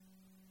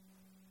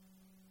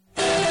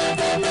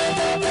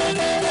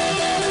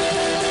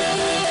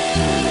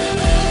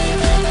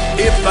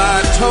If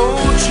I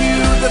told you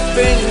the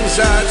things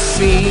I've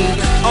seen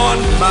on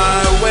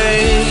my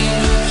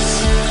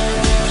ways,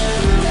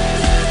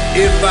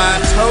 if I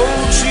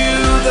told you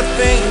the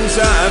things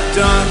I've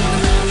done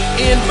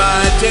in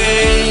my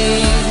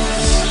days,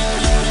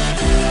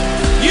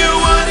 you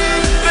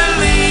wouldn't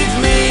believe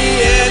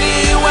me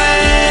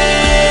anyway.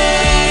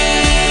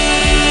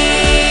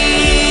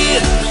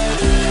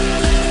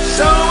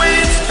 So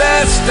it's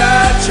best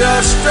I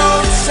just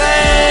don't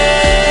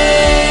say.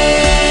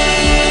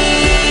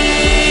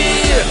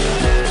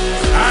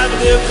 I've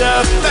lived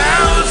 1,000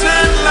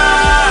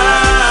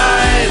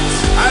 lives,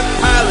 I've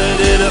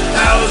piloted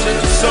 1,000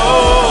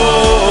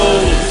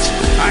 souls,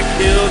 I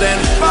killed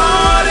and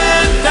fought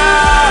and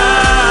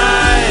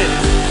died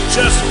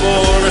just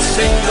for a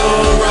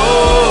single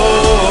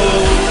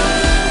role.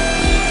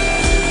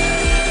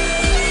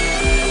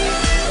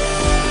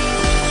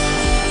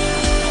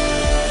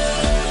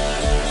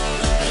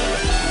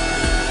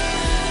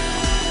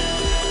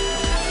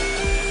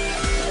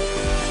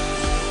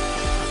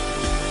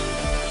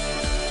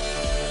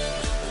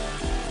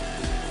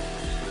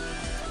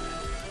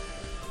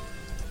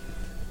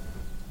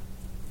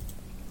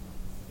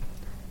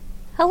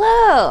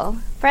 Hello,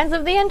 friends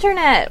of the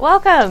internet.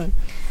 Welcome.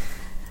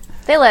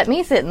 They let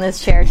me sit in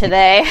this chair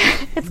today.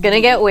 It's going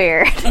to get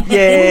weird.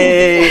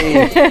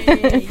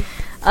 Yay!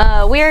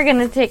 We are going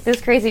to take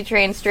this crazy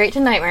train straight to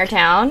Nightmare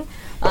Town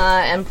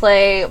and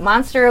play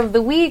Monster of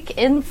the Week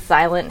in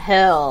Silent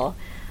Hill.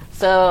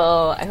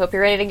 So I hope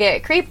you're ready to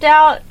get creeped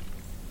out,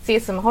 see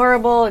some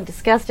horrible and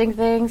disgusting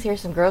things, hear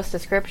some gross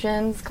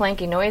descriptions,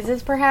 clanky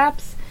noises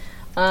perhaps.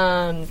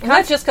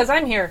 Not just because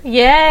I'm here.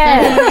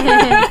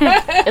 Yeah!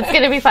 It's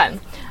going to be fun.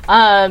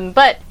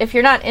 But if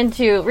you're not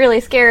into really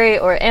scary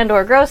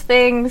or gross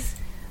things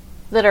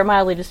that are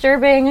mildly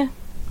disturbing,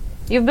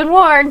 you've been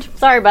warned.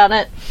 Sorry about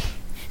it.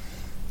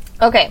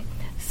 Okay,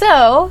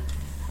 so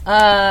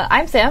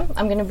I'm Sam.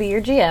 I'm going to be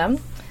your GM.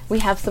 We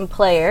have some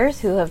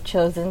players who have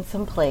chosen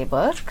some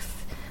playbooks.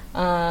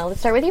 Let's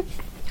start with you.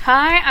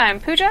 Hi, I'm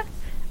Pooja.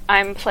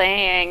 I'm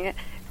playing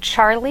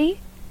Charlie,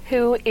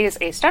 who is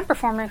a stunt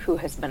performer who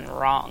has been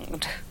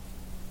wronged.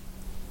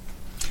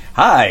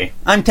 Hi,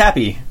 I'm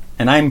Tappy,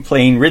 and I'm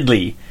playing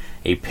Ridley,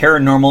 a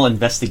paranormal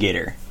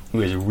investigator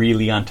who is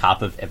really on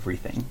top of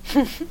everything.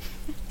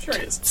 Sure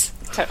is.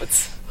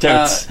 Totes.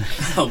 Totes.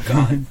 Oh,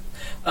 God.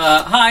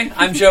 Hi,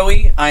 I'm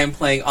Joey. I am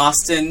playing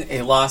Austin,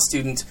 a law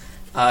student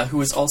who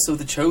is also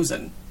the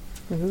Chosen.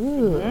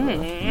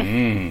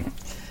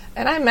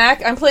 And I'm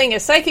Mac. I'm playing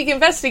a psychic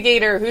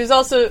investigator who's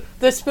also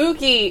the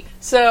spooky,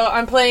 so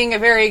I'm playing a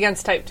very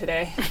against type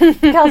today.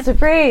 Call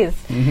surprise.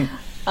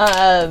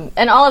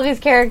 And all of these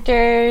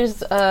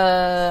characters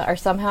are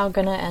somehow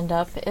going to end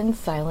up in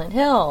Silent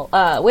Hill,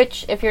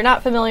 which, if you're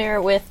not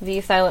familiar with the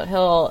Silent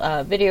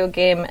Hill video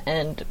game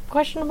and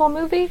questionable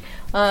movie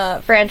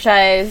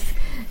franchise,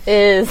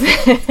 is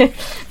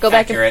go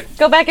back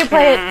and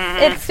play it.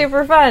 It's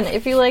super fun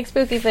if you like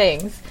spooky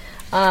things.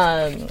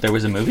 There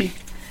was a movie?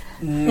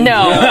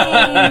 No,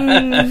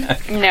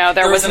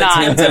 there was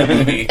not.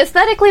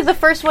 Aesthetically, the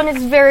first one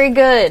is very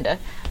good.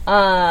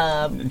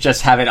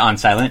 Just have it on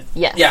silent?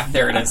 Yes. Yeah,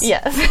 there it is.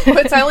 Yes.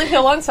 Put Silent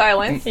Hill on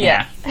silent.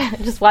 Yeah.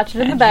 Just watch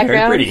it in the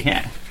background. Very pretty,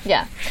 yeah.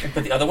 Yeah. And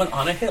put the other one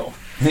on a hill.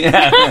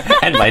 Yeah.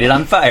 And light it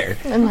on fire.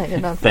 And light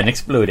it on fire. Then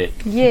explode it.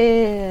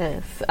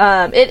 Yes.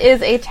 It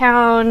is a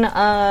town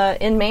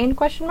in Maine,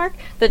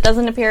 that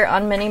doesn't appear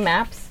on many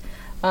maps.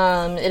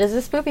 It is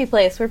a spooky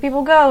place where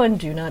people go and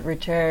do not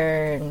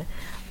return.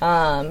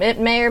 It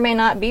may or may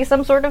not be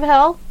some sort of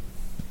hell.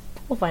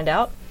 We'll find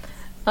out.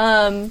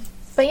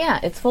 But yeah,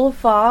 it's full of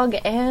fog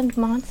and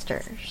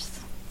monsters.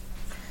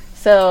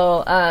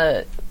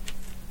 So,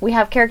 we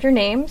have character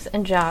names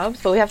and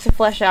jobs, but we have to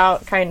flesh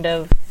out we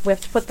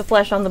have to put the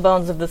flesh on the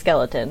bones of the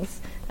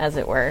skeletons, as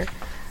it were.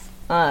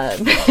 That's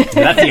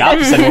the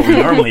opposite of what we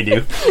normally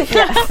do.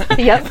 Yes.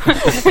 Yep.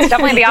 It's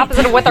definitely the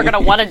opposite of what they're going to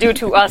want to do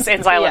to us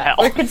in Silent Hill.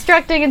 We're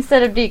constructing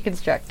instead of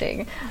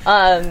deconstructing.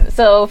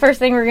 So first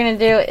thing we're going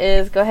to do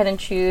is go ahead and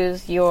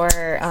choose your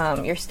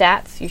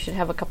stats. You should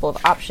have a couple of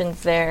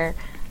options there.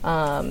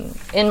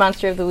 In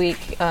Monster of the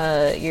Week,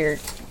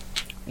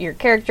 your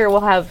character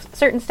will have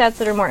certain stats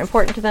that are more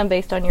important to them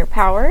based on your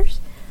powers.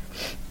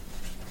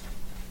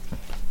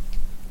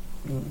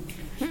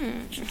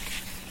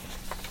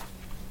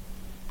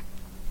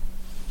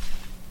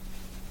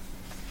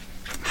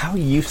 How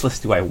useless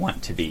do I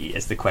want to be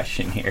is the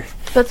question here.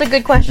 That's a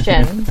good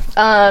question.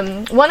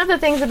 One of the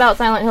things about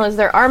Silent Hill is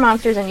there are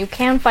monsters and you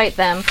can fight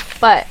them,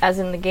 but as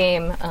in the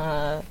game,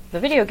 the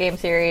video game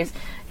series,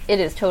 it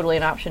is totally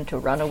an option to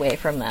run away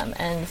from them,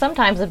 and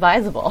sometimes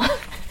advisable.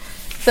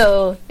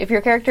 So if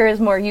your character is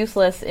more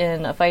useless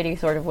in a fighty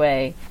sort of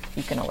way,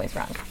 you can always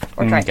run,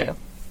 or try to.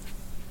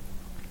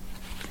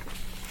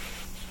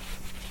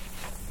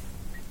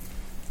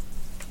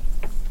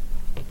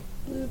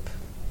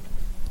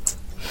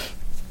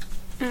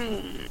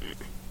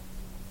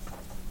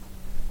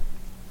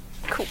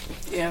 Cool.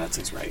 Yeah, that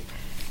seems right.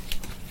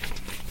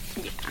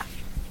 Yeah.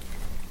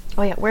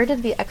 Oh yeah, where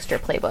did the extra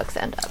playbooks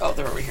end up? Oh,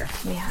 they're over here.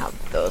 We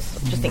have those,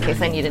 just in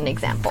case I need an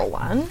example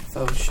one.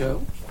 Oh,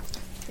 show.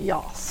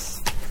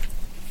 Yas.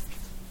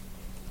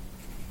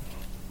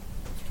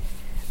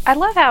 I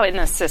love how in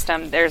this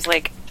system there's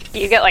like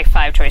you get like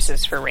 5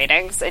 choices for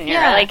ratings, and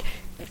you're Yeah. like,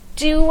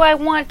 do I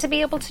want to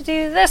be able to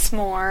do this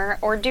more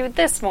or do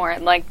this more?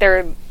 And like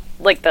they're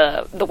like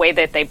the way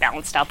that they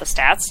balanced out the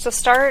stats to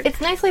start.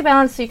 It's nicely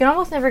balanced, so you can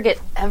almost never get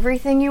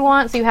everything you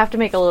want, so you have to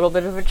make a little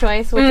bit of a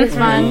choice, which is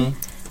fun.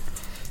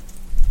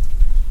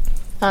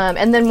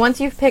 And then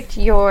once you've picked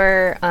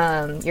your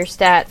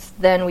stats,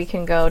 then we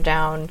can go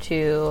down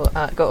to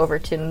go over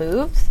to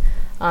moves.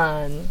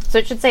 So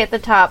it should say at the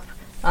top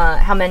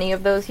how many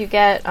of those you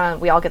get.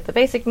 We all get the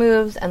basic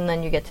moves, and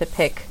then you get to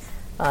pick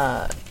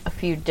a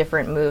few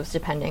different moves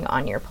depending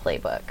on your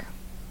playbook.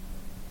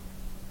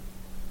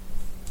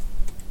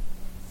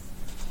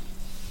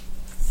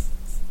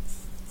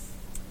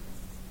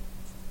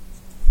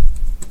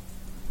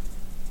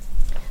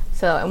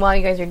 So, and while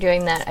you guys are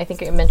doing that, I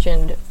think I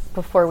mentioned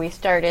before we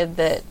started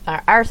that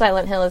our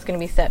Silent Hill is going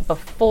to be set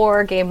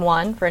before Game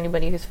 1, for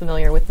anybody who's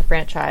familiar with the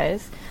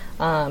franchise.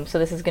 So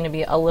this is going to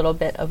be a little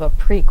bit of a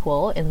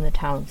prequel in the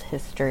town's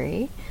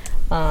history.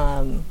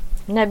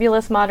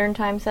 Nebulous modern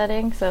time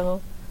setting,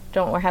 so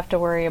don't have to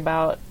worry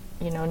about,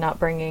 not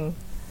bringing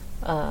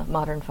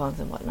modern phones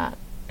and whatnot.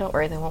 Don't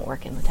worry, they won't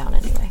work in the town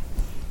anyway.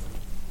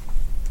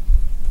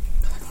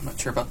 I'm not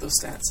sure about those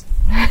stats.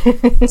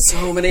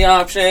 So many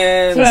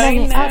options.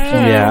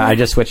 Yeah, I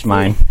just switched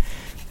mine.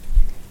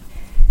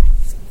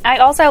 I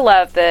also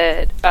love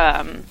that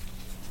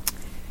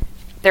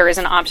there is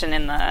an option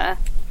in the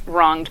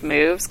wronged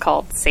moves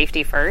called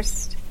safety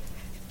first.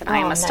 And I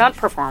am a stunt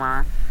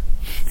performer.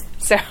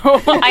 So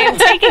I am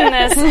taking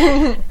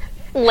this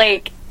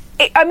like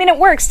it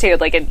works too.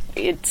 Like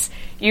it's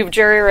you've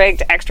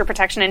jury-rigged extra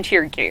protection into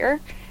your gear.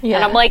 Yeah.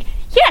 And I'm like,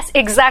 yes,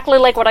 exactly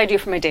like what I do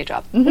for my day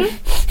job.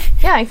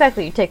 Yeah,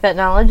 exactly. You take that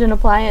knowledge and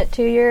apply it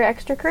to your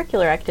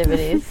extracurricular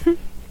activities.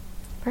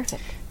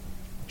 Perfect.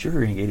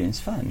 Jury engagement is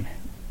fun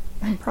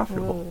and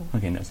profitable.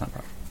 Okay, no, it's not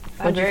profitable.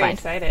 I'm What'd you very find?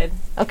 excited.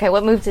 Okay,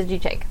 what moves did you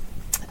take?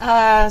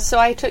 So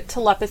I took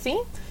telepathy.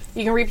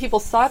 You can read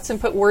people's thoughts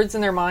and put words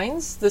in their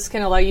minds. This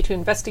can allow you to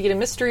investigate a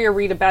mystery or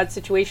read a bad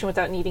situation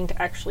without needing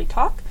to actually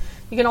talk.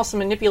 You can also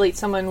manipulate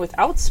someone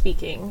without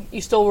speaking.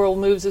 You still roll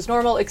moves as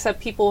normal,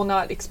 except people will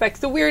not expect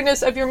the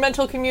weirdness of your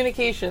mental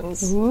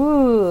communications.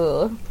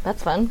 Ooh,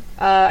 that's fun.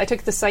 I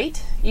took the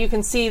sight. You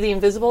can see the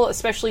invisible,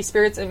 especially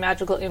spirits and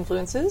magical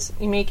influences.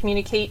 You may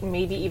communicate and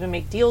maybe even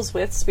make deals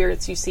with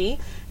spirits you see,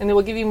 and they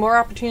will give you more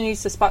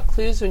opportunities to spot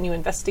clues when you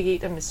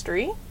investigate a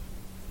mystery.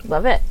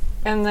 Love it.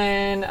 And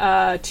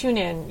then tune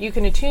in. You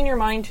can attune your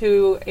mind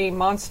to a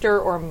monster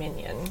or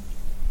minion.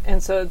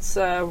 And so it's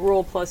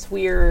roll plus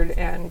weird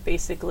and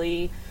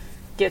basically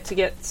get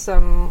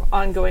some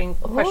ongoing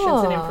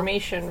questions and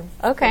information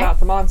about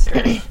the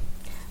monster.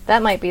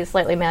 That might be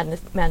slightly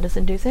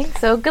madness-inducing,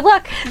 so good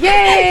luck! Yay!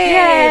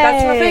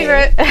 That's my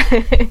favorite.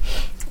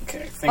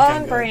 Okay, I think I'm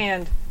On good.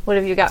 brand. What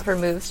have you got for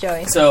moves,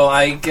 Joey? So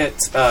I get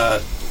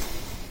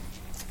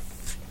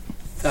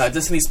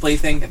Destiny's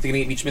Plaything. At the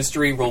beginning of each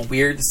mystery, roll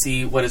weird to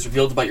see what is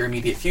revealed about your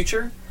immediate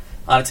future.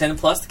 On a 10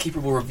 plus, the keeper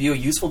will reveal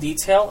useful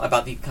detail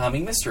about the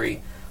coming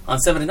mystery. On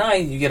 7 to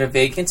 9, you get a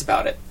vague hint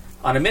about it.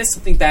 On a miss,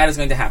 something bad is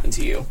going to happen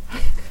to you.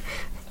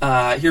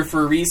 Here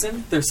for a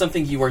reason, there's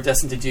something you are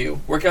destined to do.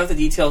 Work out the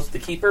details with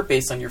the keeper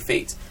based on your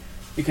fate.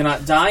 You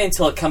cannot die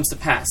until it comes to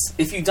pass.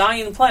 If you die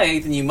in play,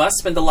 then you must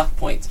spend a luck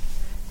point.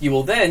 You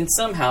will then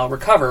somehow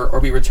recover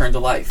or be returned to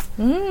life.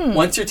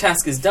 Once your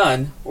task is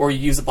done, or you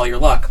use up all your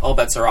luck, all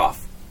bets are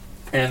off.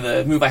 And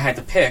the move I had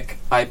to pick,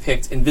 I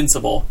picked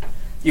Invincible.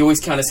 You always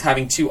count as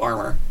having 2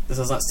 armor. This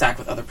does not stack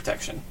with other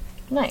protection.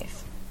 Nice.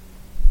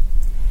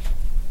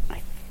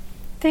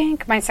 I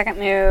think my second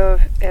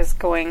move is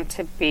going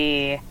to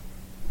be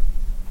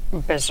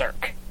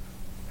Berserk.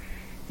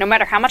 No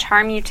matter how much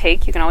harm you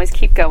take, you can always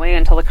keep going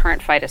until the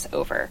current fight is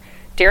over.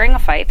 During a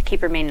fight, the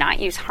keeper may not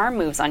use harm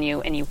moves on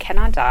you, and you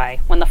cannot die.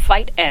 When the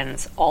fight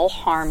ends, all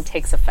harm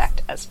takes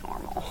effect as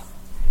normal.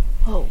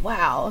 Oh,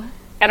 wow.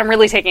 And I'm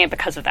really taking it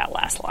because of that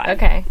last line.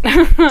 Okay.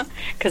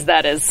 Because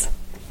that is...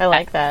 I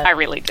like that. I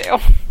really do.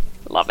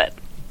 Love it.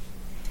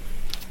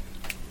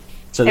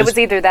 So It was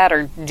either that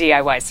or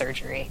DIY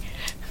surgery.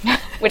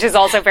 Which is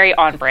also very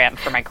on brand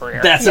for my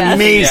career. That's Yes.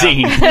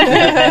 amazing.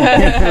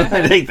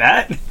 I take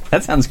that.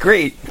 That sounds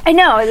great. I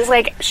know. It was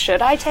like,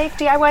 should I take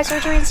DIY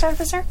surgery instead of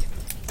Berserk?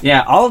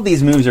 Yeah, all of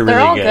these moves are They're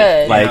really all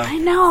good. Like, Yeah. I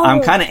know.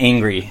 I'm kind of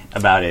angry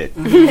about it.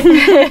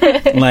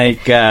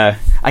 Like,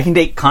 I can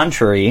take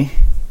Contrary,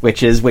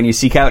 which is when you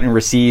seek out and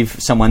receive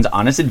someone's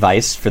honest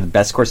advice for the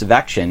best course of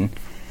action,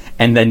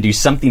 and then do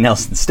something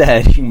else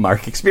instead, you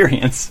mark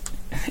experience.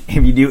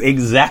 If you do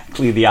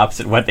exactly the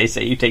opposite of what they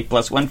say, you take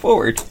 +1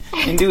 forward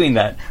in doing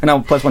that. No,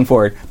 +1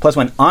 forward,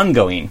 +1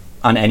 ongoing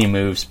on any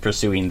moves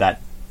pursuing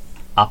that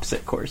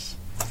opposite course.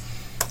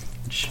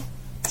 Which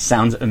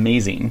sounds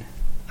amazing,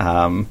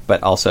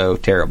 but also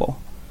terrible.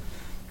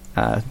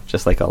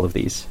 Just like all of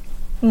these.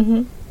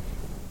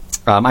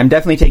 I'm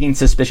definitely taking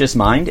suspicious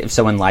mind. If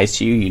someone lies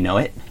to you, you know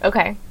it.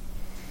 Okay.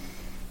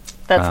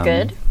 That's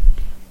good.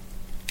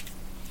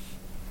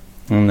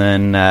 And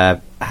then,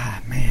 man,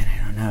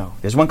 I don't know.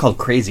 There's one called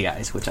Crazy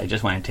Eyes, which I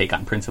just want to take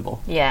on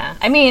principle. Yeah.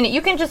 I mean,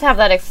 you can just have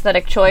that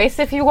aesthetic choice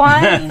if you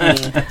want.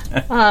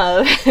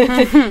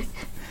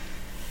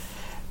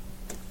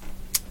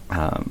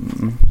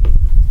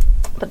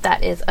 But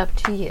that is up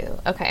to you.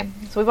 Okay.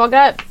 So we've all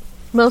got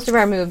most of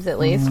our moves, at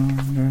least.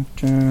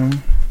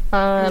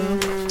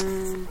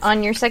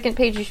 On your second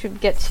page, you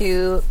should get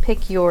to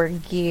pick your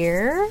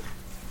gear.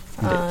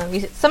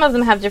 Some of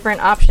them have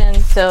different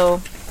options,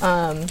 so...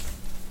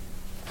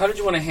 How did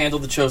you want to handle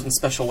the chosen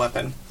special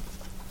weapon?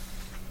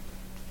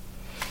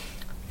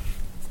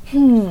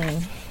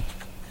 And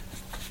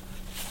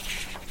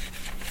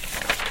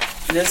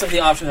then some of the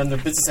options under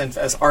business end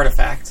as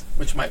artifact,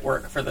 which might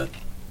work for the...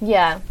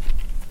 Yeah.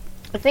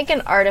 I think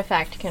an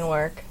artifact can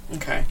work.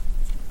 Okay.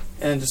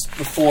 And then just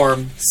the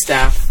form,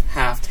 staff,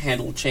 haft,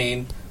 handle,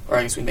 chain, or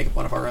I guess we can make up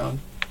one of our own.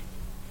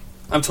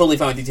 I'm totally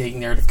fine with you taking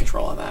narrative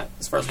control on that,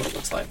 as far as what it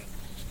looks like.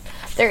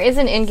 There is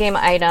an in-game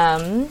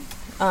item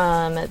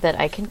that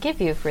I can give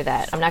you for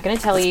that. I'm not going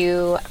to tell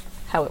you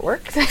how it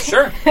works.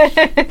 Sure.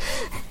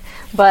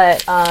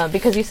 But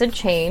because you said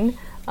chain,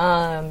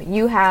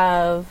 you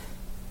have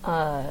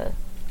a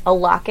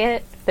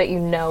locket that you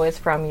know is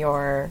from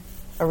your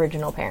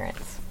original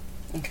parents.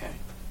 Okay.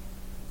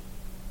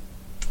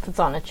 It's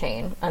on a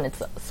chain, and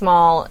it's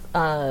small,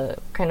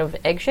 kind of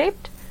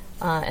egg-shaped,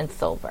 and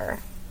silver.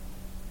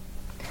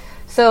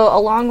 So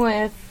along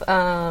with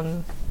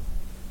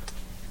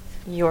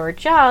your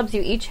jobs,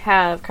 you each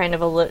have kind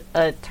of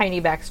a tiny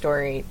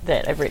backstory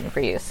that I've written for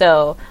you.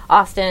 So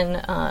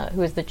Austin,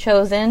 who is the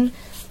chosen,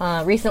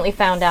 recently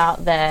found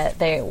out that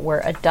they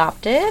were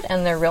adopted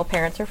and their real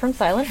parents are from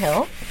Silent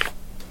Hill.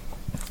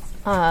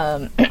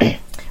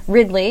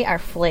 Ridley, our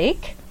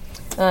Flake,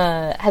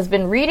 has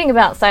been reading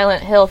about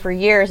Silent Hill for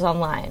years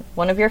online.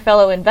 One of your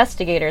fellow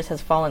investigators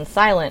has fallen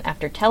silent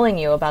after telling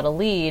you about a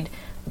lead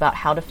about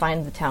how to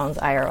find the town's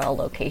IRL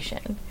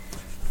location.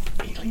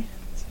 Aliens?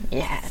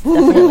 Yeah, it's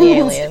definitely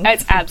aliens.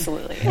 It's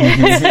absolutely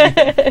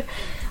aliens.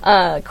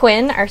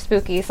 Quinn, our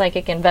spooky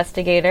psychic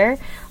investigator,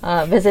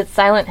 visits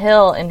Silent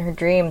Hill in her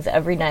dreams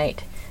every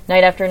night.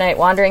 Night after night,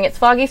 wandering its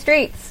foggy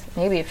streets.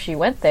 Maybe if she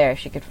went there,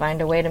 she could find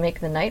a way to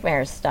make the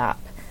nightmares stop.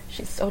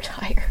 She's so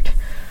tired.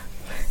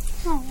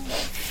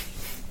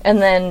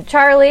 And then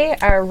Charlie,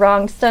 our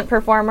wronged stunt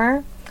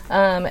performer.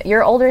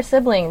 Your older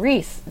sibling,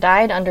 Reese,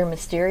 died under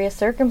mysterious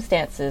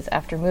circumstances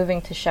after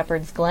moving to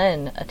Shepherd's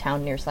Glen, a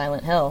town near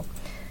Silent Hill.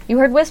 You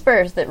heard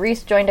whispers that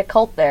Reese joined a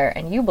cult there,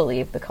 and you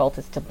believe the cult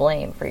is to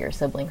blame for your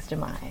sibling's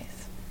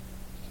demise.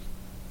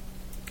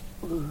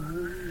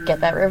 Get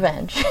that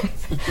revenge.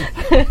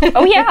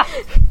 Oh, yeah.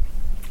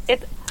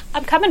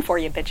 I'm coming for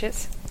you,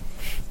 bitches.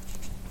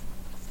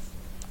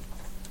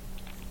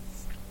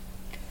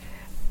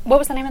 What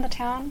was the name of the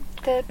town?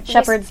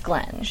 Shepherd's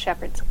Glen.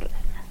 Shepherd's Glen.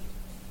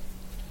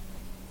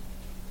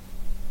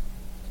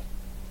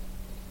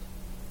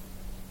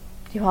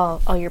 Do you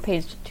all your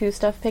page 2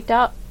 stuff picked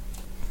out?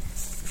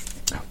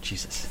 Oh,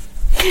 Jesus.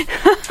 You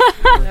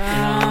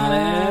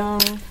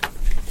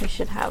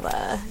should have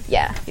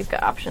yeah, you've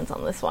got options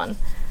on this one.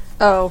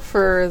 Oh,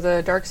 for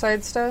the dark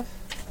side stuff?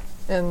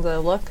 And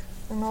the look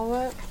and all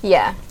that?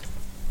 Yeah.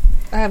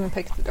 I haven't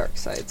picked the dark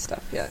side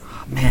stuff yet.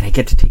 Oh, man, I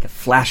get to take a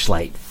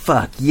flashlight.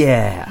 Fuck,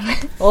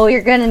 yeah. Well,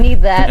 you're gonna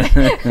need that.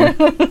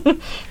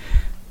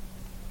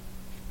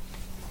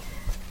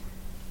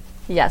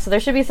 Yeah, so there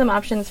should be some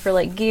options for,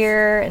 like,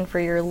 gear and for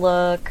your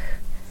look.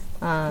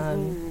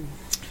 And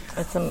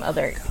some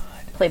other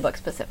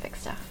playbook-specific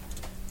stuff.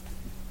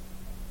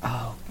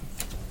 Oh,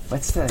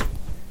 what's the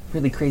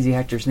really crazy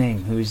actor's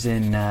name who's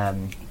in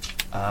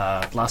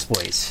Lost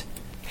Boys?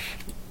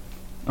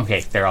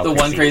 Okay, they're all The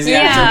crazy. one crazy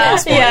actor in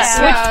Lost Boys.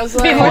 Yeah, I was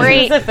like,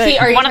 Corey,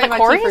 are you one of the talking about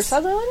Kiefer Coreys?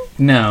 Sutherland?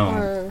 No.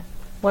 Or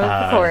One of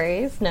the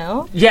Coreys,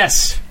 no?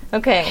 Yes,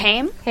 Okay.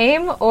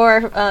 Haim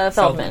or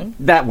Feldman?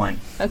 that one.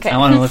 Okay. I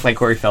want to look like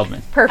Corey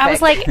Feldman. Perfect. I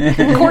was like,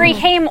 Corey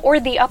Haim or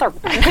the other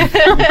one.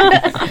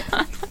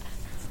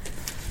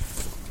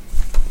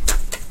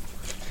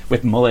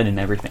 With mullet and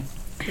everything.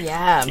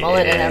 yeah,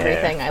 mullet and Yeah.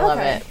 everything. I love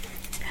Okay.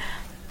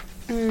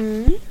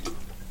 it.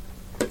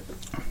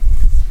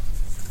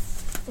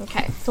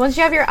 Okay, so once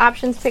you have your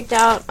options picked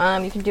out,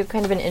 you can do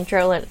kind of an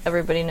intro, let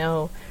everybody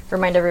know,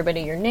 remind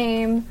everybody your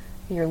name,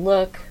 your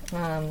look,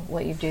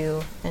 what you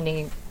do,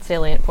 any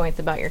salient points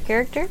about your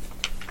character.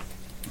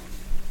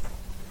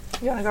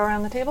 you want to go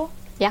around the table?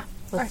 Yeah,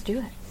 let's Alright. do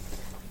it.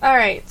 All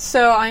right,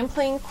 so I'm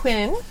playing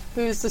Quinn,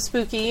 who's the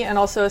spooky and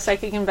also a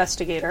psychic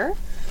investigator.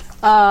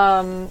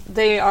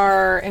 They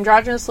are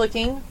androgynous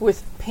looking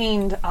with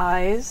pained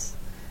eyes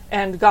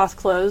and goth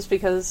clothes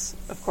because,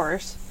 of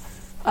course.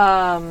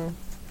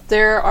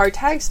 There are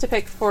tags to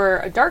pick for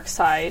a dark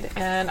side,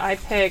 and I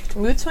picked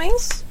mood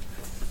swings,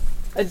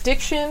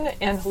 addiction,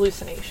 and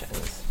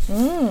hallucinations.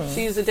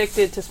 She's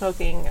addicted to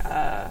smoking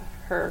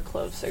her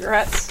clove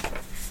cigarettes.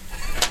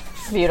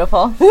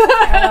 Beautiful.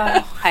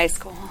 High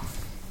school.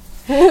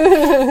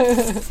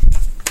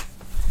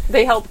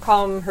 They help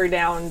calm her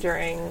down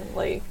during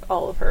like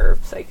all of her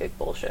psychic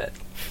bullshit.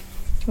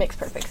 Makes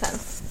perfect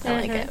sense.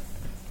 I like it.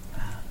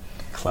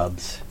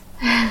 Clubs.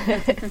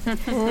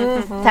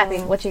 Tappy,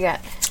 what you got?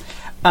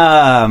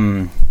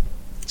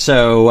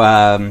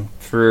 So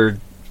for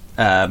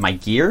my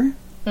gear,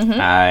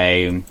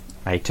 I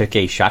took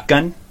a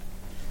shotgun,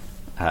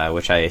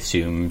 which I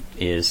assume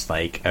is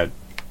like a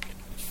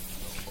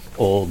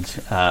old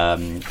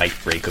like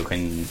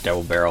Reikoken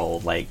double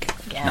barrel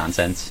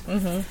nonsense.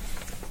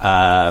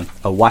 A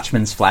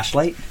watchman's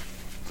flashlight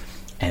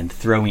and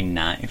throwing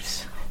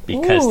knives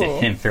because to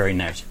him throwing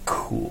knives are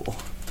cool.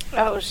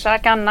 Oh,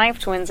 shotgun knife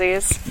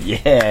twinsies.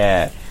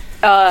 Yeah.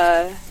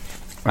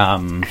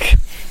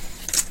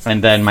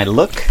 And then my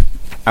look,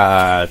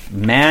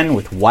 man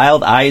with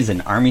wild eyes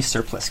and army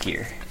surplus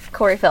gear.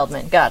 Corey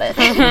Feldman, got it.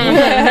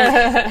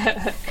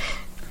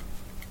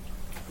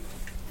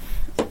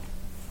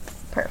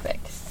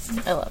 Perfect.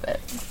 I love it.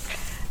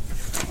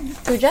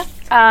 Pooja?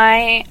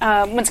 I,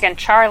 once again,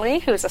 Charlie,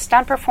 who's a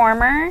stunt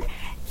performer,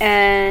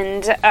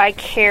 and I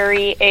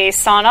carry a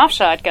sawn-off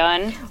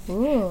shotgun,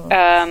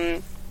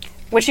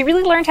 which she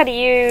really learned how to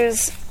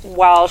use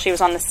while she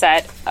was on the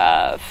set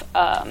of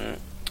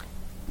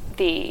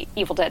the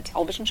Evil Dead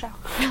television show.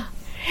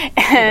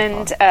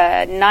 And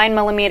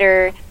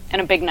 9mm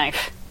and a big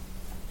knife.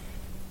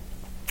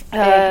 Big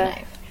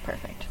knife.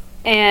 Perfect.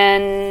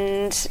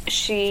 And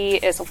she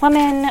is a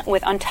woman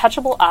with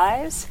untouchable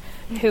eyes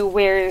who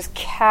wears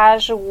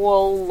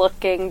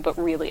casual-looking but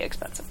really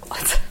expensive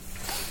clothes.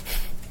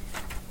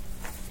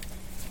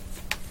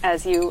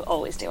 As you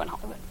always do in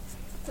Hollywood.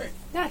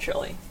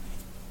 Naturally.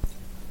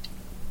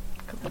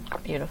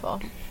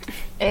 Beautiful.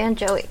 And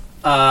Joey.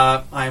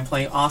 I am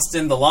playing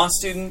Austin, the law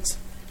student.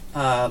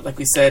 Like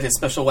we said, his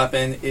special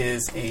weapon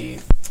is a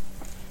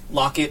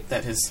locket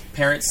that his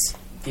parents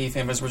gave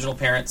him, his original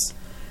parents,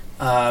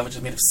 which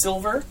is made of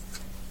silver.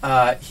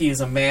 He is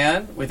a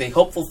man with a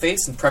hopeful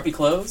face and preppy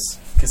clothes,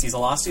 because he's a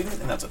law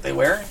student, and that's what they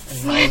wear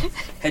in my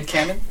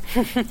headcanon.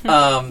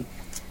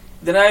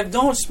 Then I don't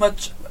know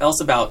much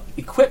else about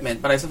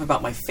equipment, but I have stuff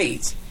about my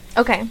fate.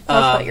 Okay, tell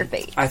us about your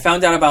fate. I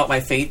found out about my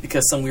fate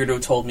because some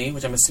weirdo told me,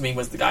 which I'm assuming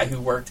was the guy who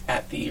worked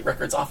at the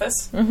records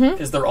office,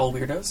 because they're all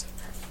weirdos.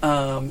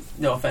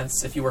 No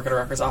offense if you work at a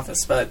records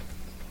office, but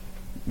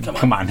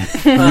come on.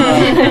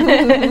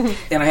 And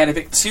I had to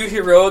pick 2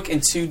 heroic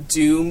and 2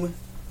 doom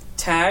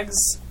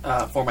tags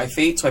for my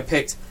fate, so I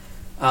picked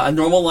a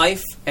normal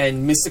life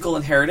and mystical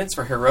inheritance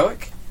for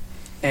heroic,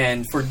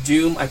 and for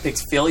doom I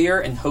picked failure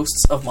and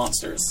hosts of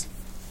monsters.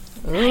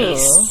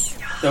 Nice.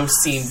 Those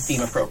seem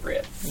theme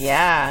appropriate.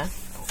 Yeah.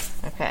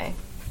 Okay.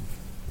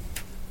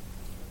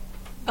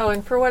 Oh,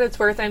 and for what it's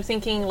worth, I'm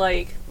thinking,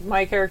 like,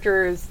 my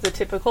character is the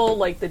typical,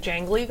 like, the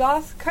jangly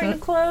goth kind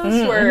of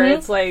clothes, where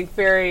it's, like,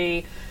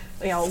 very,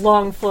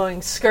 long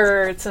flowing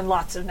skirts and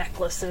lots of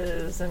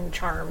necklaces and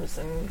charms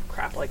and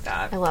crap like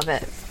that. I love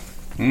it.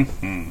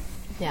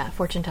 Yeah,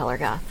 fortune teller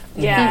goth.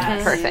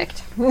 Yeah.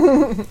 Perfect.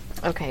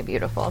 Okay,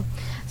 beautiful.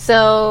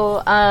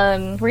 So,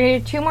 we're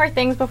going to do 2 more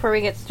things before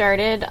we get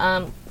started.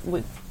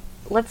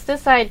 Let's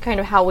decide kind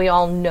of how we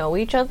all know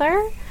each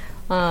other.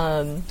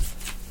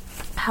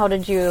 How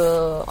did you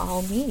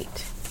all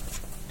meet?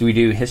 Do we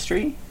do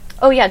history?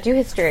 Oh, yeah, do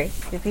history,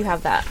 if you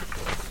have that.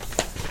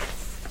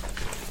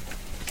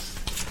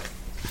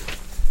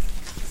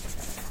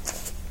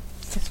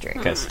 History.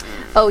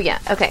 Oh, yeah,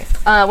 okay.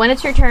 When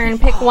it's your turn,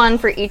 pick one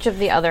for each of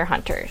the other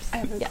hunters.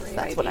 Yes,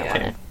 that's what I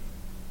wanted.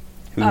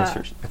 Who goes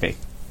first? Okay.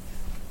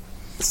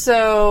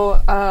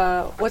 So,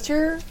 what's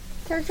your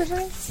character's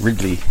name?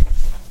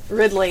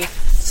 Ridley.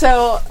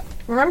 So,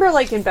 remember,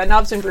 like, in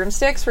Bedknobs and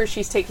Broomsticks, where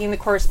she's taking the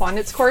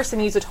correspondence course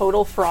and he's a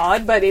total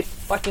fraud, but it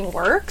fucking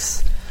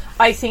works?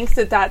 I think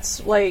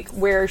that's, like,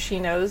 where she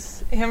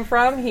knows him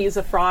from. He's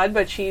a fraud,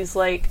 but he's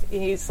like,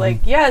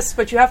 yes,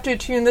 but you have to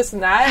attune this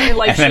and that. And,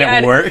 like, and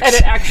then it works. And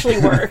it actually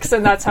works,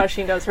 and that's how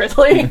she knows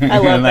Ridley. I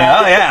love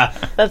that. Oh, yeah.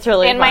 That's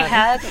really In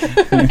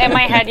fun.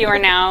 my head, you are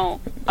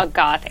now a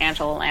goth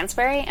Angela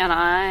Lansbury, and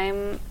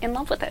I'm in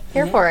love with it.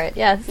 Here for it,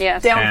 yes.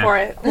 Yes. Down for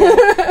it.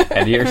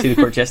 Have you ever seen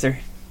the Court Jester?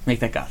 Make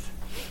that goth.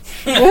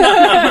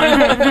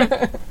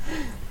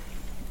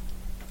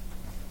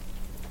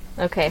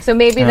 Okay, so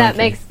maybe that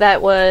makes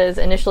that was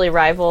initially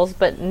rivals,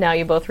 but now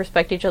you both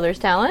respect each other's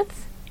talents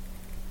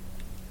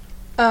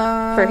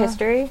for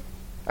history.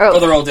 Oh,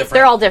 they're all different.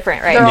 They're all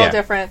different, right? They're all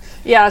different.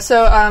 Yeah,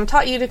 so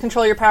taught you to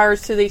control your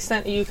powers to the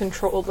extent that you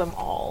control them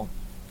all.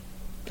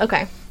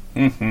 Okay.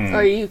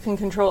 Or you can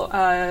control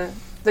that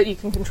you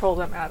can control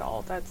them at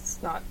all.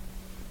 That's not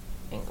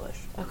English.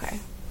 Okay.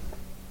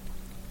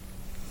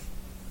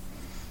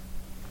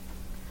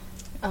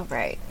 All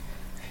right.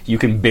 You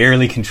can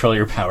barely control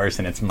your powers,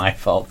 and it's my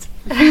fault.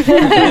 Basically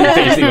what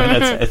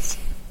that says.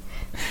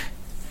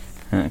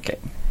 Okay.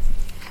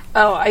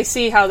 Oh, I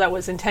see how that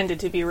was intended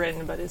to be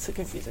written, but it's a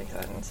confusing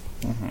sentence.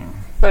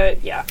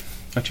 But yeah.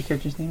 What's your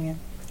character's name again?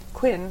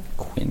 Quinn.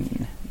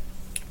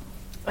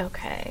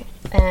 Okay.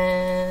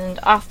 And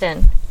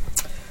Austin.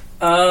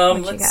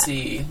 Let's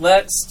see.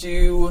 Let's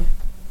do...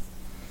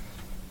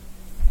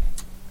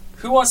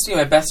 Who wants to be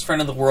my best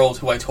friend in the world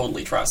who I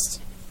totally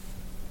trust?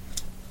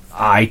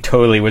 I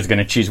totally was going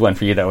to choose one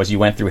for you, though, as you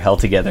went through hell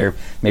together.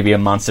 Maybe a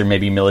monster,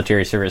 maybe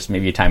military service,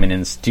 maybe a time in an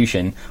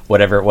institution.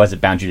 Whatever it was,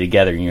 it bound you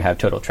together, and you have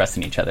total trust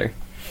in each other.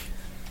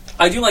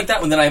 I do like that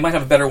one. Then I might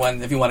have a better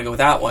one if you want to go with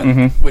that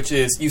one, which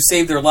is you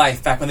saved their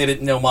life back when they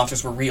didn't know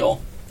monsters were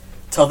real.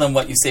 Tell them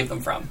what you saved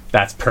them from.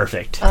 That's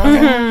perfect.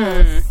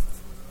 Okay,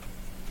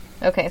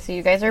 so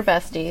you guys are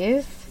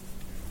besties.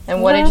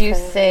 And what did you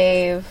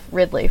save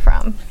Ridley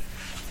from?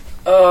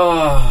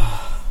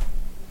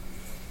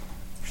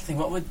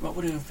 What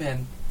would it have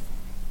been?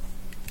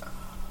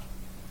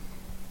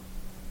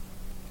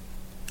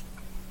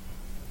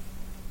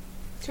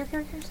 What's your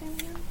character's name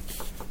again?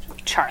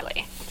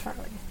 Charlie. Charlie.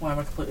 Why am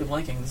I completely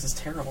blanking? This is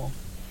terrible.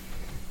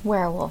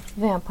 Werewolf,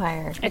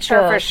 vampire. It's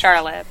short for ghost.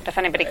 Charlotte, but if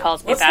anybody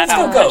calls me Let's that, go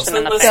I'll punch Ghost. them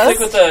in the Let's face. stick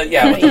with the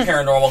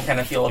paranormal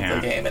kind of feel of the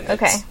game. And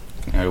Okay.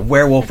 A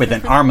werewolf with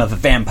an arm of a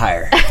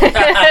vampire.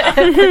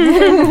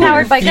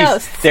 Powered by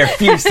ghosts. They're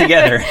fused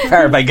together,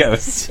 powered by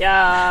ghosts.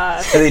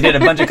 Yeah. So they did a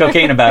bunch of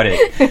cocaine about it.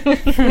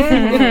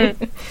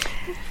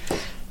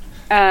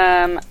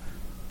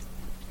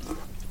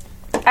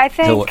 I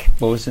think... So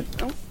what was it?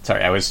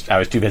 Sorry, I was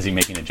too busy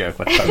making a joke.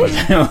 What was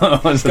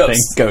the Ghost. thing?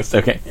 Ghost,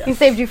 okay. He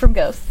saved you from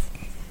ghosts.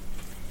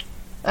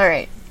 All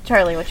right,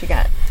 Charlie, what you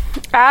got?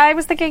 I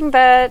was thinking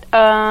that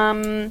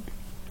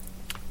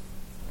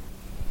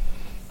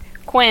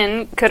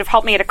Quinn could have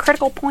helped me at a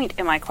critical point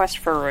in my quest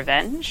for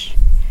revenge,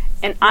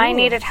 and I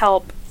needed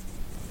help,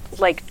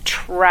 like,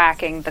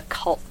 tracking the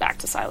cult back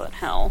to Silent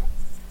Hill.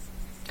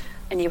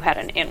 And you had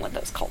an in with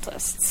those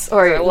cultists.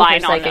 Or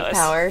line on psychic those.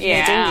 powers. maybe?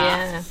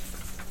 Yeah.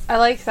 I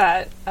like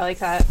that.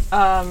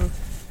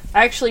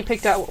 I actually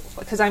picked out,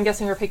 because I'm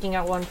guessing we're picking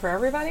out one for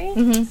everybody.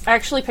 I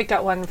actually picked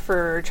out one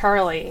for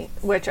Charlie,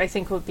 which I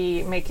think would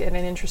make it an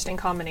interesting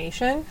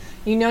combination.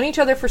 You've known each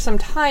other for some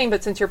time,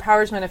 but since your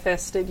powers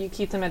manifested, you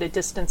keep them at a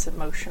distance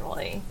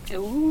emotionally.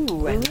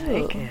 Ooh, I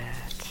like it.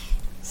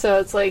 So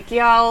it's like,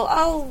 yeah,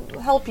 I'll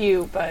help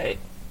you, but,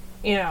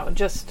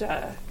 just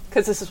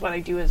because this is what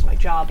I do as my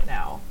job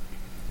now.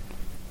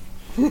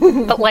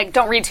 But, like,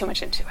 don't read too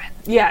much into it.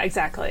 Yeah,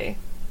 exactly.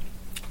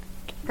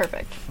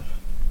 Perfect.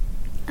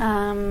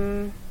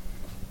 Hmm.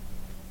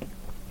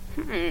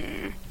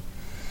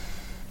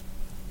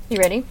 You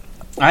ready?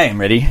 I am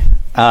ready.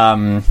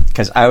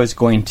 Because I was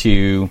going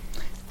to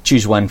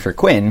choose one for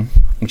Quinn,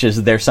 which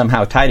is they're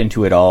somehow tied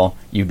into it all.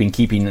 You've been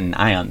keeping an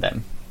eye on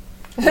them.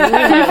 And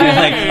it's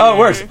like, oh, it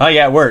works. Oh,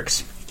 yeah, it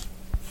works.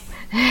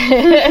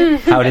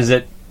 How does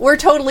it? We're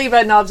totally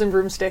bed knobs and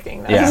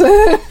broomsticking this.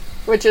 Yeah.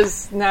 Which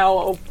is now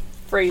a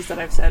phrase that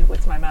I've said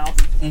with my mouth.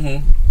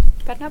 Mm-hmm.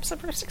 Bed Knobs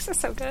Super 6 is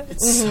so good.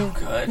 It's so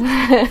good.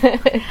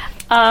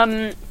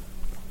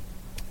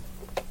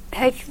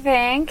 I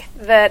think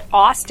that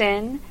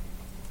Austin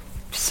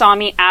saw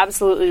me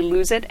absolutely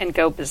lose it and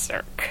go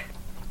berserk.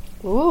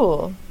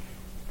 Ooh.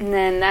 And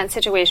then that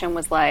situation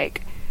was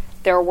like,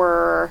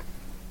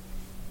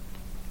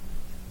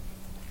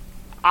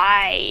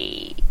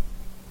 I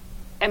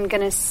am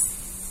going to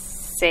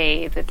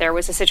say that there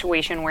was a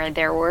situation where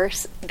there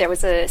was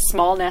a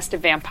small nest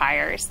of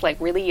vampires,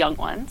 like really young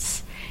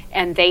ones,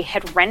 and they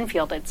had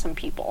Renfielded some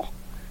people.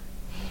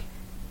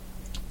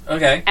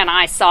 Okay. And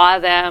I saw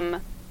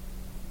them,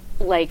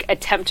 like,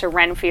 attempt to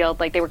Renfield,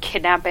 like they were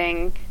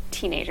kidnapping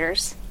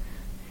teenagers.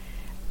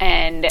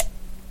 And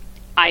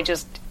I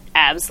just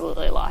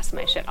absolutely lost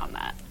my shit on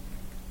that.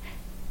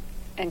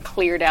 And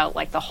cleared out,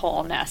 like, the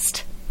whole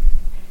nest.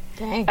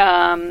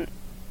 Dang.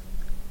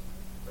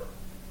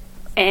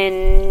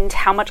 And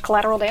how much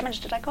collateral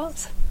damage did I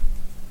cause?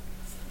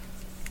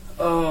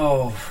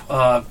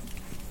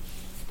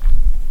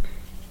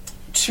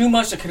 Too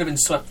much that could have been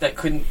swept. That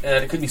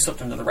could be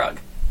swept under the rug.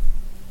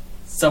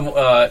 Some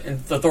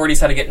the authorities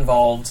had to get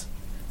involved,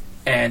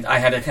 and I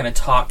had to kind of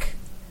talk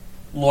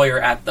lawyer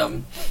at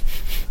them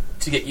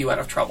to get you out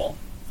of trouble.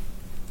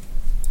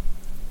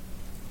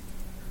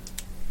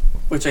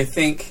 Which I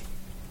think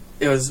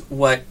it was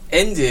what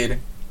ended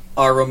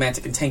our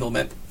romantic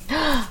entanglement.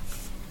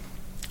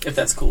 If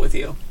that's cool with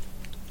you.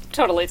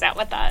 Totally down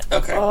with that.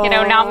 Okay. You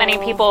know, not many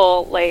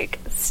people, like,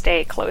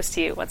 stay close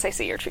to you once they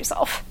see your true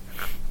self.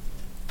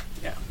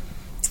 Yeah.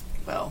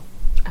 Well.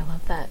 I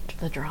love that,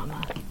 the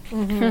drama.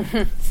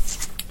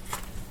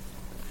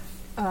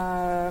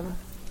 I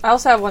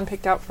also have one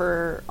picked out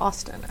for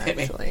Austin,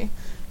 actually.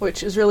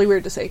 Which is really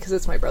weird to say because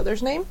it's my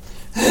brother's name.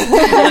 So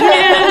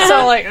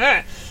I'm like,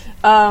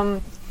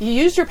 ugh. You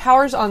used your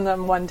powers on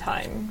them one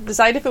time.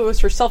 Decide if it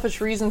was for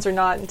selfish reasons or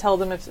not, and tell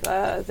them if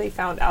they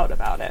found out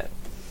about it.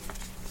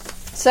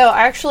 So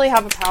I actually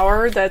have a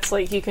power that's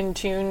like you can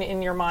tune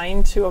in your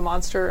mind to a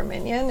monster or a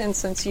minion, and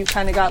since you've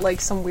kind of got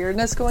like some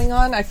weirdness going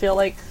on, I feel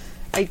like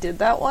I did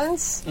that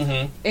once,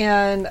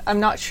 and I'm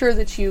not sure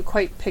that you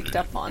quite picked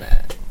up on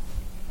it.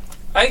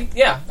 I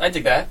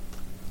dig that.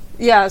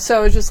 Yeah,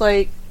 so it's just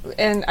like,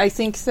 and I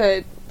think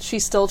that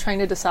she's still trying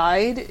to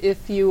decide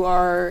if you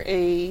are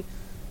a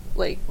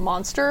like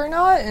monster or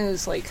not, and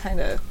is like kind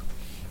of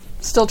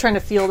still trying to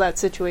feel that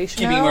situation.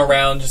 Keeping him out.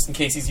 around just in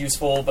case he's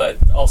useful, but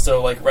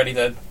also like ready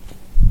to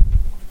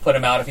put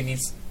him out if he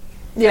needs.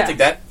 Yeah. I dig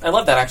that. I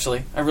love that,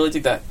 actually. I really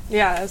dig that.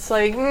 Yeah, it's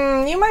like,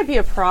 you might be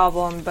a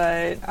problem,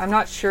 but I'm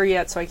not sure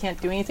yet, so I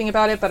can't do anything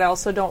about it, but I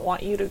also don't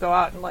want you to go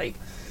out and, like,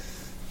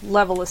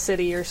 level a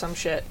city or some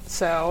shit,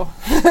 so...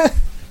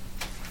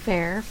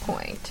 Fair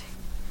point.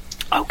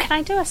 Oh, can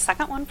I do a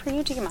second one for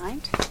you? Do you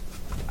mind?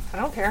 I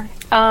don't care.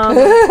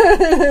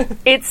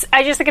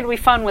 I just think it'd be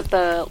fun with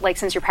the, like,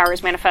 since your power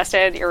is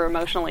manifested, you're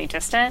emotionally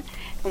distant,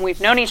 and we've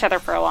known each other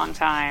for a long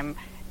time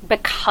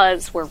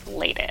because we're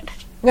related.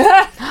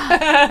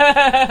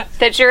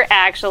 That you're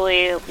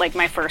actually, like,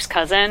 my first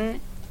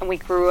cousin, and we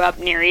grew up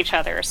near each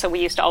other, so we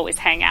used to always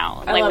hang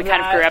out. Like, we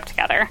kind of grew up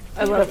together.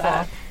 I love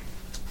that.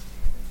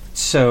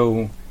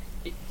 So,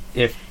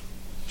 if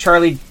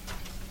Charlie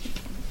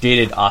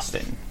dated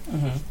Austin,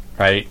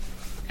 right,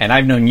 and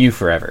I've known you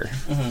forever,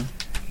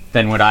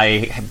 then would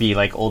I be,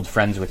 like, old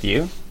friends with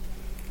you?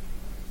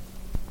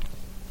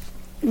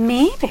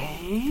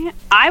 Maybe.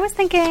 I was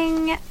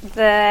thinking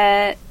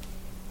that...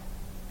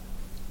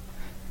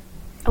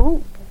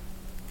 Oh,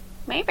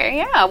 maybe,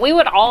 yeah. We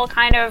would all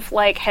kind of,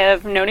 like,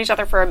 have known each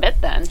other for a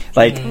bit then.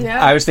 Like, Yeah.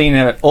 I was thinking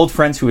about old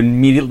friends who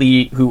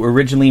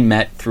originally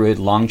met through a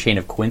long chain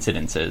of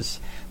coincidences,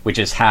 which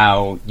is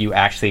how you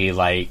actually,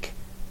 like,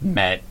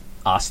 met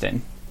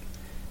Austin.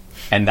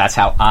 And that's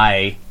how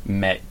I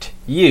met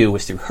you,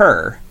 was through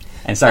her.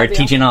 And started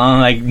teaching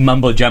on, like,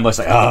 mumbo jumbo. It's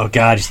like, oh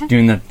god, just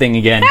doing the thing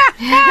again.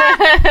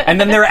 And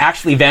then there are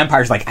actually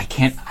vampires. Like, I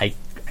can't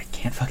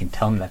fucking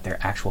tell them that they're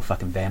actual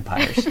fucking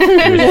vampires. It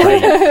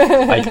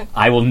was like,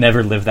 I will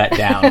never live that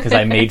down because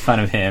I made fun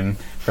of him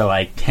for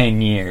like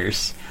 10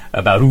 years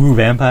about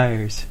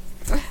vampires.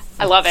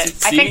 I love it.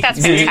 I think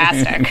that's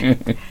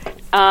fantastic.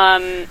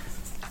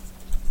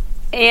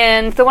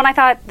 And the one I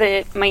thought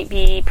that might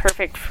be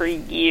perfect for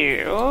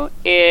you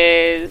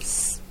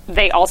is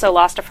they also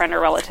lost a friend or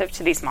relative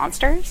to these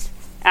monsters.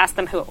 Ask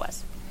them who it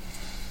was.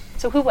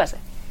 So who was it?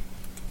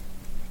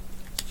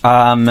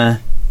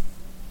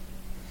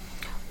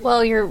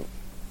 Well, your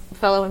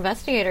fellow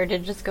investigator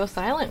did just go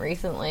silent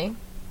recently.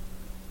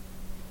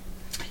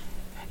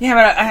 Yeah,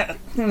 but I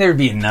think there'd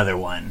be another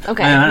one.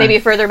 Okay, maybe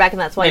further back,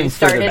 and that's why maybe you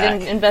started further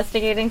back.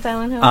 investigating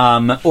Silent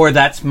Hill? Or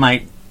that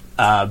might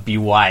be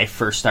why I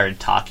first started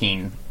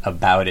talking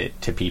about it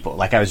to people.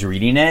 Like, I was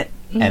reading it,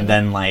 and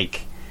then,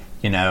 like,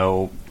 you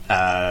know,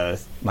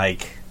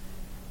 like,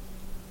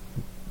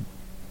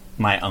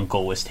 my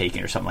uncle was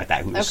taken or something like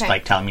that, who was,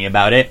 like, telling me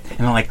about it.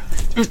 And I'm like,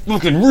 it's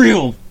fucking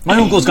real! My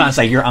uncle's gone. It's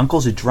like, your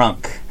uncle's a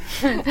drunk.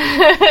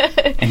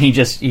 And he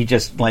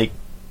just, like,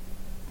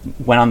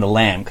 went on the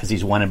lam because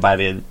he's wanted by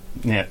the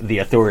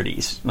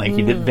authorities. Like,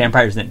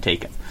 vampires didn't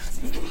take him.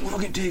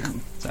 Fucking take him.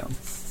 So...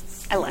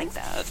 I like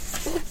that. Okay,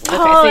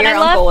 so your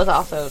uncle was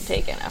also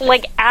taken. After.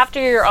 Like,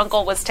 after your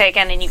uncle was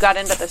taken and you got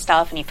into the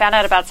stuff and you found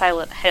out about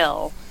Silent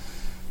Hill,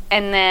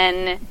 and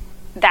then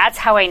that's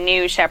how I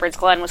knew Shepherd's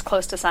Glen was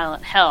close to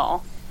Silent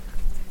Hill,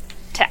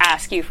 to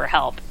ask you for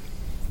help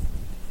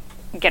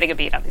getting a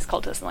beat on these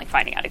cultists and, like,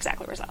 finding out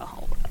exactly where Silent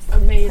Hill was.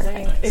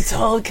 Amazing. It's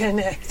all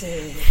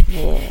connected.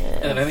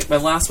 And then I think my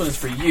last one is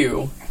for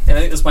you, and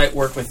I think this might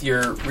work with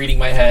your reading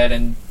my head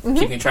and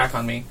keeping track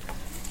on me.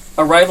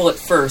 Arrival at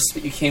first,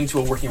 but you came to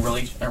a working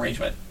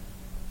arrangement.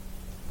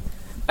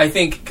 I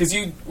think, because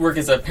you work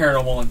as a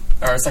paranormal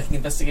or a psychic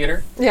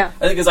investigator, Yeah.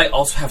 I think because I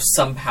also have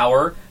some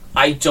power,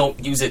 I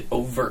don't use it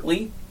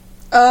overtly.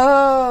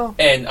 Oh.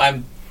 And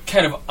I'm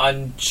kind of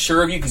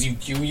unsure of you because you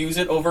do use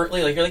it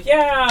overtly. Like, you're like,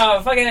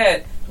 yeah, fuck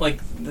it. Like,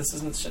 this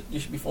isn't shit you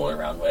should be fooling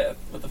around with.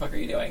 What the fuck are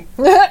you doing?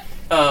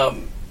 So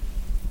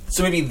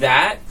maybe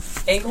that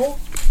angle?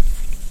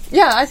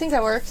 Yeah, I think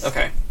that works.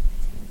 Okay.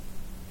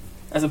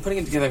 As I'm putting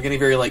it together, I'm getting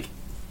very, like,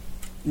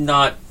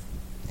 not...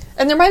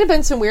 And there might have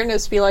been some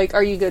weirdness to be like,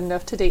 are you good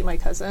enough to date my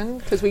cousin?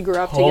 Because we grew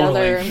up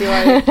together, and be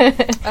like,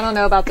 I don't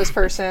know about this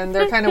person.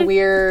 They're kind of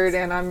weird,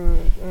 and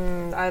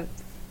I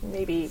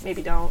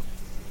maybe don't.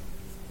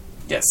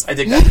 Yes, I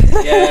dig that.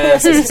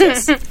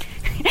 yes.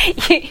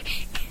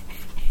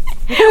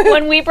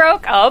 When we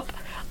broke up,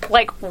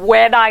 like,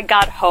 when I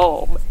got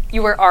home,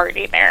 you were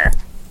already there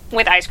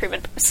with ice cream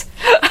and booze.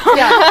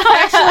 Yeah,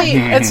 actually,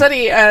 it's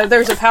funny.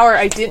 There's a power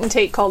I didn't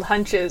take called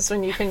hunches.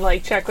 When you can,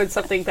 like, check when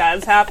something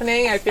bad's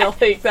happening, I feel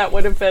like that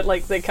would have been,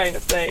 like, the kind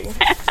of thing.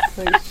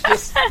 Like,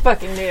 just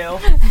fucking knew.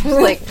 Just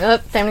like, oh,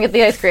 time to get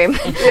the ice cream.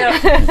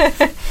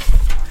 Yeah.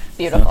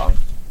 Beautiful.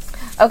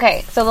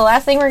 Okay, so the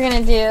last thing we're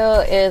going to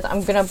do is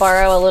I'm going to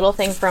borrow a little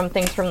thing from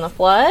Things from the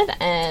Flood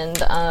and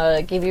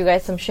give you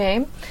guys some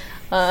shame.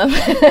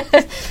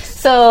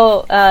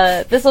 So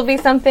this will be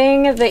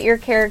something that your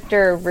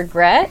character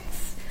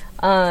regrets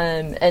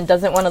and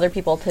doesn't want other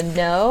people to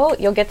know.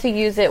 You'll get to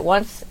use it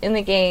once in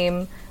the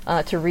game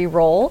to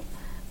re-roll,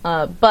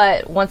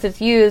 but once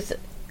it's used,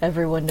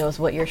 everyone knows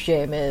what your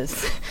shame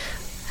is.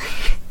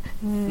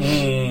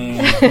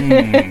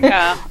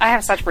 Yeah, I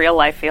have such real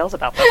life feels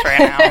about this right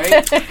now.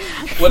 Right?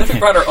 What if we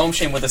brought our own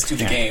shame with us to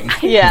the game?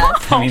 Yeah,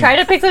 I mean- try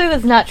to pick something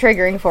that's not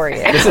triggering for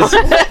you.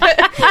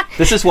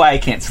 This is why I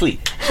can't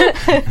sleep.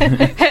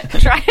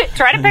 try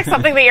Try to pick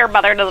something that your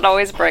mother doesn't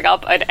always bring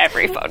up on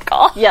every phone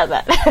call. Yeah,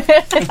 that.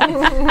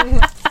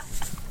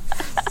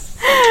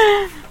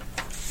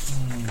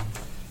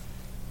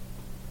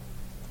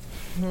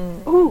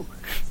 Ooh.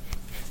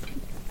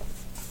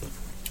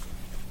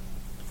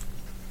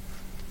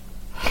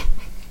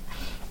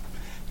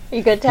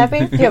 You good, Tappy?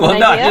 Do you have Well,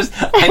 an no, idea?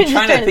 I'm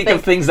trying to think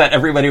of things that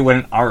everybody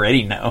wouldn't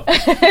already know.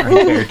 For a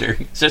character.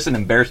 It's just an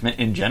embarrassment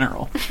in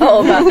general.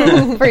 Oh,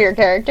 about for your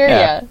character?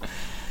 Yeah.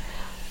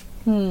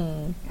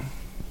 Yeah.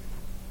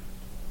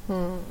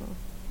 Oh,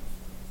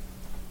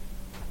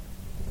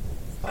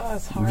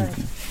 it's hard.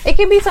 It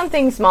can be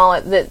something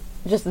small that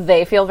just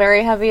they feel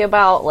very heavy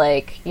about,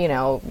 like, you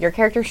know, your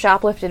character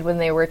shoplifted when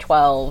they were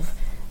 12,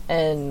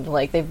 and,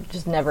 like, they've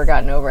just never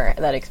gotten over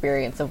that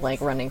experience of, like,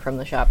 running from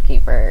the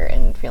shopkeeper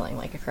and feeling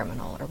like a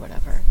criminal or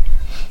whatever.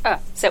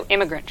 So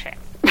immigrant shame.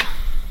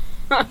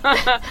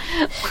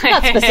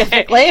 Not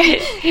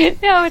specifically.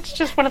 No, it's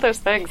just one of those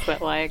things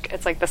that, like,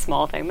 it's like the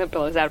small thing that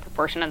blows out of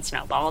proportion and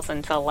snowballs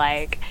until,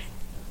 like,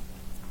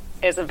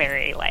 is a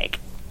very, like,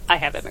 I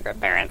have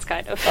immigrant parents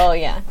kind of Oh,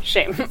 yeah.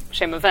 shame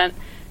event.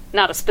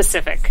 Not a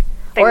specific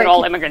thing Or that it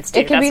all could- immigrants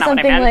do. It could That's be not what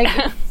I something meant.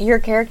 like your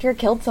character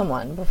killed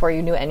someone before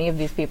you knew any of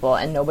these people,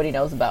 and nobody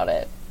knows about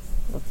it.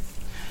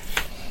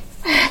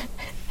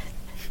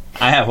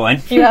 I have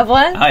one. Do you have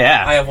one? Oh,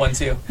 yeah. I have one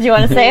too. Do you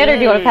want to say it, or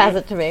do you want to pass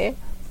it to me?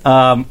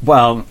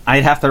 Well,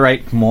 I'd have to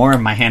write more.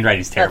 My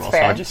handwriting's terrible, so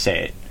fair. I'll just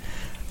say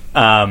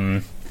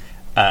it.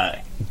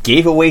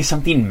 Gave away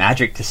something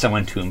magic to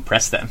someone to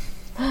impress them.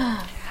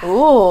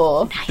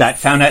 Ooh. That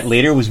found out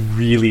later was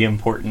really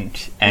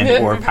important and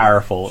or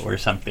powerful or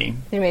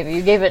something. Maybe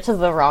you gave it to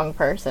the wrong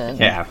person.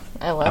 Yeah.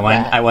 I love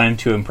that. I wanted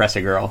to impress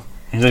a girl.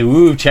 And he's like,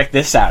 ooh, check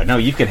this out. No,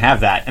 you can have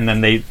that. And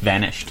then they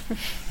vanished.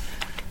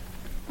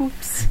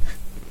 Oops.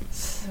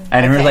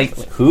 And we were like,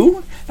 who?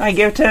 And I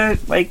gave it to,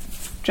 like,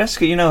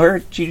 Jessica. You know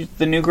her? She's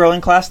the new girl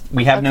in class.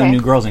 We have no Okay. new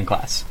girls in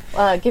class.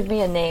 Give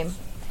me a name.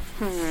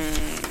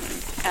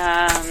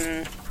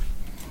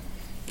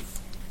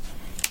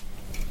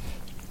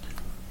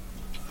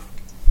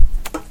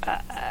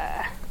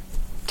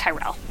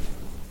 Tyrell.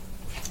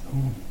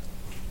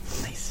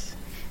 Nice.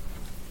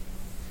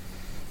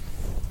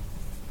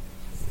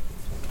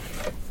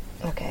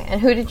 Okay. And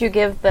who did you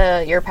give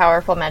your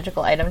powerful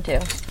magical item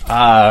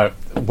to?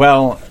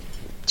 Well,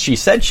 she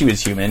said she was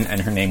human,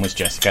 and her name was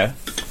Jessica.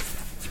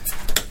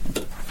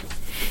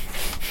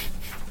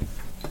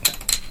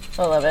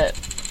 I love it.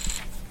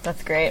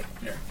 That's great.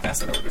 Here,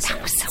 pass it over to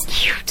Sam. So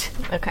cute.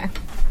 Okay.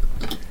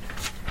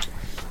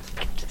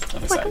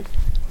 Other side.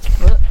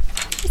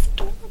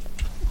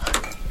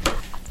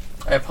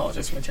 I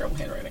apologize for my terrible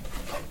handwriting.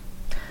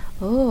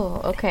 Ooh,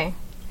 okay.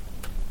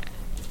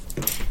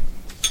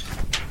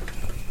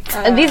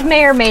 These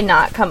may or may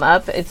not come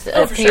up. It's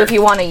up for to you sure. if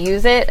you want to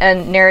use it,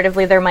 and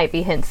narratively there might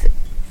be hints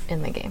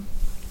in the game.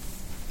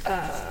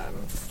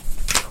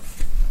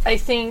 I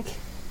think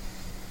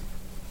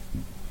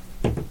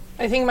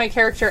my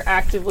character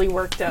actively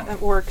worked to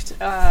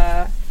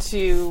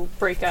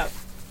break up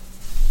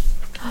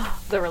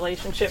the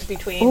relationship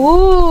between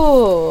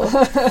Ooh.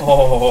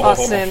 Oh.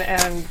 Austin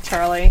and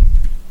Charlie.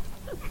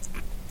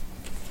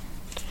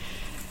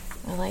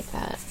 I like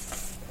that.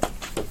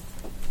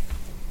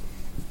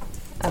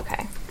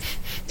 Okay.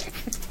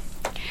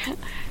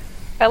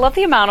 I love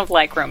the amount of,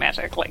 like,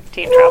 romantic, like,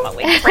 teen drama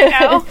we have right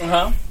now.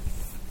 Uh-huh.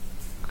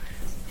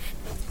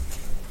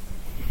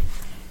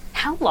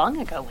 How long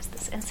ago was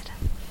this incident?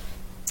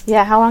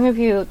 Yeah, how long have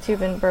you two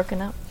been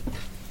broken up?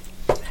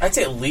 I'd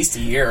say at least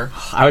a year.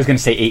 I was going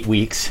to say 8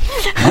 weeks.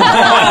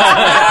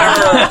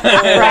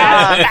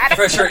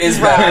 For sure is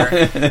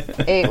better.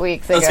 8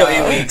 weeks ago. Let's go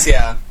 8 weeks,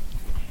 yeah.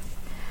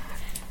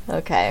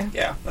 Okay.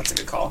 Yeah, that's a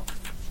good call.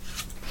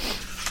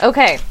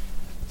 Okay.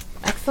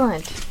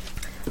 Excellent.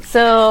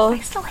 So, I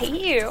still hate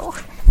you.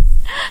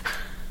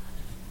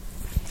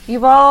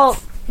 you've all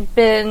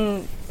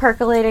been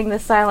percolating the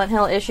Silent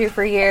Hill issue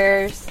for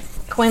years.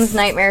 Quinn's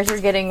nightmares are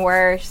getting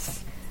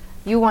worse.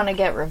 You want to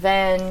get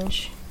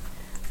revenge.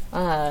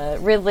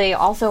 Ridley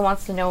also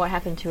wants to know what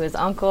happened to his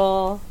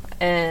uncle.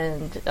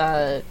 And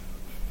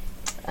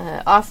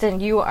Austin,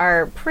 you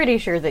are pretty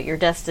sure that your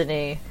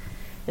destiny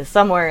is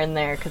somewhere in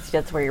there because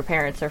that's where your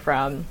parents are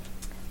from.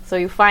 So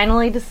you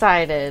finally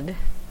decided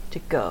to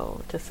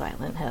go to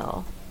Silent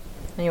Hill.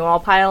 And you all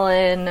pile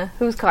in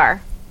whose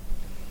car?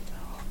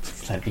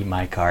 That'd be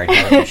my card.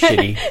 That would be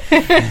shitty.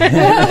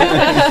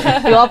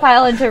 You all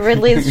pile into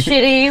Ridley's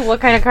shitty.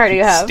 What kind of car do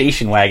you have?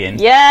 Station wagon.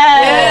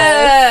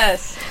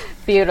 Yes!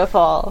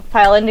 Beautiful.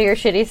 Pile into your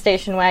shitty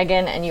station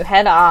wagon and you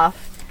head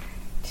off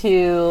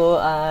to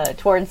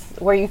towards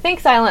where you think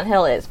Silent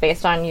Hill is,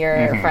 based on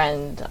your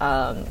friend's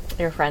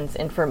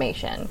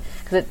information,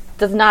 because it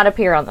does not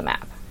appear on the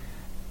map.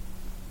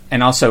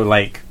 And also,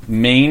 like,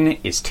 Maine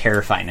is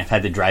terrifying. I've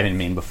had to drive in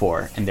Maine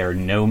before, and there are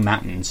no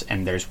mountains,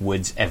 and there's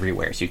woods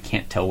everywhere, so you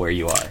can't tell where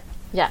you are.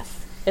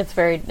 Yes, it's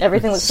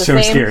everything looks the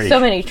So same. scary. So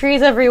many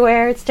trees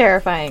everywhere. It's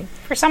terrifying.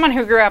 For someone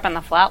who grew up in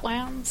the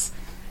flatlands,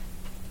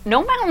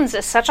 no mountains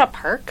is such a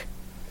perk.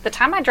 The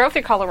time I drove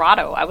through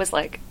Colorado, I was,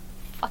 like,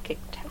 fucking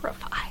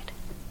terrified.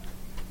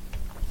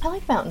 I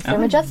like mountains. They're Oh.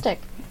 majestic.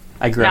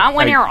 I grew Not up.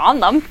 when you're on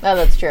them. Oh,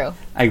 that's true.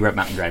 I grew up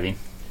mountain driving.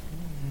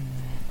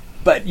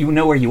 But you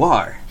know where you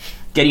are.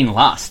 Getting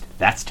lost,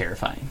 that's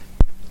terrifying.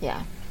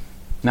 Yeah.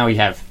 Now we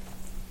have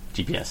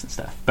GPS and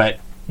stuff, but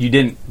you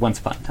didn't once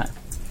upon a time.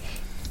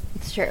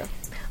 It's true.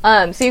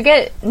 So you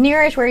get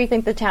nearish where you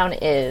think the town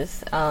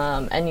is,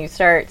 and you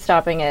start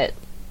stopping at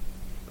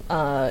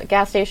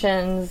gas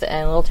stations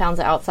and little towns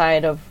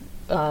outside of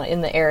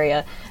in the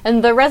area.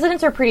 And the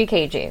residents are pretty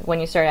cagey when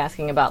you start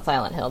asking about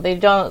Silent Hill.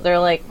 They're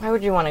like, why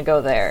would you want to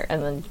go there?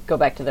 And then go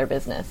back to their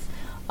business.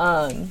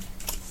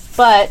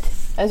 But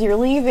as you're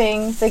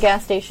leaving the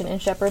gas station in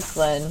Shepherd's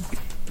Glen,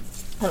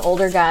 an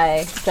older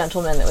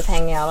gentleman that was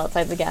hanging out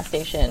outside the gas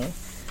station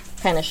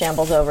kind of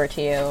shambles over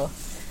to you.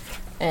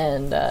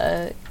 And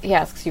he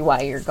asks you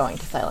why you're going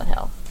to Silent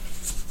Hill.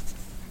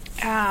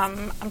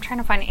 I'm trying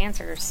to find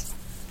answers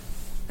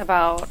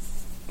about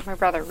my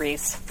brother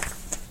Reese.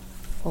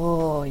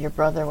 Oh, your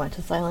brother went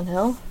to Silent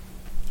Hill?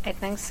 I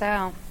think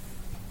so.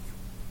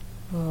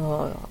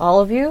 Oh, all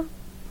of you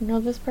know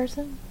this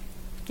person?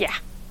 Yeah.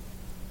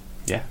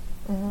 Yeah.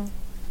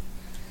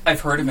 I've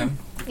heard of him.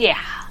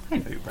 Yeah. I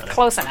know your brother.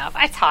 Close enough.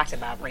 I talked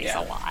about Reese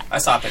Yeah. a lot. I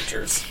saw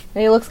pictures.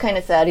 And he looks kind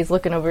of sad. He's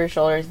looking over his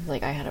shoulders. He's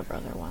like, I had a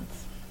brother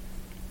once.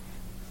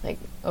 Like,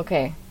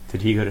 okay.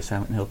 Did he go to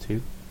Silent Hill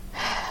too?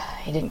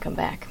 He didn't come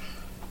back.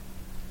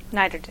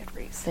 Neither did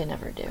Reese. They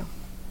never do.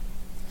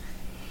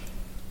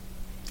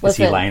 Is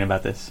he Listen. lying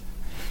about this?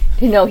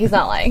 No, he's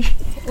not lying.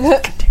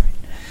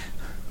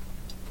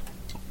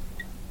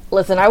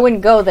 Listen, I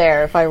wouldn't go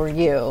there if I were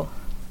you.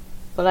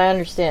 But I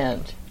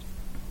understand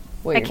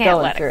what I you're can't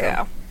going let through. it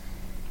go.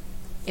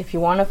 If you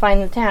want to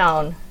find the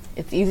town,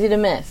 it's easy to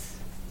miss.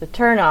 The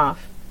turnoff,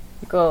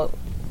 you go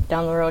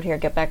down the road here,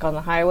 get back on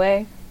the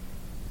highway.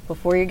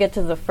 Before you get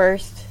to the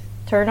first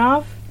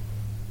turnoff,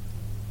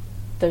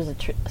 there's a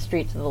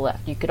street to the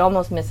left. You could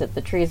almost miss it.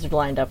 The trees are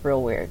lined up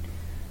real weird.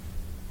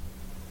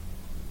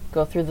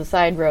 Go through the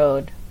side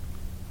road,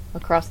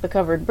 across the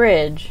covered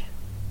bridge,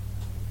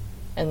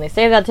 and they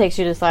say that takes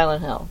you to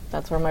Silent Hill.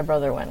 That's where my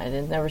brother went. I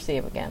didn't never see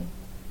him again.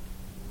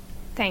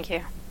 Thank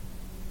you.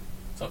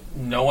 So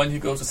no one who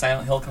goes to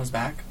Silent Hill comes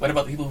back? What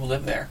about the people who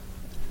live there?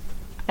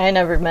 I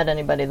never met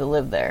anybody that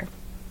lived there.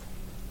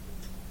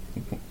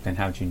 Then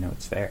how'd you know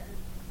it's there?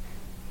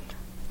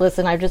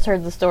 Listen, I've just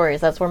heard the stories.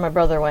 That's where my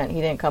brother went.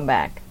 He didn't come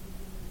back.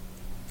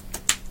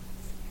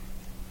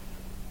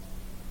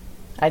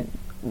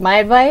 My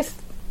advice,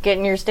 get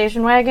in your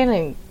station wagon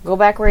and go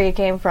back where you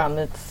came from.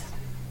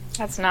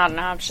 That's not an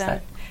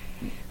option.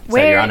 Is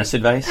that your honest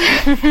advice?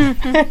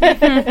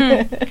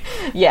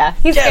 Yeah,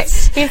 he's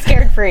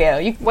scared for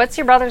you. What's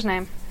your brother's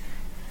name?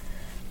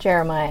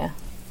 Jeremiah.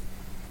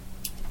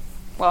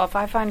 Well, if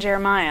I find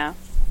Jeremiah,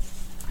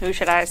 who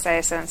should I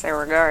say sincere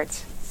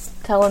regards?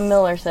 Tell him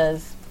Miller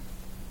says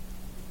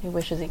he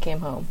wishes he came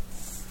home.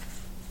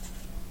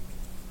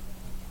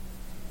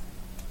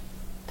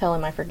 Tell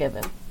him I forgive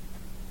him.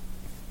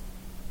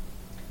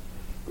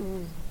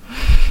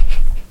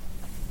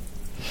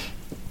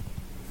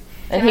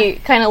 And he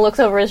kind of looks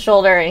over his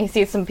shoulder and he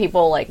sees some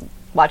people like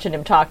watching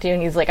him talk to you,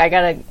 and he's like, I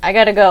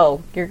gotta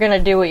go. You're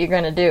gonna do what you're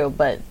gonna do,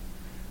 but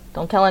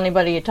don't tell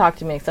anybody you talk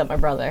to me except my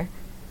brother.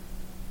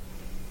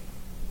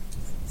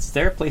 Is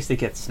there a place to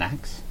get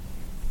snacks?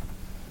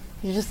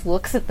 He just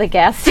looks at the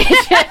gas station.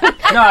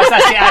 No, I was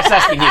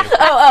asking you.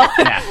 Oh.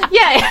 Yeah.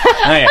 Yeah.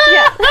 Oh,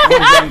 yeah. I'm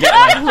gonna go and get,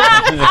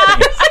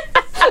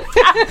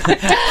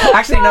 like,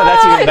 actually, no,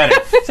 that's even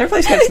better. Is there a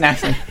place to get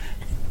snacks?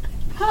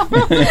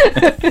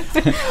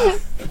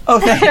 Oh,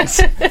 thanks.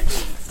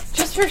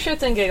 Just for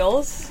shits and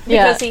giggles,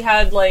 because Yeah. he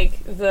had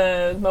like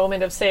the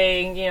moment of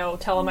saying,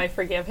 tell him I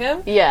forgive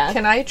him. Yeah.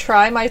 Can I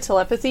try my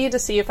telepathy to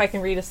see if I can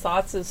read his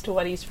thoughts as to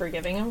what he's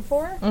forgiving him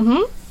for?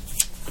 Mm-hmm.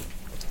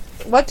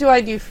 What do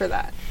I do for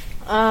that?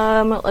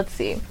 Let's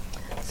see.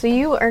 So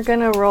you are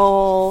gonna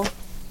roll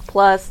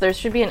plus. There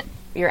should be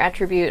your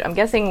attribute. I'm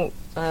guessing.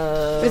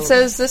 It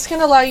says this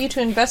can allow you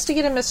to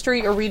investigate a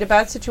mystery or read a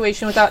bad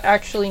situation without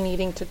actually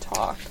needing to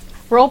talk.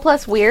 Roll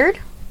plus weird,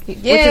 which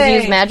is Yay.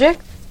 use magic.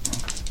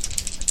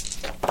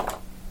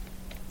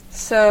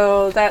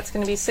 So that's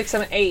going to be 6,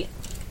 7, 8.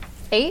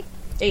 8.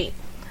 8.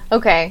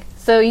 Okay,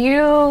 so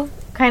you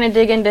kind of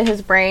dig into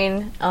his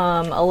brain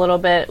a little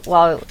bit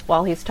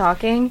while he's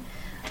talking,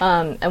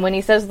 and when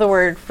he says the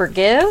word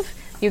forgive,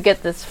 you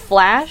get this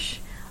flash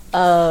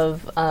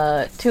of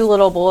 2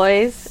 little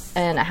boys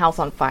and a house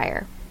on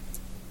fire.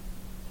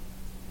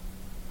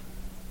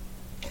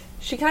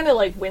 She kind of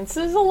like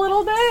winces a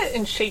little bit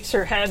and shakes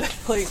her head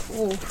like,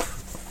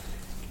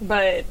 oof.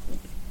 But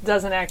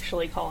doesn't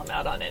actually call him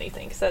out on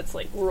anything because that's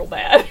like real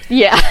bad.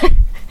 Yeah.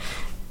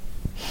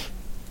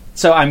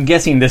 So I'm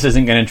guessing this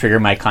isn't going to trigger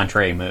my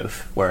contrary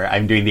move, where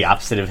I'm doing the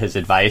opposite of his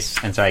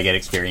advice, and so I get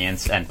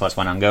experience and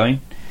 +1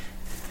 ongoing.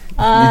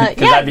 Yeah,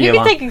 that'd be you a can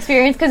long- take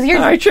experience because you're.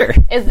 All right, sure.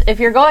 If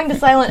you're going to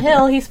Silent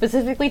Hill, he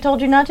specifically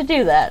told you not to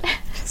do that.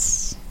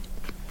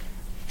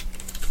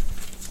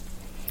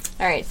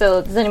 All right.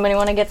 So, does anybody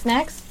want to get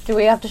snacks? Do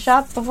we have to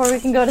shop before we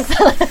can go to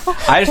Silent Hill?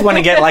 I just want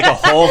to get like a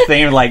whole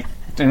thing, like,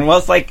 and well,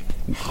 it's like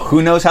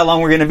who knows how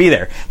long we're going to be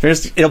there.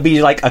 It'll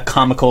be like a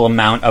comical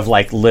amount of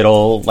like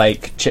little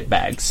like chip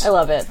bags. I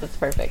love it. That's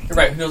perfect. You're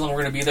right. Who knows how long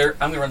we're going to be there?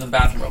 I'm going to run to the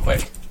bathroom real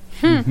quick.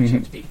 Have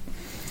to pee.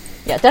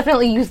 Yeah,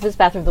 definitely use this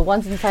bathroom. The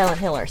ones in Silent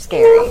Hill are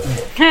scary.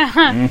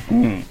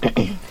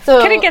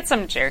 So Could it get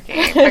some jerky?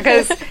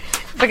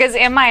 Because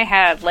in my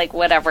head, like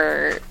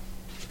whatever,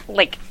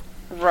 like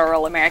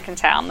rural American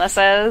town this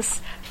is,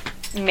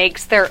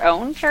 makes their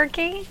own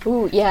jerky.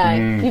 Ooh, yeah.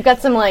 You've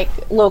got some like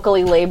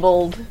locally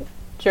labeled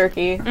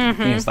jerky.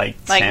 Things like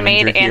salmon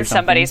made jerky in or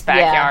somebody's something.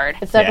 backyard. Yeah,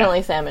 it's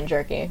definitely salmon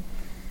jerky.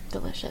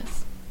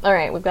 Delicious. All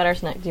right, we've got our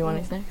snack. Do you want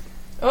any snacks?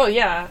 Oh,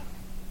 yeah.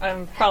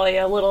 I'm probably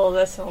a little of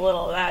this and a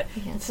little of that.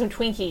 Some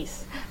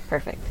Twinkies.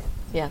 Perfect.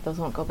 Yeah, those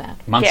won't go bad.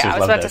 Monsters Yeah, I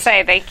was love about to those.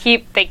 say they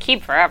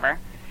keep forever.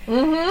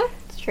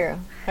 It's true.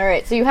 All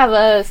right, so you have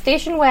a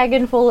station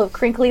wagon full of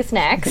crinkly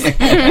snacks to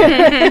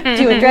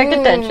attract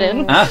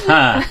attention.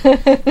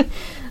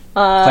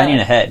 Planning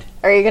ahead.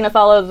 Are you going to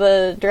follow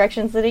the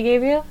directions that he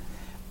gave you?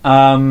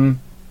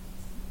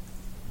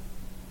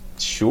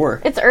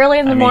 Sure. It's early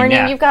in the I mean, morning.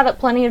 yeah. You've got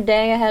plenty of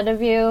day ahead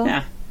of you.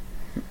 Yeah.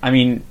 I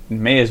mean,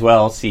 may as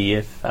well see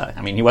if.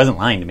 He wasn't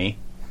lying to me,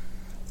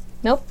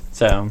 Nope.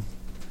 so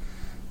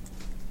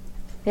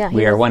Yeah,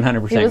 we are 100%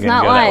 going he to was go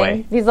not that lying.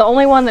 way. He's the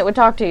only one that would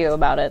talk to you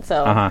about it.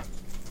 So, Uh huh.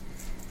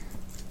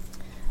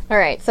 all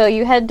right. So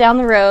you head down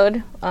the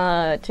road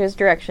to his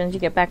directions. You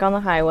get back on the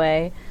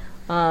highway,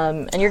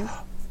 and you're.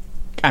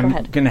 I'm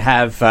ahead. going to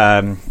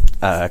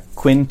have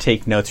Quinn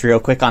take notes real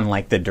quick on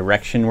like the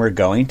direction we're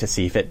going to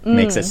see if it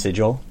makes a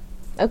sigil.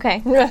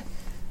 Okay.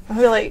 I'll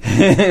be like,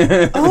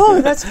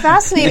 oh, that's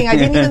fascinating. I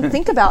didn't even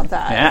think about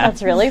that. Yeah.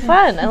 That's really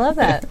fun. I love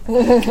that.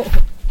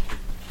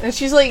 And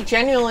she's like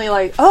genuinely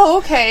like, oh,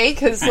 okay,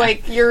 because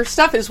like your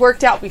stuff is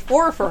worked out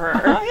before for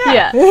her.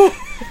 Yeah.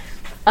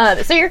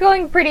 So you're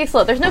going pretty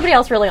slow. There's nobody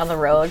else really on the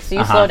road, so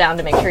you slow down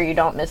to make sure you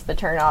don't miss the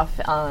turnoff.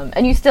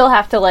 And you still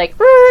have to like,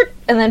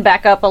 and then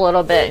back up a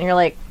little bit, and you're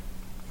like,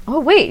 oh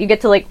wait, you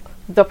get to like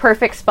the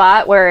perfect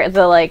spot where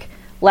the like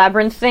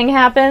labyrinth thing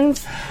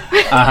happens,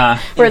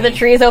 where the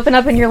trees open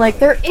up, and you're like,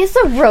 there is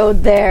a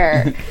road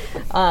there.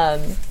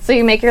 So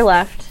you make your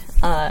left,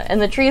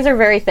 and the trees are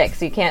very thick,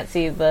 so you can't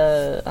see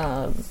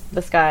the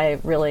sky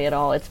really at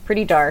all. It's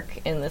pretty dark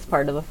in this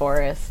part of the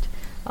forest.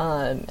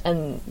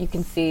 And you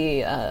can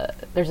see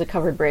there's a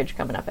covered bridge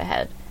coming up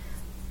ahead.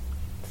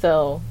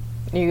 So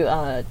you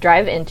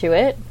drive into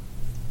it.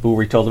 Were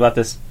we told about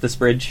this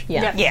bridge?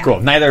 Yeah. Yeah. Cool.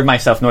 Neither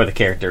myself nor the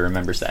character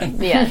remembers that.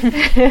 Yeah.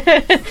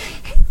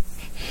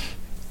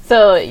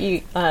 So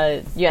you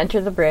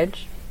enter the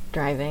bridge,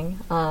 driving,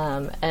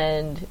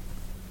 and do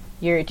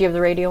you have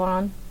the radio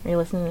on? Are you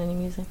listening to any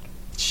music?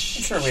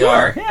 Sure we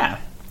are. Yeah.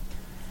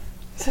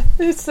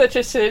 It's such a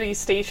shitty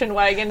station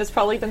wagon. It's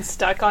probably been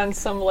stuck on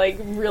some like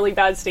really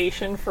bad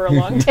station for a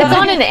long time. It's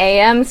on an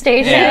AM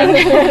station.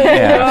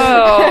 Yeah.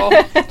 Oh,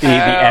 The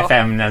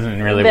FM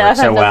doesn't really The work FM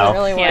so doesn't well.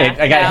 really work. Yeah.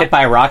 I got hit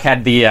by a rock.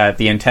 Had the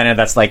antenna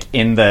that's like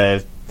in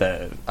the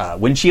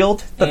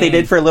windshield that they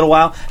did for a little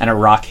while, and a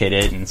rock hit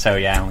it, and so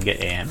I only get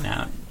AM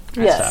now.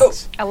 That Yes.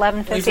 sucks.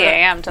 11:50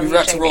 a.m. We doesn't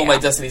forgot to shake roll me my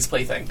up. Destiny's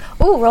Plaything.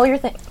 Ooh, roll your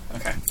thing.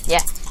 Okay. Yeah.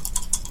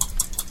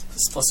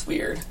 This plus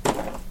weird.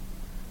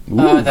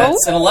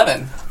 That's an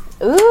 11.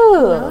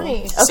 Ooh.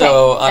 Nice. Okay.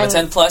 So on a and-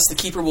 10 plus, the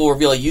keeper will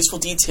reveal a useful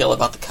detail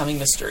about the coming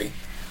mystery.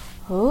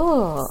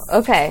 Ooh,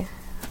 okay.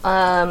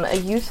 A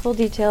useful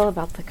detail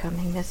about the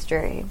coming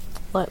mystery.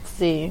 Let's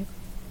see.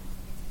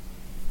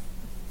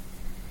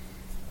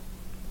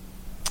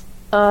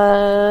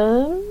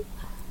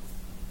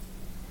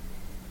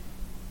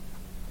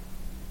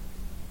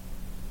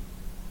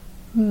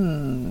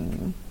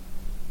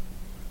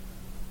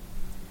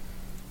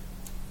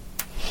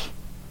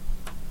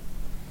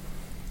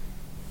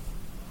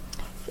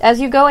 As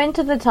you go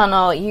into the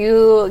tunnel,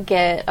 you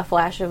get a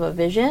flash of a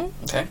vision.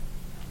 Okay.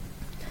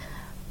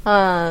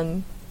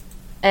 And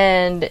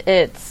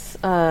it's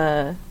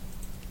a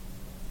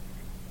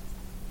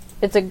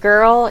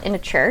girl in a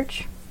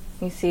church.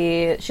 You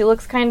see, she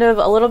looks kind of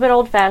a little bit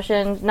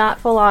old-fashioned, not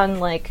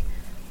full-on like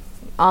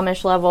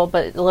Amish level,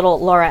 but a little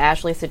Laura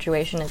Ashley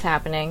situation is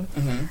happening.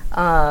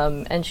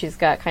 And she's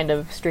got kind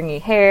of stringy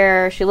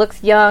hair. She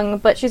looks young,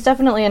 but she's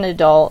definitely an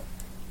adult.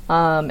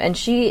 And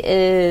she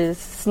is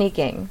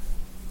sneaking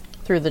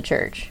through the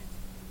church.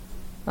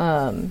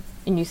 And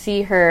you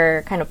see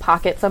her kind of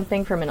pocket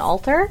something from an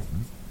altar.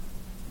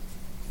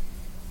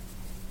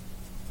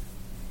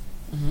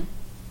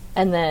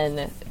 And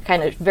then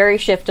kind of very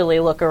shiftily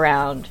look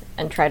around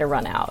and try to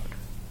run out.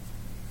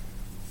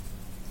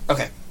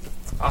 Okay.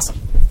 Awesome.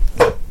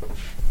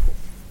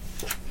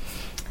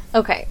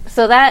 Okay,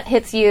 so that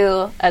hits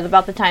you at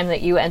about the time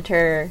that you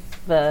enter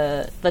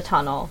the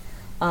tunnel.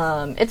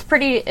 It's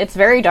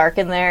very dark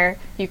in there.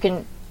 You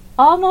can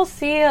almost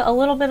see a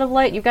little bit of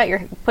light. You've got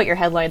put your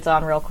headlights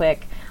on real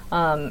quick,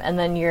 and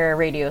then your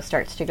radio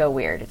starts to go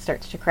weird. It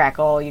starts to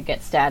crackle. You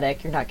get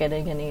static. You're not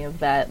getting any of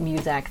that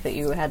music that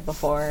you had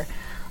before.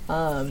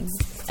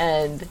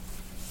 And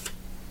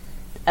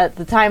at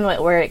the time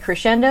where it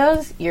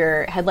crescendos,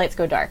 your headlights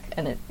go dark,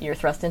 and you're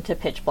thrust into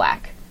pitch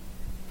black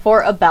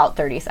for about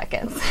 30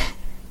 seconds.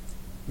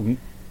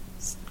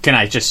 Can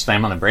I just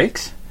slam on the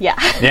brakes? Yeah.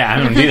 Yeah,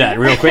 I'm going to do that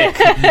real quick.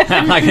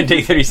 I'm not going to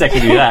take 30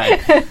 seconds to do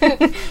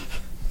that.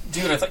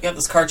 Dude, I thought you had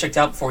this car checked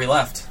out before we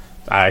left.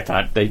 I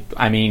thought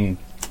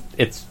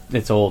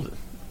it's old.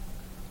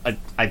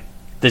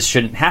 This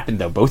shouldn't happen,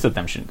 though. Both of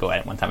them shouldn't go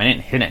at one time. I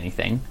didn't hit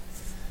anything.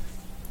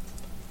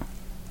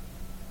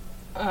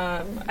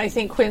 I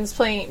think Quinn's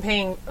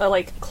paying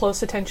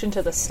close attention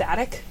to the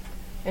static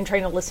and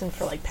trying to listen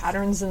for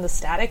patterns in the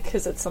static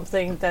because it's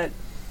something that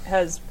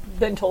has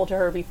been told to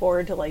her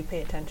before to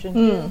pay attention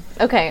to.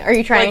 Okay, are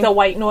you trying... the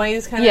white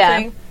noise kind of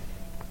thing?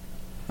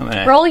 I'm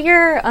gonna,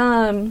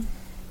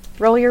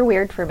 Roll your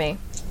weird for me.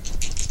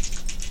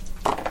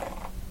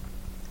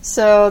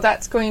 So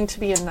that's going to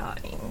be a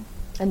 9.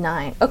 A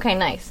 9. Okay,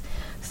 nice.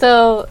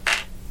 So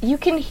you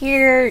can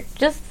hear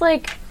just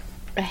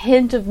a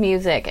hint of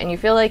music, and you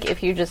feel like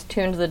if you just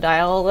tuned the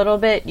dial a little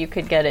bit, you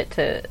could get it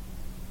to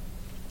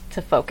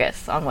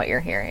focus on what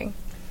you're hearing.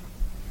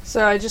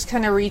 So I just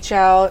kind of reach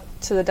out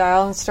to the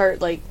dial and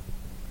start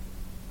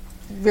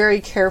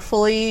very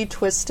carefully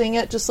twisting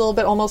it just a little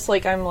bit, almost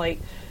like I'm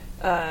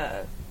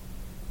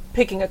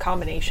picking a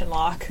combination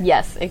lock.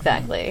 Yes,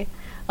 exactly.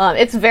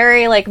 It's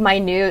very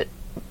minute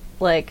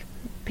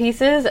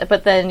pieces,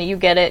 but then you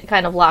get it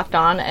kind of locked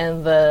on,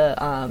 and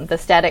the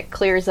static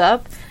clears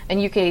up,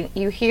 and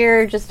you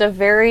hear just a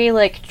very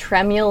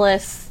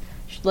tremulous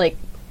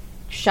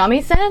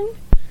shamisen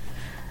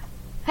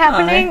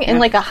happening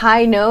in a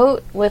high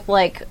note with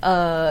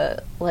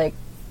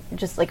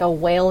just a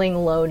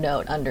wailing low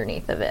note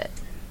underneath of it.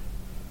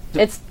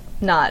 It's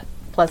not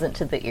pleasant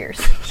to the ears.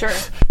 Sure.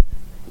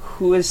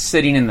 who is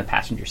sitting in the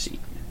passenger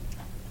seat?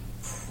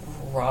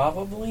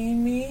 Probably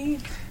me.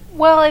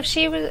 Well, if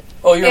she was,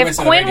 Oh, you were if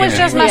missing Quinn the was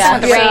radio. just messing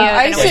with the radio,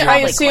 I, then it was I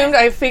probably assumed, Quinn.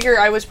 I figure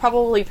I was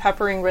probably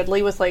peppering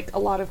Ridley with a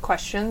lot of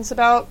questions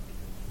about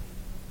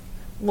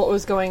what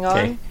was going on.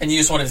 Okay. And you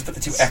just wanted to put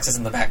the two X's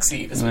in the back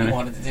seat is what you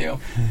wanted to do.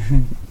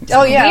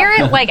 Oh yeah, We're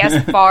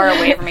as far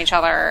away from each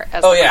other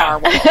as Oh, the yeah. car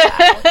will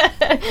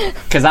allow.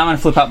 Because I'm going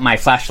to flip out my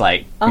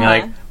flashlight. And Uh-huh. you're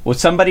like, will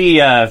somebody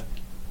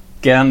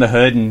get on the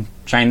hood and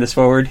shine this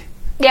forward?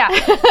 Yeah,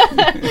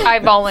 I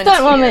volunteer.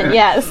 That moment,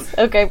 yes.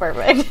 Okay,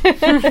 perfect.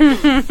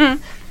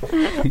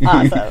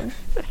 Awesome.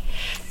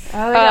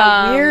 Oh, they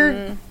got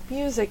weird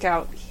music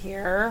out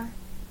here.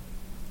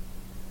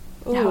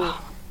 Ooh.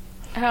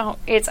 Oh,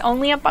 it's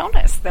only a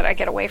bonus that I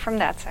get away from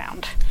that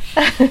sound.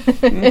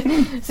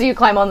 So you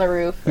climb on the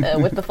roof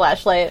with the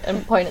flashlight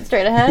and point it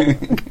straight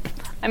ahead?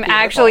 I'm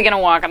actually going to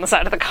walk on the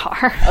side of the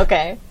car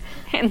Okay.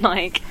 and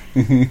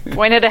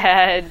point it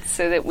ahead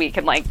so that we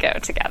can go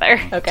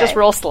together. Okay. Just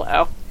real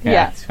slow.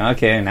 Yeah.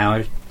 Okay, now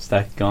we're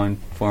stuck going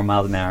 4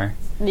 miles an hour.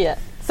 Yeah.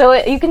 So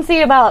you can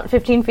see about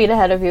 15 feet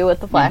ahead of you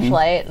with the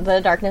flashlight. The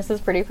darkness is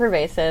pretty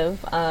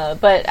pervasive,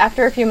 but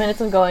after a few minutes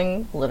of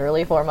going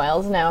literally 4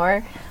 miles an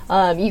hour,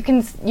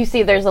 you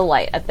see there's a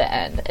light at the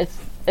end.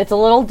 It's a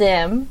little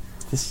dim.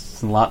 This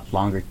is a lot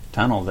longer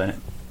tunnel than it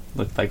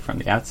looked like from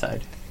the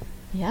outside.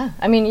 Yeah.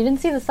 I mean, you didn't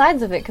see the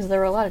sides of it because there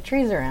were a lot of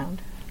trees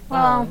around.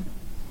 Well,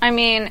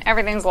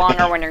 everything's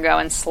longer when you're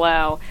going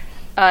slow.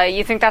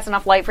 You think that's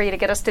enough light for you to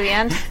get us to the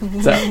end?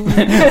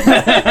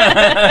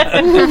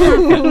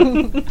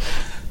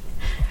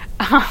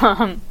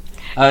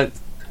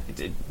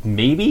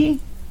 Maybe?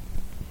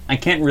 I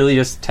can't really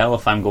just tell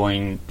if I'm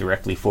going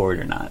directly forward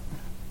or not.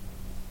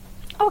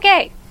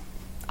 Okay.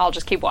 I'll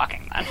just keep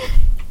walking then.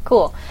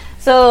 Cool.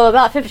 So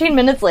about 15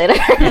 minutes later, you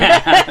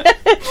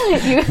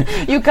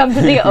come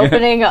to the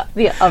opening of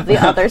the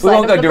other side. We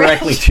won't of go the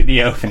directly to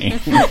the opening.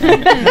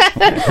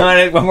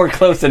 When we're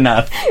close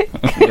enough. We'll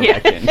go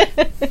back in.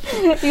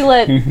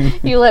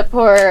 You let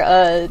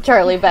poor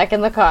Charlie back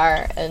in the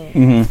car,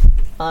 and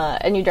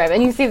you drive.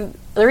 And you see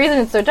the reason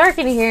it's so dark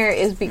in here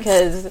is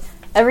because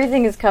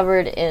everything is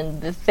covered in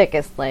the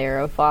thickest layer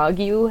of fog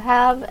you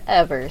have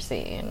ever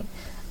seen.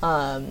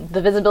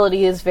 The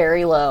visibility is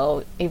very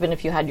low. Even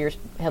if you had your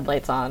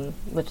headlights on,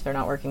 which they're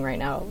not working right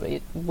now,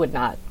 it would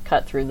not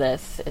cut through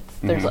this.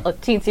 There's a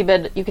teensy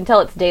bit. You can tell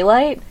it's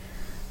daylight,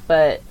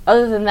 but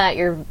other than that,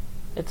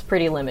 it's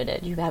pretty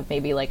limited. You have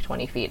maybe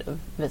 20 feet of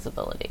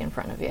visibility in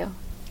front of you.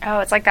 Oh,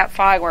 it's like that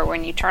fog where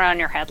when you turn on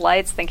your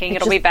headlights thinking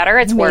it'll just be better,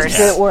 it's worse. Makes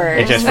it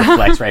worse. It just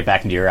reflects right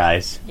back into your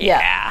eyes.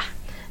 Yeah.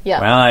 Yeah.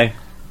 Well, I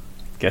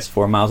guess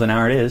 4 miles an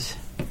hour it is.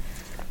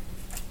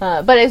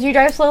 But as you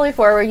drive slowly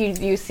forward,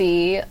 you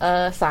see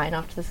a sign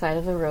off to the side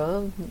of the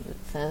road that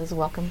says,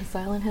 "Welcome to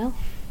Silent Hill."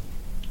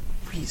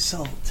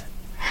 Result.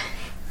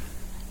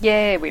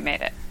 Yay, we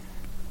made it.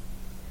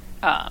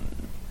 Hell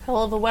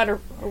of a weather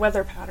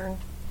pattern.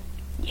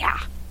 Yeah.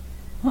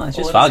 Well, it's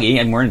just foggy,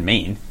 and we're in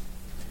Maine.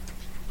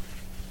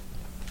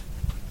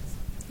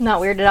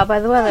 Not weirded out by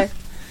the weather.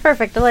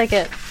 Perfect, I like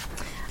it.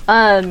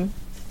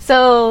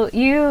 So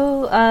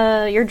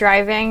you're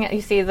driving.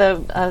 You see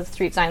the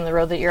street sign. The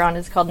road that you're on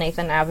is called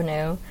Nathan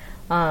Avenue,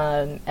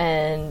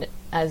 and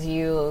as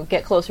you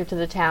get closer to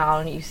the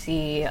town, you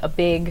see a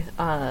big.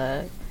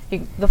 The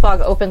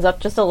fog opens up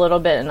just a little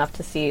bit, enough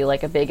to see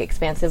a big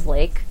expansive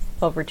lake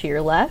over to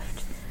your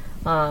left.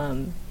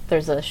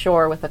 there's a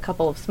shore with a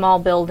couple of small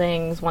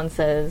buildings. One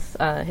says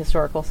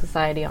Historical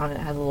Society on it.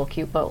 Has a little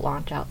cute boat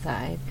launch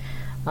outside.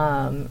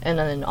 And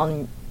then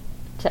on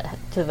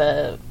to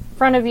the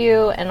front of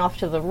you and off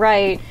to the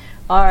right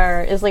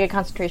is like a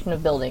concentration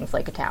of buildings,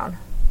 like a town.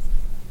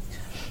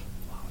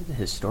 Why would the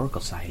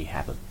Historical Society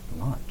have a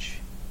launch?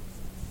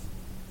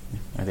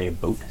 Are they a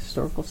boat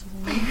historical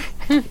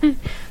society?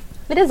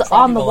 It is Draw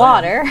on the people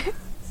water.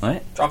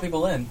 What? Draw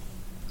people in.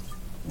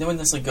 No one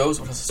necessarily goes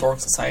with a historical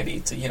society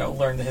to,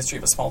 learn the history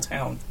of a small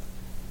town.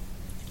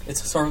 It's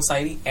a historical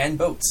society and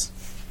boats.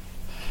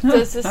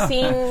 Does this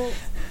seem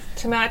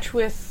to match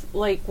with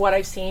like what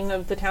I've seen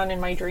of the town in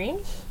my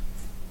dreams?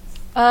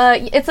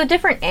 It's a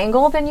different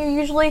angle than you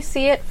usually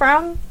see it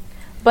from,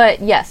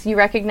 but yes, you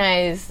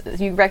recognize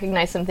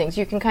some things.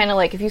 You can kind of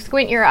like, if you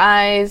squint your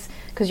eyes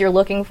because you're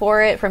looking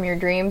for it from your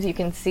dreams, you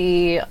can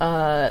see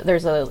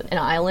there's an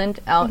island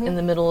out in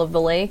the middle of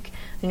the lake,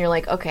 and you're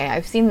like, okay,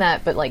 I've seen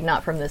that, but like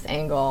not from this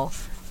angle.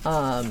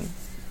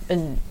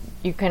 And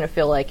you kind of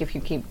feel like if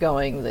you keep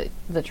going, that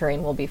the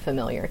terrain will be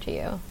familiar to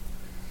you.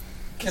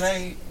 Can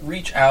I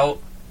reach out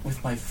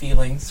with my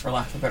feelings, for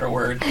lack of a better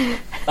word,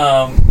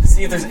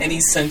 see if there's any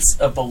sense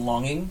of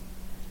belonging?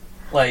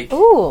 Like,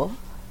 Ooh,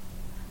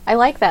 I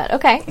like that.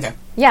 Okay. okay.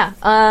 Yeah.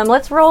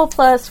 Let's roll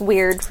plus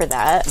weird for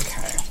that.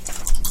 Okay.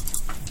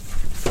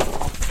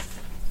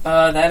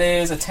 That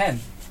is a 10.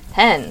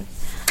 10.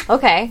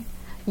 Okay.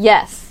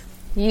 Yes.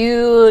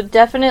 You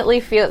definitely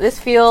feel... This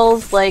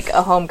feels like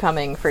a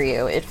homecoming for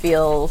you. It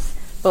feels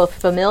both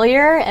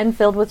familiar and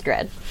filled with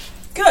dread.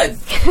 Good.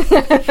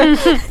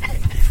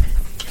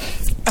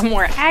 A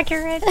more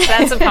accurate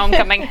sense of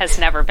homecoming has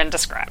never been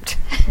described.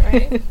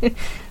 Right?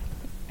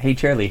 Hey,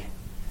 Charlie.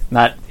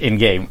 Not in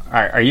game.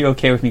 Are you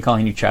okay with me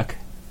calling you Chuck?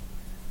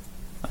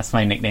 That's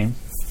my nickname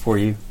for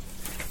you.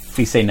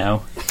 Please say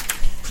no.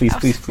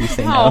 Please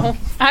say no. Oh,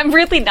 I'm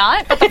really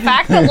not, but the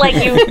fact that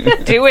like you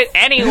do it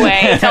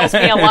anyway tells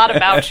me a lot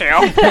about you.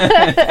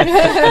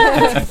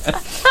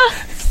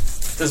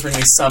 Does bring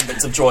me some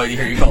bits of joy to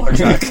hear you call her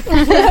Chuck.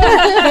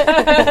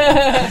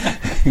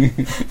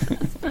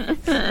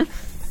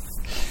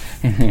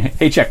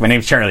 Hey, Chuck. My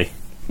name's Charlie.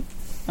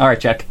 All right,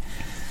 Chuck.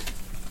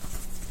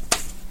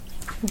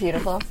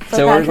 Beautiful.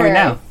 So where are we going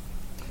now?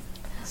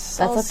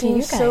 That's up to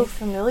you so guys.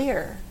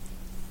 familiar.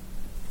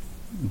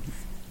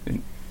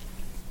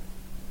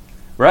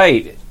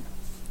 Right. It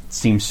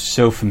seems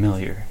so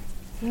familiar.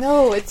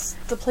 No, it's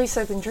the place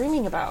I've been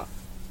dreaming about.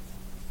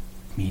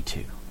 Me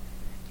too.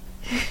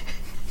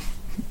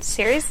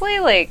 Seriously,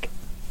 like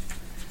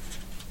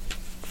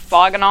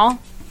fog and all.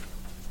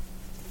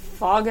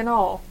 Fog and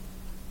all.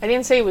 I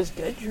didn't say it was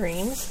good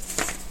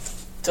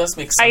dreams. Does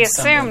make some I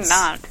assume semblance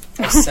not.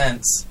 of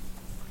sense.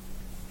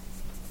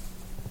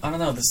 I don't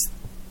know, this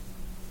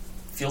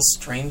feels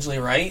strangely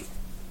right.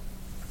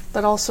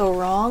 But also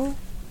wrong.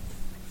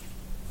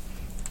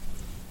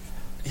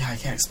 Yeah, I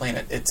can't explain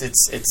it.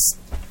 It's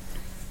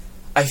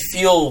I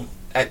feel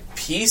at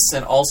peace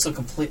and also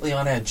completely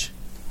on edge.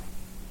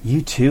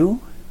 You too?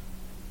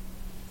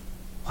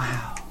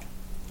 Wow.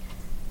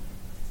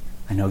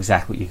 I know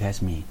exactly what you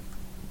guys mean.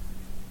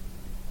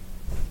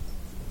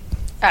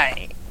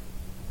 I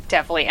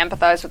definitely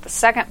empathize with the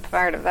second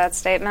part of that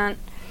statement.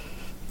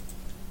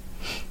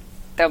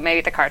 Though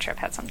maybe the car trip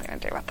had something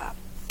to do with that.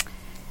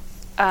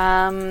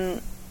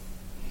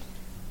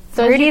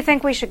 So Where do you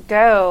think we should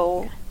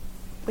go?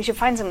 We should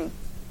find some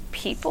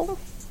people?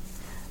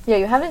 Yeah,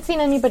 you haven't seen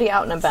anybody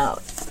out and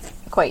about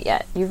quite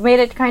yet. You've made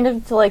it kind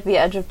of to like the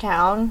edge of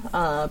town,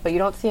 but you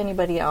don't see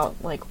anybody out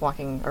like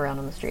walking around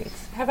on the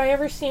streets. Have I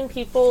ever seen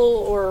people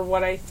or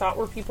what I thought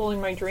were people in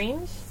my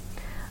dreams?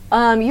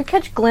 You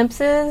catch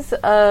glimpses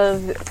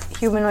of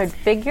humanoid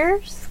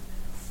figures,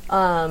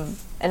 and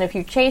if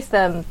you chase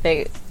them,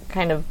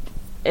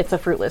 it's a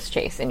fruitless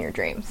chase in your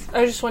dreams.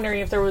 I was just wondering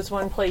if there was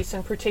one place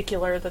in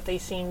particular that they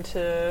seemed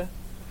to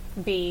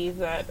be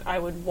that I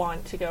would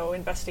want to go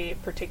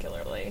investigate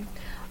particularly.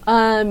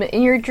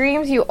 In your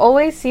dreams, you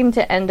always seem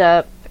to end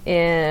up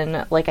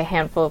in like a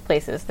handful of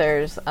places.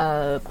 There's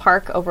a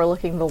park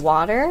overlooking the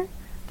water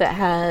that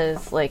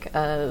has like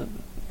a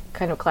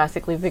kind of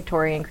classically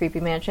Victorian creepy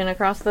mansion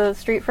across the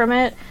street from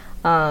it.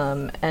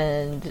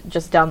 And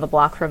just down the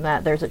block from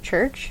that, there's a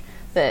church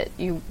that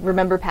you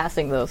remember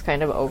passing those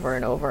kind of over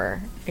and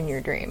over in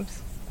your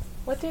dreams.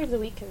 What day of the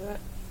week is it?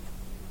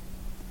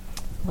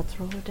 Let's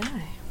roll a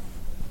die.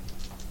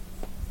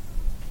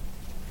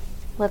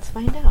 Let's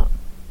find out.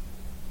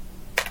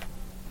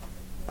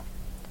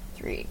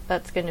 3.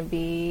 That's going to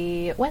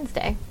be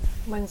Wednesday.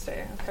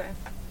 Wednesday, okay.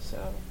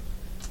 So,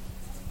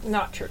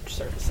 not church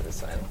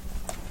services then.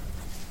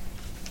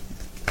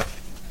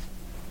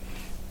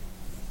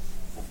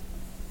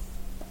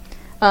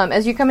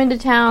 As you come into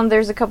town,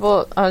 there's a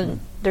couple.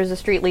 There's a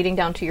street leading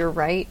down to your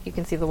right. You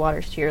can see the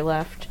waters to your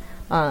left.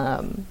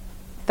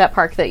 That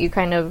park that you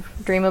kind of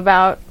dream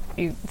about,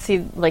 you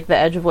see like the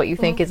edge of what you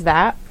think is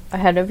that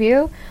ahead of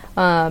you,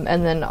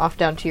 and then off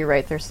down to your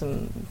right, there's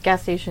some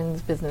gas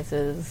stations,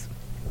 businesses.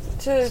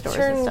 To Stores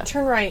and stuff.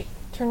 turn right.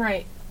 Turn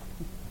right.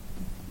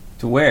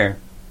 To where?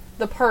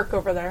 The park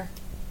over there.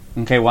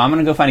 Okay, well, I'm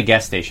going to go find a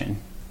gas station.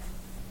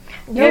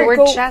 You were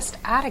just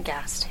at a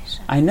gas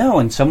station. I know,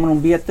 and someone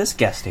will be at this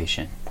gas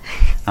station.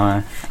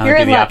 I'm going to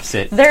do the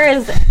opposite. There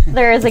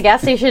is a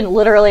gas station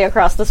literally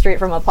across the street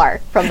from the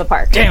park.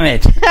 Damn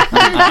it!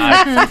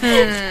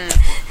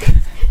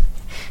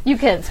 You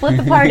can split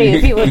the party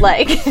if you would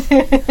like.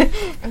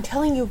 I'm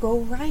telling you, go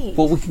right.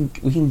 Well,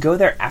 we can go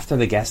there after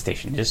the gas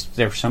station. Just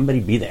there's somebody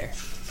be there.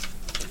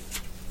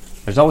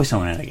 There's always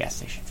someone at a gas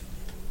station,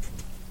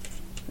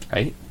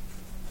 right?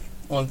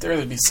 Well, in theory,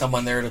 there'd be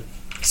someone there to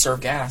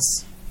serve gas.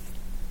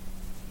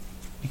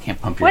 You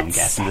can't pump your own What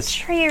gas in this.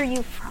 century are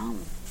you from?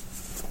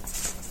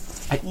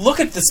 Look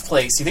at this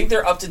place. You think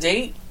they're up to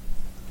date?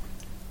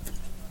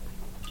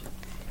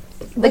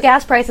 The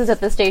gas prices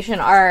at the station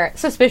are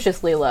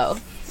suspiciously low.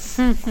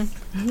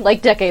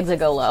 Like decades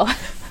ago low.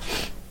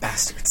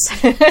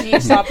 Bastards. Do you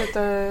stop at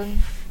the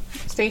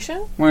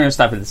station? We're going to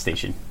stop at the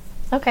station,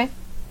 Okay.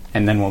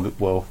 and then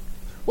we'll.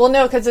 Well,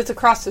 no, because it's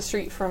across the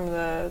street from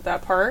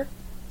that park.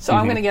 So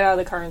I'm going to get out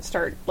of the car and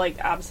start, like,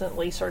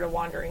 absently sort of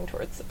wandering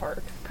towards the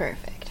park.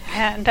 Perfect.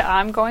 And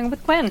I'm going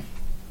with Quinn.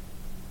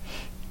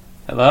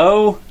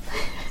 Hello?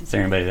 Is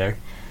there anybody there?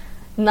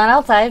 Not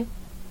outside.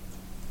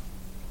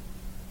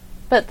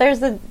 But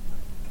there's a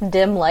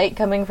dim light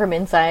coming from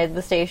inside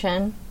the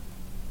station.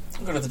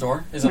 I'll go to the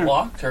door. Is it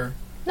locked or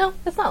No,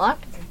 it's not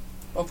locked.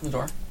 open the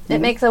door? It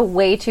makes a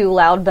way too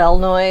loud bell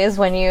noise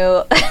when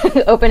you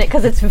open it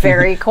because it's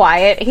very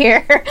quiet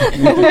here.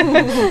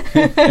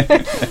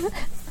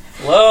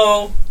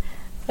 Hello?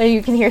 And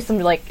you can hear some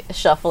like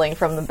shuffling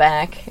from the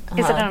back.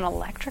 Is it an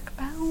electric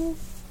bell?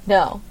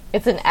 No,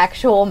 it's an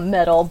actual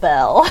metal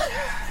bell.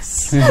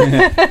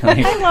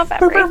 I love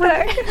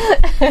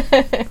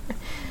everything.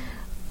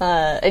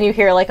 And you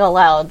hear like a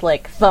loud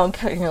like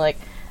thump, and you're like,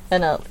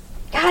 and a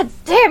God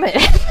damn it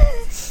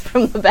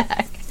from the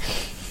back.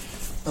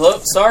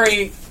 Hello?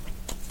 Sorry.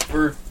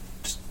 We're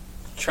just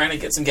trying to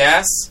get some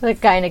gas. The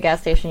guy in a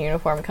gas station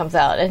uniform comes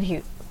out,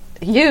 and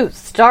you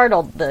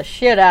startled the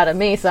shit out of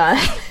me, son.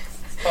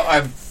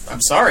 Oh,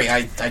 I'm sorry.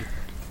 I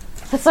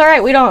That's all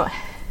right. We don't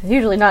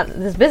usually not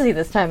this busy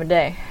this time of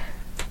day.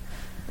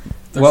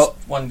 there's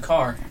one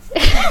car.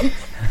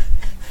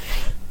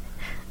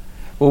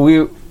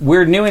 Well,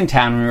 we're new in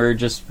town. We were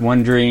just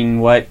wondering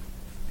what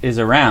is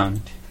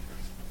around.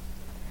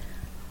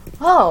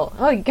 Oh,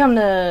 you come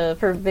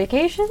for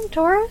vacation,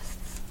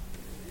 tourists?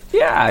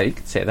 Yeah, you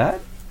could say that.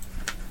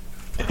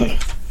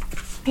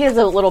 He has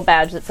a little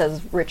badge that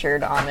says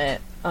Richard on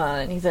it,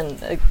 and he's in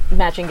a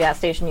matching gas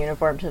station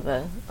uniform to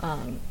the.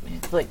 He,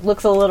 like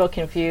looks a little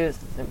confused.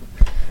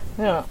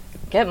 We don't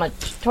get much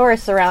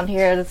tourists around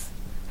here this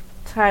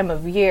time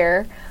of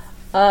year.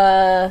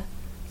 Well,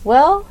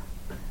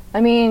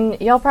 I mean,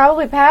 y'all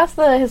probably passed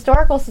the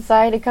historical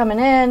society coming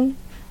in.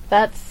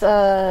 That's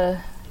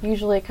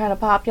usually kind of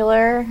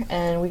popular,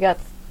 and we got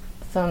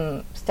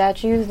some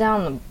statues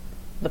down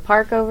the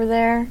park over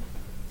there.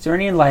 Is there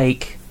any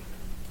like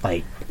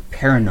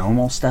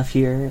paranormal stuff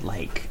here,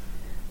 like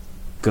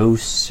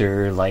ghosts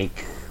or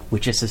like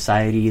witches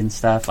society and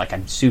stuff? Like,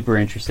 I'm super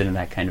interested in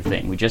that kind of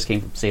thing. We just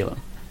came from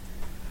Salem.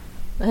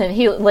 And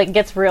he like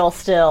gets real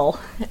still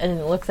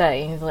and looks at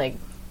you. He's like,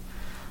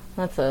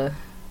 "That's a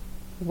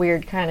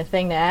weird kind of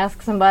thing to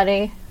ask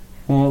somebody."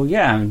 Well,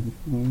 yeah,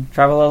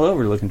 travel all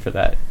over looking for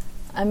that.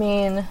 I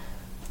mean,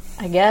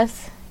 I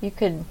guess you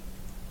could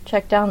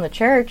check down the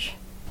church.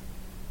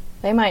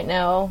 They might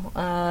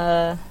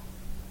know.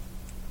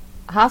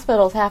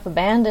 Hospital's half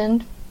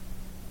abandoned.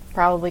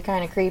 Probably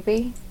kind of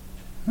creepy.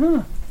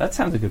 Huh, that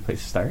sounds a good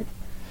place to start.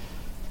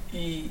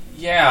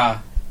 Yeah.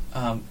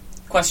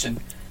 Question.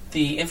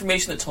 The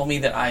information that told me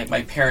that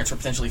my parents were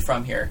potentially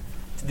from here,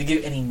 did they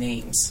give any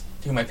names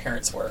to who my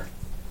parents were?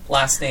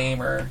 Last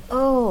name or...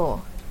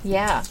 Oh,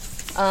 yeah.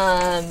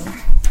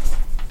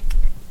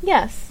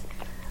 Yes.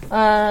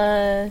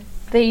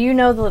 You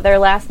know that their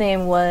last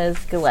name was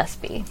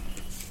Gillespie.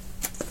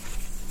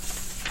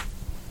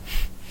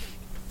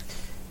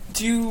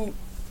 Do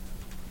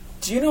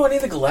you know any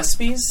of the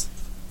Gillespies?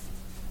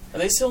 Are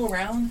they still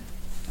around?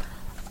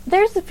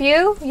 There's a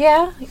few,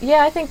 yeah.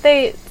 I think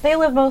they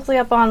live mostly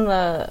up on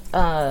the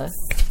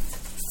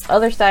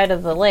other side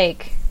of the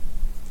lake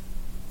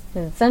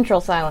in central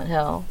Silent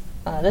Hill.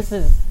 This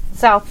is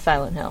South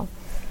Silent Hill.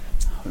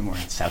 We're more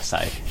on the south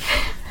side.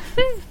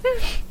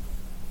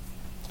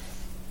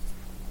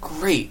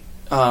 Great.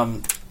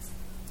 Their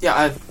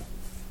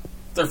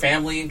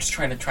family, just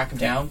trying to track them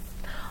down.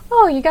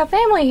 Oh, you got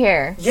family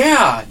here.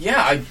 Yeah,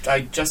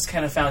 I just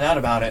kind of found out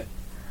about it.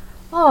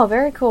 Oh,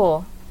 very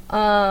cool.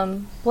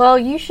 Well,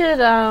 you should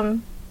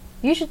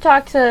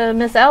talk to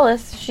Miss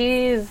Ellis.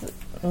 She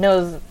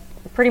knows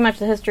pretty much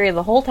the history of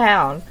the whole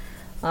town.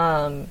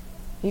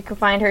 You can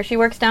find her. She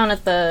works down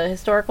at the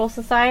Historical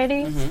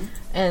Society,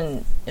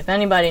 and if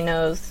anybody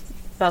knows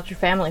about your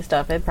family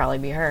stuff, it'd probably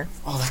be her.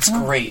 Oh, that's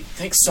great.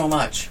 Thanks so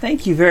much.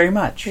 Thank you very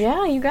much.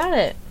 Yeah, you got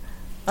it.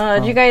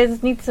 Do you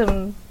guys need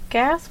some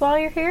gas while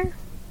you're here?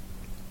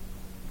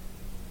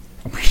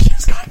 We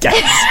just got gas.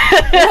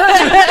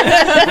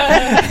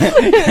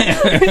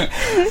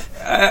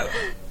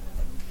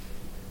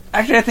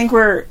 Actually,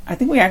 I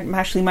think we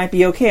actually might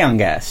be okay on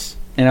gas.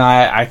 You know,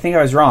 I think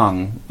I was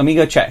wrong. Let me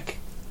go check.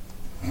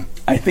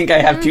 I think I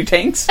have 2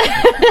 tanks.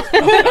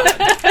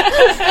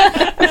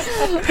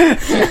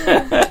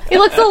 He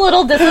looks a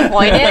little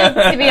disappointed,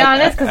 to be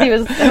honest, because he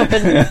was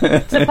hoping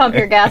to pump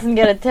your gas and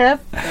get a tip.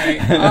 Right.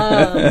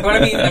 But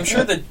I mean, I'm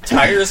sure the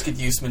tires could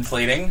use some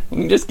inflating. We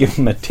can just give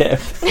him a tip.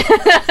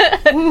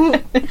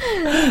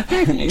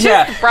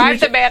 Yeah. Bribe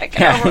the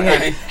mannequin.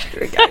 Yeah,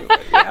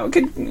 yeah, we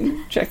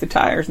could check the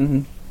tires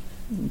and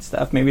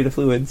stuff. Maybe the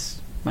fluids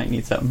might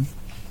need something.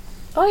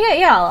 Oh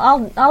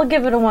yeah. I'll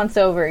give it a once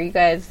over. You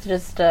guys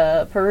just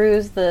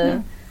peruse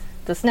the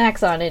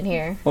snacks on it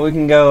here. Well, we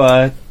can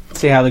go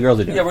see how the girls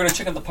are doing. Yeah, we're gonna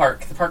check out the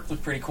park. The park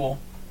looks pretty cool.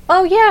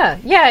 Oh yeah,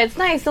 it's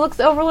nice. It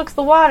overlooks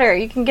the water.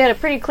 You can get a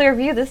pretty clear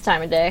view this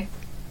time of day.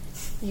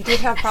 You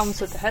did have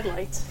problems with the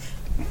headlights.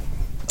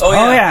 Oh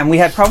yeah, and we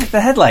had problems with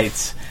the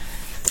headlights.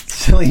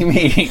 Silly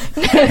me.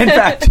 In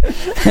fact,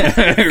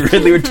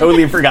 Ridley would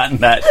totally have forgotten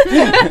that.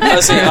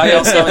 I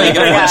also only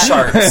get 1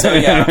 sharp, so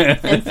yeah.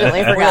 Instantly One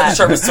of the forgot.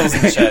 sharpest tools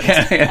in the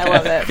shed. I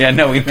love it. Yeah,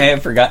 no, we may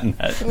have forgotten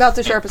that. Not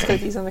the sharpest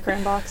cookies in the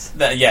crayon box.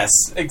 Yes,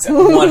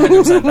 exactly.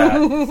 100%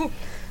 that.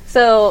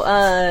 So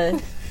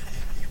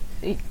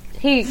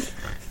he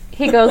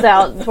goes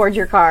out towards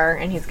your car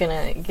and he's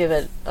gonna give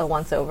it a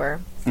once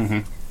over.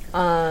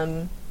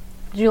 Mm-hmm.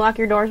 Did you lock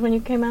your doors when you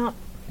came out?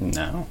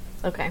 No.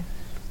 Okay.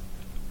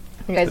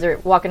 You guys are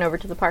walking over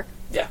to the park?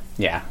 Yeah.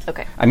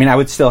 Okay. I mean, I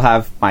would still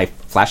have my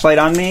flashlight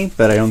on me,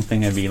 but I don't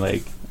think I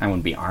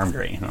wouldn't be armed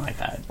or anything like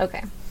that.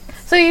 Okay.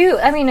 So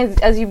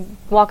as you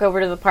walk over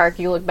to the park,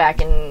 you look back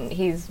and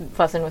he's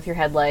fussing with your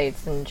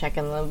headlights and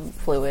checking the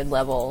fluid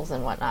levels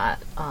and whatnot.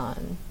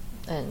 And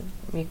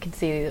you can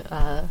see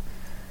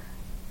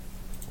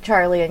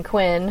Charlie and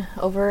Quinn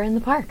over in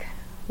the park.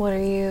 What are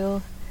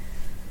you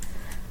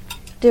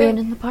doing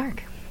in the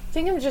park? I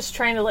think I'm just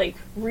trying to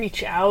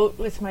reach out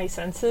with my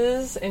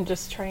senses and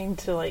just trying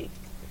to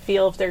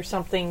feel if there's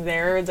something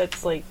there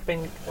that's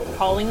been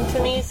calling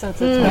to me since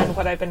it's been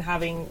what I've been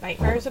having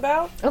nightmares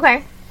about.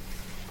 Okay.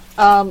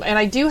 And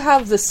I do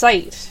have the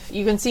sight.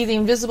 You can see the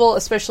invisible,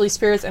 especially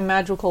spirits and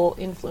magical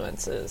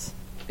influences.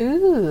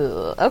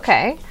 Ooh,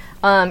 okay.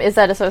 Is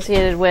that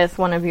associated with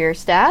one of your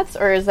stats,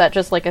 or is that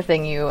just a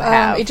thing you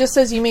have? It just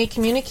says you may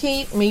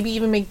communicate, maybe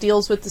even make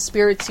deals with the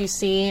spirits you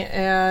see,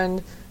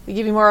 and they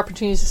give you more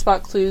opportunities to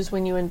spot clues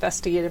when you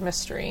investigate a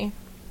mystery.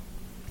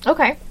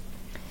 Okay.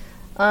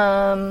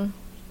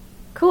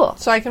 Cool.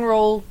 So I can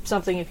roll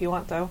something if you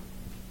want, though.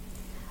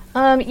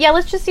 Yeah,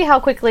 let's just see how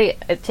quickly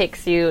it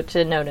takes you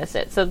to notice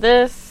it. So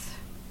this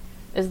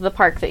is the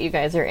park that you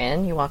guys are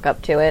in. You walk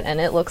up to it,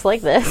 and it looks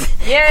like this.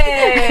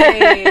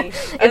 Yay!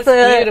 It's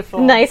a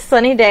beautiful, nice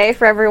sunny day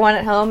for everyone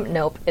at home.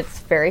 Nope, it's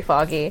very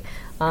foggy.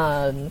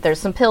 There's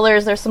some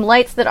pillars, there's some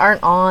lights that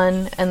aren't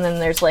on, and then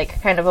there's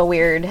kind of a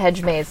weird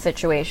hedge maze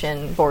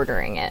situation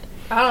bordering it.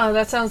 I don't know,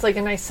 that sounds like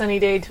a nice sunny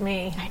day to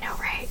me. I know,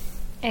 right?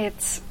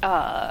 It's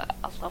a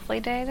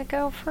lovely day to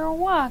go for a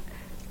walk.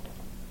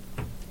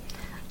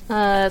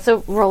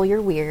 So roll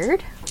your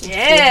weird.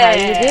 Yeah!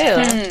 See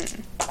how you do.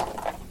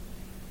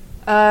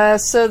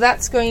 So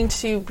that's going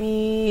to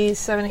be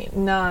 7, 8,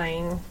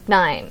 9.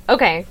 9.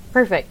 Okay,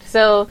 perfect.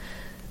 So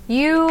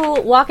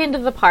you walk into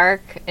the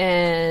park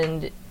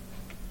and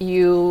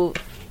you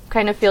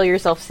kind of feel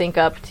yourself sync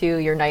up to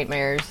your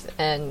nightmares,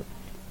 and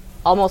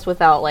almost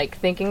without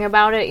thinking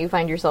about it, you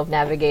find yourself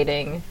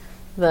navigating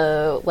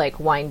the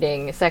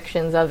winding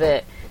sections of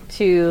it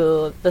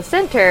to the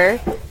center,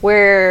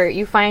 where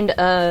you find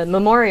a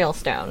memorial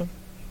stone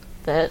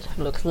that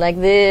looks like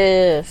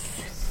this.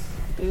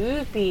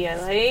 Spoopy, I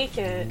like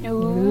it.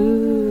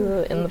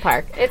 Ooh, in the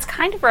park. It's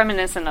kind of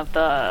reminiscent of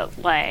the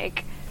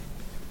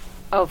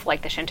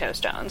the Shinto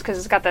stones, because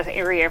it's got this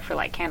area for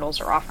candles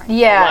or offerings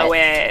below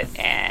it,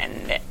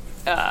 and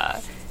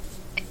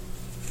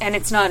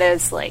it's not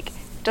as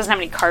doesn't have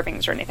any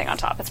carvings or anything on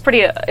top. It's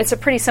a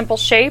pretty simple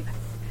shape,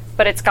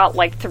 but it's got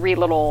 3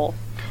 little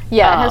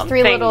it has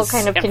 3 little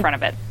kind of in front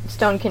of it,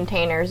 stone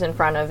containers in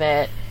front of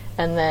it,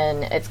 and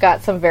then it's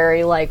got some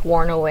very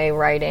worn away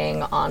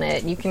writing on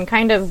it. You can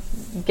kind of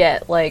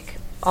get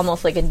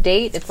almost a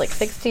date. It's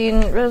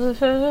 16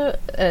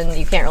 and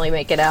you can't really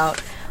make it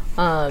out,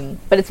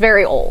 but it's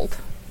very old.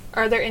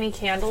 Are there any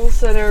candles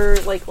that are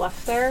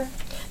left there?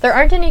 There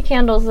aren't any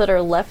candles that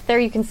are left there.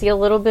 You can see a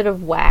little bit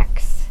of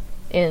wax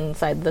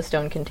inside the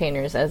stone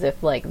containers, as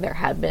if there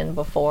had been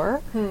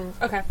before.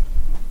 Okay.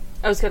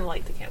 I was gonna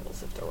light the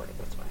candles if there were.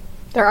 That's fine.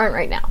 There aren't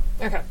right now.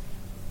 Okay.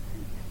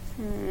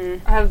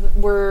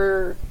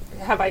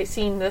 Have I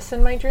seen this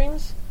in my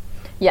dreams?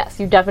 Yes,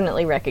 you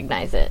definitely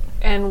recognize it.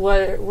 And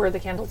were the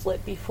candles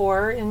lit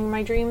before in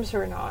my dreams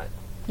or not?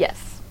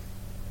 Yes.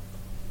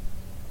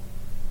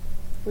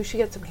 We should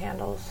get some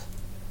candles.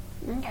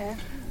 Okay.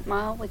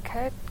 Well, we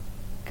could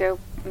go.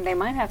 They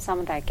might have some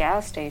at that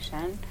gas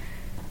station.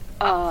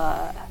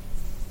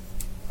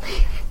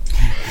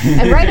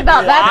 And right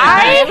about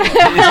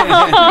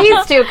that time,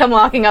 these two come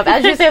walking up.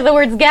 As you say the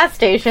words gas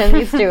station,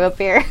 these two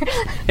appear.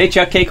 Hey,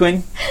 Chuck, hey,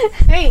 Quinn.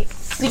 Hey!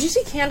 Did you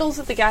see candles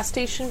at the gas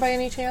station by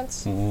any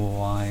chance?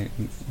 Why?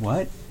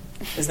 What?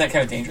 Isn't that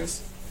kind of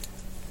dangerous?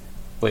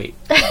 Wait.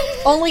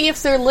 Only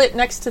if they're lit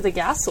next to the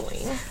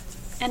gasoline.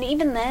 And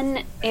even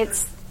then,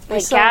 it's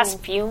like sell- gas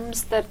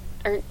fumes that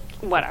are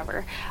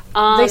whatever.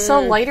 They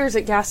sell lighters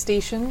at gas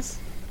stations.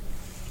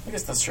 I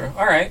guess that's true.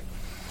 All right.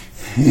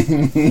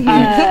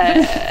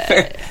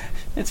 Fair.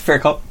 It's a fair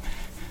call.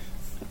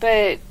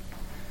 But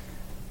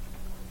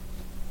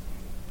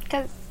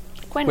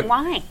Gwen, Wait.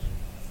 why?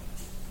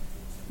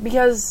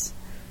 Because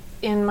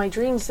in my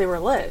dreams they were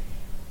lit.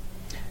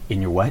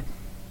 In your what?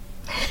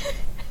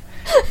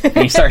 And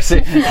he starts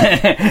and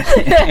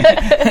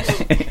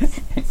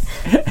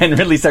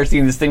Ridley starts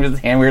doing this thing with his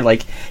hand where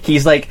like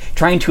he's like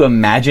trying to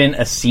imagine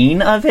a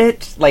scene of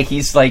it, like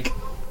he's like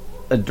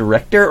a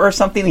director or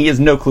something. He has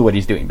no clue what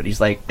he's doing, but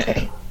he's like,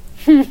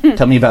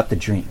 tell me about the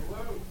dream.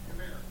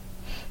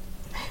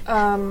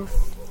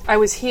 I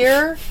was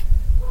here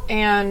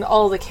and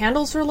all the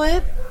candles were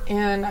lit,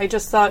 and I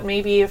just thought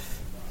maybe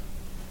if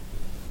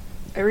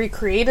I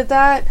recreated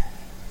that.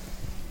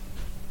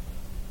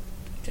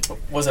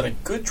 Was it a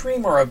good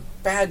dream or a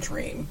bad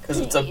dream? Because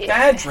if it's a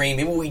bad dream,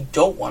 maybe we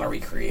don't want to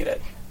recreate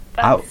it.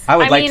 I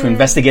would like to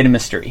investigate a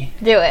mystery.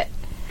 Do it.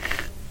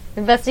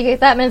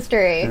 Investigate that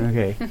mystery.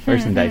 Okay,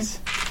 where's some dice?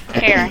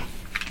 Here.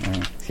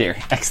 Here,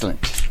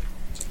 excellent.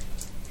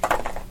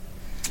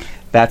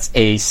 That's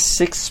a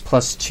 6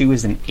 plus 2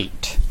 is an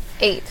 8.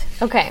 8.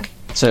 Okay.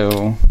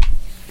 So,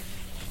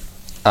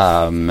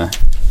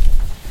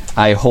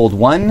 I hold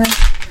 1.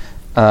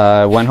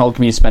 1 hold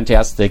can be spent to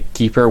ask the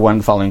keeper one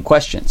of the following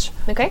questions.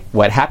 Okay.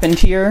 What happened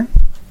here?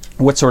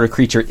 What sort of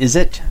creature is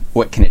it?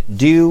 What can it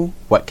do?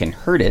 What can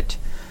hurt it?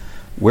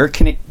 Where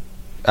can it?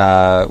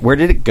 Where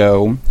did it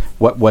go?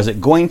 What was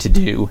it going to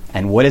do?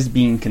 And what is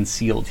being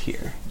concealed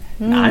here?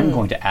 Now I'm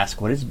going to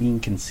ask, what is being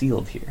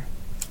concealed here?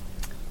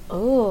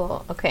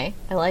 Oh, okay.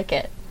 I like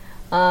it.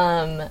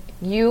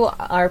 You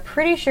are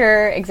pretty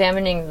sure,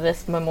 examining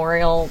this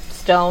memorial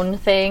stone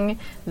thing,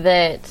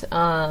 that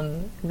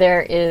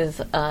there is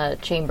a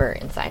chamber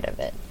inside of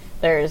it.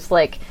 There's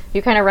like,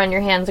 you kind of run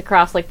your hands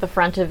across like the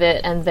front of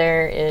it, and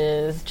there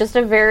is just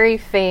a very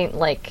faint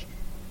like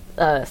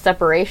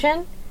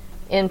separation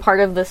in part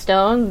of the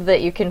stone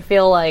that you can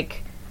feel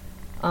like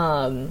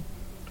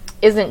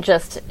isn't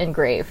just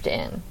engraved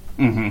in.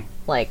 Mm-hmm.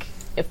 Like,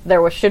 if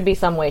there should be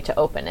some way to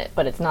open it,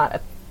 but it's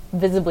not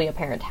visibly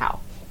apparent how.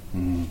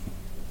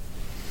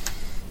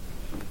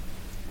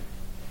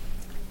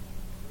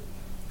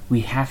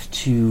 We have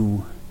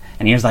to...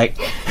 And he was like,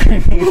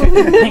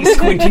 like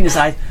squinting his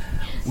eyes.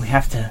 We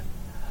have to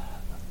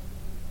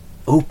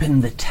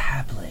open the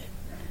tablet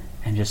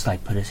and just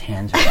like put his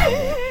hands around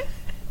it.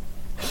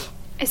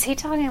 Is he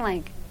talking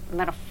like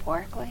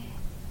metaphorically?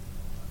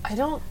 I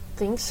don't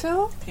think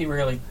so. He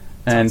really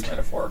And talks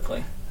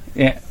metaphorically.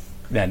 yeah,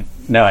 then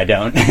no, I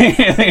don't.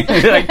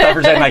 Like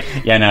covers it, like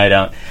yeah, no, I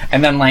don't.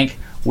 And then like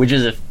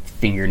wedges a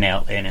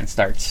fingernail in and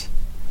starts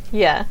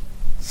Yeah.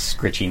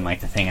 scritching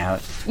like the thing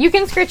out. You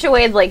can scritch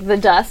away like the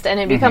dust, and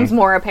it becomes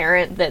more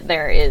apparent that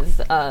there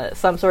is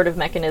some sort of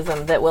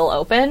mechanism that will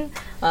open,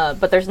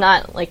 but there's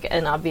not like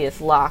an obvious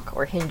lock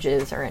or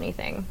hinges or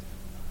anything.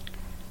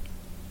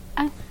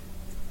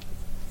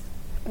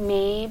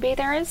 Maybe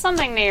there is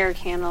something near your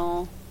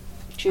candle,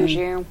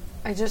 Juju.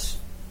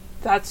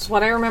 That's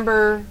what I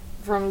remember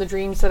from the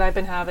dreams that I've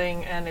been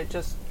having, and it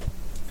just...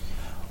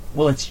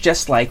 Well, it's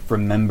just like,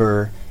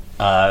 remember,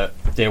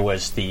 there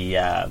was the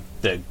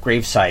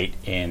gravesite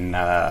in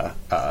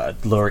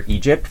Lower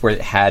Egypt where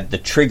it had the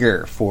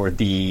trigger for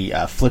the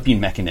flipping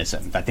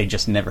mechanism that they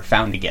just never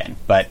found again.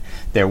 But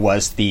there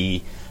was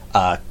the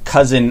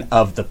cousin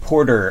of the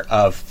porter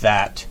of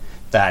that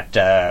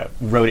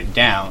wrote it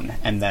down,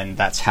 and then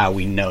that's how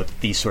we know that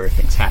these sort of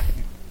things happen.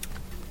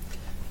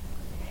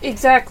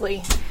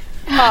 Exactly.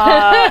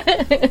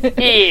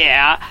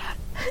 Yeah.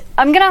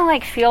 I'm gonna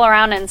like feel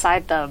around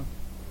inside the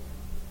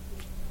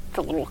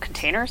little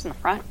containers in the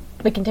front.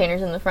 The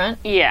containers in the front?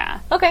 Yeah.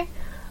 Okay.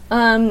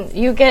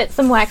 You get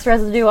some wax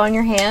residue on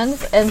your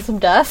hands and some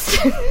dust.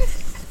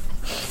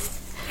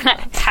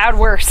 How'd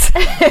worse.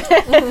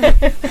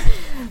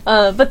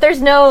 But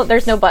there's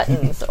no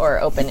buttons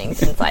or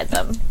openings inside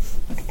them.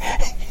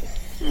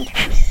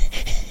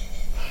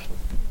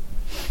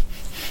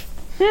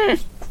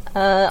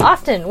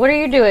 Austin, what are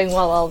you doing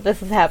while all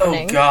this is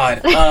happening? Oh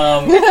God.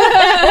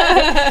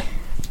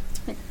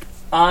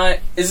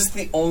 Is this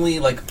the only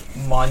like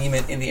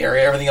monument in the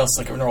area? Everything else is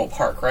like a normal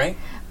park, right?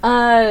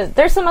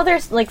 There's some other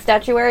like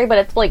statuary, but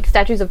it's like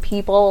statues of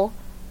people,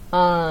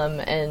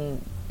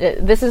 and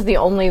this is the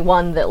only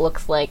one that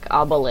looks like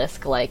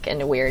obelisk-like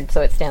and weird,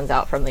 so it stands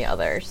out from the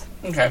others.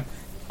 Okay.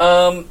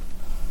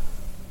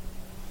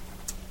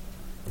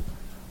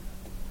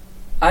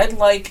 I'd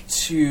like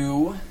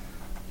to...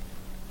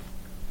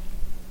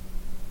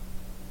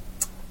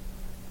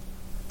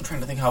 I'm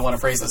trying to think how I want to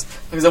phrase this.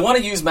 Because I want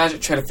to use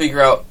magic to try to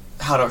figure out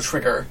how to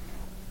trigger,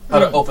 how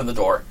to open the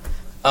door.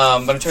 But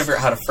I'm trying to figure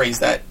out how to phrase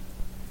that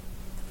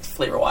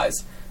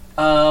flavor-wise.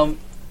 I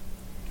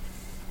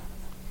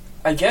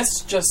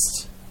guess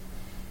just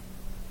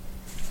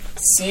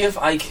see if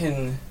I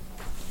can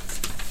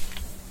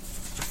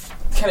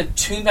kind of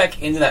tune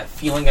back into that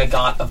feeling I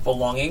got of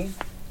belonging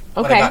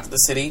when I got to the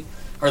city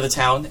or the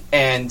town,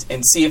 and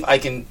see if I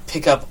can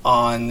pick up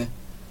on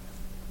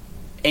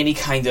any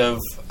kind of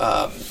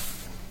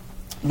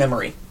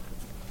memory.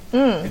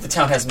 If the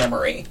town has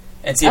memory,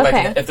 and see if I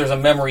can, if there's a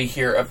memory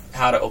here of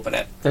how to open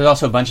it. There's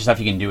also a bunch of stuff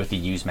you can do with the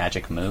use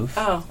magic move.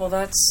 Oh, well,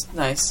 that's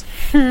nice.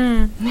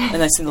 A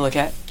nice thing to look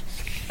at.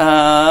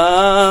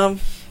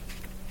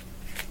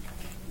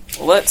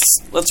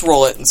 Let's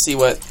roll it and see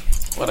what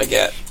I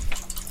get.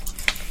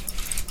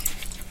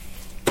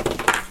 I'm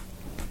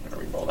gonna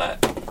re-roll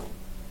that.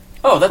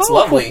 Oh, that's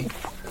lovely.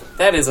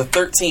 That is a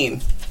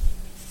 13.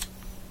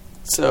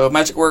 So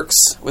magic works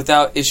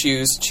without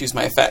issues. Choose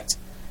my effect.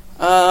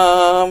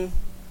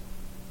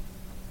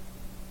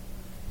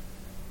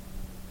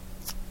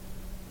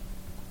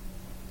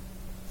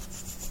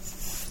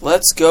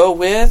 Let's go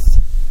with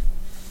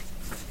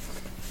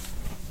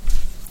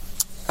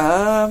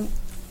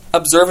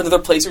observe another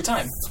place or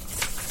time.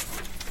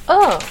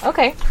 Oh,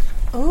 okay.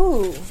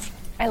 Ooh.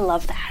 I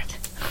love that.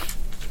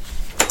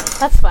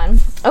 That's fun.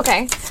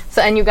 Okay.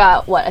 So, and you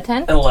got, what, a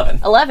 10? An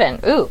 11.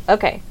 11. Ooh,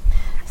 okay.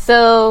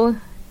 So,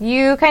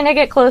 you kind of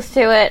get close to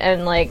it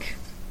and, like,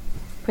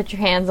 put your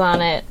hands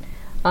on it,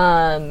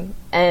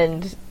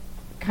 and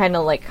kind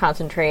of, like,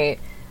 concentrate,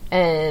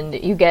 and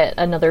you get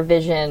another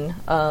vision,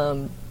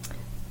 and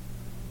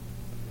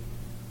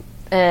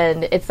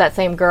it's that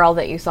same girl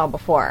that you saw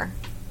before.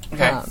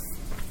 Okay.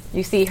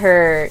 You see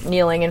her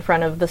kneeling in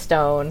front of the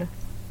stone,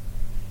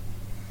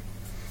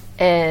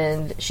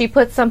 and she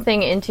puts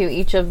something into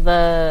each of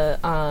the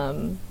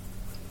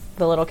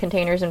little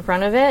containers in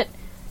front of it,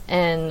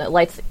 and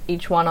lights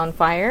each one on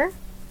fire.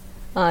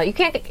 You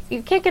can't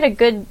get a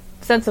good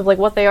sense of like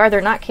what they are.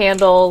 They're not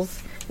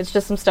candles. It's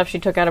just some stuff she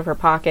took out of her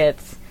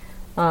pockets.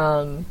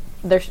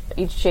 They're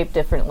each shaped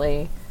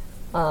differently,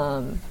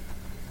 and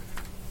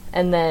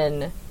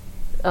then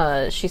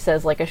she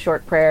says like a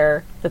short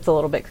prayer that's a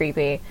little bit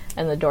creepy,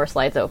 and the door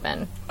slides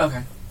open.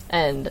 Okay.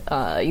 And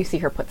you see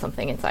her put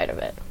something inside of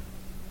it.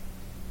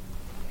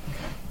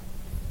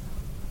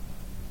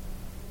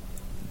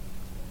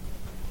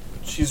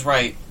 She's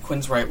right.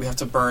 Quinn's right. We have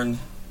to burn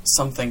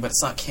something, but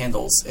it's not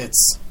candles.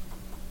 It's...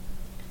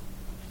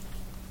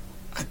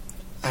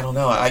 I don't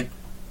know.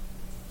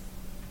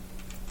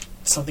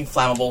 Something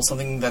flammable,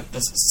 something that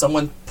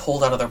someone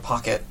pulled out of their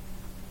pocket.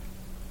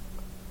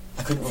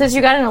 I couldn't... Since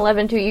you got an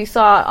 11 too, you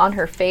saw on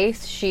her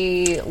face,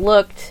 she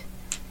looked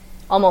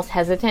almost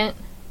hesitant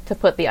to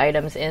put the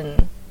items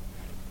in.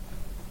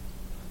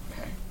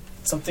 Okay.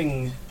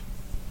 Something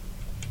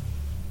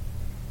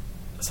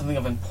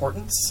of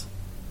importance?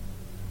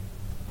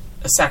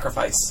 A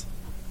sacrifice.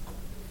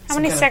 How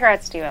many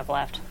cigarettes do you have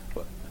left?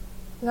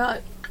 Not.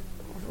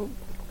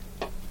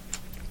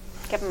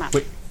 Give them up.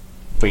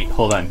 Wait,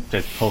 hold on.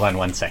 Just hold on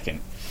 1 second.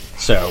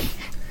 So,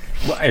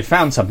 I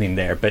found something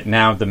there, but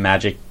now the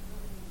magic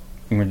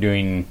we're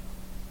doing...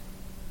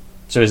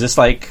 So is this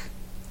like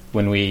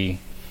when we...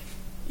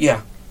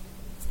 Yeah.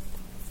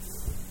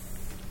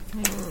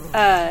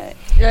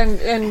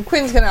 And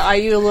Quinn's gonna eye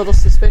you a little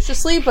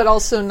suspiciously, but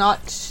also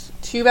not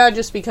too bad,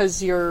 just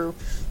because you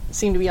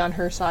seem to be on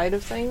her side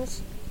of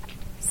things.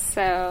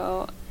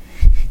 So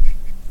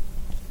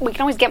we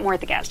can always get more at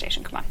the gas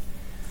station. Come on.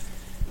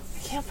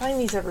 I can't find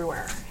these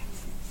everywhere.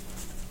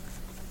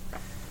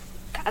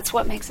 That's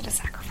what makes it a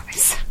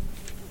sacrifice.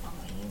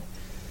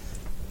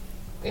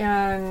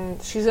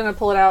 And she's gonna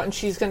pull it out, and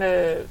she's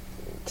gonna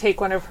take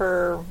one of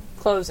her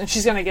clothes, and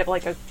she's gonna get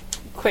like a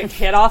quick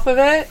hit off of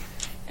it,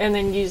 and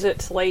then use it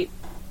to light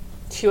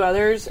 2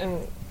 others,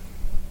 and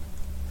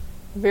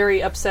very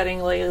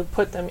upsettingly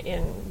put them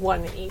in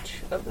one each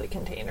of the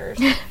containers.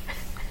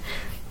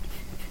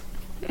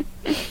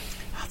 That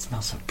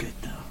smells so good,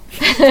 though.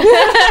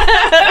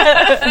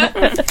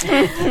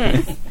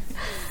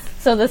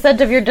 So the scent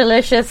of your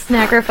delicious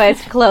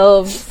sacrificed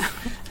cloves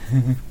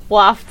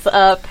wafts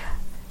up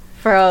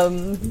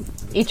from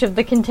each of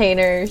the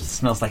containers. It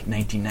smells like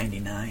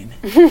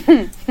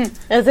 1999.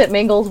 As it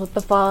mingles with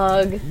the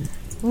fog.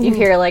 You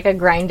hear like a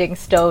grinding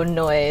stone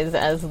noise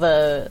as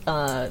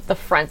the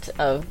front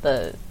of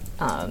the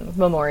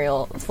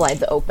memorial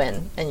slides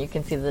open, and you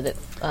can see that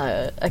it's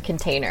a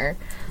container.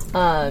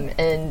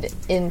 And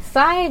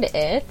inside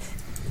it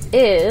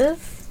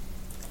is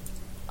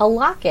a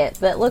locket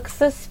that looks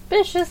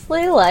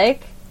suspiciously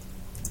like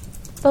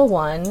the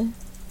one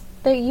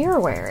that you're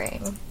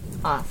wearing,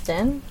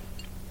 Austin.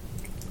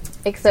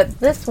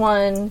 Except this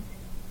one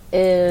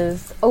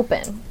is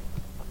open,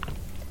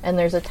 and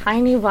there's a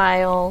tiny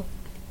vial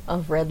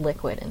of red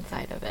liquid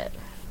inside of it.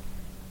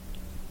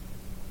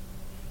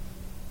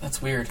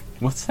 That's weird.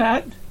 What's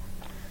that?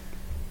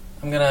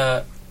 I'm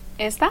gonna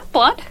Is that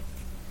blood?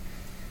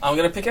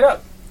 pick it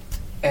up.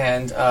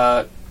 And,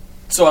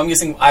 so I'm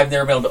guessing I've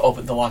never been able to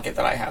open the locket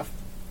that I have.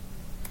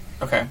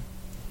 Okay.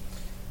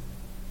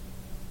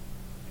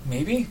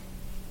 Maybe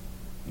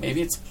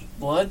it's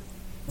blood?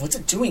 What's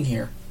it doing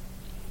here?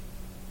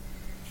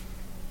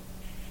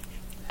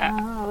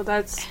 Oh,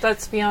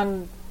 that's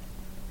beyond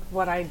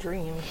what I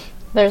dreamed.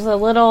 There's a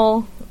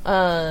little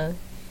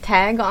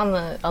tag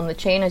on the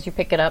chain as you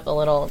pick it up. A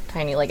little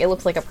tiny, like it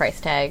looks like a price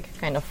tag,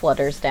 kind of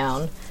flutters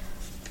down,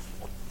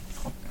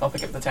 I'll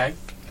pick up the tag.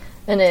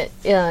 and it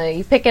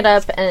you pick it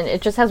up, and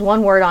it just has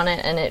one word on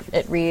it, and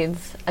it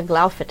reads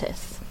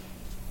Aglaophytis.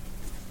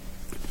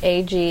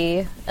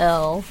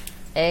 AGLAOPHOTIS.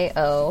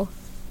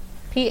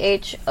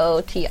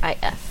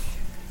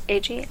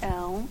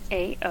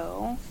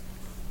 AGLAO.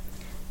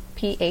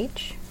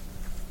 PHOTIS.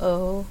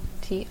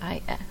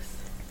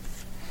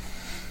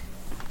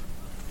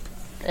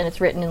 And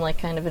it's written in like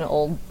kind of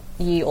an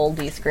ye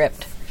olde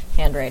script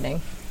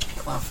handwriting.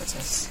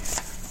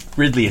 Clophatus.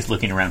 Ridley is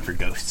looking around for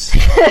ghosts.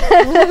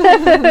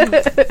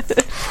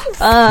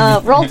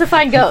 Roll to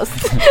find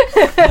ghosts. I'm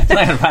not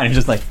gonna find it.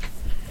 Just like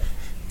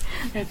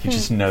you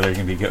just know there's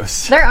gonna be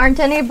ghosts. There aren't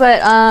any,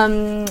 but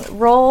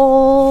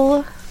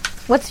roll.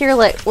 What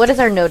is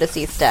our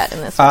notice-y stat in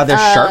this one? There's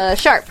sharp.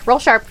 Sharp. Roll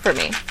sharp for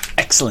me.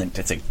 Excellent.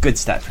 It's a good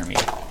stat for me.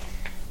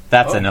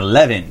 That's an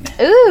 11.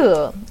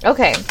 Ooh.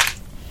 Okay.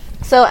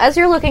 So as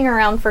you're looking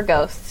around for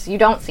ghosts, you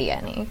don't see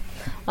any.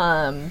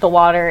 The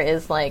water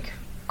is like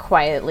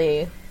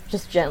quietly,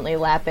 just gently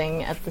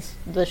lapping at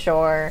the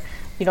shore.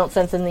 You don't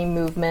sense any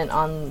movement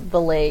on the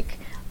lake.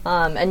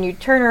 And you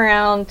turn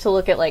around to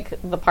look at like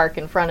the park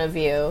in front of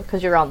you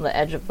because you're on the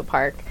edge of the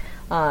park.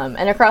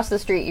 And across the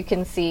street, you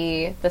can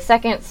see the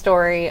second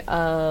story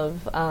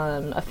of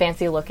a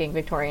fancy-looking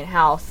Victorian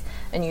house,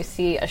 and you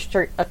see a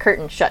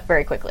curtain shut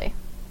very quickly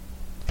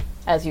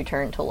as you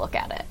turn to look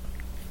at it.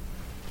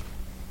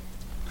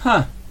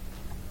 Huh.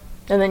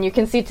 And then you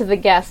can see to the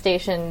gas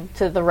station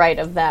to the right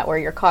of that where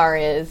your car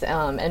is,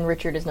 and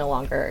Richard is no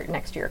longer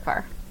next to your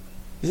car.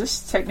 Is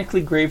this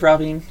technically grave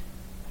robbing?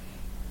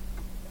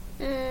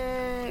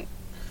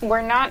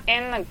 We're not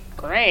in the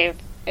grave.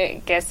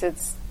 I guess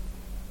it's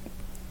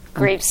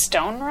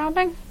gravestone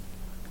robbing?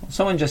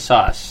 Someone just saw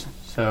us,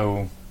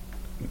 so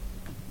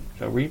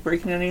are we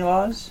breaking any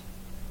laws?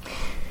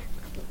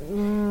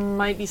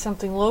 Might be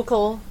something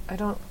local. I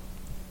don't.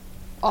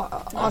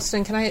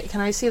 Austin, can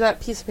I see that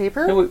piece of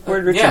paper? No,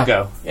 where'd Richard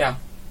go? Yeah.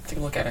 Take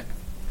a look at it.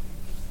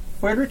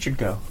 Where'd Richard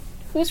go?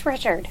 Who's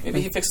Richard?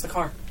 Maybe he fixed the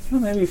car. Oh,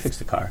 maybe he fixed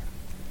the car.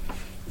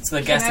 It's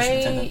the gas Can station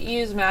I attendant.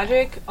 use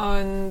magic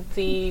on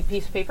the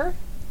piece of paper?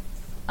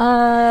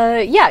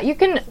 Yeah, you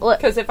can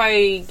Because if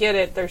I get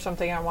it, there's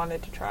something I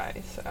wanted to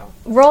try. So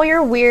roll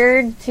your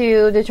weird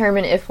to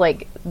determine if,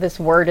 like, this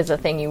word is a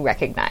thing you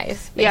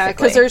recognize. yeah, basically.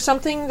 because there's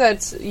something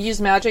that's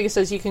use magic. It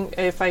says you can,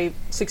 if I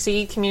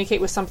succeed, communicate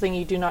with something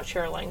you do not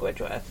share a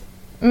language with.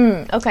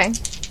 Okay.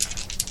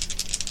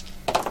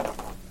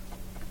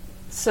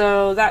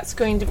 So that's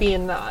going to be a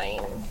 9.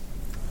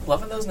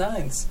 Loving those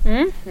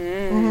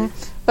 9s.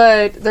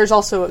 But there's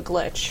also a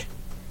glitch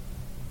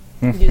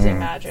using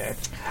magic.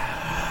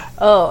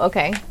 Oh,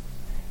 okay.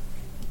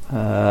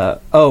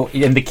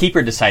 And the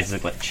keeper decides the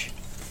glitch.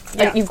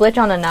 Yeah. You glitch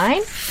on a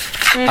 9?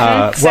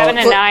 7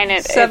 and 9.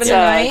 It's 7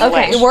 and 9.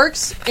 Okay. It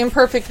works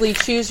imperfectly.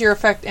 Choose your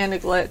effect and a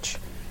glitch.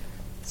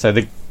 So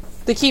the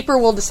The keeper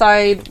will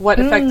decide what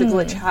effect the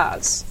glitch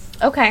has.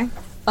 Okay. do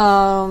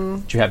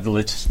you have the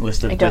list of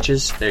don't.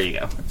 glitches? There you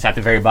go. It's at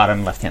the very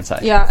bottom left-hand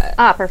side. Yeah.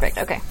 Ah, perfect.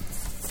 Okay.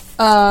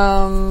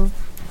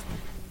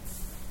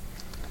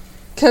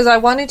 Because I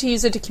wanted to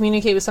use it to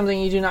communicate with something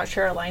you do not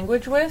share a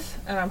language with,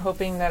 and I'm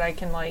hoping that I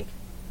can, like,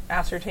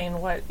 ascertain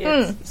what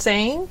it's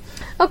saying.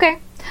 Okay.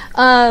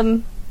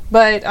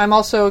 But I'm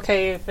also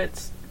okay if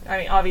it's... I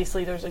mean,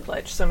 obviously there's a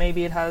glitch, so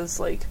maybe it has,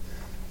 like,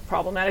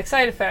 problematic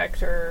side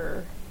effect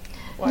or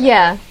whatever.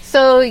 Yeah.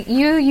 So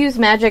you use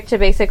magic to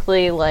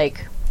basically,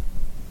 like,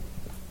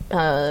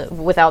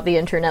 without the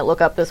internet,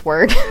 look up this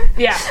word.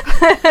 Yeah.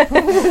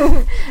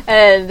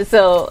 And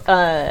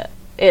so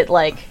it,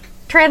 like,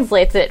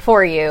 translates it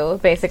for you,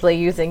 basically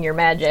using your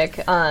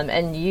magic,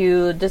 and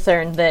you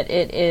discern that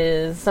it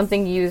is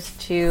something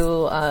used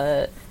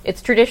to,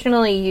 it's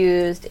traditionally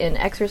used in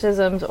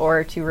exorcisms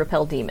or to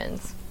repel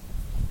demons.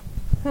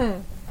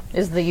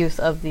 Is the use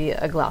of the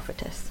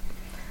Aglaophytis.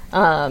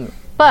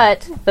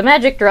 But the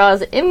magic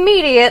draws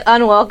immediate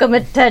unwelcome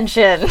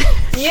attention.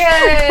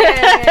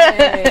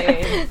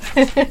 Yay!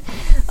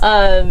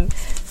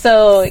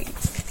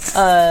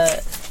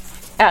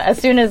 As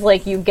soon as,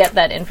 like, you get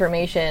that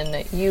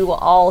information, you will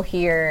all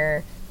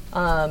hear,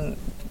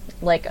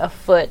 like, a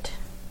foot,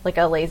 like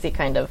a lazy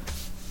kind of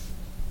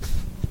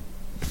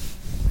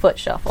foot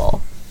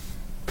shuffle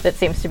that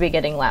seems to be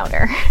getting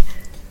louder.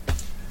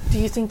 Do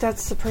you think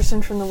that's the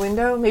person from the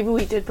window? Maybe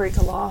we did break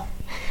a law.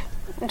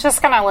 I'm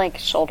just gonna, like,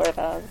 shoulder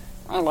the...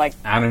 Or, like,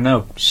 I don't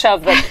know.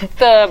 shove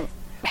the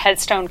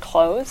headstone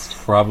closed.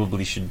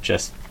 Probably should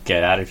just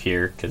get out of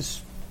here,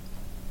 because...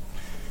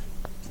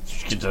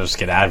 Just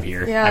get out of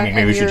here. Yeah, I mean,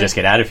 maybe and we should you're- just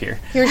get out of here.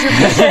 Here's your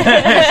piece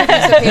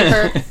of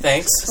paper.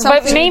 Thanks.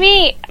 But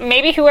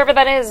maybe whoever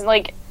that is,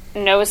 like,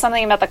 knows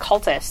something about the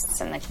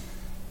cultists, and, like,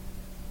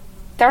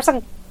 there's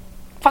a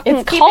fucking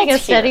It's cult keeping a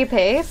steady here.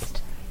 pace.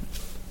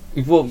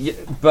 Well,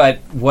 but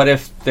what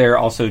if they're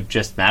also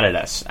just mad at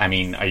us? I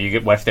mean,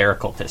 what if they're a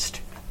cultist?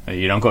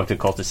 You don't go up to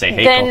cultists and say,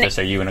 hey, Then- cultist,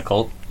 are you in a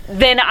cult?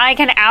 then I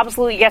can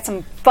absolutely get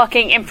some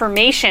fucking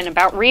information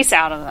about Reese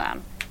out of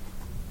them.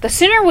 The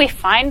sooner we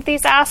find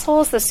these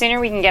assholes, the sooner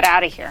we can get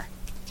out of here.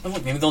 Oh,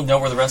 look, maybe they'll know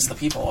where the rest of the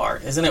people are.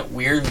 Isn't it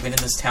weird we've been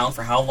in this town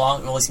for how long?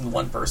 We've only seen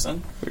one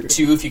person.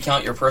 2 if you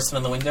count your person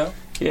in the window.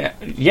 Yeah,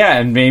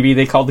 and maybe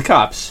they called the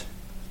cops.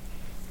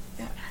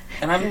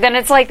 And then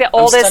it's like the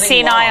oldest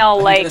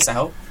senile, like... This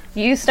out.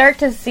 You start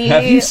to see...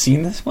 Have you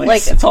seen this place?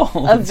 Like, It's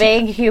all a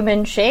vague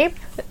human shape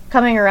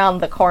coming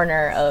around the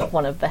corner of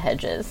one of the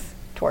hedges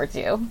towards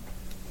you.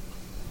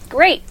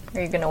 Great.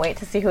 Are you going to wait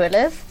to see who it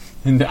is?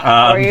 And, Or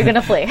are you going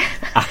to flee?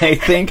 I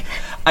think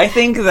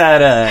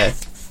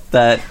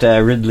that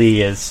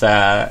Ridley is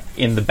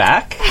in the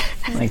back,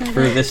 like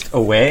furthest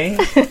away.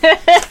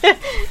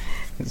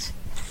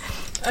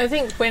 I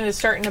think Quinn is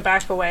starting to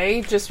back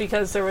away just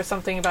because there was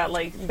something about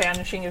like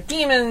banishing of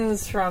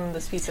demons from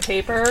this piece of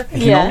paper.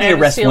 You can only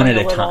arrest one at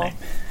a little time.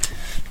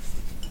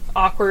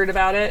 Awkward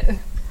about it.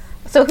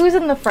 So who's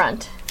in the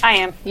front? I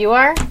am. You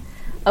are?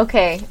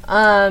 Okay.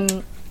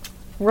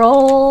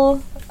 Roll,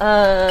 what's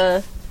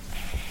our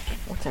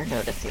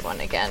noticey one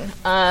again?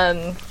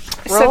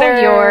 Roll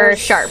there's- your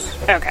sharp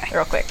Okay.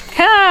 real quick.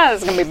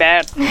 This is going to be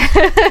bad.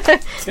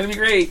 It's gonna be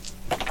great.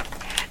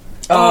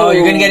 Oh,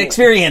 you're gonna get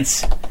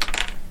experience.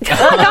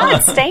 Oh,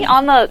 God, stay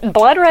on the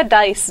blood red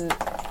dice.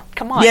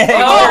 Come on. Yay!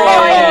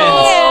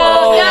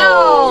 Oh,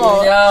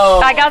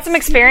 No. I got some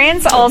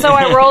experience. Also,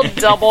 I rolled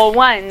double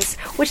ones,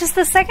 which is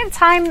the second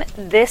time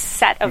this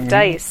set of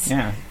dice.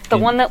 Yeah. The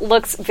one that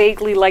looks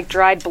vaguely like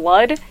dried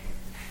blood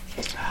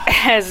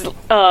has,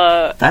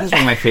 That is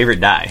one of my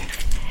favorite die.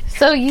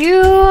 So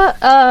you are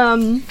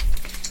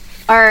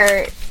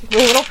a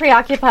little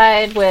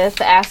preoccupied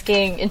with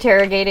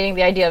interrogating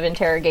the idea of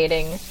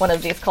interrogating one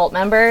of these cult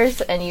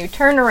members, and you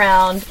turn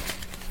around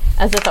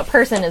as if a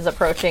person is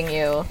approaching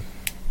you,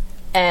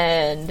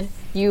 and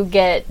you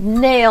get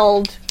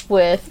nailed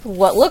with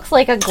what looks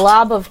like a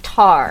glob of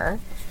tar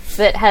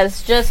that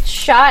has just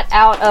shot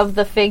out of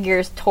the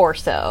figure's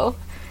torso.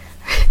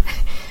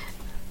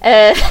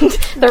 And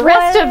the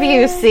rest of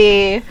you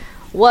see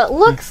what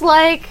looks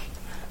like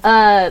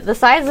the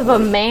size of a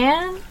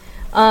man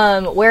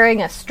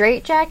wearing a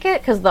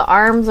straitjacket, because the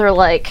arms are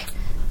like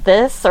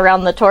this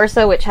around the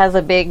torso, which has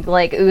a big,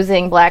 like,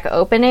 oozing black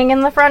opening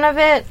in the front of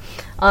it.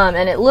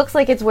 And it looks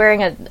like it's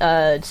wearing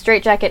a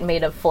straitjacket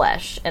made of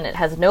flesh, and it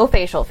has no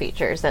facial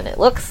features, and it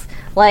looks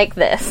like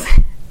this.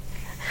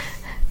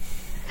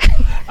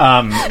 So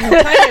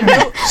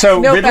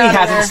Note Ridley that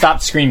hasn't there.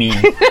 stopped screaming.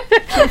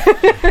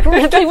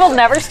 Ridley will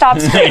never stop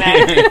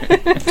screaming.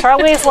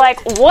 Charlie's like,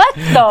 what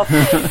the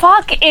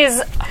fuck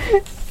is...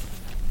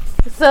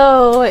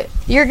 So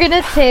you're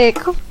gonna take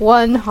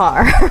 1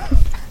 harm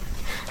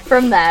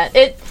from that.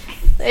 It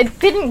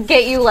didn't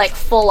get you like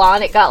full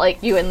on. It got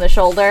like you in the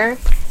shoulder.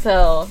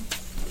 So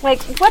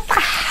Like, what the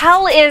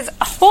hell is...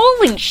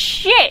 Holy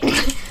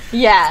shit!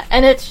 yeah,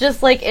 and it's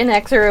just like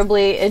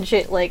inexorably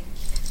like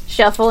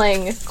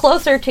shuffling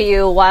closer to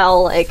you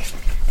while like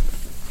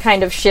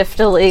kind of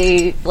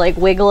shiftily like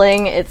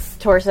wiggling its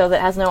torso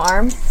that has no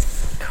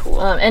arms.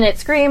 Cool. And it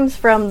screams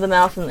from the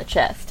mouth and the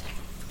chest.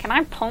 Can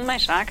I pull my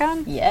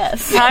shotgun?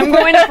 Yes. I'm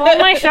going to pull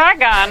my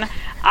shotgun.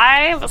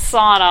 I've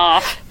sawn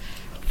off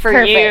for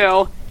Perfect.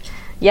 you.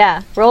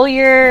 Yeah. Roll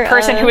your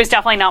Person who is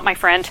definitely not my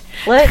friend.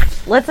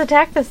 Let's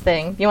attack this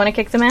thing. You want to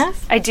kick some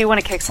ass? I do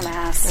want to kick some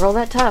ass. Roll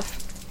that tough.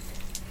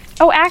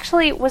 Oh,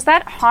 actually, was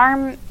that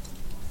harm...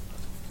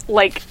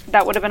 Like,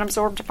 that would have been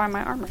absorbed by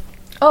my armor?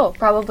 Oh,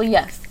 probably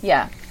yes.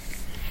 Yeah.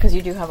 Because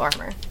you do have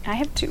armor. I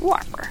have 2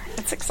 armor.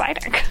 It's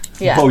exciting.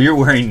 Yeah. Oh, you're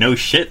wearing no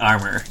shit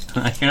armor.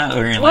 You're not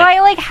wearing Well, like...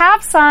 I, like,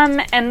 have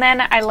some, and then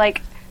I,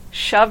 like,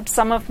 shoved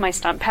some of my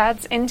stunt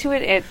pads into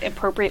it at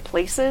appropriate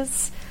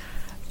places,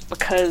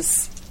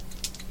 because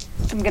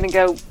I'm gonna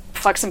go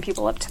fuck some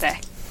people up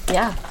today.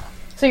 Yeah.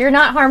 So you're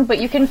not harmed,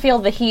 but you can feel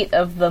the heat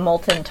of the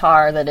molten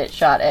tar that it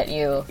shot at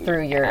you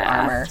through your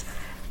armor.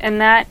 And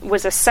that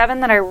was a 7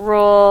 that I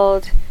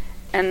rolled,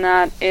 and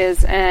that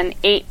is an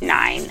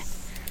 8-9.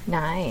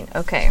 9.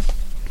 Okay.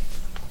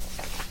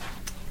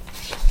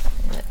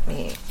 Let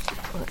me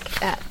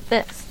look at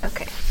this.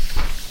 Okay.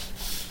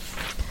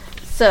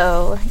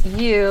 So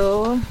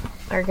you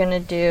are gonna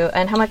do,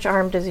 and how much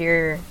arm does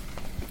your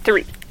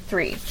 3.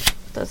 3?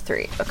 Does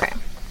 3. Okay.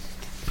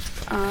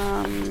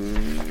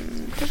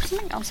 There was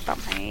something else about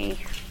my...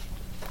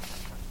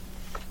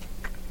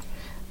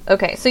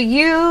 Okay, so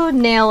you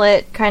nail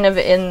it kind of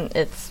in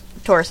its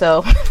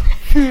torso,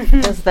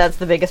 because that's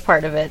the biggest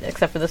part of it,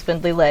 except for the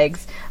spindly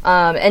legs.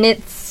 And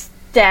it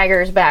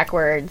staggers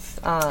backwards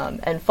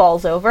and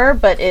falls over,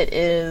 but it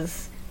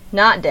is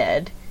not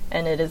dead,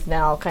 and it is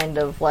now kind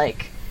of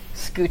like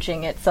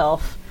scooching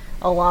itself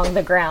along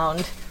the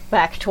ground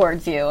back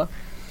towards you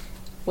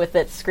with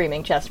its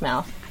screaming chest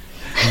mouth.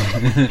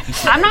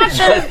 I'm not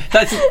sure...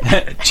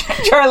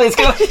 Charlie, let's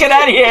get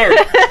out of here!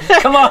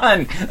 Come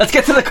on! Let's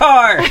get to the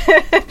car!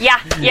 Yeah.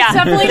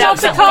 Definitely not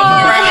the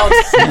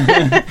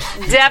car.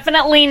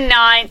 Definitely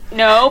not.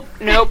 Nope.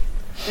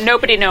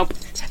 Nobody nope.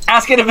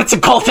 Ask it if it's a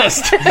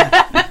cultist.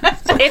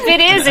 If it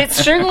is, it's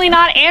certainly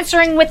not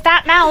answering with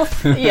that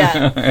mouth.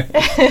 Yeah.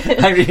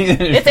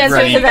 It's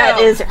Answer to that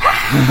is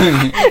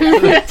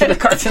to the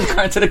car, to the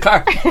car, to the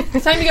car.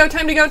 Time to go,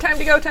 time to go, time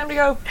to go, time to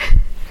go.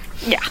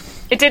 Yeah.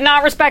 It did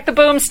not respect the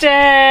boomstick.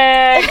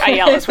 I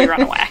yell as we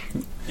run away.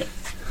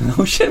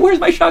 Oh shit, where's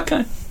my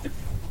shotgun?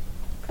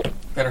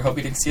 Better hope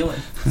you didn't steal it.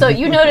 So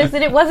you noticed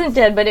that it wasn't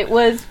dead, but it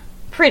was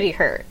pretty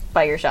hurt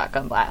by your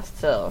shotgun blast.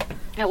 So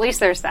At least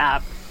there's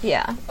that.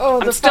 yeah,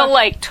 Oh, I'm still,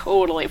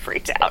 totally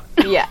freaked out.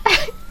 yeah.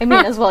 I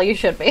mean, as well you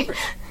should be.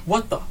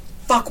 What the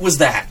fuck was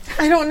that?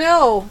 I don't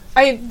know.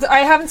 I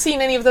haven't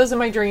seen any of those in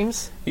my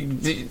dreams.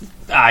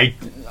 I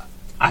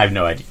have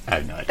no idea. I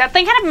have no idea. That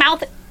thing had a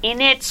mouth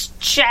in its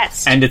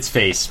chest. And its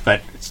face,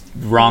 but it's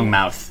wrong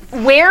mouth.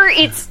 Where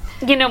its,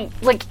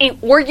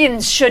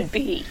 organs should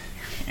be.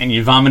 And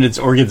you vomited its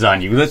organs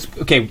on you. Let's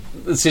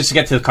just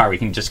get to the car. We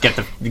can just get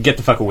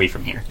the fuck away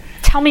from here.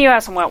 Tell me you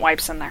have some wet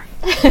wipes in there.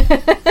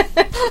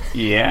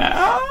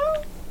 Yeah.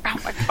 Oh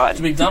my god.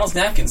 Do McDonald's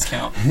napkins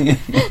count?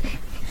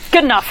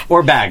 Good enough.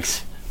 Or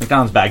bags.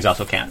 McDonald's bags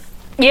also count.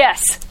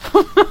 Yes.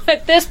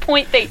 At this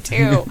point, they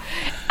do.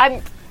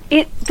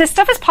 This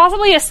stuff is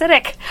possibly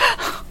acidic.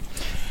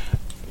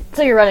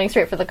 So you're running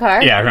straight for the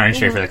car? Yeah, running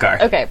straight for the car.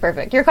 Okay,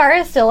 perfect. Your car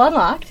is still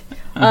unlocked.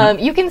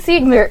 You can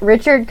see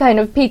Richard kind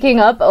of peeking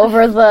up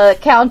over the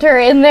counter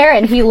in there,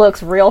 and he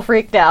looks real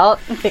freaked out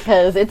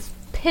because it's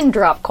pin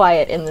drop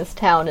quiet in this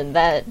town, and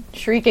that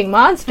shrieking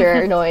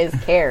monster noise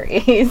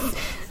carries.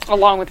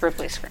 Along with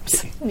Ripley's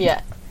screams.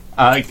 Yeah.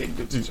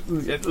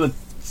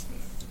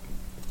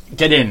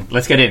 Get in.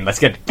 Let's get in. Let's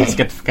get the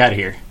fuck out of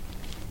here.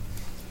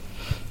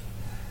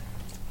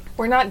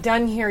 We're not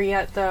done here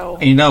yet, though.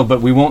 You know,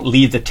 but we won't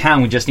leave the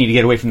town. We just need to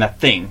get away from that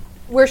thing.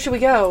 Where should we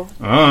go?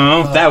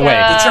 Oh, that way.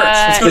 The church.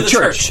 Let's go The to the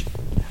church.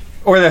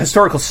 Or the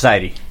historical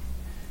society.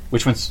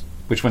 Which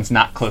one's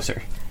not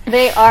closer?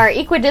 They are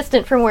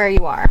equidistant from where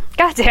you are.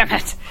 God damn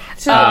it.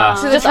 To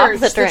the Just church.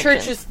 opposite The church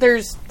directions. is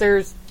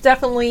there's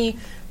definitely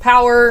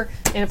power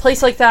in a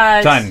place like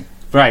that. Done.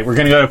 Right, we're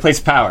gonna go to a place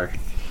of power.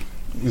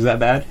 Is that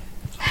bad?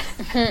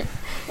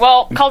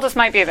 Well, cultists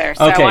might be there,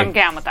 so Okay. I'm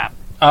down with that.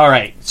 All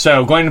right,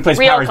 so going to a place of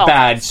Real power is cult.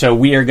 bad, so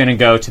we are going to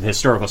go to the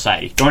historical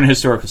society. Going to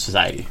historical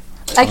society.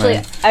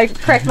 Actually, I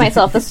correct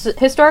myself. The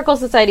historical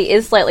society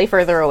is slightly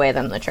further away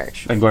than the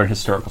church. Then go to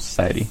historical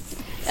society.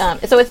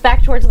 So it's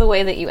back towards the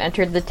way that you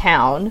entered the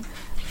town.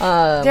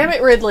 Damn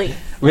it, Ridley.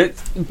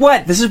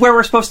 What? This is where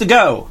we're supposed to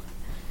go.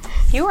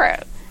 You were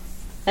it.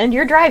 And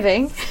you're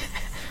driving.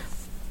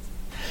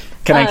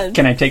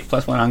 Can I take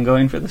 +1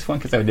 ongoing for this one?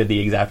 Because I did the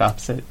exact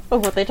opposite.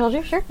 Of what they told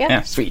you? Sure, yeah.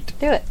 Yeah, sweet.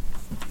 Do it.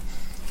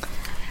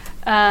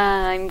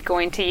 I'm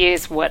going to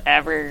use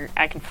whatever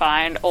I can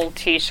find, old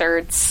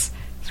t-shirts,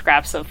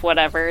 scraps of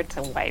whatever,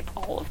 to wipe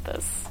all of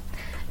this.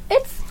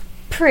 It's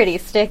pretty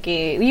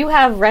sticky. You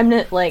have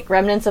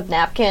remnants of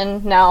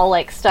napkin now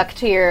stuck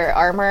to your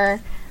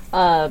armor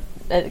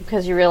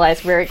because you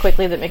realize very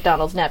quickly that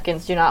McDonald's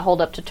napkins do not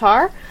hold up to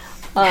tar.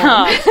 It's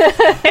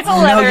a No,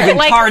 leather, you've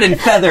been tarred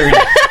and feathered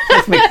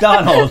with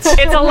McDonald's.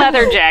 it's a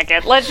leather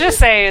jacket. Let's just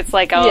say it's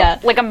like a Yeah.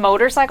 like a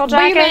motorcycle But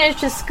you jacket. managed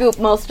to scoop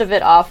most of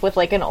it off with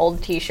an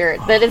old t-shirt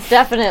that is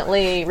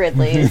definitely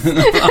Ridley's.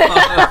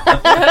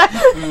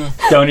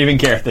 Don't even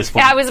care at this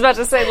point. I was about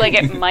to say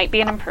it might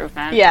be an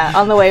improvement. Yeah,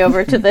 on the way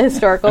over to the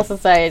historical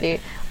society.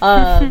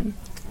 And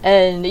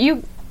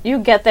you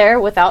get there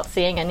without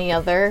seeing any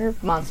other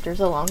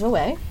monsters along the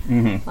way.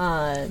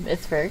 Mm-hmm.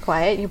 It's very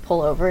quiet. You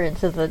pull over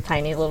into the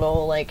tiny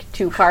little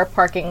 2-car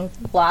parking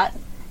lot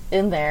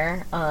in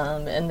there,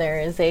 and there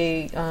is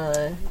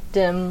a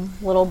dim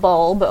little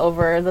bulb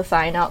over the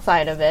sign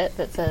outside of it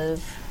that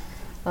says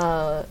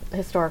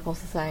Historical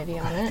Society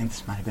on I it. think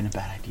this might have been a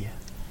bad idea.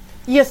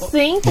 You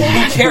think? Who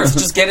cares?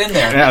 Just get in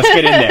there. Yeah, let's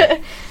get in there.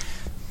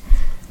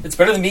 It's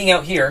better than being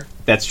out here.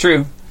 That's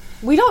true.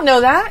 We don't know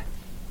that.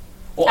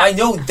 Well, I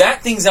know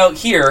that thing's out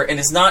here and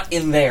it's not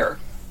in there.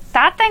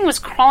 That thing was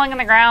crawling on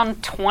the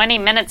ground 20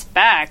 minutes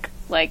back.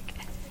 It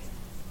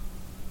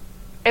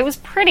was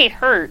pretty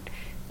hurt.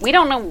 We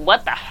don't know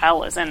what the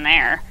hell is in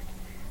there.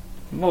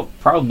 Well,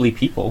 probably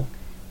people.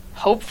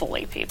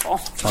 Hopefully,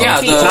 people. Yeah,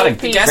 it's not a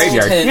the gas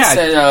graveyard. lieutenant Yeah.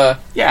 said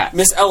Yeah.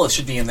 Miss Ellis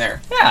should be in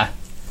there. Yeah.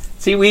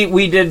 See,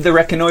 we did the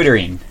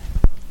reconnoitering.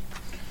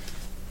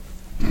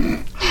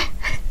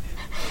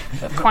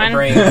 Quinn?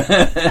 Brain.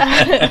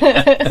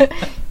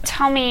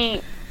 Tell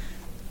me,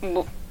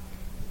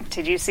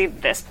 did you see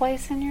this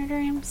place in your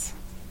dreams?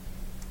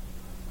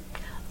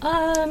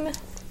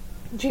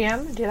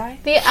 GM, did I?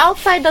 The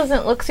outside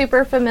doesn't look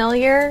super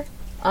familiar,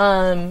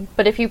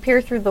 but if you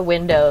peer through the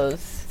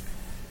windows,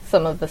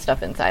 some of the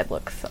stuff inside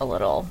looks a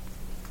little...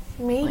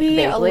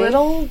 Maybe a vaguely?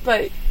 little,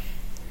 but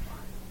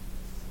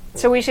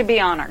So we should be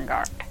on our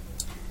guard.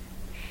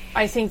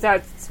 I think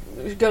that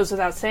goes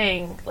without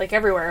saying,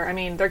 everywhere. I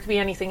mean, there could be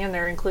anything in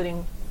there,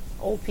 including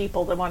old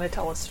people that want to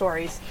tell us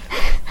stories.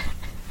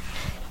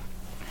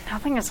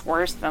 Nothing is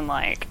worse than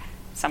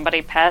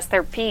Somebody past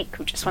their peak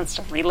who just wants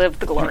to relive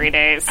the glory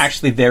days.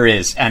 Actually, there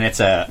is, and it's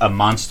a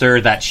monster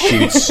that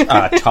shoots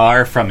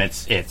tar from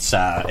its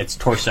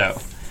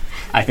torso.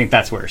 I think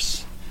that's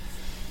worse.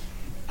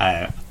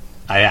 I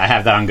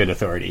have that on good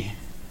authority.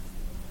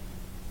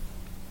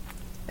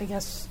 I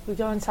guess we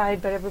go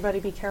inside, but everybody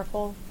be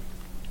careful.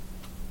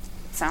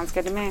 Sounds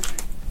good to me.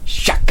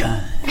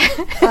 Shotgun.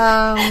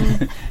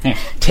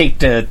 Take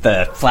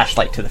the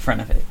flashlight to the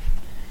front of it.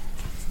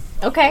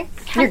 Okay.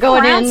 You're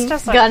going in,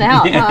 gun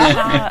out,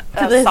 huh?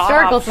 To the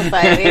Historical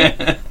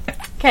Society.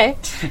 Okay.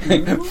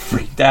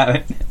 Freaked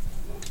out.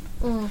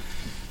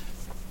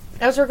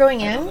 As we're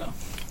going in,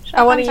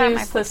 I want to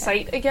use the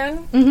sight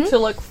again to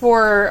look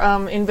for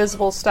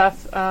invisible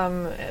stuff,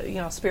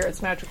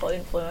 spirits, magical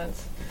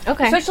influence.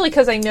 Okay. Especially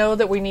because I know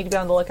that we need to be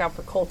on the lookout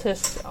for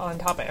cultists on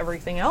top of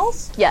everything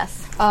else.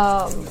 Yes.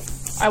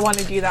 I want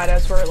to do that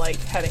as we're,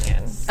 heading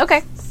in.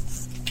 Okay.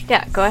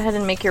 Yeah, go ahead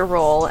and make your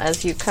roll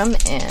as you come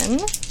in.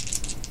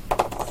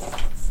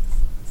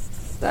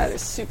 That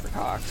is super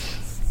cocked.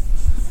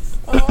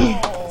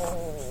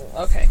 Oh.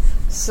 Okay.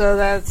 So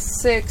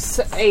that's 6,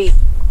 8.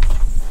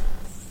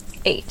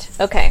 8.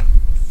 Okay.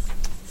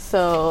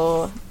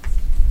 So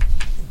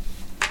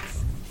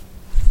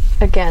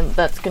again,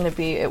 that's going to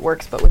be it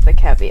works, but with a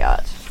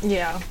caveat.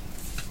 Yeah.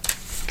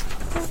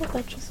 Where did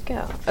that just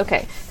go?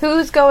 Okay.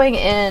 Who's going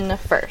in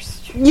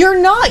first? You're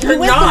not. You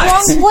went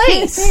not. the wrong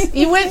place.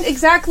 You went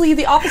exactly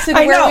the opposite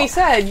of where we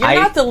said. You're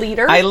not the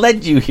leader. I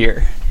led you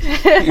here.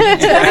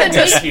 Dragged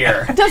us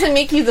here. It doesn't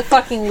make you the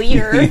fucking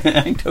leader.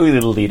 I'm totally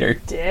the leader.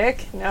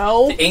 Dick.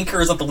 No. The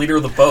anchor is not the leader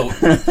of the boat.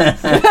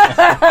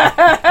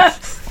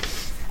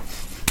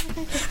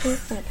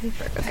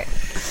 Okay.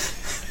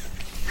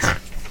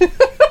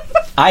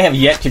 I have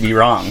yet to be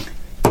wrong.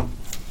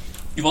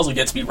 You've also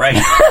yet to be right.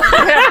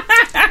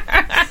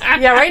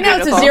 Yeah, right now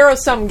it's a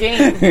zero-sum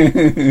game.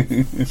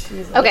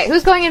 Okay,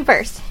 who's going in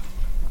first?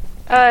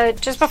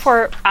 Just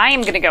before, I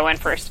am going to go in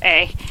first,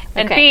 A.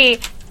 And Okay.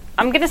 B,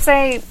 I'm going to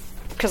say,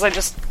 because I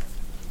just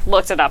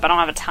looked it up, I don't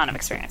have a ton of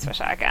experience with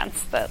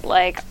shotguns, but,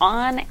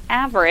 on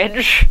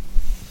average...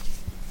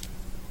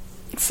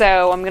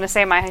 So, I'm going to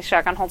say my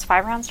shotgun holds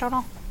 5 rounds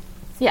total?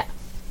 Yeah.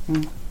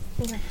 Do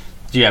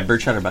you have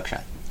birdshot or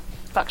buckshot?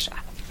 Buckshot.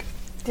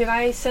 Did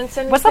I sense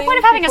anything? What's the point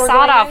of having a before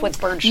sawed going off in?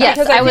 with birdshot? Yes,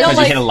 Because I I was feel Because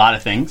you like hit a lot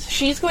of things.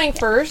 she's going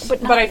first, But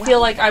but, not I feel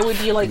well. like I would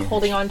be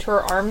holding on to her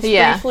arms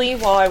Yeah. briefly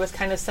while I was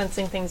kind of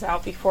sensing things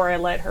out before I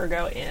let her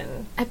go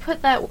in. I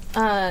put that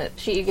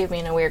sheet you gave me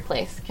in a weird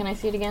place. Can I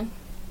see it again?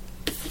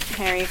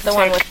 Here, you can The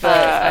one take with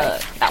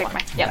that take one.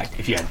 my- Yep. In fact,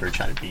 if you had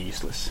birdshot, it'd be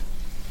useless.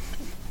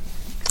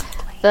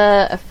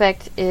 The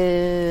effect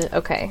is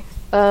okay.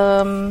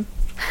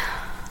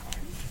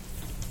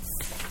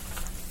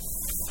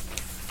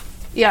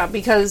 Yeah,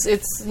 because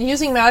it's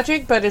using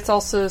magic, but it's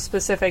also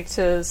specific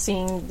to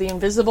seeing the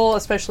invisible,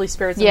 especially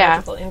spirits and Yeah.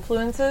 magical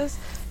influences,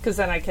 because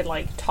then I could,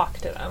 talk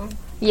to them.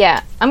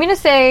 Yeah, I'm gonna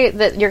say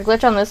that your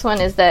glitch on this one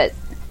is that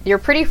you're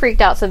pretty freaked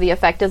out, so the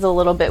effect is a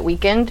little bit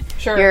weakened.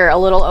 Sure. You're a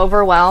little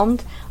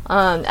overwhelmed.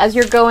 As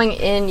you're going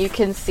in, you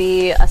can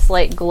see a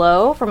slight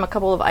glow from a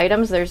couple of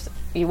items.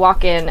 You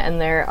walk in,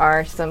 and there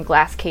are some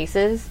glass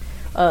cases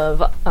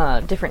of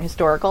different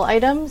historical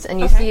items, and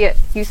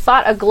you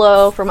spot a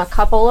glow from a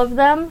couple of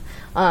them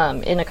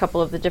in a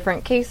couple of the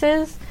different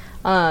cases,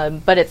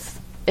 but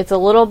it's a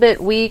little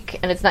bit weak,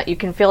 and it's not. You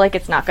can feel like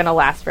it's not going to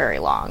last very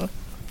long,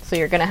 so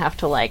you're going to have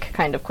to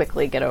kind of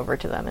quickly get over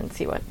to them and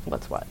see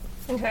what's what.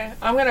 Okay,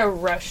 I'm going to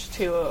rush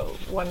to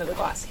one of the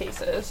glass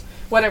cases,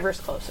 whatever's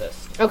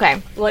closest.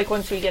 Okay.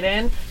 Once we get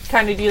in,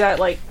 kind of do that,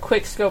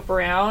 quick scope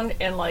around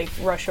and,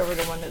 rush over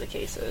to one of the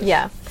cases.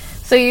 Yeah.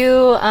 So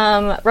you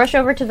rush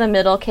over to the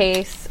middle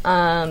case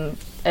and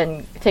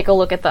take a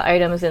look at the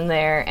items in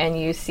there, and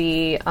you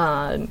see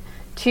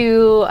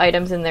 2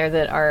 items in there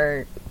that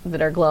are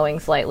glowing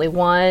slightly.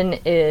 One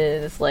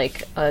is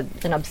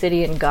an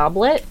obsidian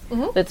goblet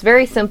that's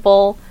very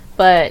simple,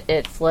 but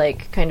it's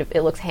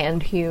it looks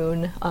hand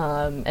hewn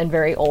and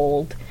very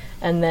old.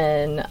 And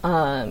then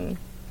on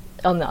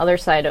the other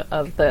side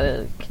of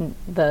the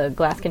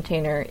glass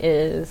container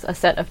is a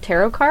set of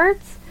tarot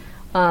cards.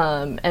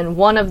 And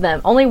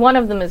only one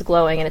of them is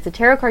glowing, and it's a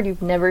tarot card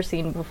you've never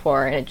seen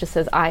before, and it just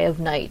says Eye of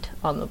Night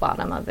on the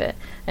bottom of it,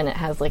 and it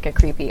has a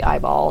creepy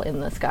eyeball in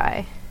the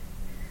sky.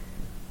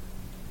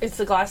 Is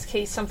the glass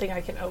case something I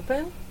can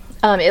open?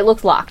 It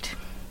looks locked.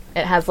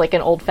 It has an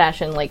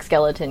old-fashioned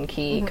skeleton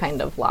key kind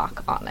of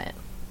lock on it.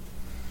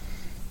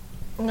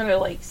 I'm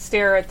going to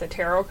stare at the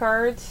tarot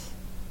cards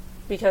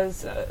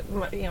because,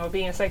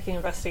 being a psychic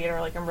investigator,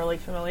 I'm really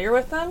familiar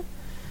with them.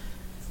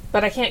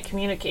 But I can't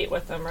communicate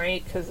with them,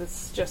 right? Because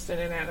it's just an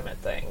inanimate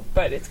thing.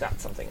 But it's got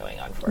something going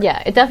on for it.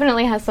 Yeah, it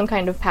definitely has some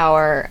kind of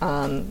power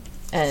and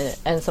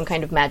some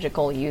kind of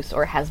magical use,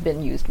 or has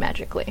been used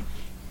magically.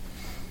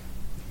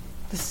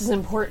 This is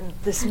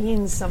important. This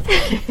means something.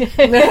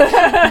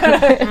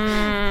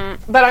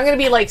 But I'm going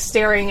to be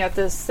staring at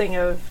this thing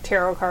of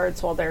tarot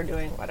cards while they're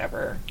doing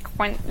whatever.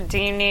 Do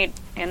you need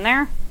in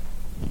there?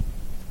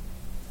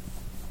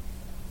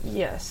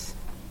 Yes.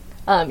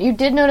 You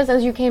did notice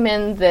as you came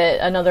in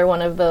that another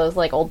one of those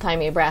like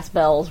old-timey brass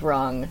bells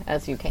rung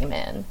as you came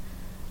in.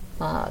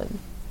 And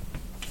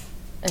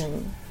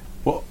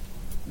Well,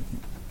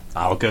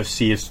 I'll go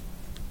see if...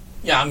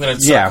 Yeah, I'm going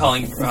to start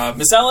calling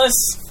Miss Ellis.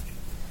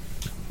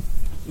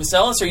 Miss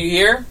Ellis, are you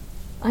here?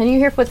 And you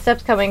hear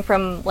footsteps coming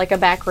from like a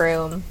back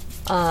room,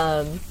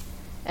 and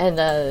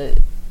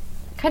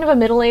kind of a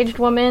middle-aged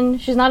woman.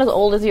 She's not as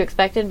old as you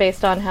expected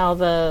based on how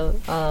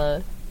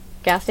the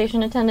gas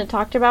station attendant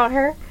talked about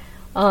her.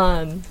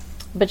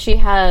 But she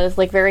has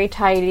like very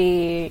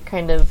tidy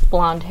kind of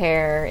blonde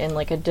hair in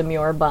like a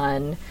demure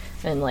bun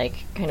and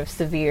like kind of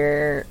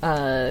severe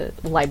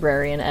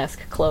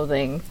librarian-esque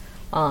clothing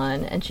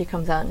on. And she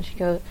comes out and she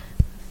goes,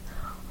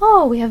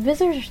 "Oh, we have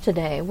visitors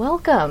today.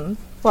 Welcome.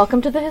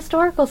 Welcome to the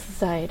Historical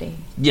Society."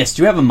 Yes,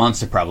 do you have a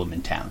monster problem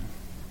in town?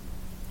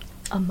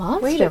 A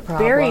monster Way to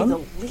problem? bury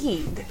the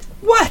lead.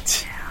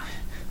 What?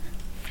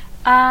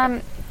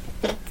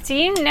 Do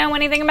you know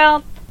anything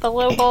about the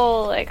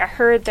local, like, I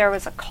heard there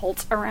was a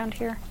cult around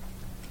here?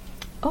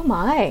 Oh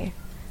my.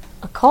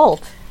 A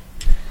cult.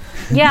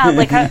 Yeah,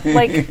 like,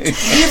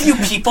 You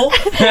people?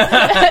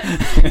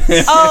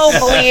 oh,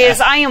 please,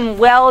 I am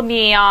well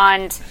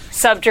beyond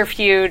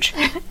subterfuge.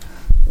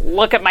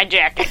 Look at my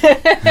jacket.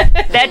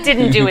 That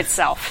didn't do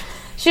itself.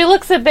 She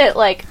looks a bit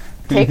like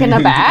taken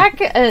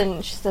aback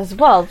and she says,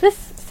 "Well, this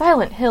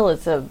Silent Hill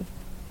is a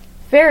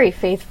very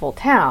faithful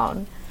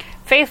town.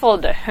 Faithful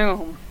to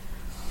whom?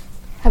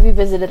 Have you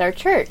visited our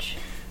church,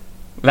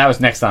 That was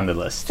next on the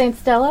list. St.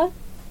 Stella?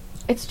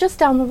 It's just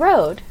down the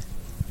road.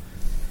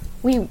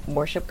 We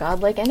worship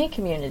God like any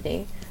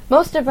community.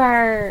 Most of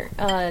our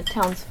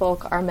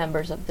townsfolk are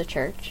members of the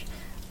church.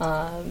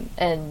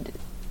 And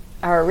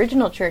our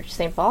original church,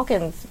 St.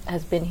 Balkans,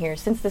 has been here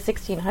since the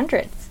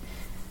 1600s.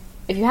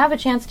 If you have a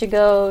chance to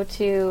go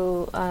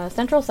to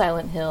Central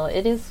Silent Hill,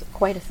 it is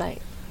quite a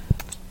sight."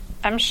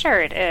 I'm sure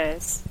it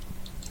is.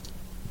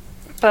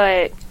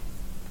 But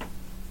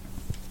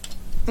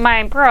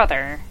my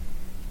brother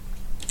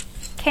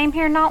came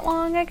here not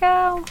long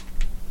ago.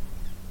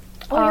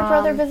 Oh, your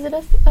brother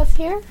visited us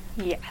here?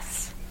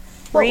 Yes.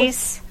 What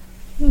Reese.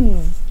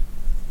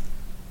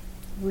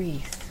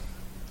 Reese.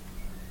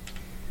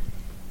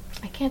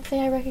 I can't say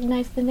I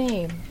recognize the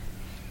name.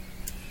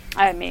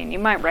 I mean, you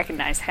might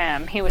recognize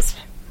him. He was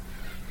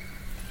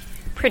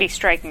a pretty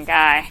striking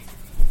guy.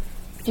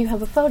 Do you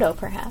have a photo,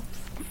 perhaps?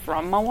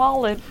 From my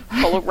wallet.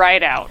 Pull it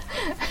right out.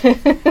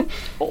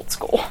 Old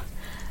school.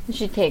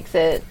 She takes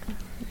it,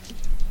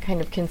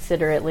 kind of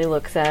considerately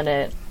looks at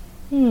it.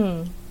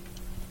 No,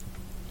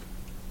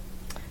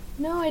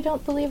 I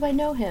don't believe I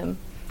know him.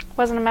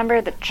 Wasn't a member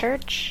of the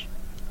church.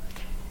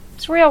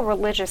 He's a real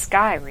religious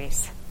guy,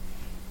 Reese.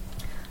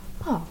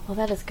 Oh, well,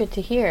 that is good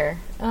to hear.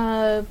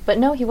 But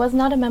no, he was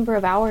not a member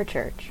of our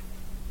church.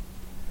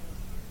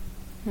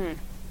 Are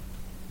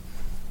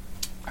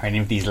any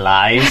of these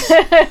lies?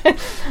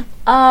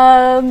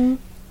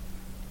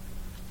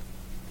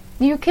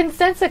 You can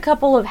sense a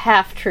couple of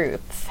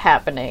half-truths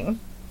happening.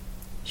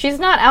 She's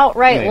not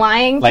outright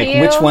lying to like,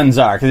 you. which ones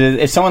are? Because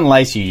if someone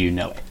lies to you, you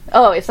know it.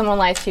 Oh, if someone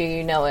lies to you,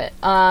 you know it.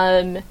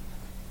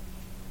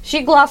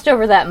 She glossed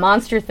over that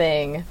monster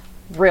thing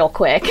real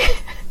quick.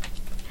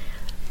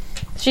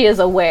 She is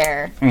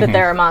aware that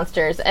there are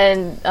monsters,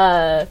 and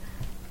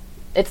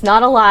it's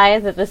not a lie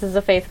that this is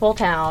a faithful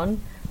town.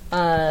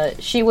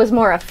 She was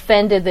more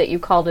offended that you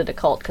called it a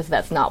cult, because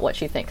that's not what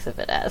she thinks of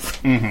it as.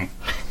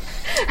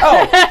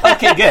 Oh,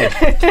 okay, good.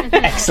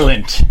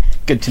 Excellent.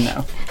 Good to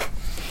know.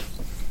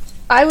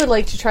 I would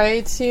like to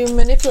try to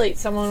manipulate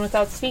someone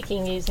without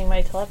speaking using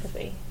my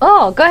telepathy.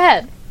 Oh, go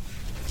ahead.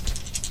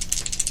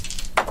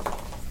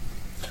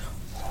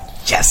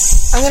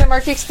 Yes! I'm going to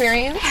mark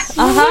experience.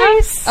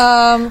 Nice.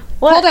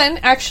 Hold on,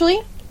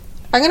 actually.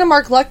 I'm going to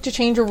mark luck to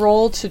change a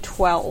roll to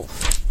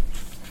 12.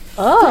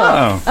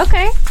 Oh, Oh.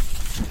 okay.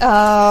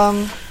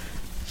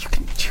 You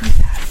can do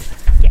that.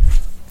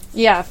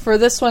 Yeah, for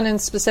this one in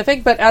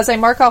specific, but as I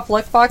mark off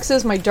luck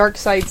boxes, my dark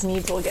side's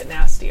needs will get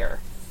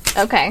nastier.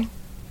 Okay.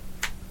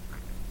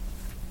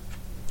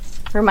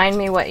 Remind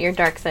me what your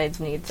dark side's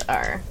needs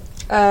are.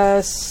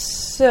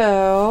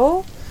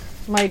 So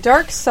my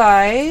dark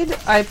side,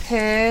 I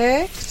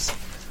picked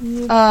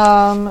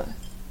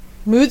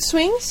mood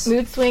swings,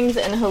 Mood swings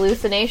and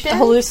hallucinations.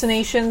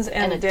 hallucinations,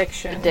 and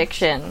addiction.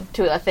 Addiction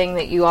to a thing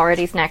that you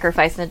already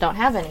sacrificed and don't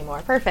have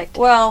anymore. Perfect.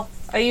 Well,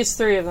 I used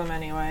 3 of them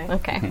anyway.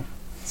 Okay.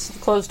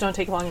 Clothes don't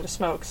take long to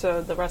smoke,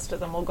 so the rest of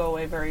them will go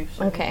away very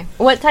soon. Okay.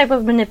 What type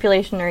of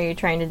manipulation are you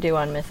trying to do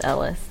on Miss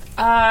Ellis?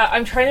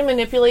 I'm trying to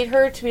manipulate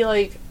her to be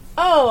like,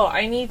 oh,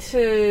 I need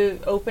to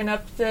open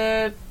up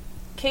the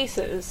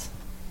cases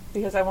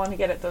because I want to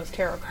get at those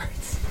tarot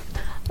cards.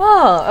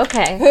 Oh,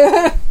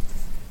 okay.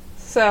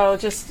 So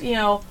just,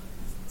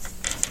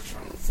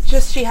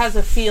 just she has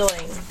a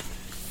feeling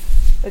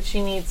that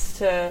she needs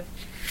to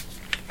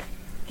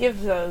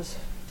give those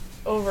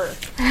over.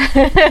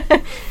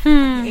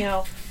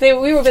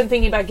 We've been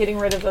thinking about getting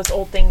rid of those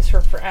old things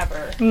for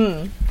forever.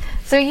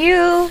 So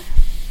you...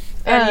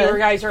 And you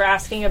guys are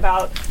asking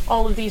about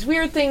all of these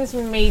weird things,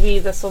 maybe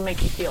this will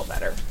make you feel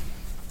better.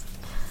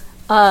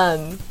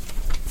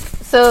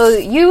 So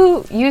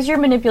you use your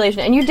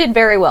manipulation, and you did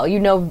very well. You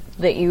know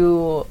that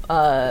you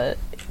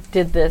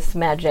did this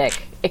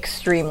magic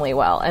extremely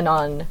well, and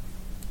on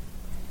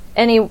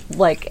any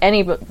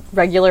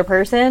regular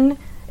person,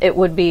 it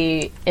would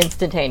be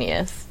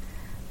instantaneous.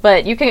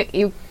 But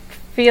you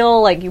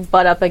feel like you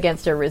butt up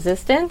against a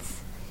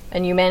resistance,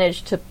 and you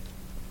manage to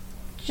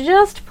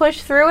just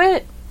push through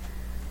it.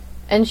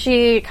 And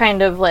she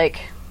kind of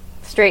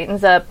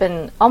straightens up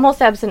and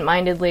almost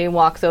absent-mindedly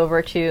walks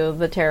over to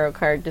the tarot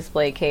card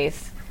display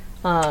case,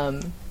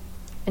 and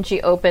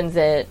she opens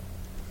it,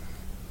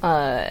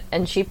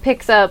 and she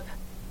picks up,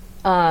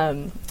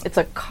 it's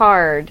a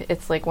card,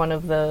 it's like one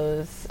of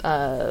those,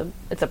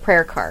 it's a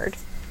prayer card,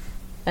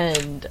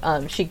 and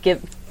she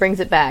brings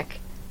it back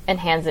and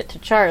hands it to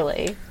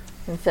Charlie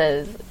and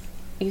says,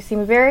 "You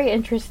seem very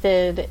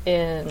interested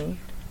in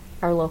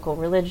our local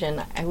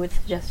religion. I would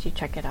suggest you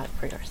check it out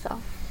for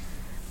yourself."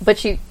 But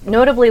she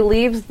notably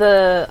leaves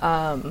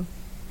the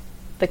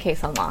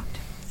case unlocked.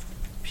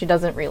 She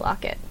doesn't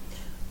relock it.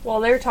 While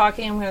they're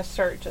talking, I'm going to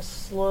start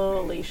just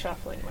slowly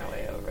shuffling my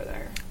way over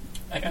there.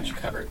 I got you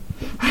covered.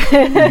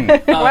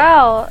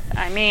 Well,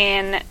 I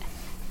mean,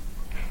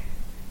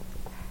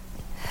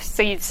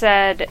 so you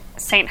said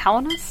St.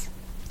 Helena's?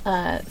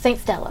 St.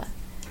 Stella.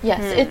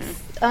 Yes, it's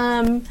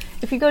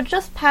if you go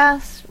just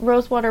past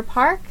Rosewater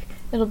Park,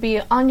 it'll be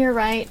on your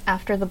right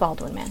after the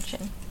Baldwin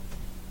Mansion.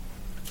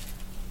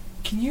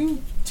 Can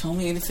you tell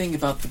me anything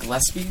about the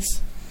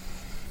Gillespies?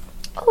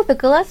 Oh, the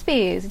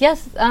Gillespies.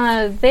 Yes,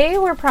 they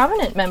were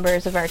prominent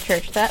members of our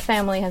church. That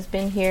family has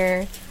been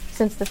here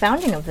since the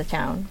founding of the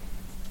town.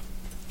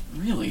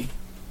 Really?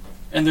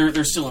 And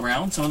they're still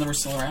around? Some of them are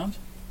still around?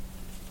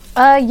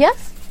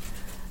 Yes.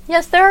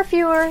 Yes, there are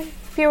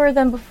fewer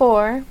than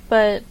before,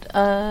 but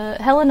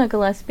Helena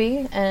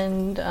Gillespie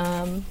and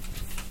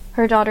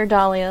her daughter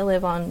Dahlia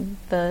live on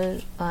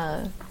the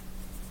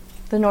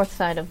north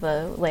side of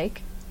the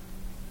lake.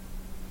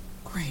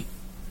 Great.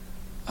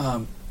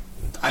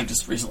 I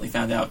just recently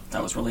found out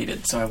that was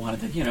related, so I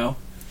wanted to,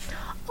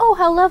 Oh,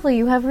 how lovely.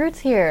 You have roots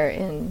here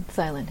in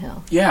Silent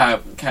Hill. Yeah,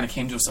 it kind of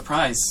came to a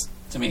surprise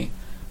to me.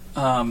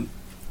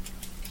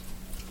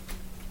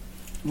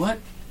 What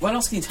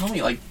else can you tell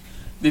me?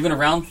 They've been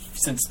around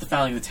since the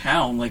founding of the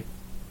town.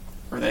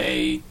 Are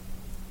they...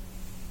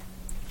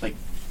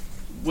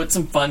 what's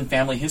some fun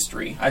family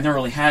history? I've never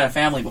really had a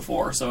family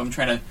before, so I'm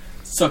trying to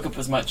soak up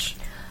as much...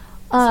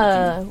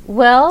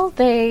 Well,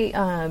 they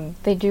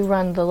do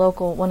run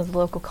one of the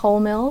local coal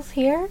mills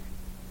here.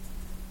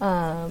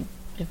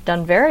 They've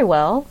done very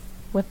well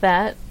with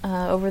that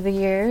over the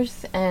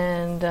years,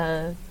 and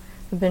have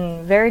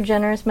been very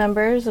generous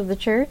members of the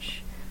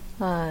church.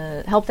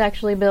 Helped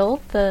actually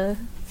build the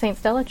St.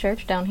 Stella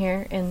Church down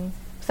here in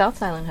South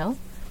Silent Hill.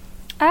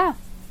 Oh,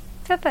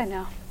 that I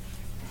know.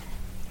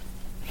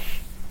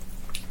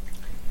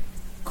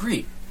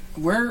 Great.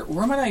 Where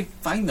might I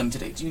find them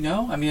today? Do you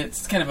know? I mean,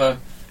 it's kind of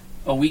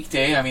a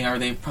weekday. I mean, are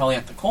they probably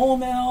at the coal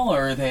mill,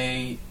 or are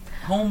they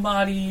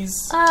homebodies?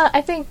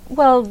 I think,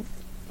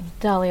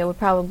 Dahlia would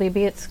probably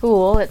be at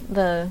school, at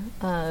the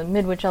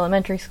Midwich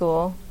Elementary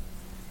School.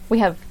 We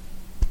have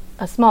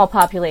a small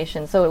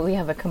population, so we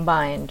have a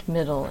combined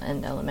middle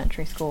and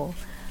elementary school.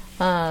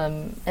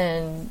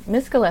 And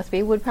Miss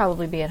Gillespie would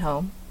probably be at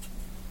home.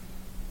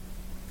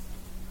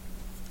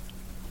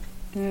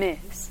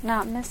 Miss,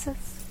 not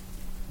Mrs.?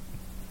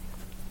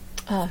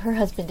 Her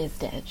husband is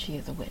dead. She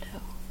is a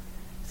widow.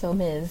 So,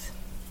 Ms.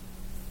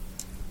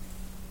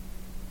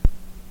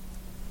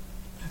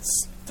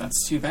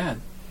 That's too bad.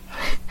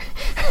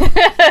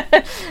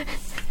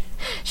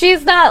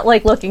 She's not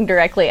looking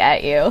directly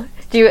at you.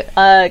 Do you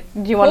want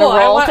to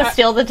roll to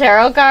steal the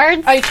tarot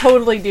cards? I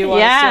totally do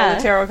want to steal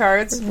the tarot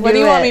cards. What do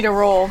you want me to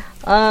roll?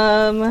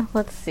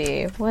 Let's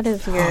see. What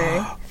is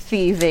your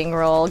thieving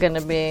roll going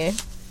to be?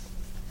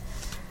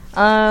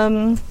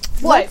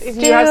 What? Do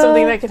you have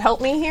something that could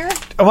help me here?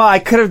 Well, I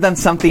could have done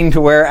something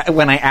to where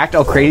when I act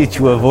all crazy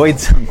to avoid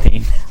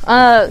something.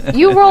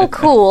 You roll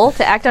cool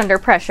to act under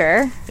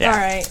pressure. Yeah. All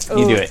right.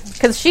 You do it.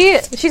 Because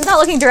she's not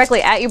looking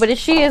directly at you, but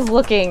she is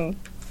looking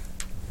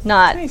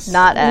not at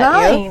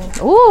 9.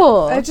 you.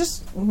 Ooh.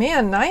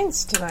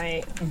 Nines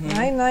tonight.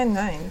 9, 9,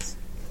 9s.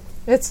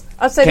 It's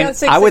upside down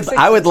 6,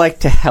 I would like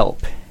to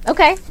help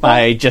Okay.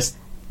 by just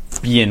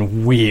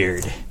being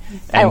weird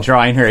and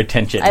drawing her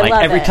attention. I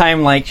love every it.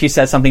 time she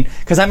says something,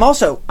 because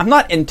I'm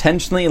not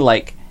intentionally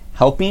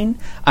helping.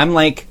 I'm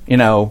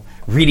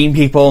reading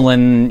people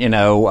and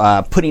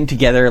putting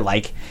together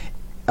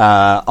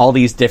all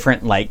these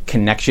different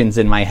connections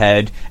in my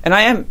head, and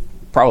I am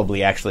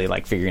probably actually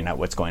figuring out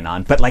what's going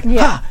on. But ha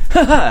ha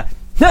ha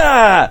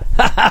ha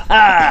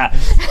ha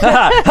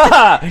ha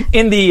ha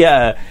in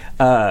the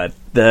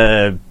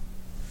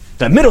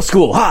middle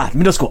school,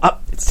 middle school,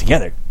 up, it's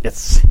together,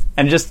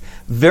 and just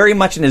very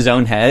much in his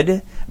own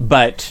head,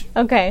 but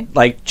Okay.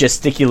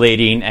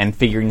 Gesticulating and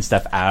figuring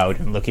stuff out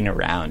and looking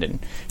around and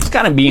just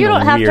kind of being You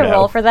don't a have to weirdo.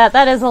 roll for that.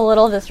 That is a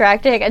little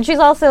distracting. And she's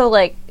also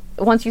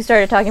once you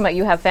started talking about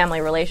you have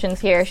family relations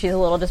here, she's a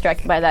little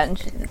distracted by that.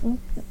 And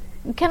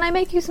can I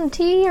make you some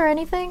tea or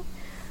anything?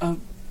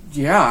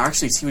 Yeah,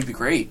 actually, tea would be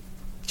great.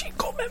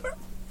 Jingle member.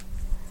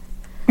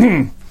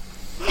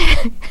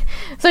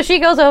 So she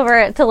goes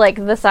over to like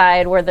the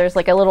side where there's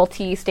like a little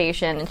tea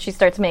station, and she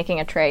starts making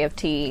a tray of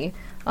tea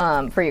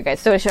for you guys.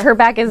 So her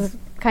back is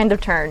kind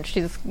of turned.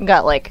 She's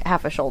got like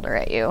half a shoulder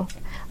at you,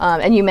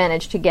 and you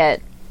manage to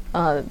get,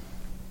 let's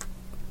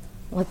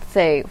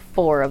say,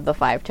 4 of the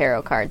 5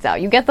 tarot cards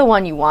out. You get the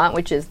one you want,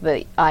 which is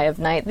the Eye of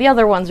Night. The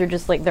other ones are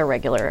just like their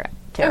regular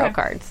tarot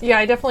cards. Yeah,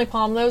 I definitely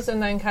palm those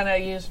and then kind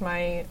of use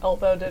my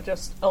elbow to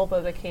just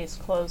elbow the case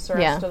closed the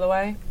rest of the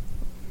way.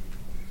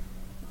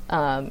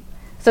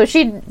 So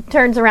she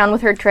turns around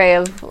with her tray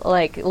of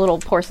like little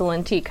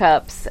porcelain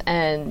teacups,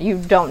 and you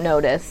don't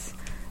notice.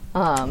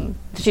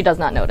 She does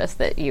not notice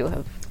that you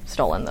have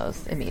stolen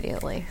those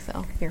immediately,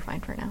 so you're fine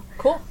for now.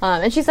 Cool.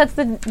 And she sets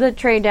the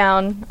tray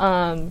down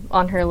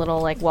on her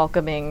little like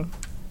welcoming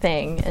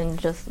thing, and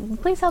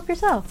just please help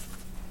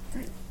yourself.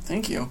 Great.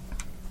 Thank you.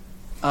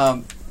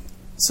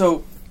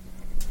 So,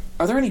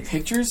 are there any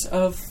pictures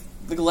of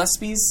the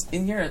Gillespies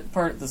in here,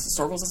 part of the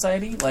Historical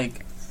Society?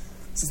 Like,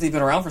 since they've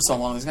been around for so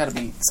long, there's got to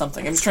be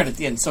something. I'm just trying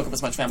to soak up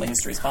as much family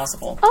history as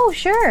possible. Oh,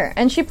 sure.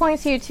 And she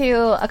points you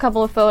to a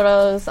couple of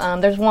photos.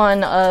 There's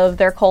one of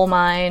their coal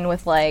mine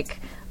with,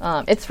 like,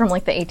 it's from,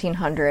 like, the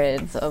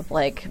 1800s of,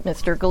 like,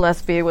 Mr.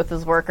 Gillespie with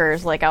his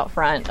workers, like, out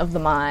front of the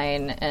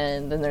mine.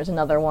 And then there's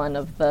another one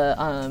of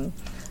the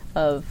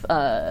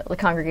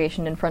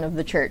congregation in front of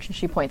the church. And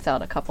she points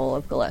out a couple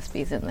of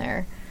Gillespies in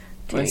there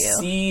to Do I you.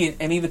 see in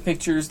any of the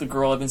pictures the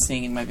girl I've been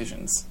seeing in my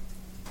visions?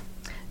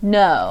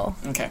 No.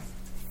 Okay.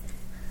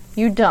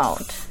 You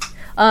don't.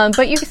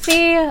 But you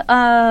see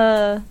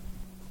that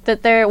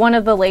one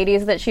of the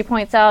ladies that she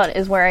points out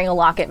is wearing a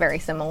locket very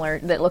similar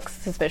that looks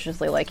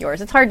suspiciously like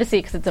yours. It's hard to see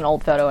because it's an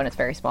old photo and it's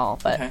very small.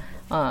 But Okay.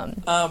 I'm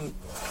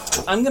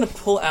going to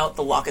pull out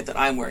the locket that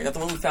I'm wearing, not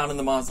the one we found in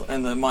the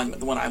monument,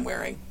 the one I'm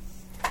wearing.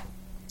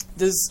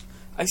 I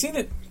see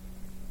that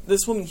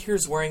this woman here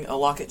is wearing a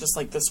locket just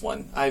like this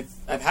one. I've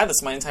had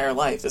this my entire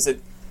life. Does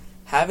it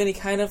have any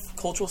kind of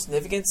cultural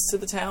significance to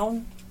the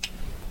town?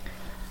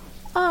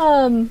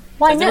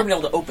 why I've never not? been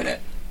able to open it.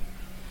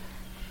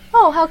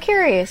 Oh, how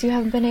curious! You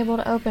haven't been able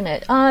to open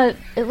it.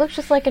 It looks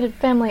just like a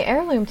family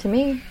heirloom to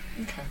me.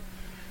 Okay.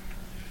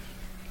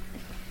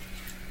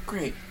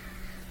 Great.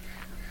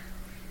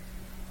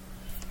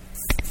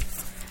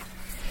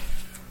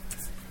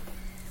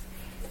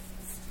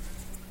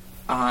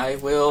 I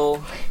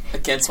will,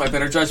 against my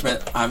better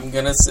judgment, I'm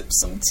gonna sip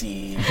some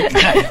tea.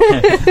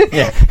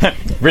 Yeah.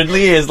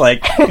 Ridley is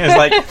like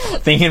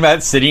thinking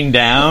about sitting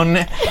down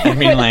and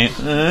being like,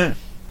 I'm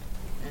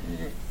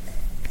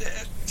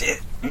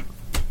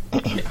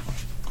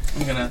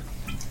gonna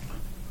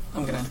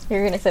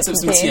You're gonna sip sip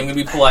some tea. I'm gonna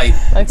be polite.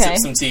 Okay. Sip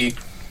some tea.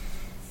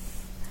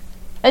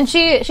 And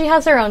she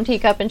has her own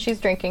teacup and she's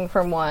drinking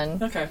from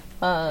one. Okay.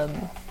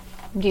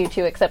 Do you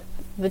two accept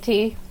the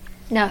tea?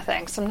 No,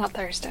 thanks. I'm not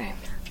thirsty.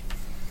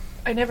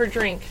 I never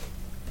drink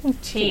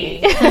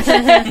tea.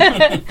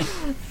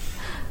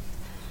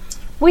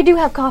 We do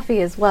have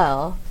coffee as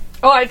well.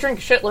 Oh, I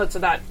drink shitloads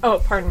of that.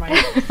 Oh, pardon my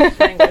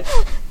language.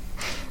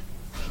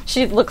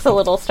 She looks a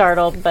little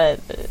startled, but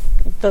it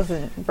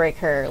doesn't break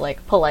her,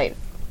 like, polite.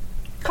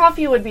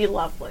 Coffee would be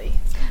lovely.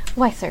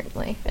 Why,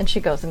 certainly. And she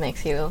goes and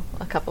makes you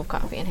a cup of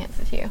coffee and hands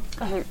it to you.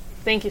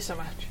 Thank you so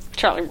much.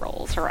 Charlie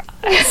rolls her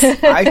eyes.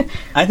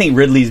 I think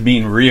Ridley's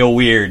being real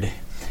weird.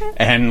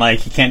 And, like,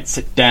 he can't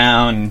sit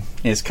down,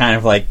 is kind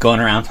of, like, going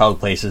around to all the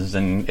places,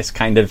 and is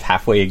kind of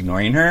halfway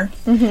ignoring her.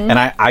 Mm-hmm. And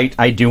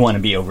I do want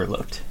to be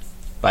overlooked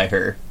by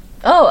her.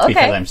 Oh, okay.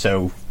 Because I'm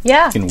so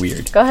fucking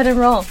weird. Go ahead and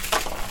roll.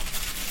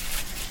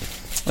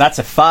 That's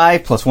a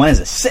 5, plus 1 is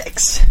a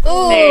 6.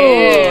 Ooh.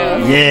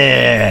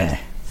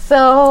 Yeah.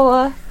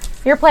 So,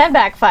 your plan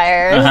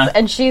backfires,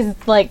 and she's,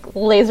 like,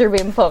 laser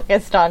beam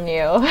focused on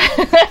you.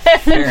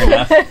 Fair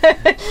enough.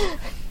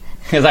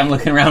 Because I'm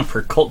looking around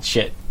for cult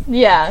shit.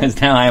 Yeah.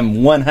 Because now I am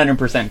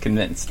 100%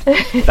 convinced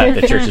that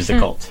the church is a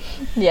cult.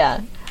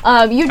 Yeah.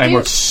 And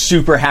we're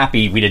super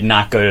happy we did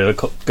not go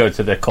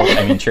to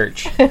the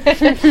church.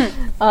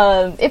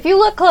 If you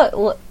look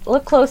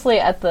closely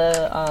at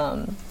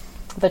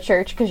the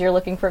church, because you're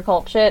looking for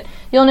cult shit,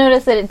 you'll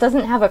notice that it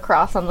doesn't have a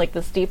cross on, like,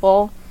 the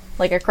steeple,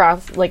 like a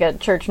cross, like a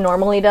church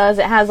normally does.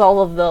 It has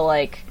all of the,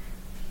 like,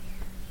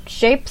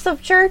 shapes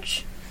of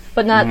church,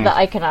 but not the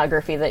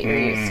iconography that you're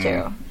used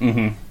to.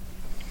 Mm-hmm.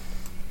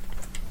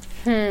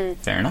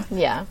 Fair enough.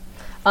 Yeah.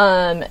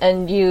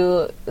 And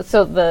whoever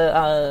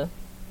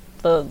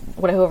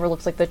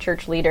looks like the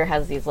church leader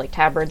has these, like,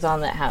 tabards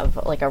on that have,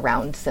 like, a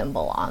round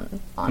symbol on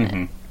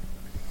it.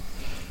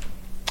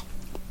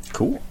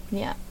 Cool.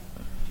 Yeah.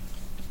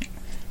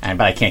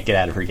 But I can't get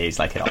out of her gaze,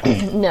 like, at all.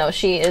 No,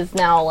 she is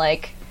now,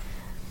 like,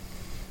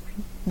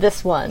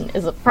 this one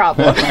is a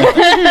problem.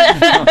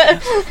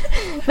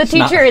 The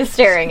teacher is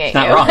staring at you.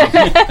 Not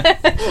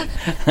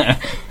wrong.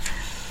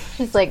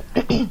 She's like,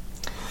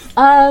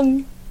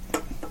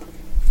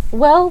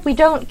 well, we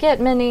don't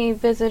get many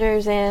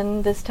visitors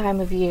in this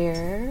time of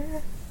year.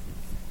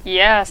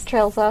 Yes.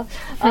 Trails off.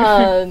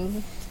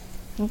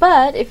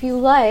 But if you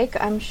like,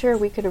 I'm sure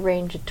we could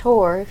arrange a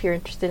tour if you're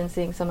interested in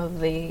seeing some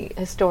of the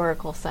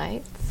historical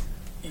sites.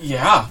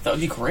 Yeah, that would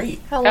be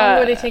great. How long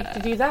would it take to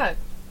do that?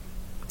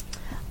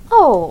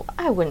 Oh,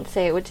 I wouldn't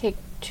say it would take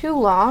too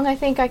long. I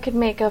think I could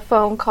make a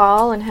phone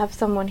call and have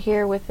someone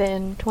here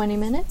within 20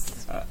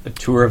 minutes. A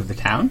tour of the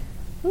town?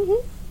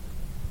 Mm-hmm.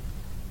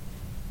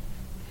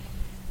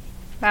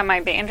 That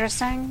might be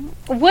interesting.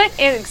 What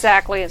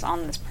exactly is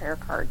on this prayer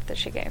card that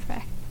she gave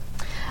me?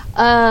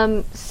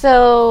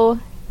 So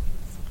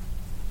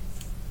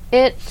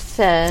it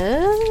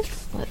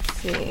says, let's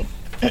see.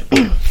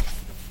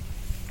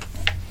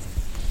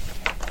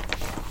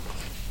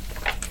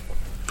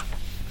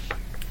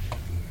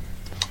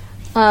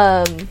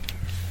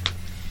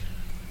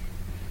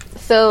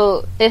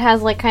 So it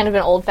has like kind of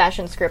an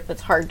old-fashioned script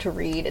that's hard to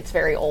read. It's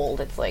very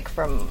old. It's like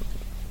from,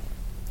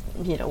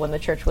 when the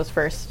church was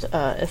first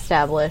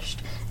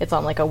established. It's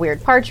on like a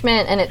weird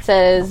parchment, and it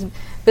says,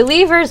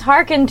 "Believers,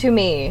 hearken to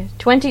me,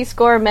 20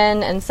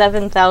 men and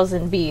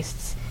 7,000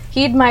 beasts.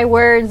 Heed my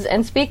words,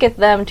 and speaketh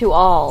them to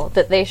all,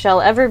 that they shall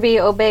ever be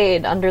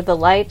obeyed under the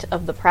light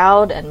of the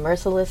proud and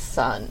merciless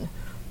sun."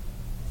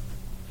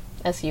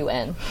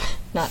 S-U-N,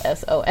 not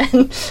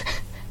S-O-N.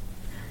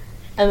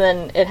 And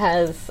then it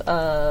has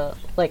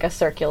like a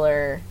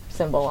circular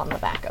symbol on the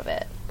back of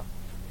it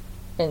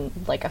in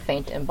like a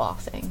faint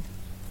embossing.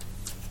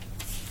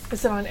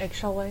 Is it on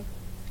eggshell white?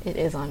 It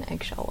is on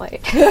eggshell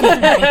white.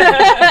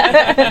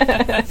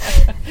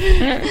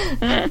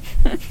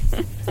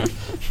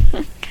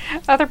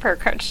 Other prayer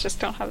cards just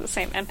don't have the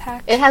same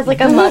impact. It has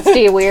like a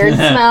musty, weird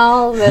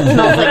smell that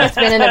smells like it's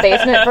been in a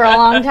basement for a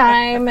long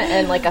time,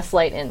 and like a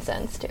slight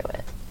incense to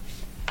it.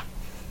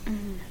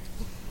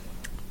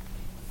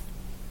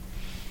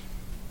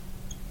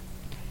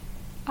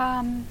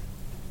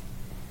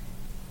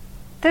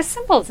 This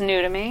symbol's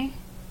new to me.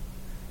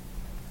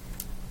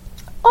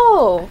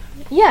 Oh,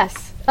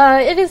 yes.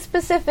 It is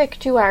specific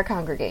to our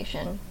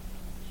congregation.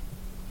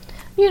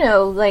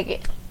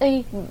 Like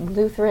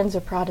Lutherans or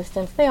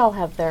Protestants, they all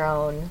have their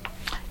own.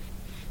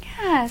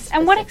 Yes,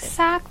 and what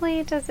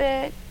exactly does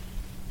it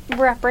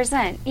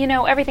represent?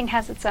 Everything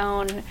has its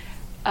own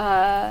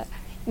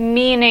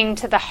meaning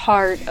to the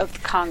heart of the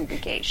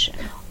congregation.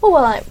 Oh,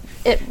 well,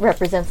 it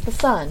represents the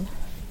sun.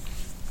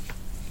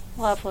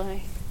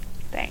 Lovely.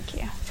 Thank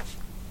you.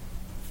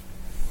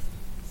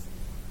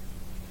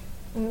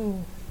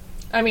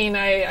 I mean,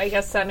 I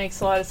guess that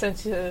makes a lot of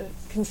sense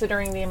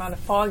considering the amount of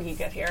fog you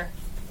get here.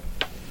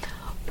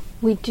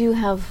 We do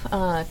have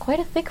quite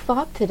a thick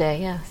fog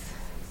today, yes.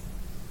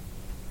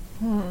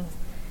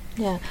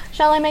 Yeah.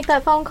 Shall I make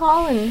that phone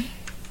call and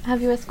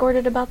have you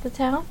escorted about the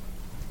town?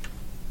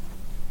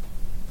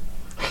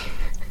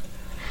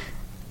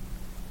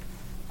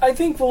 I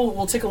think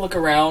we'll take a look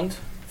around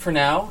for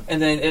now,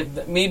 and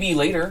then maybe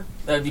later.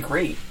 That'd be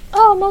great.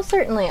 Oh, most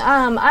certainly.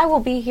 I will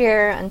be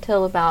here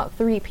until about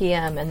 3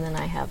 p.m., and then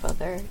I have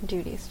other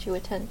duties to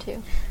attend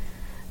to.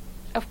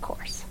 Of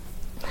course.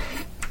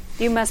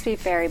 You must be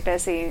very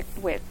busy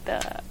with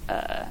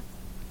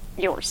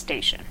your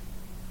station.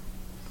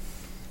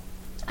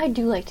 I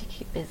do like to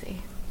keep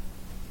busy.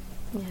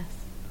 Yes.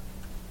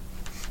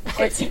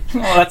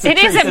 It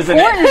is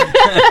important.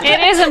 It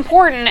is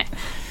important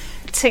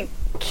to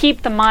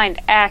keep the mind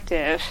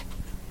active.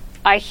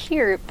 I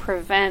hear it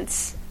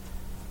prevents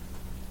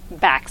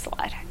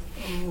backsliding.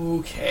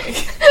 Okay.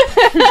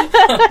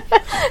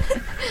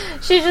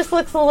 She just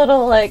looks a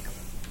little like,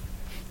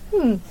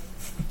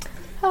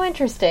 how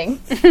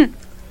interesting.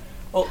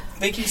 Well,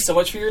 thank you so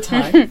much for your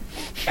time,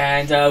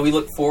 and we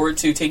look forward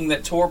to taking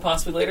that tour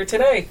possibly later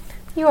today.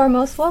 You are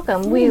most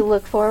welcome. We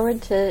look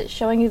forward to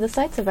showing you the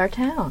sights of our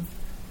town.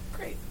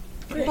 Great.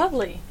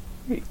 Lovely.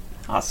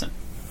 Awesome.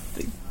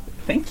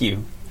 Thank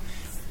you.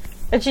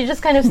 And she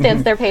just kind of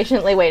stands there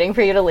patiently waiting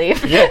for you to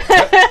leave. Yeah.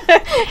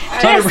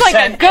 100%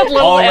 like a good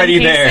little already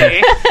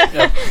NPC.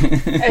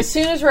 there. As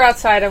soon as we're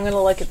outside, I'm going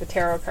to look at the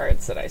tarot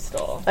cards that I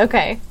stole.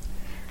 Okay.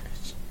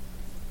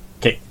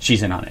 Okay,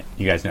 she's in on it.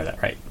 You guys know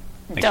that, right?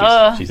 Like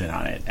Duh. she's in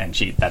on it, and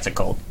that's a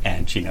cult,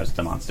 and she knows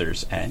the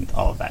monsters and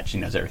all of that. She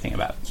knows everything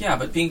about. Yeah,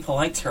 but being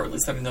polite to her, at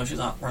least let her know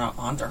we're not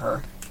onto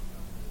her.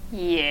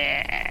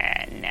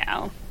 Yeah,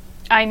 no.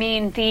 I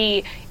mean,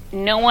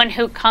 no one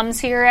who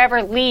comes here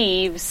ever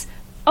leaves.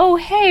 Oh,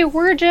 hey,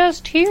 we're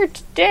just here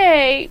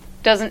today.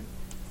 Doesn't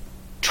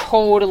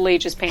totally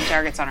just paint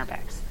targets on our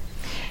backs.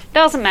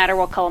 Doesn't matter,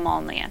 we'll kill them all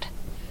in the end.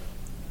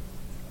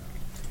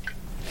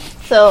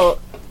 So,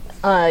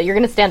 you're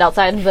going to stand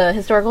outside the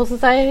Historical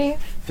Society?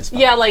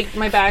 Yeah, like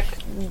my back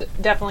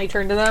definitely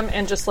turned to them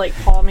and just like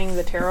palming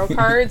the tarot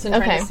cards and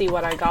trying Okay. to see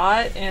what I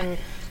got and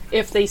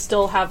if they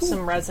still have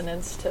some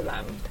resonance to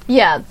them.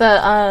 Yeah,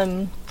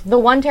 the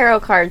one tarot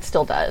card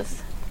still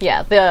does.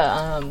 Yeah,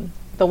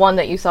 the one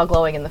that you saw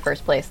glowing in the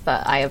first place,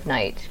 the Eye of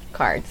Night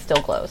card,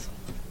 still glows.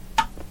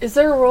 Is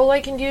there a roll I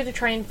can do to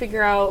try and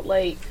figure out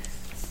like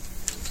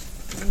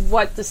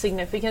what the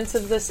significance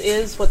of this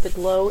is, what the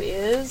glow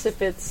is,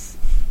 if it's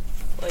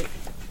like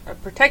a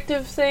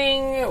protective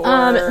thing? Or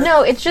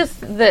No, it's just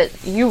that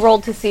you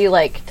rolled to see,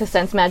 like, to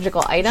sense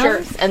magical items,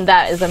 Sure. and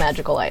that is a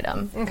magical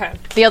item. Okay.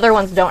 The other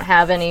ones don't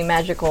have any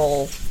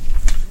magical,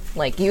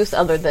 like, use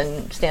other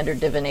than standard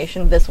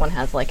divination. This one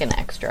has, like, an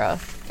extra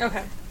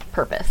Okay.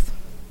 purpose.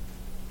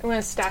 I'm going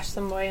to stash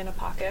them away in a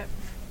pocket.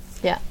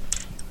 Yeah.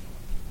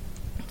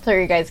 So are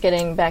you guys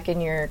getting back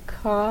in your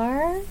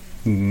car?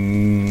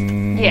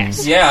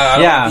 Yes. Yeah, I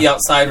don't Yeah. want to be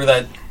outside where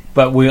that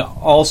But we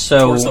also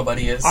torso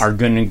buddy is. are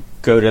going to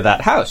go to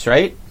that house,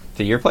 right?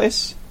 To your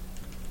place?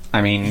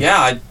 I mean,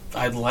 Yeah,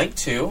 I'd like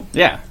to.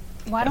 yeah.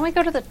 Why don't we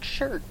go to the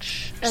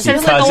church? Because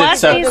it's a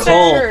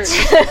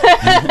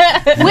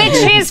cult. Which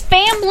his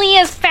family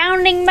is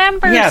founding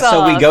members Yeah,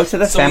 so we of. go to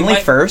the So we family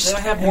might- first. Then I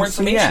have more and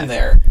see information that.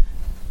 there.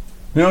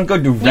 We don't go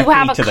directly You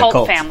have a to the cult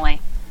cult. family.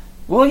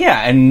 Well,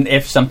 yeah, and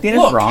if something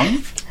Look. is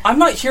wrong, I'm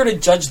not here to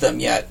judge them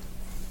yet.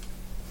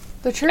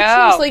 The church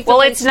Oh, seems like the well,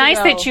 place it's to nice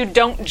go. that you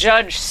don't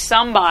judge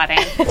somebody.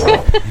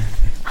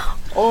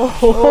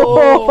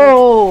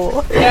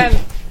 Oh. And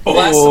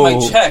Last time I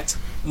Oh. checked,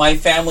 my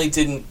family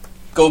didn't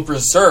go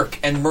berserk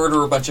and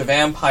murder a bunch of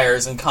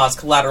vampires and cause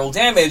collateral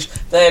damage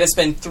that I had to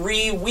spend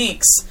 3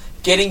 weeks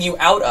getting you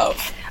out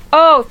of.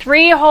 Oh,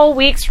 3 whole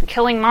weeks for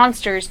killing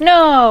monsters.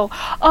 No.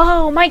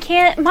 Oh, my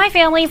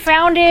family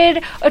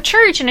founded a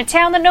church in a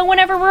town that no one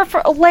ever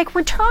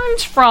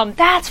returns from.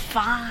 That's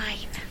fine.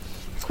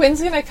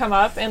 Quinn's going to come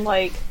up and,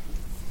 like,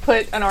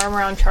 put an arm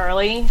around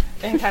Charlie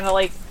and kind of,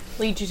 like,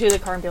 lead you to the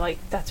car and be like,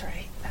 that's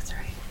right, that's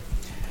right.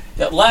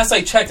 Yeah, last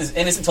I checked is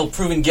innocent until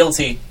proven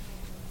guilty.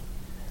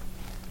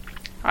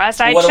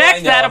 Last I What do I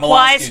checked, know? that I'm a law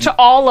applies to student.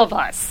 all of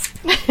us.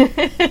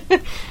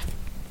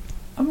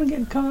 I'm going to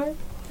get a car.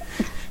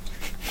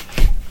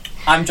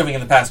 I'm jumping in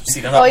the passenger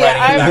seat. I'm not Oh, yeah,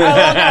 riding in the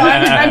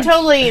back. I'm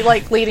totally,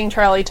 like, leading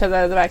Charlie to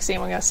the back seat.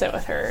 I'm going to sit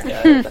with her.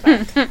 at the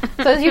back.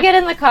 So as you get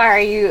in the car,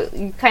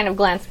 you kind of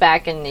glance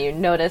back and you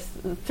notice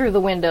through the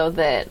window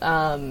that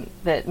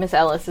that Miss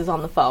Ellis is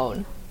on the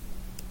phone.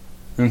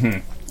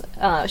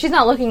 Mm-hmm. She's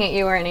not looking at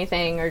you or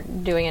anything or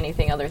doing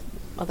anything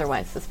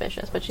otherwise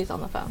suspicious, but she's on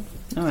the phone.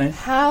 All right.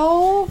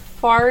 How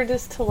far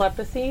does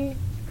telepathy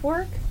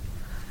work?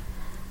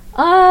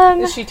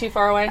 Is she too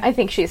far away? I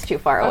think she's too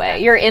far away.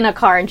 Okay. You're in a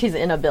car and she's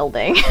in a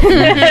building.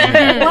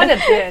 What a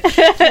bitch.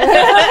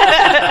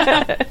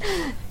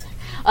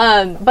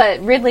 But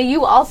Ridley,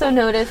 you also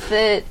noticed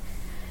that.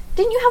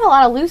 Didn't you have a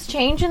lot of loose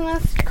change in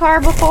this car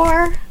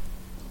before?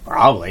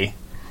 Probably.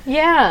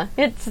 Yeah,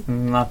 it's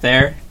Not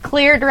there.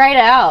 cleared right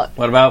out.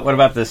 What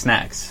about the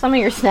snacks? Some of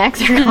your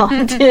snacks are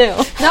gone too.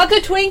 Not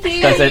the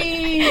Twinkies. Does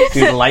it?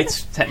 Do the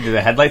lights? Do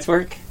the headlights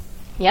work?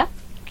 Yeah.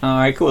 All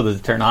right, cool. Does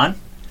it turn on?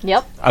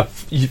 Yep.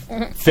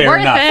 Fair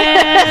Worth enough.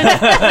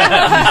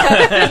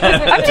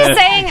 I'm just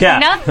saying, Yeah.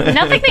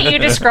 nothing that you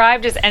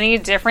described is any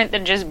different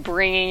than just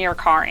bringing your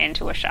car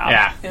into a shop.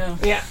 Yeah. Yeah.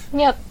 Yeah.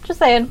 Yep. Just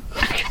saying.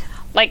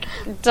 Like,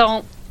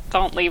 don't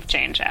leave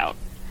change out.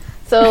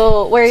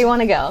 So where do you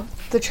want to go?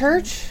 The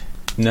church?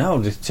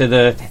 No, just to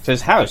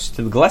his house,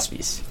 to the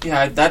Gillespies.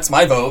 Yeah, that's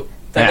my vote.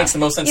 That Yeah. makes the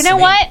most sense You to know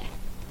me. what?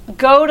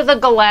 Go to the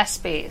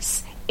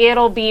Gillespies.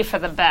 It'll be for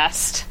the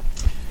best.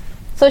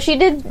 So she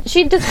described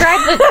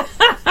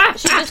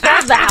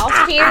the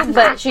house to you,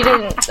 but she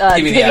didn't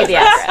give me you the the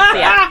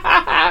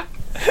address.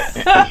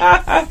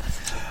 Yeah.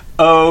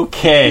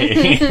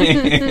 Okay.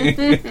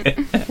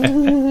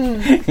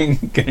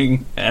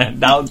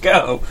 And I'll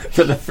go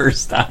for the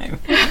first time.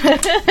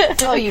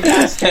 Oh, you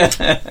bastard.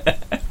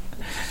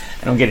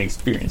 I don't get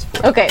experience for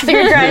it. Okay, so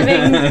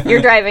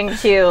you're driving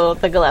to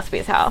the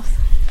Gillespies' house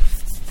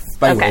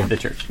By way Okay. of the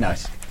church. No,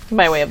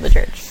 by way of the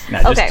church. no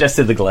Okay. just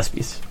to the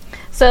Gillespies.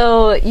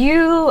 So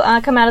you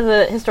come out of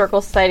the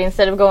Historical Society.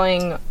 Instead of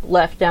going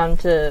left down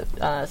to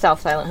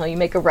South Silent Hill, you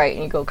make a right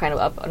and you go kind of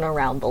up and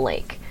around the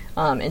lake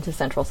into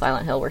Central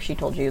Silent Hill, where she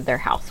told you their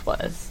house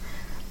was.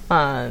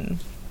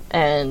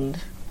 And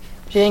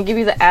she didn't give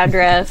you the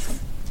address,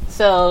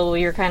 so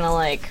you're kind of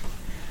like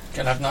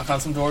Gonna have to knock on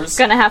some doors.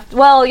 gonna have to,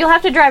 well, you'll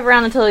have to drive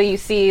around until you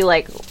see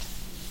like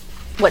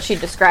what she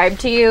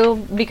described to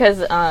you, because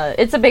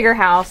it's a bigger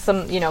house.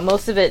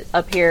 Most of it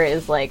up here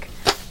is like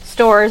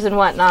stores and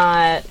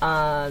whatnot.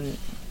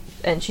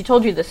 And she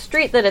told you the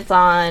street that it's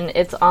on.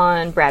 It's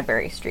on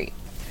Bradbury Street.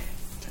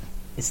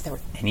 Is there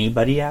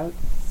anybody out?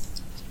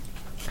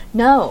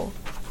 No,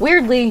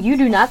 weirdly, you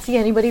do not see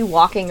anybody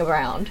walking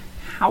around.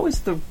 How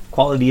is the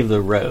quality of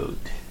the road?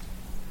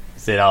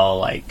 Is it all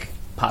like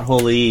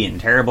potholey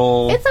and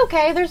terrible? It's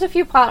okay. There's a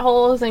few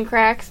potholes and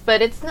cracks,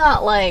 but it's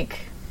not like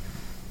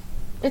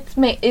it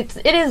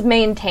is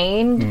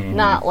maintained,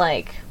 not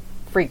like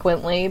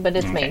frequently, but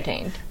it's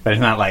maintained. But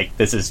it's not like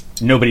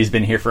nobody's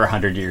been here for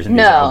 100 years and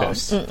these are all No,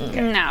 ghosts.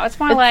 No, it's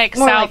more like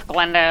more South like-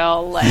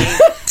 Glendale. Like,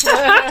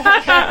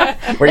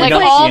 Where you like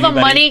don't see all the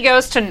anybody. money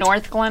goes to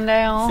North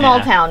Glendale. Small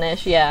Yeah.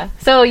 townish, yeah.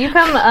 So you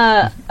come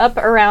up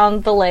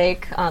around the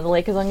lake. The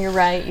lake is on your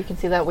right. You can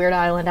see that weird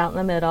island out in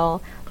the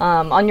middle.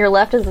 On your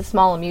left is a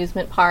small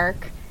amusement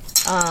park,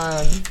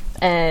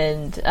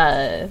 and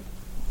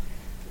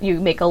you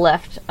make a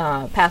left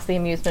past the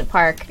amusement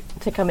park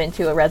to come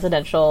into a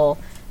residential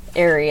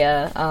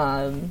area,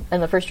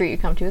 and the first street you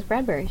come to is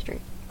Bradbury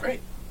Street.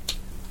 Great.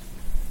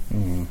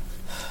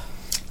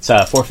 It's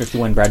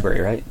 451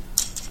 Bradbury, right?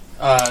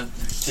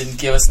 Didn't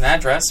give us an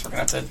address. We're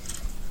going to have to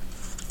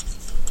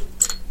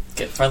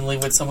get friendly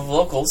with some of the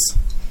locals.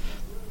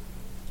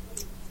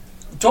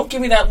 Don't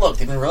give me that look.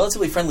 They've been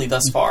relatively friendly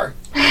thus far.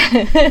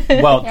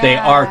 Well, they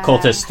are Yeah.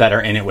 cultists that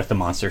are in it with the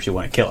monsters who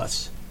want to kill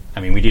us. I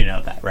mean, we do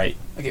know that, right?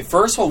 Okay,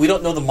 first of all, we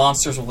don't know the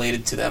monsters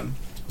related to them.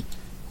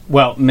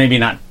 Well, maybe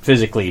not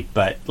physically,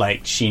 but,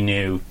 like, she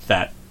knew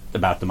that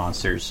about the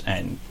monsters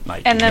and,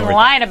 like... And then ignored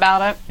lied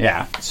about it. them.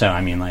 Yeah, so,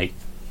 I mean, like,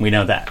 we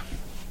know that.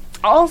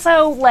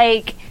 Also,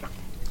 like,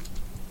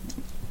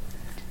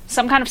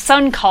 some kind of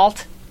sun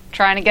cult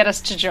trying to get us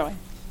to join.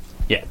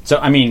 Yeah, so,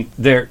 I mean,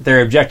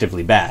 they're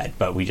objectively bad,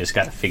 but we just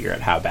got to figure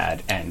out how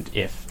bad and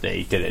if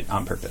they did it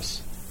on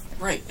purpose.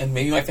 Right, and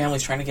maybe my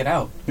family's trying to get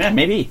out. Yeah,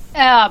 maybe.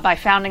 By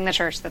founding the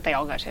church that they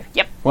all go to.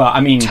 Yep. Well, I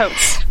mean,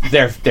 Totes.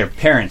 their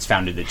parents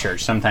founded the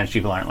church. Sometimes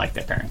people aren't like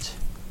their parents.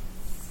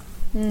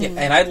 Yeah,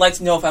 and I'd like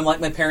to know if I'm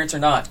like my parents or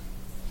not.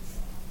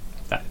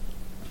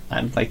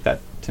 I'd like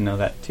that to know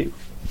that, too.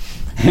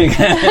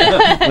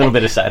 A little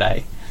bit of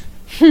side-eye.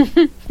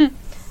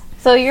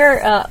 So your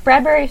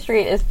Bradbury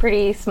Street is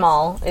pretty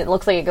small. It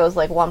looks like it goes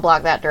like 1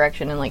 block that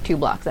direction and like 2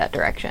 blocks that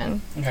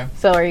direction. Okay.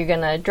 So are you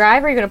gonna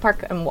drive or are you gonna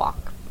park and walk?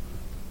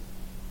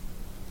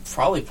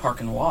 Probably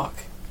park and walk.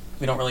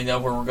 We don't really know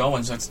where we're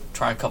going, so let's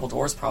try a couple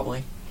doors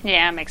probably.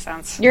 Yeah, makes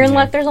sense. You're in Yeah.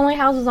 luck. There's only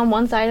houses on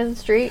one side of the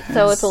street,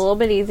 so it's a little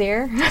bit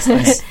easier.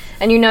 Nice.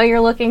 And you know you're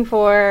looking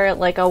for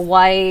like a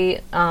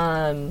white,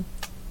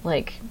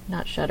 like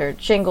not shuttered,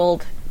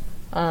 shingled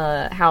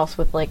house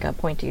with like a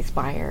pointy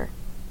spire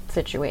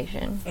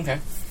situation. Okay.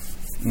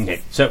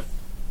 Okay, so,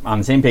 on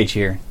the same page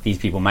here, these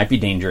people might be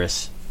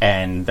dangerous,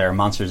 and there are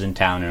monsters in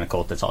town and a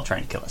cult that's all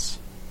trying to kill us.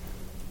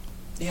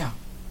 Yeah.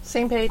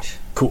 Same page.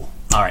 Cool.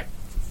 All right.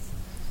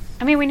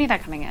 I mean, we knew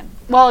that coming in.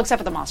 Well, except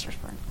for the monsters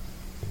part.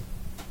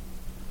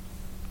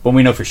 Well,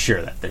 we know for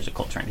sure that there's a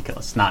cult trying to kill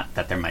us, not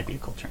that there might be a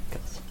cult trying to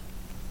kill us.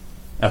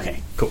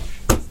 Okay, cool.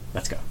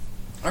 Let's go.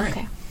 All right.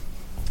 Okay.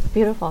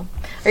 Beautiful.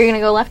 Are you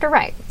gonna go left or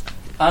right?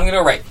 I'm going to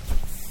go right.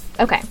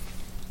 Okay.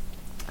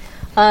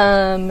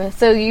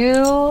 So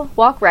you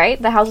walk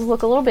right. The houses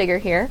look a little bigger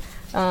here.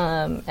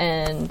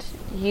 And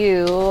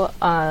you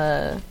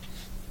pass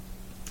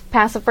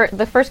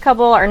the first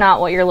couple are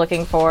not what you're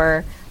looking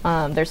for.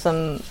 There's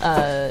some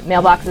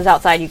mailboxes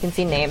outside. You can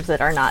see names that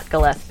are not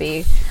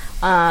Gillespie.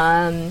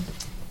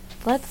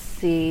 Let's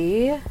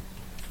see.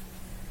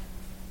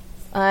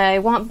 I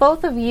want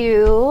both of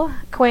you,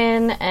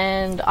 Quinn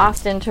and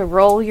Austin, to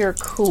roll your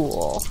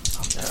cool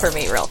for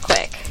me real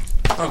quick.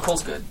 Oh,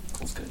 Cole's good.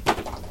 Cole's good.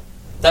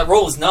 That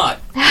roll is not.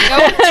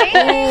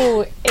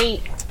 Ooh,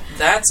 8.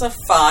 That's a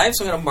 5,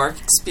 so I'm going to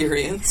mark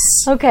experience.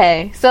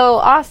 Okay, so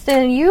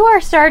Austin, you are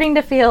starting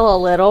to feel a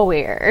little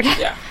weird.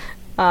 Yeah.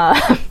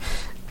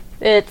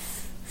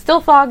 It's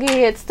still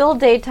foggy, it's still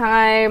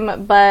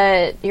daytime,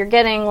 but you're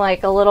getting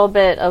like a little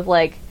bit of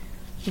like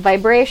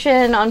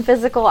vibration on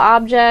physical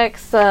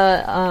objects,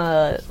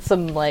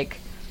 some like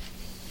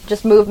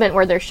just movement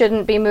where there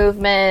shouldn't be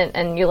movement,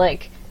 and you're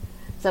like,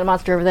 is that a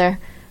monster over there?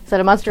 Is that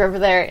a monster over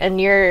there?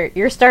 And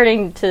you're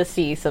starting to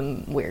see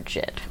some weird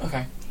shit.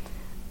 Okay.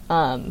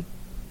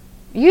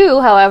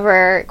 You,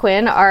 however,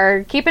 Quinn,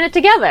 are keeping it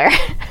together.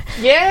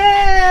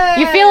 Yeah!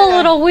 You feel a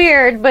little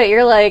weird, but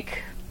you're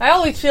like, I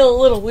always feel a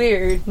little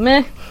weird.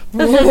 meh.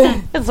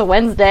 It's a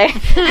Wednesday. All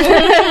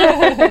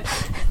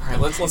right,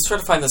 let's try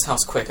to find this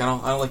house quick. I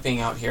don't like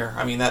being out here.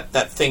 I mean,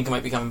 that thing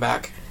might be coming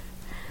back.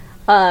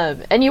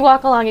 And you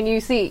walk along and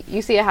you see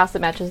a house that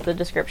matches the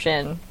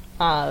description.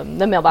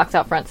 The mailbox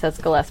out front says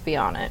Gillespie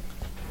on it.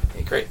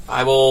 Okay, great.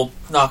 I will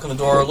knock on the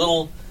door a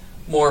little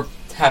more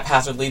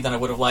haphazardly than I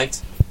would have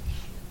liked.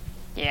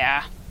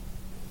 Yeah.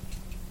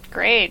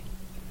 Great.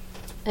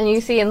 And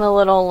you see in the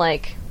little,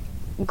 like,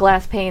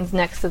 glass panes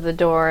next to the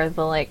door,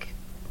 the, like,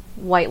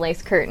 white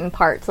lace curtain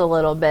parts a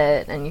little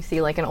bit, and you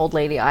see, like, an old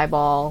lady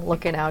eyeball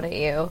looking out at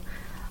you.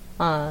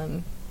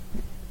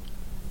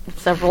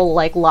 Several,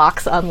 like,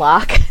 locks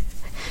unlock.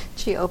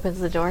 She opens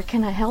the door.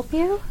 Can I help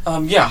you?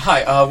 Yeah,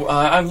 hi.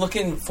 I'm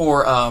looking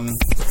for,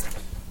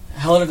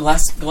 Helena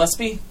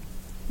Gillespie.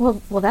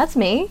 Well, that's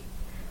me.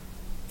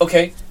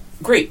 Okay,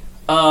 great.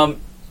 Can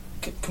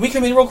we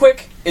come in real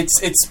quick?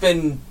 It's a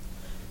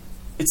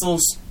little,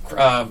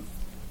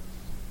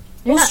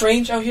 You're not,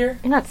 strange out here.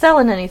 you're not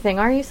selling anything,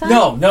 are you, son?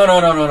 No.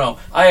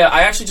 I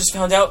actually just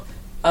found out,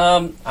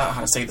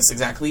 how to say this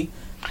exactly.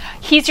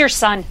 He's your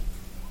son.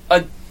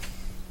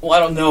 Well, I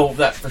don't know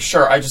that for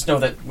sure. I just know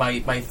that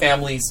my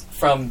family's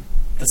from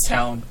this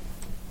town.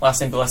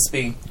 Last name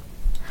Gillespie.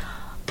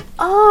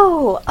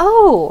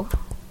 Oh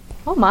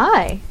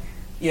my.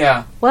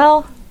 Yeah.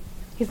 Well,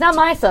 he's not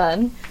my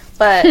son,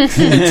 but Do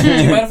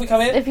you mind if we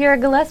come in? if you're a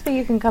Gillespie,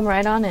 you can come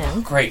right on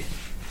in. Great.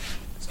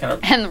 It's kind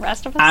of... And the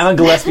rest of us? I'm a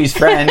Gillespie's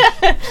friend.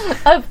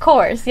 Of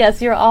course,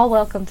 yes, you're all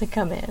welcome to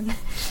come in.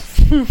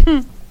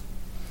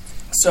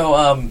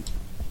 So,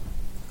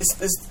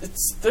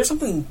 is there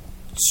something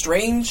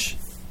strange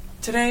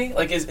today?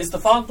 Like, is the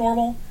fog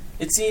normal?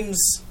 It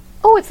seems...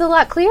 Oh, it's a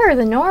lot clearer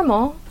than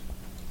normal.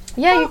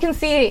 Yeah, you can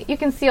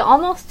see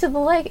almost to the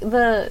lake,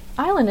 the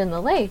island in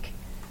the lake.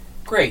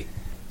 Great.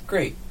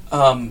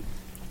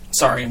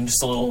 Sorry, I'm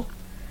just a little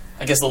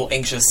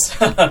anxious.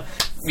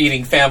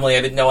 Meeting family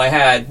I didn't know I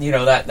had,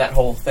 that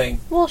whole thing.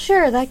 Well,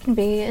 sure, that can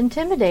be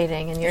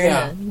intimidating, and you're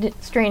in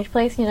a strange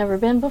place you've never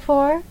been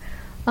before.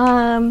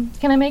 Can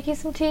I make you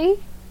some tea?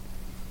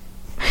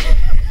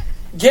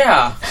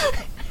 Yeah.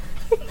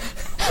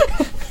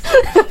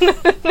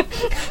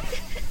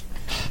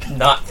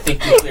 Not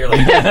thinking clearly.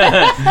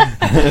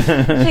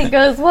 She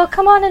goes, well,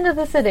 come on into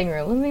the sitting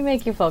room. Let me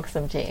make you folks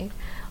some tea.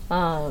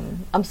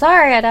 I'm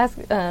sorry I'd ask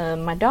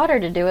my daughter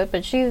to do it,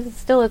 but she's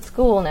still at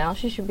school now.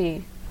 She should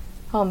be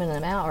home in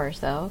an hour or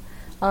so.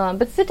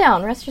 But sit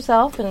down, rest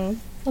yourself, and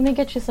let me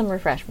get you some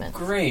refreshments.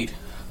 Great.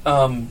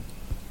 I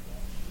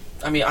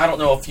don't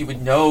know if you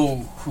would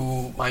know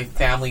who my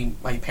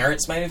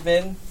parents might have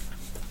been.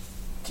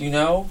 Do you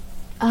know?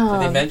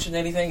 Did they mention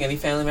anything? Any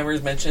family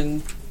members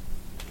mention?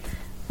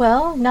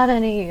 Well, not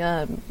any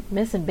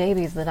missing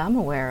babies that I'm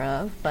aware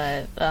of,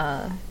 but...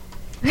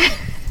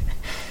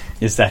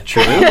 Is that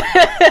true?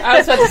 I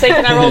was about to say,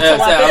 can I roll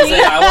telepathy?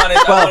 I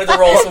wanted to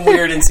roll some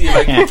weird and see if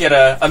I could get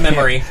a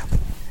memory.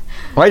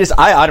 Well,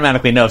 I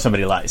automatically know if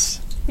somebody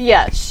lies.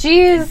 Yeah,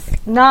 she's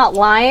not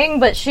lying,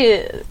 but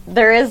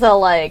there is a,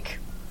 like,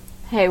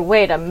 hey,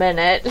 wait a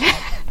minute.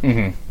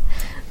 Mm-hmm.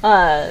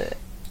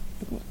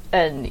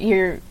 And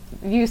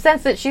you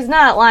sense that she's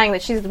not lying,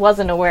 that she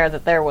wasn't aware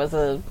that there was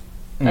a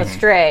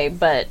stray,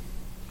 but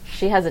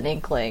she has an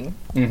inkling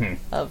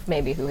of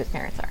maybe who his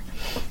parents are.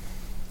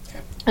 Okay.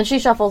 And she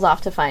shuffles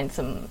off to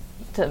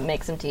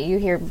make some tea. You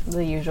hear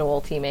the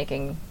usual tea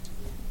making.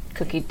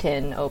 Cookie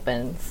tin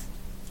opens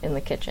in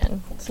the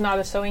kitchen. It's not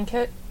a sewing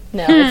kit?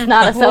 No, it's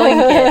not a sewing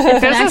kit.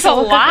 It's This is a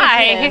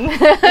lie.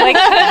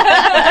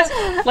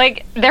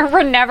 like, there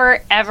were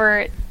never,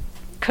 ever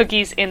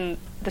cookies in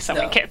the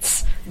sewing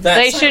kits.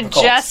 They should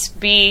just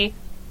be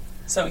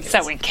sewing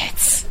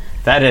kits.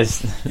 That is...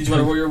 Did you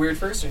want to roll your weird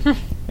first? Or?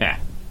 Yeah.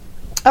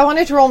 I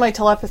wanted to roll my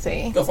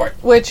telepathy. Go for it.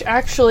 Which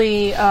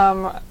actually,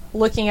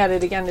 looking at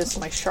it again, is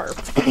my sharp.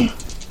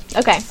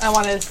 Okay. I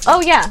want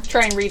to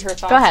try and read her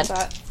thoughts. Go ahead. With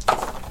that.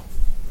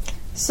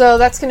 So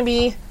that's going to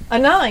be a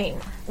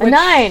 9. A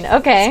 9,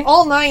 okay.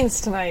 All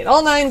 9s tonight.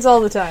 All 9s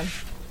all the time.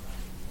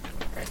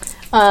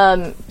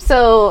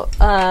 So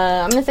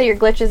I'm going to say your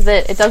glitch is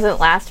that it doesn't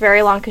last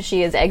very long because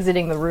she is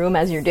exiting the room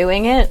as you're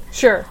doing it.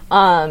 Sure.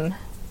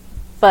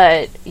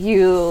 But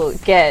you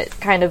get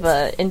kind of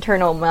a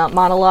internal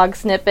monologue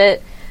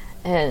snippet,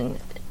 and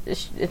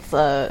it's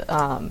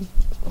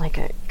like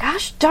a,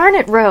 gosh darn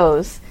it,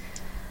 Rose.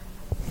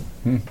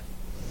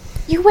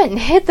 You went and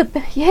hit a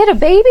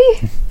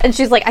baby? And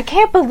she's like, I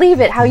can't believe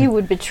it, how you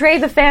would betray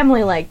the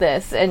family like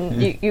this.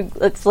 And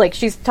it's like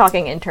she's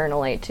talking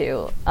internally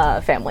to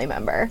a family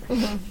member.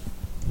 And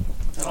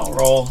I'll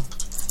roll.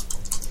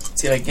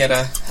 See if I can get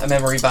a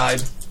memory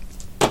vibe.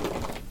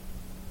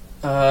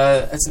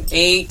 That's an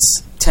 8,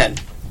 10.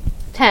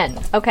 10,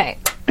 okay.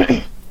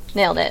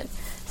 Nailed it.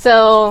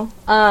 So,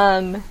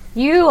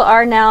 you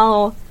are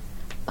now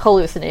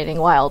hallucinating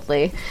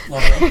wildly.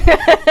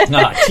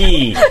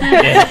 Tea.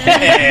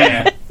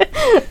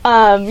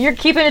 You're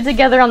keeping it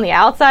together on the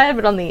outside,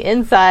 but on the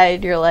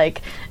inside, you're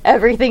like,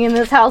 everything in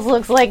this house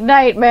looks like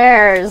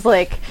nightmares.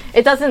 Like,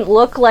 it doesn't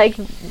look like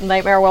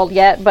Nightmare World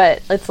yet,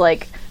 but it's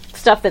like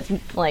stuff that's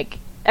like,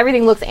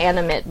 everything looks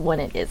animate when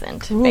it isn't,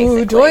 basically.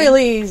 Ooh,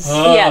 doilies!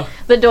 Yeah,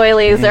 the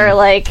doilies are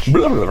like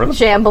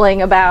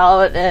shambling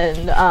about,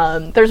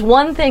 and there's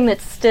one thing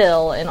that's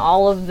still in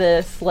all of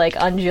this like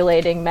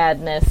undulating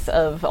madness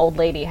of Old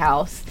Lady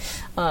House,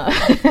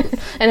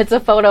 and it's a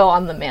photo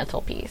on the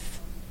mantelpiece.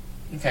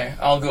 Okay,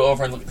 I'll go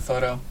over and look at the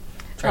photo.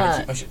 Trying to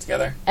keep my shit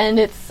together. And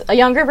it's a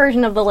younger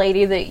version of the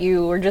lady that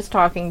you were just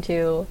talking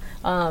to,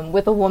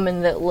 with a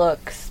woman that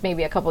looks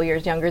maybe a couple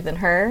years younger than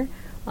her.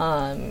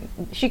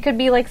 She could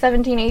be like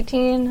 17,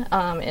 18,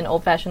 in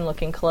old-fashioned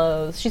looking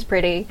clothes. She's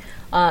pretty,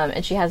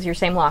 and she has your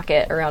same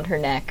locket around her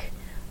neck,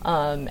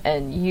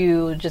 and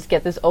you just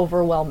get this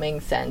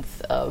overwhelming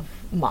sense of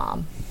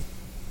mom.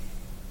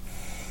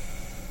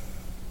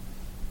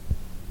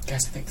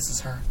 Guys, I think this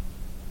is her.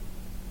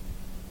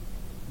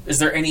 Is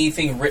there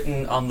anything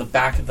written on the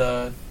back of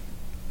the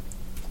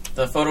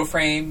photo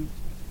frame?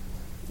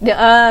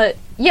 Yeah,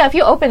 if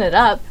you open it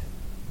up.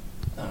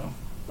 Oh,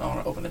 I don't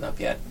want to open it up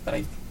yet, but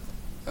I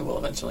will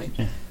eventually.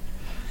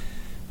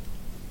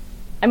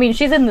 I mean,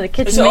 she's in the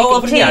kitchen So I'll making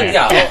open tea. I'll open it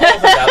up.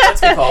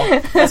 That's a good call.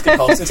 It's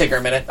going to take her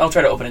a minute. I'll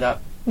try to open it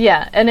up.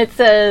 Yeah, and it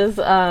says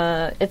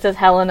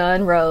Helena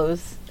and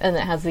Rose, and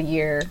it has the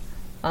year,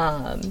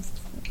 but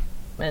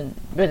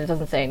it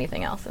doesn't say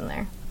anything else in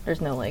there. There's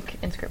no like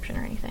inscription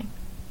or anything.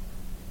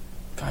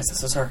 Guys,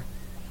 this is her.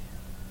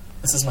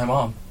 This is my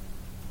mom.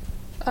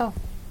 Oh.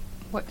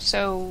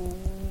 So,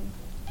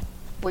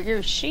 where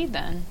is she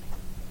then?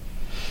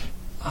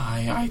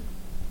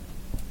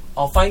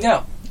 I'll find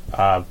out.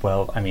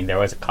 Well, I mean, there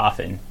was a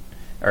coffin,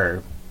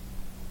 or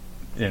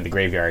in the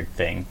graveyard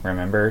thing.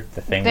 Remember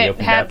the thing we That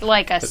opened had up?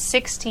 like a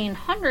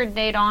 1600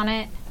 date on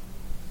it.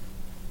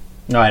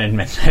 No, I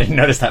didn't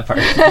notice that part.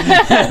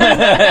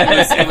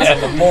 It was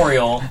a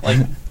memorial. Like,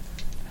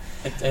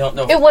 I don't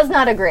know. It was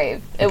not a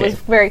grave. It Okay. was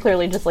very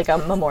clearly just like a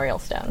memorial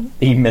stone.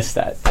 He missed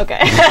that.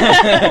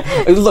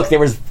 Okay. Look, there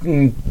was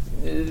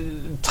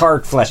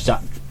tar fleshed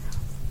up.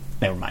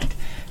 Never mind.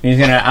 I'm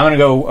gonna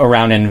go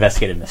around and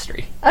investigate a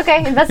mystery.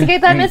 Okay,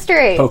 investigate that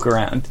mystery. Poke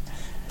around.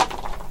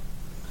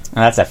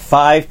 That's a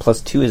 5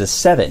 plus 2 is a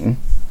 7.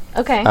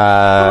 Okay.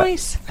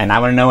 Nice. And I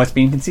want to know what's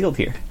being concealed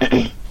here,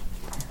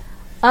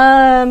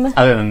 Um.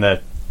 other than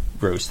the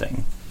rose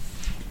thing.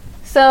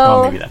 So.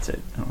 Oh, maybe that's it.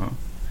 I don't know.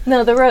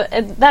 No,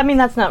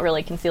 that's not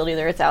really concealed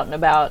either. It's out and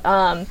about.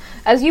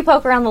 As you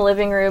poke around the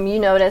living room, you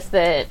notice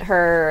that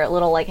her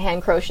little like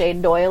hand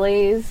crocheted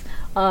doilies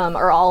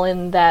are all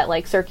in that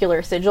like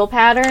circular sigil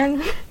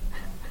pattern.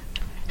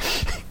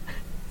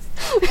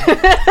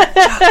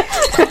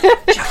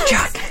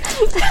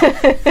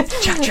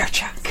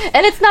 Chuck.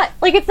 And it's not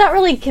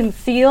really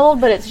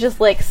concealed, but it's just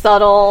like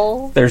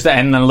subtle There's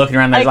and then looking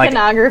around, there's like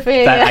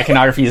iconography. that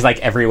iconography is like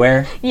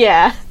everywhere.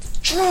 Yeah.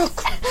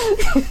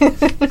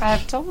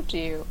 I've told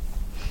you,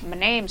 my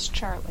name's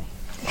Charlie.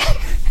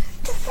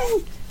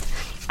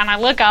 And I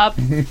look up,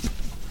 and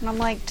I'm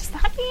like, does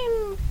that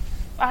mean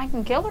I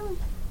can kill him?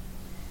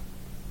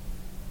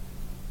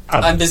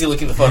 I'm busy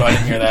looking at the photo. I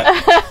didn't hear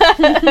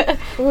that.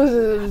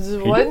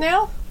 What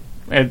now?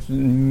 It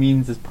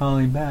means it's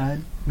probably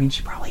bad. I mean,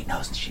 she probably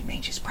knows, and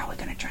she's probably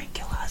going to try and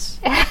kill us.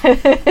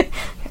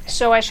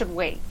 So I should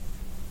wait.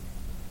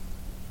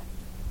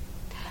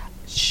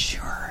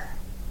 Sure.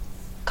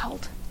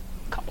 Cult.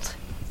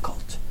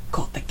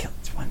 Colt that killed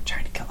one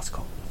trying to kill us.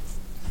 Colt.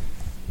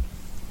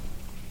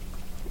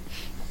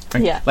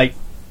 Yeah. Like,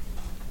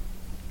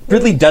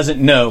 Ridley doesn't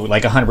know,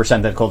 like,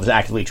 100% that Colt is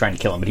actively trying to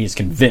kill him, but he's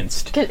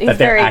convinced that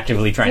they're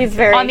actively trying to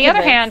kill him. On the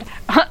other hand,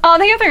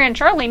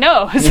 Charlie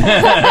knows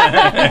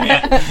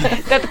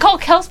that the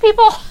cult kills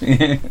people.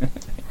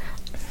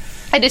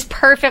 And is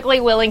perfectly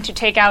willing to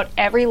take out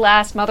every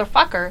last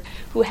motherfucker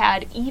who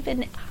had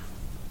even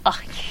a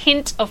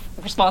hint of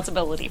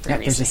responsibility for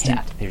Reese's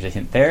death. There's a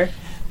hint there.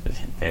 There's a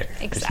hint there.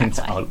 There's hints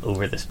Exactly. all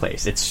over this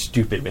place. It's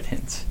stupid with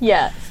hints.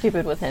 Yeah,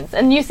 stupid with hints.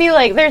 And you see,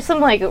 like, there's some,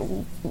 like,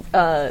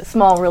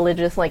 small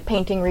religious, like,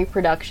 painting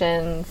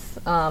reproductions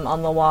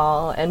on the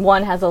wall, and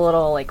one has a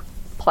little, like,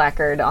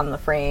 placard on the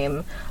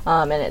frame,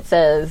 and it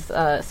says,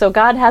 so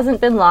God hasn't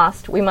been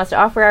lost. We must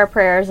offer our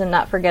prayers and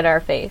not forget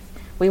our faith.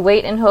 We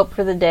wait and hope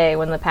for the day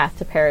when the path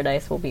to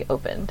paradise will be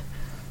opened.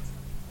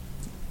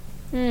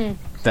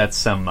 That's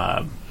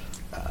some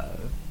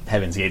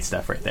Heaven's Gate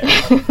stuff right there.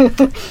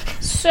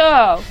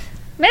 So,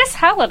 Miss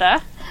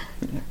Helena.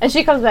 And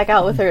she comes back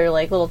out with her,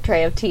 like, little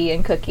tray of tea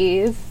and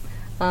cookies.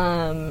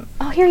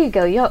 Oh, here you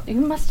go. You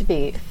must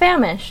be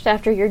famished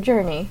after your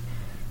journey.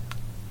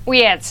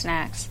 We had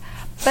snacks.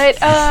 But,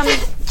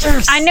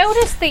 I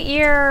noticed that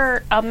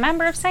you're a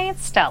member of St.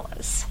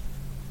 Stella's.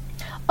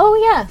 Oh,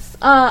 yes.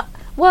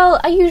 Well,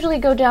 I usually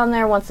go down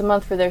there once a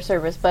month for their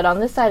service, but on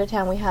this side of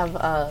town we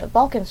have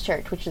Balkan's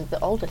Church, which is the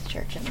oldest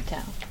church in the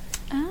town.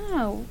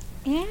 Oh,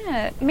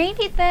 yeah.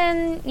 Maybe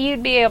then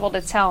you'd be able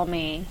to tell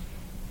me.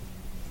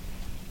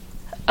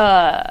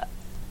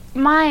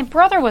 My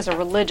brother was a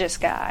religious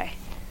guy.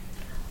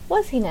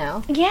 Was he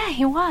now? Yeah,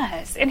 he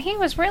was. And he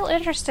was real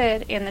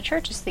interested in the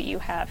churches that you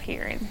have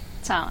here in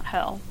Silent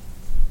Hill.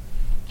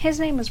 His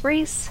name was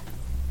Reese.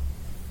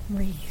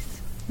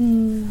 Reese.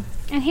 And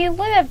he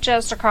lived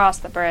just across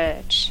the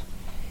bridge.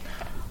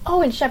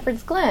 Oh, in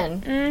Shepherd's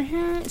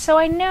Glen. So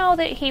I know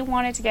that he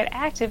wanted to get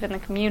active in the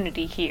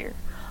community here.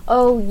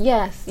 Oh,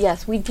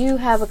 yes. We do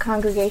have a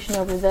congregation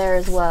over there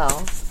as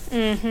well.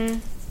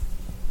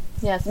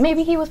 Yes,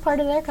 maybe he was part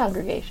of their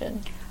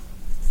congregation.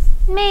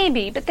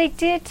 Maybe, but they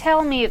did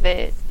tell me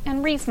that,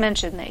 and Reese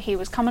mentioned that he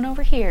was coming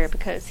over here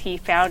because he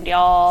found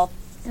y'all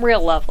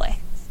real lovely.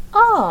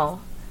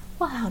 Oh,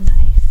 well, how nice.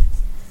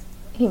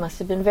 He must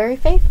have been very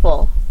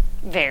faithful.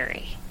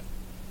 Very.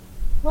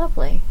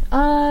 Lovely.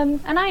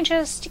 And I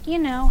just, you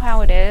know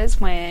how it is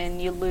when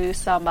you lose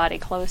somebody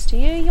close to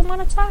you. You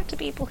want to talk to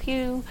people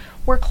who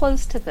were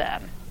close to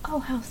them. Oh,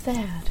 how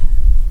sad.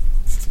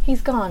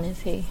 He's gone,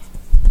 is he?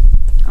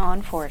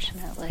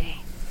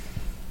 Unfortunately.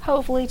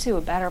 Hopefully to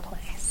a better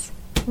place.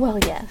 Well,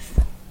 yes.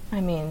 I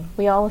mean,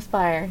 we all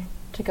aspire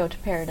to go to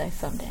paradise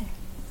someday.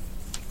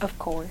 Of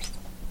course.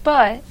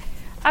 But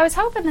I was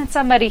hoping that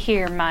somebody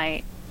here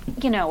might,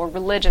 you know, a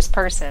religious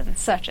person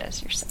such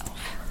as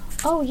yourself.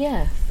 Oh,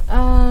 yes.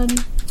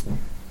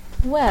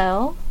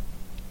 Well...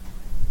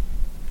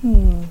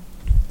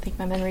 think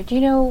my memory. Do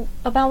you know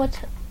about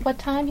what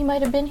time he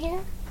might have been here?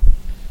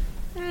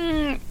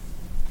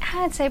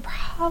 I'd say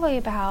probably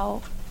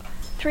about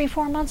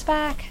 3-4 months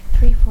back.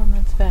 3-4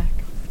 months back.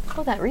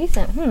 Oh, that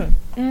recent.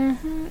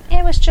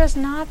 It was just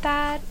not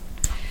that.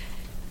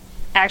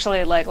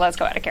 Actually, like, let's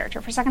go out of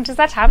character for a second. Does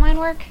that timeline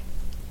work?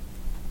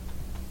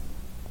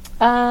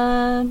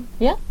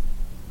 Yeah.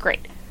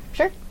 Great.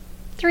 Sure.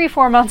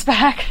 3-4 months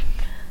back.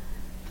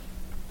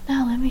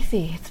 Now, let me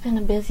see. It's been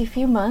a busy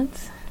few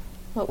months.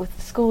 What with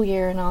the school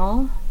year and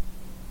all.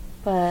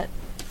 But,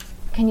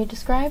 can you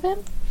describe him?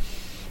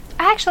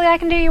 Actually, I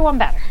can do you one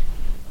better.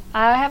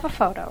 I have a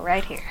photo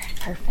right here.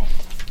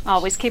 Perfect.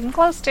 Always keep him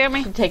close to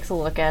me. He takes a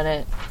look at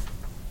it.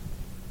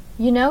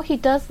 You know, he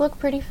does look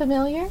pretty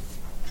familiar.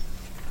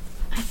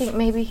 I think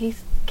maybe he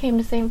came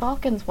to St.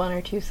 Balkans 1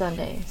 or 2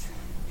 Sundays.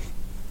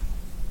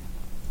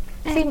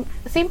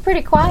 Seemed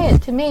pretty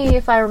quiet to me,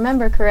 if I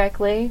remember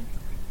correctly.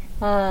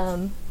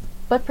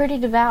 But pretty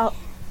devout.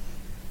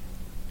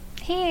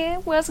 He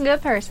was a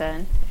good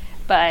person.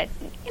 But,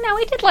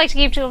 he did like to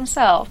keep to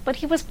himself. But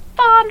he was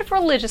fond of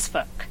religious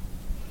folk.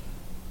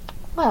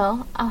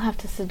 Well, I'll have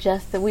to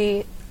suggest that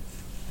we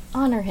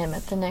honor him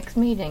at the next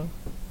meeting.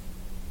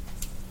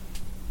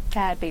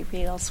 That'd be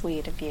real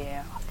sweet of you.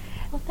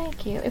 Well,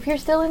 thank you. If you're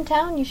still in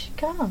town, you should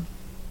come.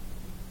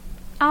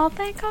 I'll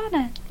think on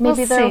it. Maybe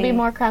We'll there'll see. be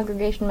more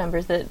congregation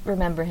members that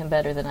remember him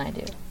better than I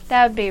do.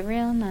 That would be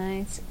real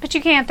nice. But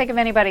you can't think of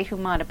anybody who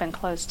might have been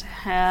close to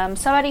him.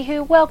 Somebody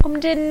who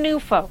welcomed in new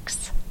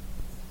folks.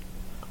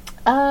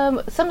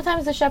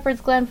 Sometimes the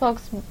Shepherd's Glen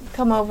folks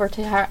come over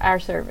to our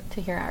service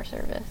to hear our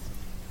service.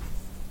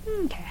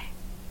 Okay.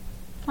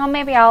 Well,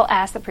 maybe I'll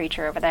ask the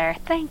preacher over there.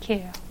 Thank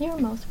you. You're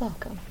most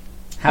welcome.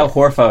 How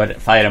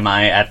horrified am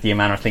I at the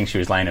amount of things she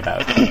was lying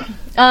about?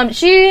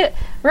 She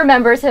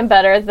remembers him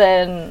better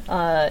than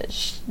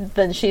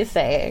she's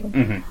saying.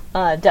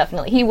 Mm-hmm.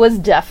 Definitely, he was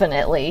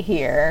definitely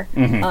here,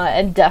 Mm-hmm.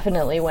 and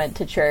definitely went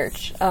to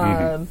church.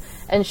 And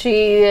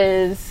she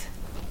is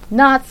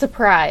not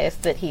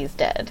surprised that he's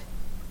dead.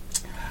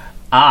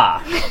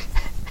 Ah.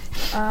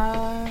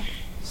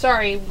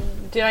 Sorry,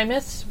 did I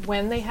miss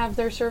when they have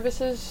their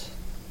services?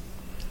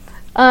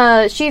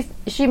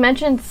 She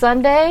mentioned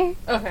Sunday.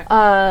 Okay.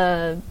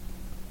 But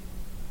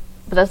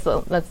that's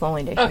the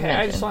only day she Okay,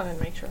 mentioned. I just wanted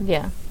to make sure.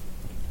 Yeah.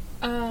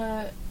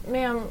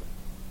 Ma'am,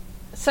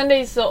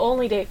 Sunday's the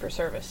only day for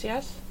service,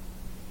 yes?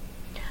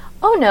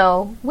 Oh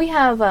no, we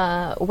have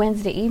a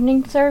Wednesday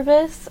evening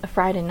service, a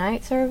Friday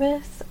night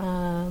service,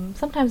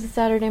 sometimes a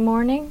Saturday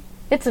morning.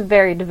 It's a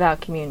very devout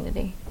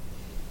community.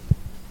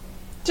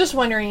 Just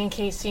wondering in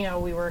case,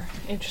 we were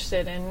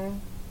interested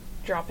in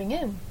dropping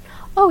in.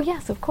 Oh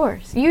yes, of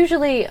course.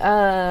 Usually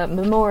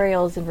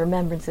memorials and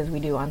remembrances we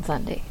do on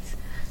Sundays.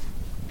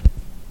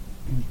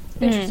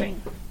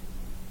 Interesting.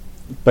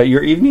 But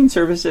your evening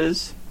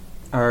services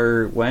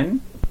are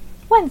when?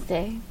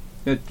 Wednesday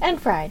Good and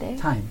Friday.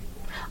 time.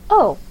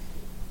 Oh,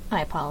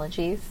 my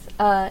apologies.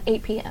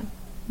 8 p.m.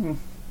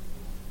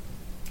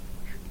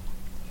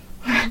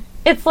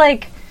 It's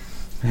like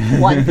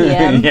 1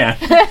 p.m. Yeah.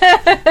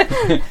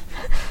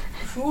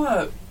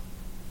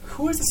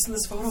 Who is this in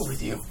this photo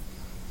with you?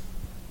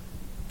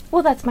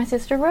 Well, that's my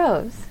sister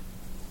Rose.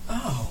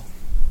 Oh.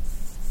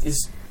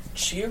 Is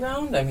she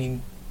around? I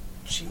mean,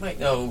 she might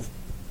know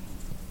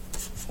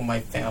who my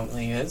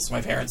family is,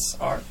 my parents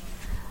are.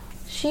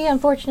 She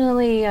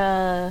unfortunately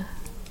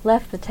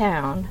left the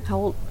town. How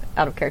old?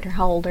 Out of character.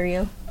 How old are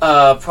you?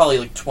 Probably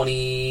like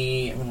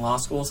 20, I'm in law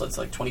school, so it's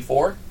like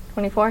 24.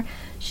 24.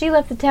 She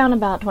left the town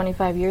about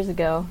 25 years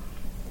ago.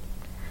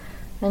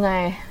 And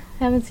I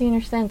haven't seen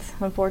her since,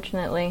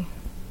 unfortunately.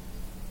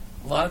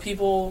 A lot of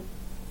people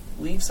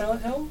leave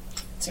Silent Hill.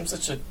 It seems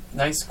such a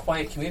nice,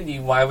 quiet community.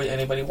 Why would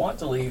anybody want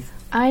to leave?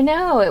 I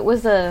know, it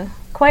was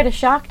quite a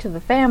shock to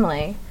the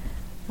family.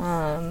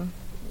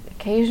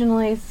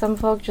 Occasionally, some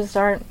folk just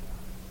aren't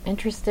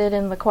interested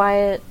in the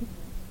quiet,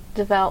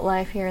 devout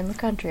life here in the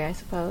country, I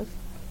suppose.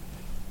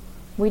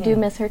 We do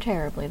miss her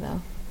terribly,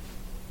 though.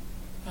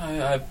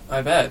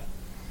 I bet.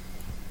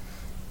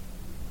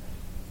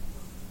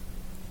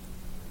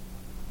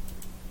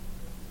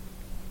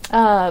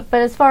 But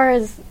as far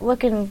as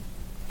looking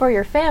for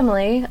your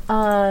family,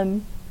 I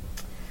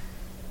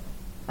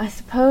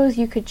suppose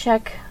you could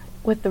check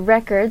with the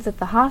records at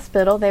the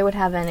hospital. They would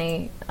have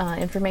any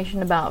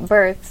information about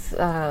births.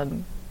 How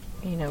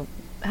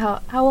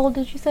old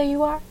did you say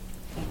you are?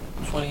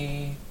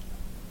 20...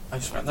 I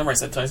just remember I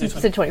said 20. You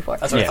said 24.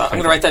 That's what I Yeah, thought. I'm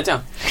going to write that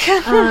down.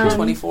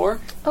 24.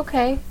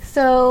 Okay,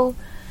 so...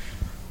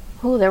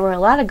 Oh, there were a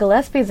lot of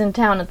Gillespies in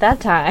town at that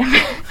time.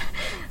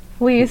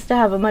 We used to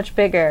have a much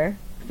bigger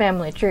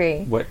family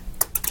tree. What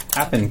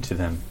happened to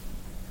them?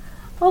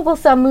 Oh, well,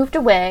 some moved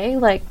away,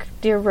 like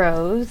dear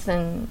Rose,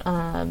 and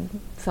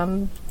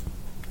some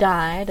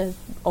died of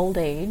old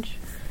age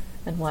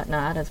and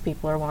whatnot, as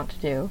people are wont to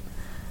do.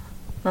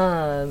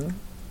 As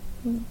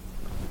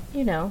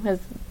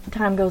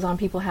time goes on,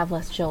 people have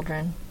less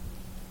children.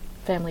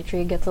 Family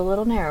tree gets a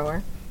little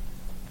narrower.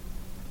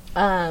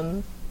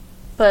 But,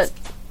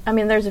 I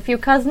mean, there's a few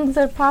cousins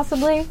that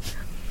possibly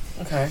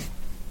Okay.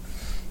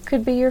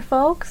 could be your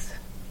folks.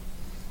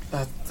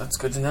 That's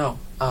good to know.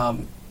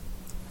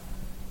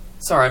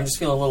 Sorry, I'm just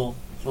feeling a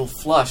little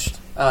flushed.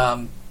 I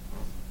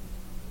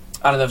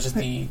don't know, it's just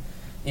the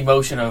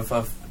emotion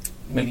of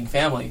meeting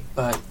family,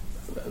 but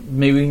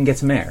Maybe we can get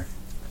some air.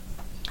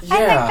 yeah. I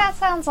think that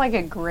sounds like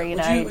a great Would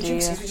idea. you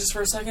excuse me just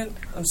for a second?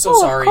 I'm so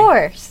Oh, sorry. of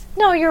course.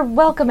 No, you're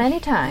welcome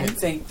anytime.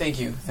 Thank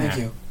you. Thank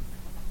Yeah. you.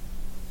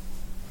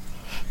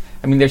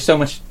 I mean, there's so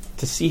much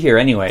to see here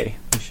anyway.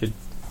 We should.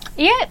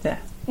 Yeah. Yeah.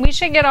 We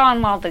should get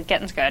on while the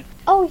getting's good.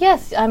 Oh,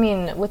 yes. I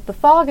mean, with the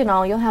fog and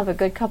all, you'll have a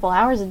good couple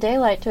hours of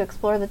daylight to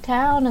explore the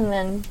town, and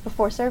then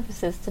before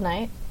services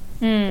tonight.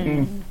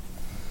 Great.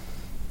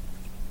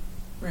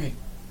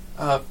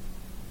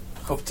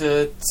 Hope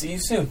to see you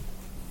soon.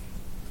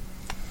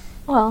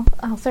 Well,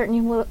 I'll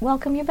certainly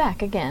welcome you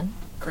back again.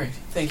 Great.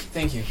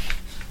 Thank you.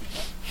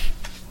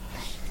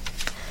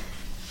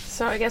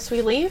 So I guess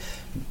we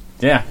leave?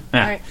 Yeah. All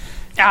right.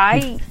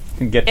 I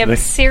Get to am the...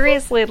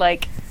 seriously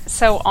like,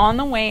 so on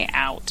the way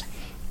out,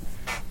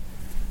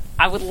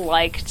 I would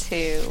like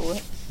to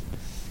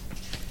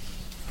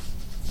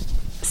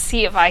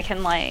see if I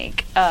can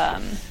like,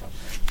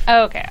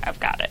 okay, I've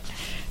got it.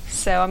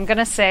 So I'm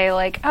gonna say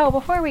like, oh,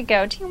 before we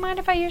go, do you mind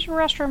if I use your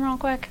restroom real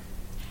quick?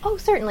 Oh,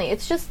 certainly.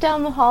 It's just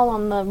down the hall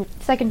on the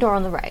second door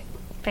on the right.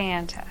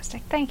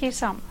 Fantastic. Thank you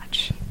so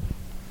much.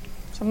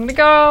 So I'm gonna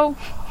go.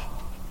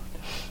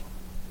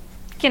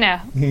 You know,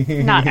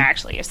 not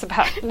actually use the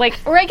bathroom. Like,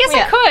 or I guess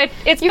I could.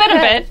 It's been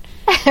a bit.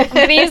 I'm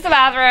gonna use the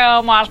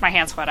bathroom, wash my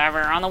hands,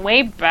 whatever. On the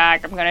way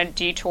back, I'm gonna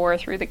detour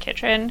through the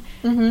kitchen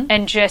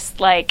and just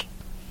like,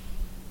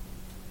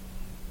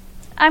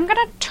 I'm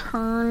gonna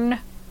turn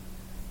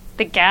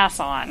the gas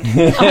on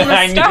the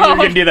I knew you were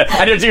going to do that.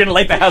 I knew you were going to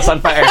light the house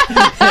on fire.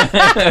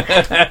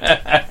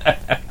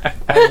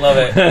 I love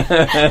it.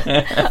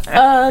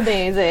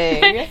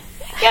 Amazing.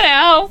 You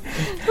know,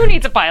 who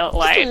needs a pilot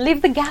light?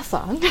 Leave the gas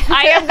on.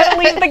 I am going to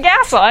leave the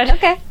gas on.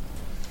 Okay.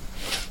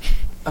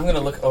 I'm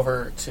gonna look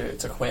over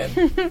to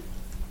Quinn.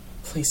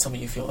 Please tell me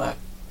you feel that.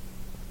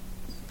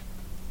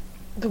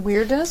 The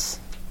weirdness?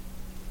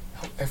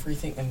 How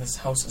everything in this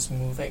house is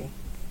moving.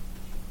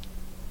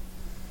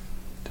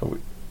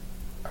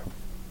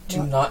 Do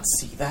you not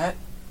see that?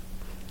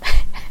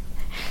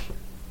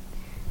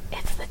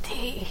 It's the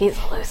tea. He's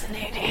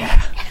hallucinating.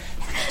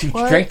 Dude,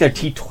 you drank their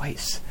tea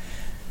twice.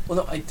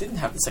 Well, no, I didn't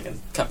have the second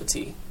cup of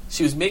tea.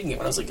 She was making it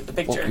when I was looking at the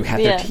picture. Well, you had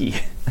their tea.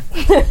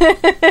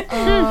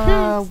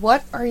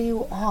 What are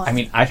you on? I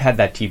mean, I've had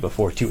that tea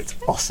before, too. It's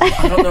awesome.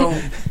 I don't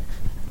know.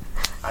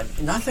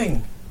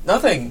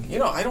 Nothing. You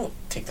know, I don't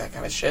take that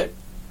kind of shit.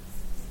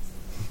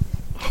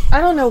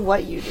 I don't know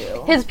what you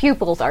do, His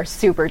pupils are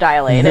super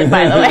dilated,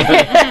 by the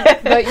way.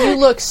 but you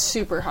look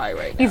super high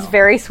right now. He's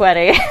very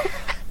sweaty.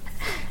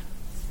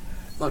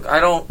 Look, I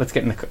don't... Let's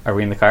get in the... Are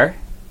we in the car?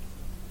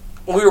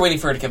 Well, we were waiting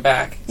for her to come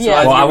back. So Yeah.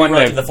 I Well, I think we wanted were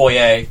up to- in the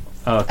foyer.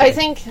 Oh, okay. I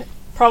think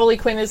probably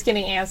Quinn is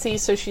getting antsy,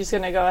 so she's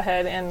going to go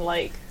ahead and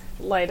like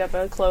light up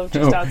a clove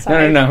just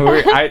outside. No.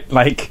 I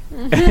like...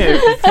 And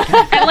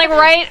like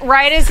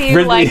right as you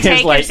Ridley like is take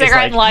your like- is cigarette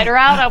like- and lighter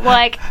out, I'm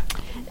like,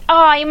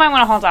 oh, you might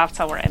want to hold off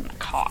till we're in the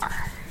car.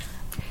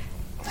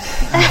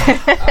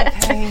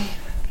 Okay.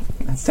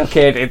 It's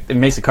okay. It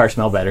makes the car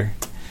smell better.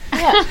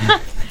 A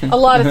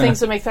lot of things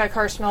that make that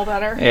car smell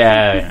better.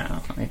 Yeah, you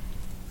know.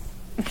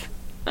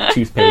 Like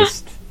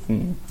toothpaste.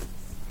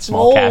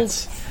 Small Mold.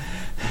 cats.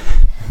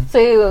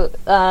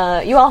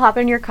 So you all hop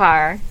in your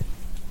car.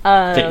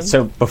 Okay,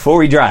 so before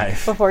we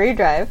drive... Before you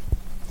drive.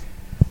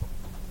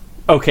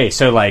 Okay,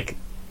 so like,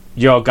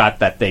 you all got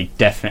that they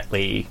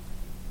definitely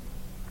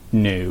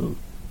knew...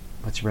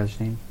 What's your brother's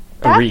name?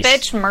 That Reese.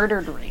 bitch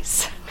murdered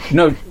Reese.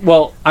 No,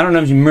 well, I don't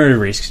know if she murdered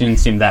Reese because she didn't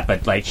seem that,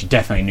 but like, she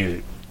definitely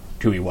knew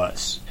who he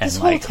was and This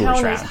whole like who was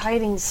town around. is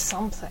hiding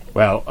something.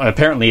 Well,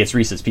 apparently it's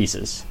Reese's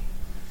Pieces.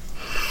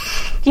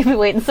 You've been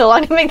waiting so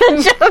long to make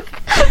that joke.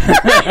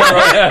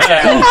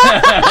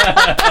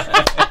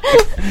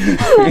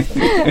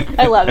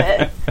 I love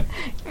it.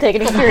 Take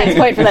an experience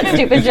point for that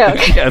stupid joke.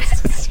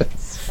 Yes.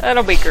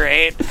 That'll be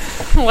great.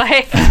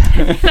 Like,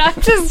 not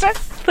just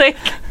like,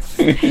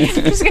 I'm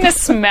just gonna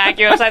smack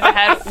you upside the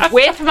head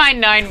with my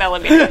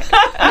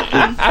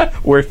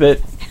 9mm. Worth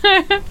it.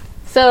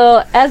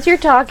 So, as you're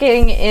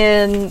talking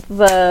in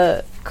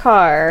the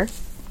car,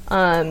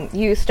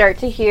 you start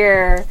to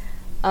hear,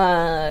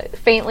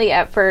 faintly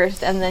at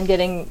first, and then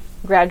getting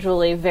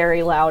gradually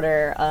very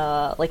louder,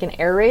 like an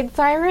air raid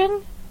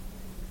siren.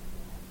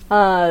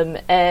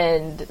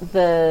 And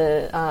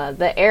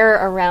the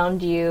air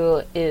around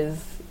you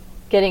is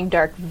getting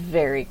dark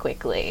very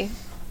quickly.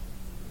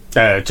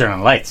 Turn on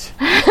the lights.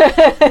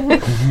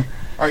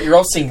 All right, you're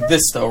all seeing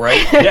this, though,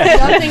 right?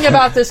 Nothing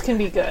about this can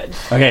be good.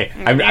 Okay,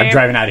 I'm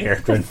driving out of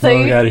here. So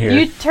Out of here.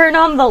 you turn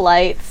on the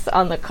lights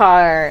on the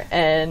car,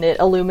 and it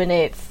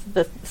illuminates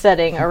the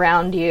setting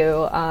around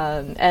you,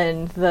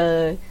 and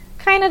the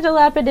kind of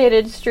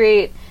dilapidated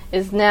street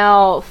is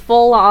now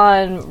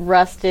full-on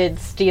rusted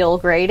steel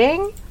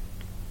grating,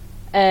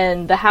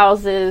 and the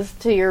houses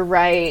to your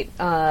right,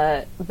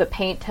 the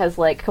paint has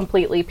like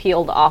completely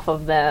peeled off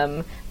of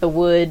them. The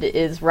wood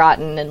is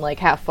rotten and like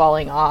half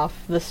falling off.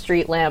 The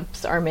street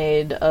lamps are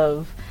made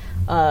of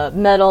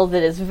metal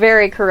that is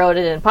very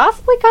corroded and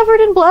possibly covered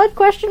in blood, ?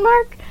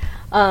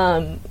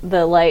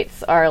 The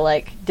lights are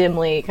like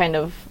dimly kind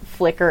of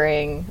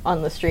flickering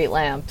on the street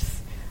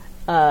lamps.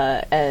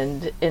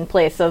 And in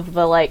place of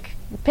the like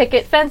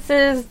picket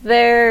fences,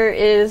 there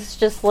is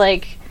just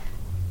like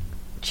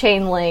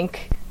chain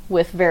link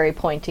with very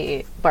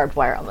pointy barbed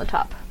wire on the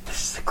top.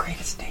 This is the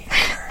greatest day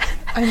ever.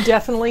 I'm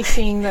definitely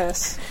seeing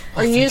this.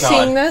 Are you thank God.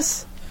 seeing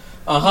this?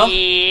 Uh-huh.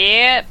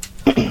 Yep.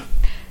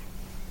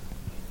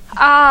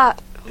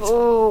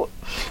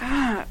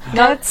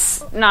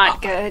 That's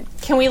not good.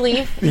 Can we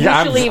leave?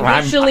 Yeah, we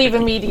should leave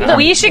immediately.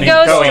 We should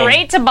go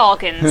straight to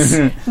Balkans.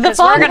 Because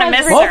fog we're going to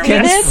has miss located.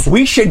 her. Balkans,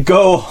 we should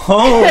go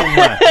home.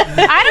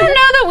 I don't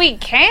know that we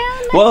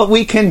can. Well,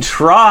 we can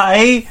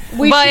try.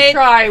 We But- should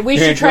try. We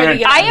should try to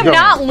get I out. am Go.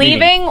 not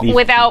Leaving. leaving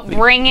without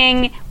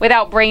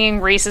bringing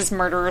Reese's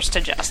murderers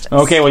to justice.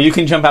 Okay, well, you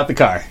can jump out the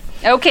car.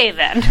 Okay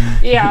then.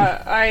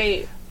 Yeah,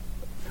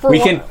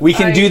 We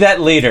can do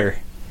that later.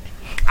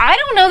 I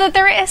don't know that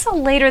there is a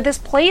later. This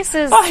place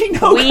is I know,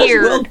 'cause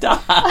weird. we'll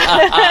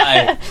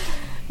die.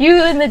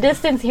 You in the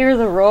distance hear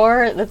the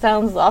roar that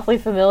sounds awfully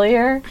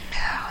familiar.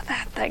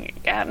 That thing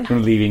again. We're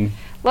leaving.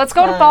 Let's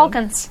go to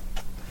Balkans.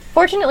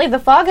 Fortunately, the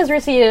fog has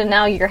receded and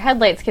now your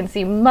headlights can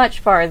see much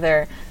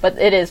farther, but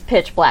it is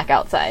pitch black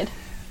outside.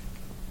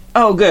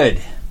 Oh, good.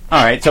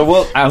 All right,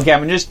 so I'm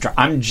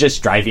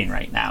just driving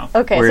right now.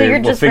 Okay, so you're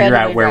we'll just figure out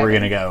randomly where we're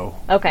driving. gonna go.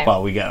 Okay.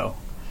 While we go.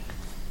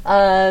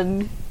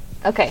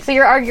 Okay, so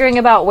you're arguing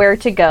about where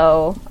to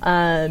go.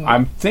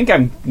 I think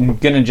I'm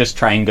gonna just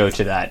try and go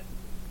to that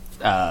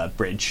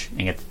bridge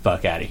and get the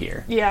fuck out of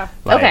here. Yeah.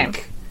 Okay.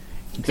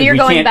 So you're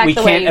going back we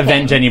the way can't you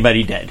avenge came.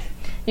 anybody dead.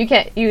 You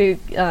can't.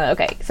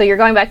 Okay. So you're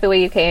going back the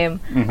way you came.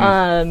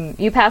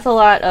 Mm-hmm. You pass a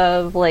lot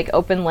of like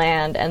open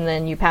land, and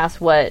then you pass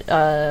what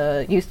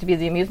used to be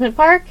the amusement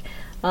park,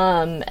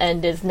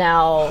 and is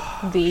now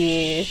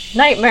the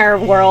Nightmare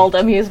World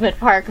amusement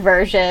park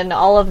version.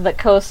 All of the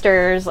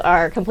coasters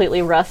are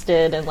completely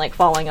rusted and like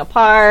falling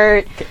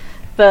apart.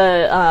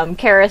 The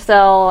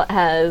carousel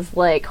has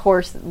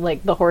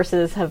the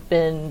horses have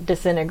been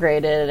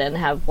disintegrated and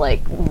have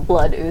like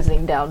blood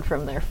oozing down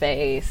from their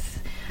face.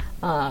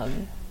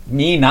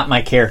 Me, not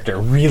my character,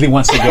 really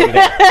wants to go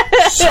there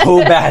so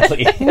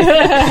badly.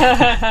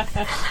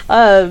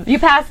 You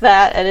pass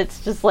that, and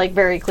it's just like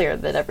very clear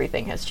that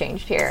everything has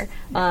changed here.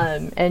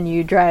 And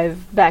you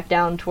drive back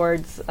down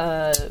towards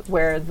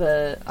where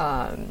the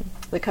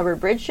covered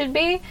bridge should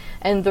be,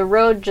 and the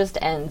road just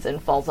ends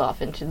and falls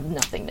off into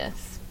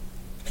nothingness.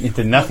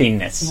 Into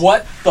nothingness.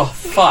 What the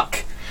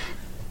fuck?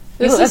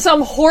 This is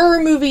some horror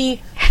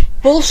movie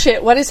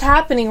bullshit. What is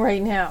happening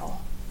right now?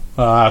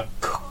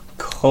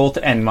 Cult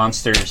and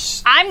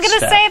monsters. I'm gonna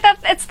stuff. say that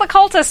it's the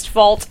cultist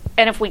fault,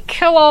 and if we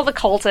kill all the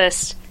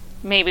cultists,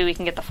 maybe we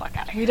can get the fuck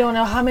out of here. We don't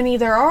know how many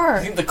there are.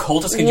 I think the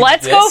cultists can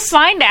Let's use go this.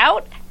 find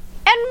out,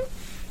 and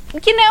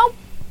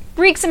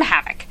wreak some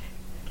havoc.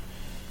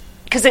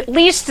 Because at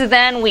least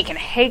then we can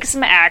take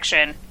some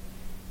action.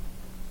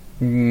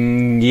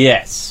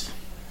 Yes.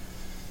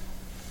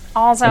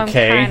 Also,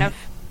 Okay. I'm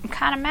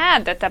kind of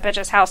mad that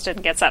bitch's house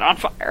didn't get set on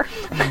fire.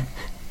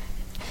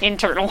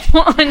 Internally.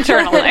 What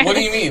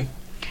do you mean?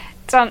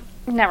 So,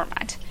 never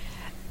mind.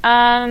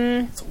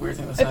 It's a weird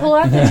thing to I say. pull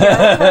out the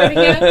tarot card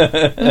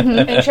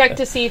again and check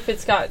to see if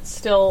it's got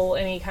still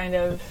any kind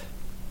of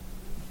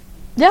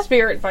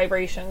spirit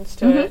vibrations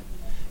to it.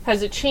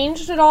 Has it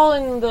changed at all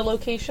in the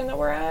location that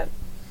we're at?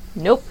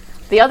 Nope.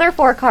 The other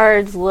 4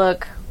 cards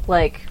look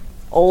like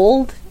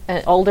older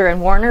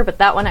and worner, but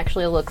that one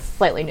actually looks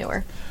slightly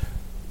newer.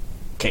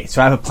 Okay,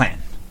 so I have a plan.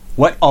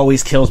 What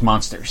always kills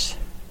monsters?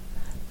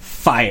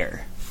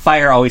 Fire.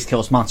 Fire always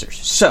kills monsters.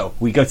 So,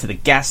 we go to the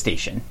gas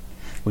station,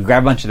 we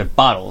grab a bunch of the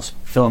bottles,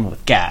 fill them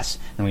with gas,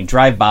 and we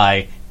drive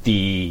by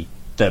the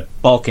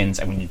Balkans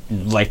and we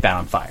light that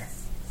on fire.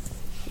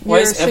 Why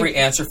You're is every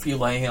answer for you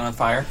lighting it on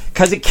fire?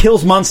 Because it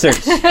kills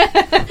monsters.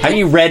 Have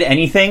you read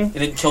anything? It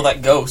didn't kill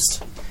that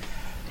ghost.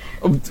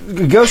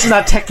 Ghost is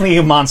not technically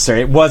a monster.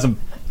 It was a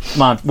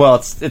well,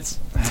 it's But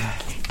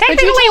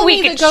Technically, you told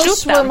we me could the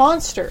ghosts shoot were them.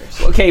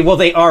 monsters. okay. Well,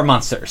 they are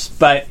monsters,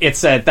 but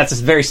that's a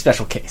very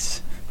special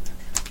case.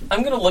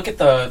 I'm gonna look at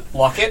the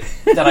locket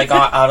that I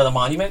got out of the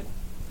monument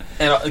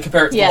and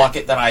compare it to Yeah. the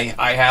locket that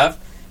I have.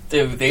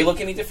 Do they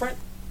look any different?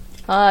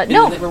 No, In the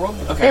Nightmare World?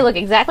 Okay. they look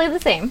exactly the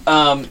same.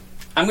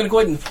 I'm going to go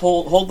ahead and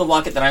hold the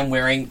locket that I'm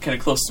wearing kind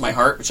of close to my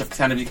heart, which have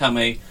kind of become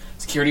a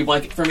security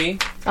blanket for me,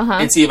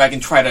 and see if I can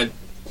try to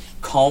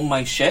calm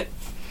my shit.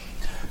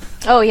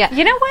 Oh yeah.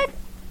 You know what?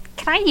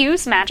 Can I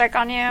use magic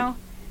on you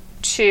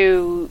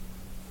to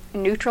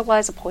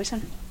neutralize a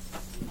poison?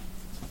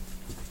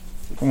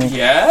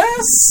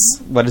 Yes?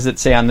 What does it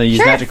say on the use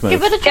Sure, magic move?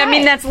 give it a try. I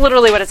mean, that's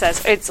literally what it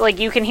says. It's like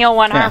you can heal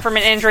one Yeah. harm from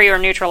an injury or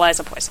neutralize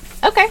a poison.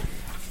 Okay,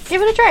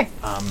 give it a try.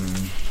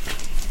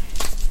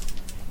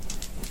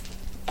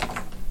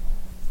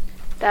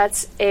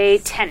 That's a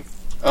 10.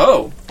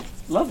 Oh,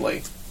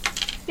 lovely.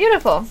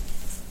 Beautiful.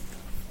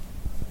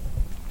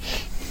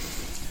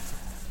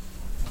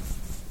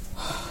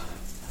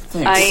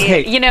 Thanks.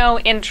 Okay.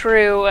 In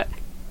true,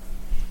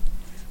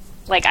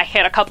 I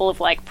hit a couple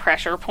of,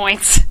 pressure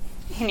points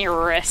in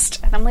your wrist,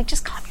 and I'm like,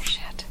 just calm your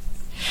shit.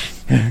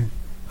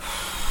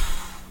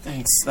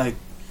 Thanks. I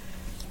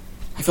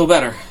feel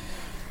better.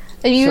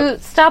 You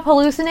stop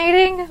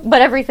hallucinating,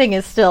 but everything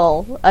is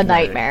still a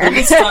nightmare.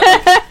 It's not,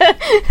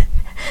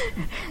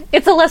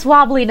 It's a less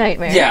wobbly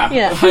nightmare.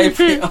 yeah,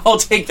 I'll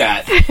take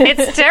that.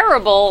 It's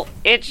terrible.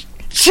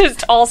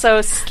 just also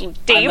I'm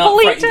stably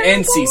not frightened terrible.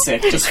 and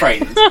seasick, just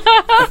frightened.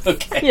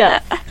 Okay.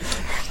 Yeah.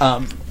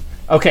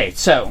 Okay,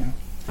 so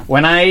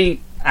when I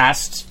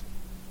asked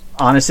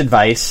honest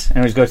advice and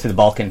I was go to the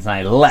Balkans and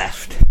I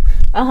left,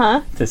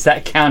 does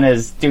that count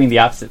as doing the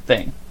opposite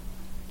thing?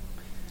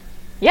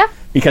 Yeah.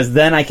 Because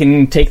then I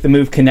can take the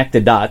move connect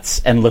the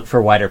dots and look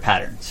for wider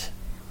patterns.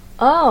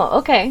 Oh,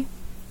 okay.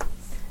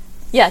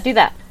 Yeah, do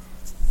that.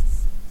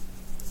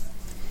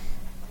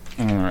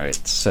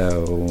 Alright,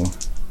 so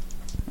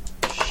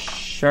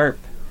sharp.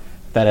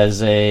 That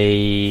is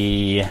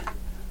a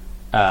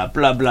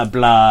blah blah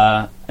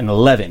blah an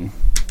 11.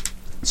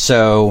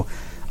 So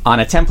on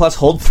a 10 plus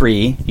hold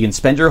 3, you can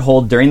spend your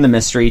hold during the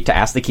mystery to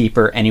ask the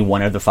keeper any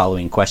one of the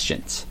following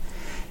questions.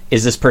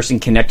 Is this person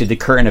connected to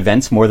current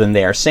events more than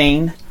they are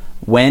saying?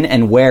 When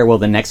and where will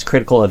the next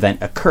critical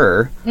event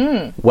occur?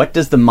 What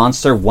does the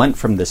monster want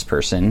from this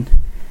person?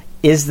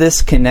 Is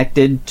this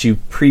connected to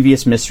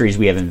previous mysteries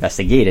we have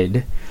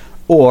investigated?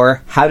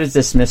 Or how does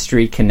this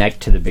mystery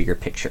connect to the bigger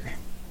picture?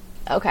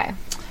 Okay.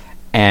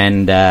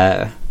 And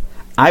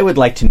I would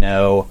like to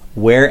know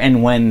where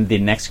and when the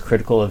next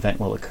critical event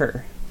will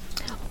occur.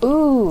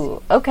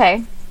 Ooh,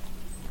 okay.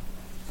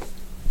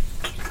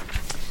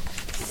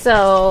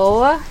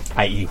 So,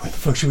 I.e., where the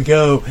fuck should we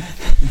go?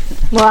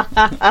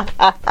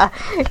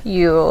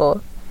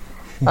 you,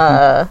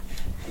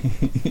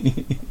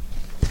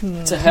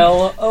 To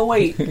hell, oh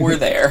wait, we're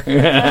there.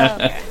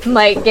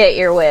 might get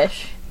your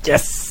wish.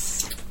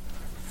 Yes!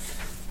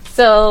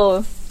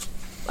 So,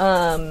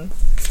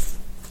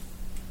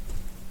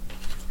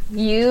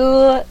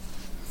 you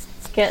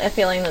get a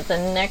feeling that the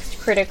next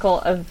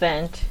critical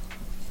event,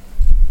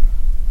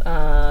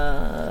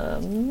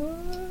 I'm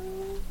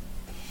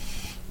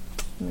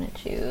gonna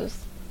choose,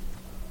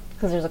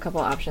 because there's a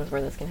couple options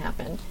where this can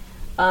happen,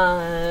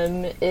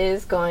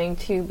 is going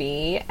to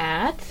be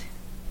at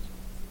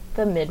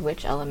the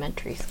Midwich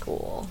Elementary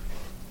School.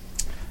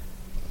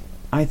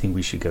 I think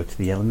we should go to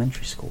the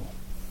elementary school.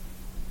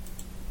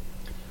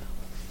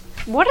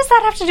 What does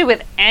that have to do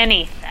with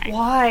anything?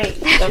 Why?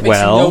 That makes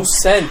Well- no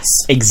sense.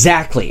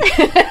 Exactly.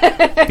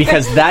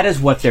 Because that is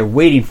what they're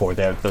waiting for.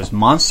 Those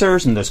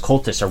monsters and those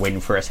cultists are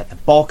waiting for us at the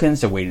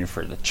Balkans. They're waiting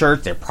for the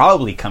church. They're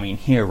probably coming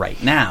here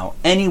right now.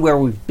 Anywhere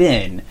we've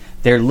been,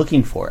 they're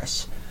looking for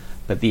us.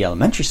 But the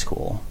elementary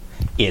school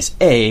is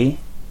A,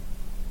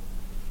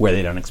 where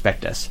they don't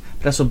expect us,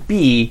 but also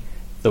B,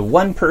 the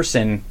one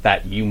person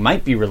that you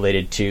might be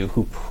related to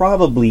who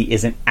probably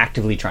isn't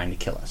actively trying to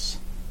kill us.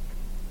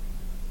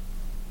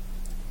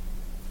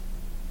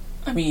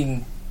 I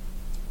mean,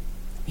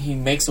 he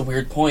makes a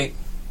weird point.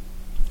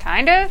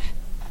 Kind of.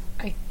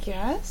 I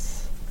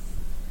guess.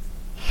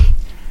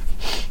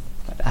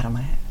 But out of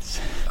my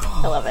ass.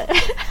 I love it.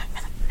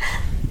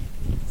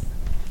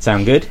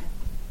 Sound good?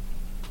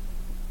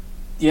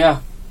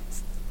 Yeah.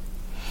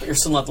 But you're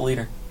still not the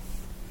leader.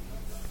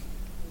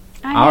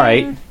 All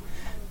right.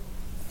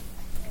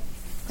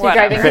 So you're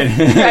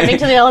driving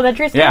to the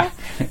elementary school? Yeah.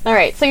 All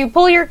right, so you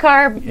pull your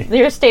car,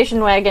 your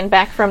station wagon,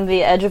 back from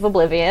the edge of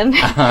oblivion,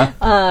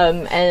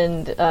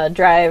 and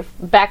drive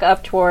back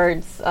up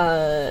towards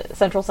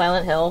Central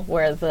Silent Hill,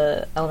 where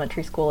the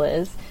elementary school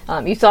is.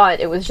 You saw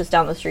it; it was just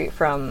down the street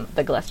from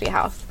the Gillespie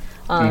house.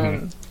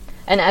 And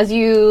as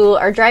you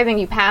are driving,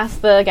 you pass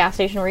the gas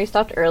station where you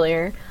stopped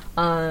earlier,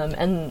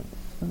 and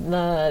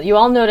you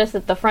all notice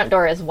that the front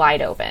door is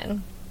wide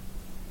open.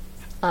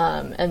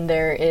 And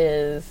there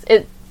is...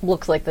 It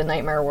looks like the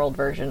Nightmare World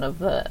version of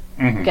the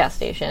gas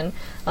station.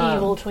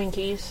 Evil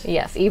Twinkies.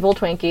 Yes, evil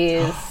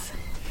Twinkies.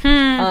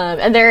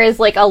 And there is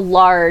like a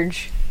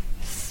large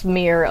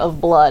smear of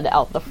blood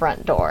out the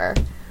front door.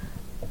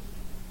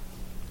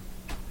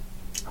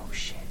 Oh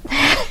shit.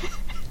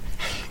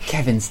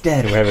 Kevin's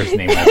dead, or whatever his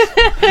name was.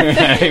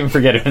 I even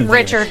forget his name.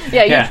 Richard.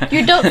 Yeah,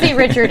 you don't see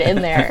Richard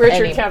in there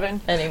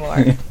Kevin.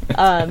 anymore.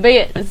 But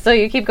yeah, so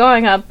you keep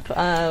going up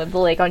the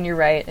lake on your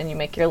right, and you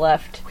make your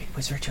left Wait,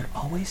 was Richard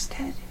always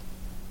dead?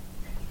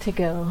 to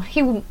go.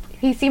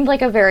 He seemed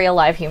like a very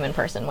alive human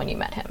person when you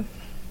met him.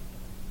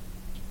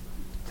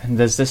 And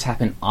does this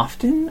happen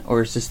often,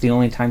 or is this the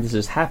only time this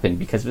has happened?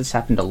 Because if this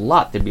happened a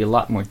lot, there'd be a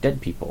lot more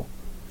dead people.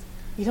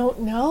 You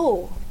don't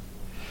know.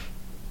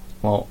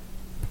 Well,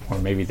 or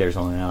maybe there's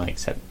only like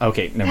 7.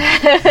 Okay, never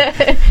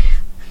mind.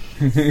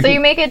 So you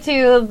make it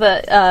to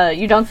the...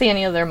 you don't see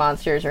any other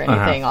monsters or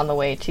anything on the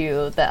way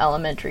to the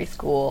elementary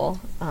school.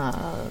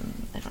 I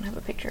don't have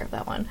a picture of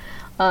that one.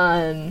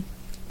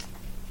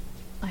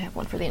 I have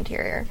one for the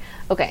interior.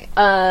 Okay.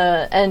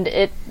 And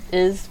it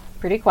is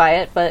pretty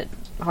quiet, but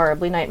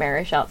horribly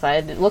nightmarish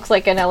outside. It looks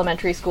like an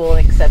elementary school,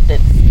 except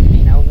it's,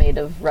 made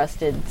of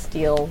rusted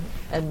steel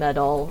and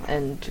metal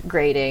and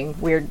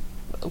weird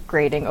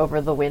grating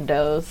over the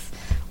windows,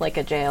 like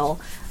a jail.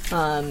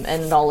 And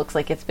it all looks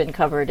like it's been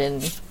covered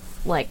in,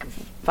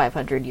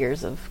 500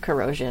 years of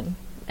corrosion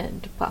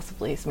and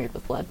possibly smeared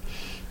with blood.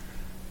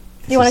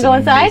 Do you want to go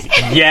inside?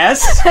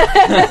 Yes!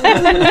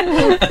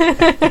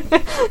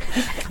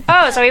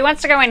 Oh, so he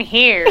wants to go in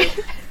here.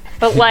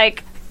 But,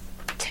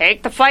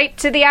 take the fight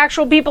to the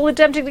actual people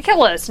attempting to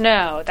kill us.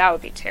 No, that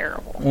would be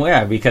terrible. Well,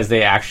 yeah, because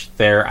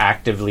they're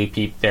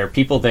actively there are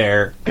people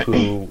there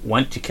who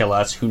want to kill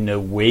us who know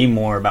way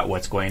more about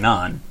what's going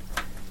on.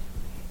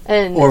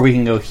 And Or we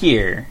can go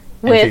here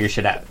and With- figure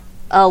shit out.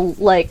 a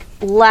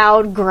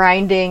loud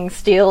grinding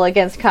steel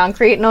against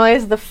concrete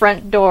noise, the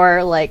front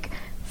door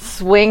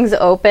swings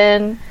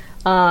open,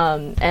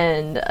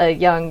 and a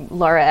young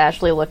Laura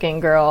Ashley looking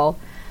girl,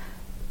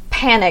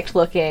 panicked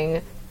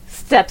looking,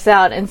 steps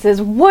out and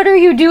says, "What are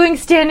you doing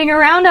standing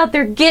around out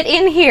there? Get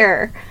in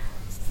here!"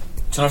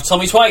 Don't have to tell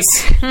me twice.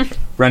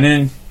 Run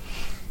in.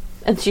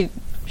 And she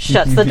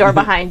shuts the door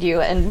behind you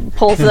and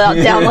pulls it out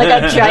down like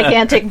a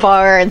gigantic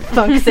bar and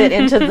thunks it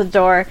into the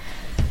door.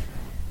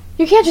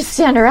 You can't just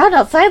stand around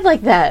outside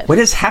like that. What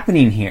is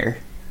happening here?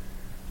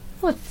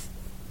 Well,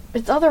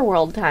 it's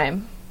otherworld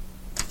time.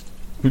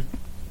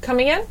 Come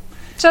again?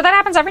 So that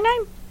happens every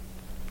night?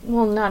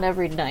 Well, not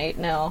every night,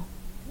 no.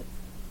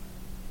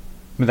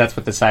 But that's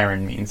what the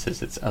siren means,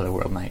 is it's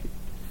otherworld night.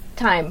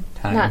 Time,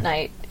 Time. not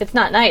night. It's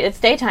not night, it's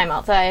daytime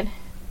outside.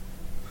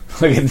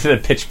 Look into the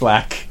pitch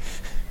black.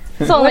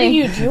 It's What only... are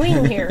you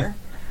doing here?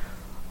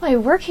 Well, I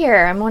work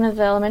here. I'm one of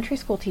the elementary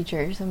school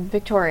teachers. I'm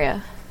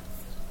Victoria.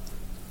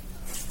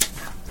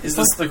 Is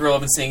this the girl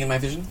I've been seeing in my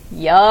vision?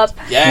 Yup.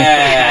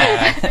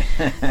 Yeah.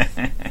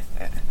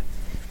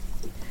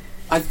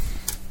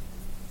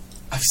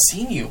 I've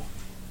seen you.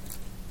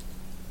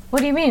 What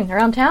do you mean?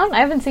 Around town? I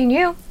haven't seen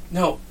you.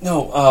 No.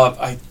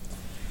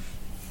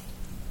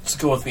 Just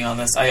go with me on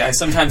this. I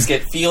sometimes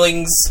get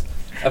feelings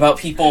about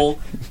people,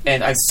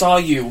 and I saw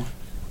you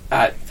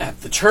at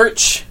the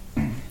church,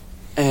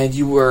 and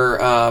you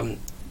were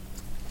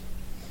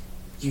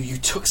you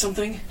took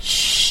something.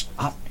 Shh.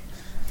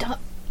 Don't.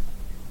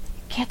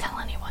 Can't tell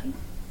anyone.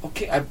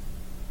 Okay,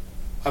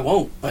 I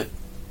won't. But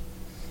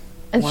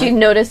And she What?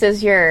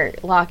 notices your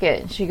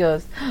locket, and she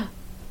goes,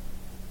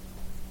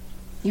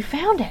 "You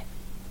found it."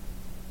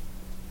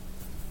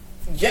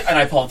 yeah, and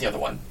I pull out the other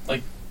one.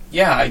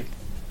 Yeah,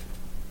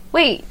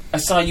 Wait, I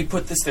saw you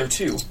put this there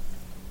too.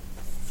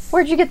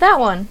 where'd you get that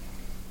one?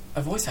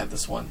 I've always had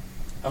this one.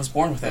 I was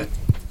born with it.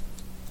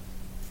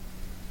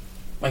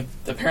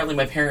 Apparently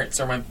my parents,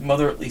 or my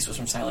mother at least, was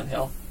from Silent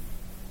Hill.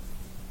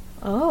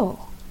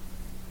 Oh,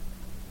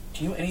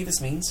 Do you know what any of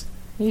this means?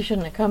 you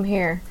shouldn't have come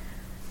here.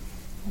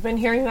 I've been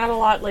hearing that a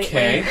lot lately.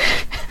 Okay.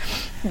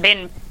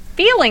 Been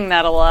feeling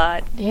that a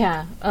lot.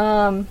 Yeah,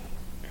 You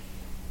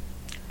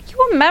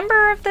a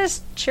member of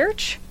this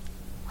church?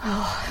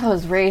 I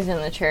was raised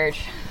in the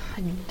church.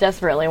 I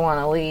desperately want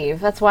to leave.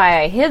 That's why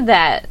I hid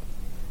that.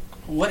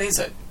 What is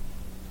it?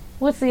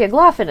 What's the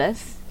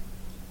Aglaophatus?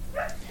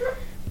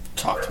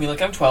 Talk to me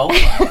like I'm 12.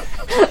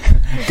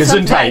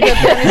 Gesundheit.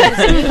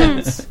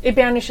 It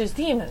banishes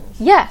demons.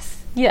 Yes,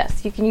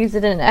 you can use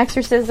it in an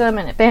exorcism,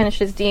 and it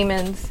banishes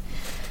demons.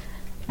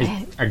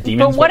 Are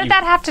demons But what did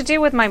that have to do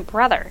with my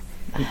brother,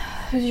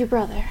 Who's your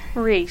brother?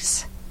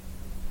 Reese?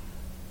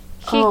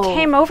 He Oh.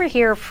 came over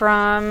here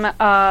from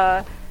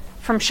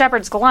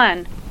Shepherd's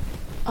Glen.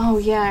 Oh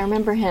yeah, I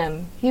remember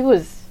him. He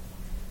was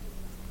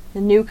a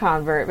new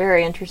convert,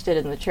 very interested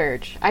in the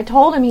church. I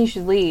told him he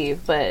should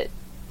leave, but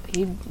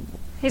he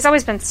He's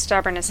always been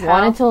stubborn as hell.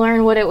 wanted to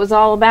learn what it was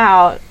all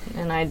about,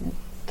 and I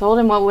told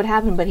him what would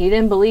happen, but he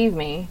didn't believe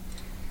me.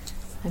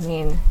 I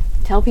mean,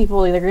 tell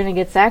people they're going to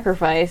get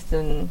sacrificed,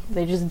 and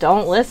they just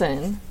don't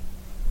listen.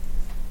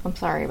 I'm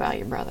sorry about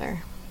your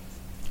brother.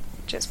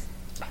 Just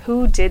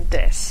who did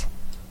this?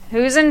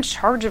 Who's in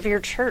charge of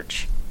your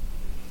church?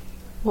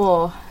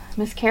 Well,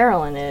 Miss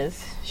Carolyn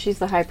is. She's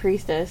the high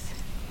priestess.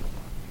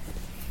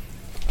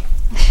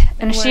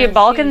 And is she Where at is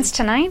Balkans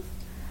tonight?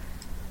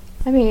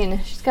 I mean,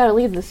 she's got to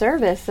leave the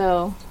service,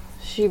 so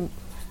she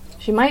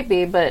might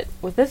be, but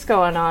with this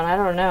going on, I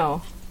don't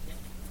know.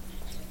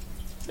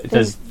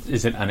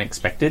 Is it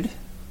unexpected?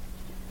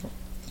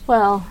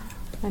 Well,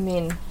 I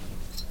mean,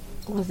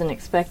 wasn't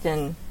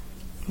expecting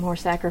more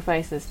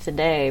sacrifices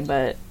today,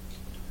 but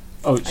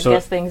Oh, I so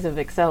guess things have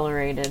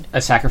accelerated.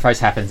 a sacrifice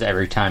happens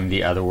every time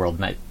the otherworld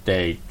night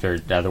day or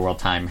the otherworld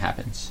time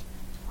happens,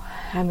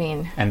 I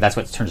mean, and that's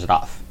what turns it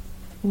off.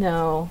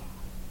 no.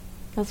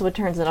 That's what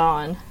turns it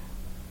on.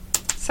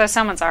 So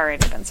someone's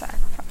already been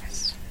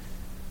sacrificed.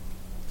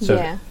 So,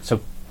 Yeah.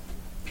 So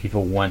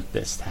people want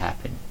this to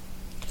happen.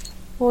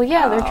 Well,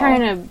 yeah, they're Oh.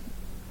 trying to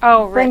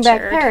Oh, bring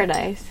Richard. back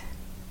paradise.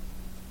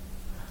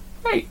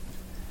 Right.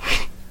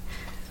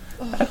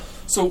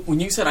 So when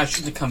you said I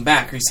shouldn't come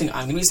back, are you saying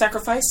I'm going to be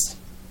sacrificed?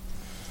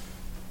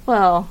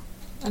 Well,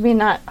 I mean,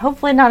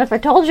 hopefully not if I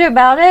told you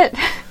about it.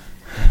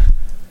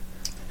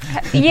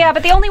 Yeah,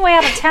 but the only way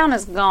out of town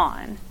is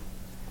gone.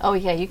 Oh,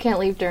 yeah, you can't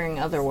leave during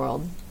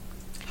Otherworld.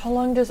 How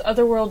long does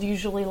Otherworld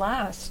usually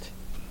last?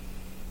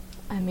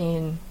 I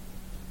mean,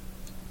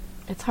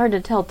 it's hard to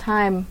tell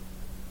time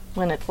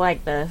when it's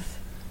like this.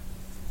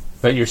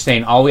 But you're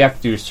saying all we have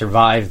to do is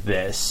survive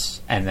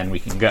this, and then we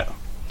can go.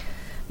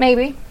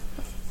 Maybe.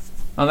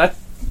 Well, that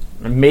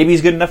maybe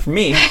is good enough for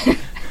me.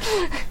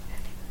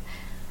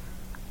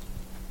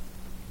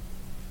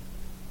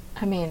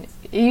 I mean,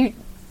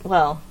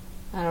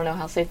 I don't know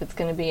how safe it's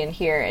going to be in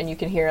here, and you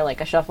can hear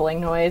like a shuffling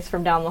noise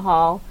from down the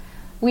hall.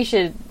 We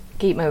should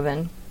keep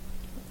moving.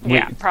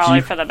 Yeah, Wait,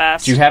 probably for the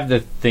best. Do you have the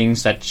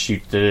things that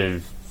shoot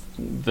this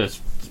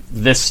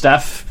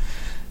stuff?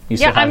 You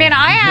Yeah, still I mean,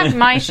 have- I have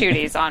my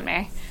shooties on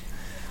me.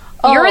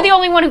 Oh. You're the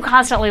only one who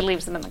constantly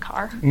leaves them in the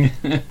car.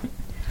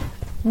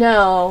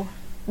 No,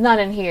 not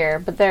in here,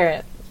 but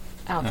they're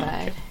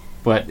outside.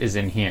 What is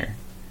in here?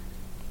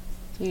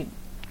 You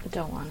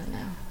don't want to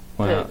know.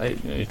 Well,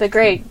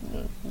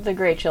 The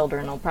great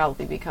children will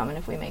probably be coming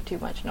if we make too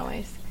much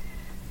noise.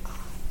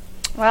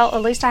 Well,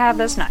 at least I have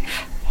this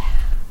knife.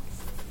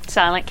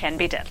 Silent can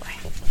be deadly.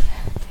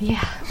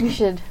 Yeah, we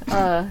should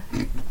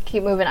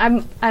keep moving.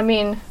 I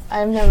mean,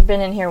 I've never been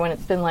in here when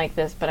it's been like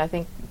this, but I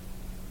think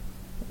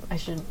I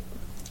should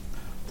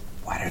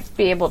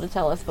be able to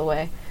tell us the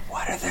way.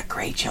 What are the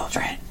Grey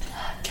Children?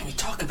 Can we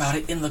talk about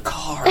it in the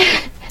car?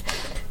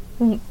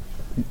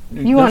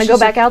 You want to go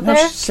back out there?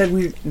 No, she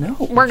said no.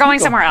 We're going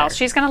somewhere else.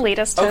 She's going to lead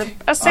us to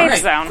a safe Alright,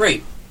 zone.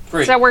 Great.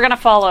 So we're going to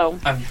follow.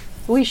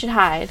 We should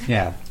hide.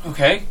 Yeah,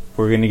 Okay.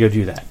 we're going to go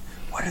do that.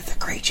 What are the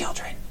Grey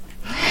Children?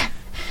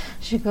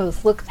 She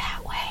goes, look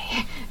that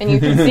way. And you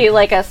can see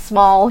like a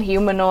small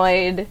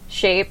humanoid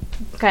shape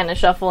kind of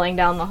shuffling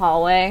down the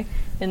hallway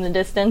in the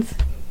distance.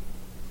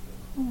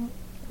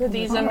 Were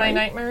these in my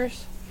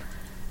nightmares?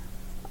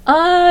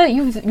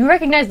 You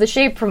recognize the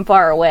shape from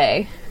far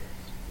away.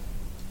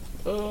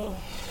 Ugh.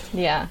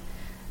 Yeah.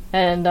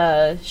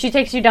 And she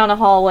takes you down a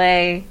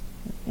hallway,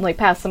 like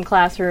past some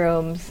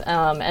classrooms,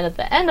 and at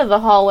the end of the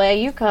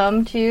hallway you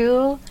come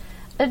to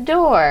a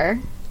door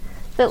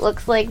that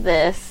looks like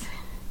this,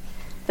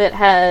 that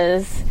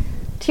has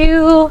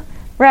two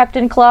wrapped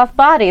in cloth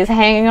bodies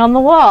hanging on the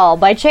wall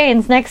by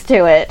chains next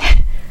to it.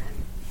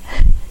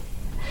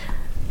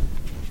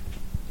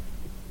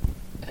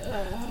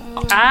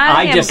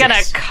 I am just going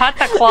to cut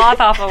the cloth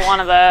off of one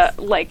of the,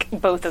 like,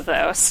 both of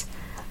those.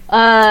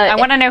 I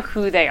want to know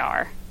who they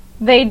are.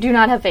 They do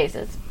not have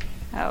faces.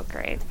 Oh,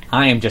 great.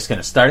 I am just going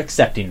to start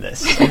accepting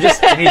this. And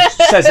he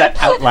says that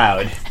out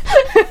loud.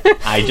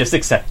 I just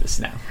accept this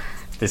now.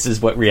 This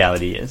is what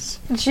reality is.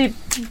 She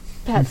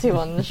pats you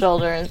on the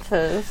shoulder and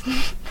says,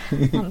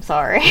 I'm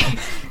sorry.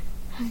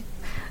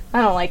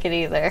 I don't like it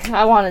either.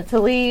 I wanted to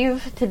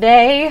leave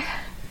today,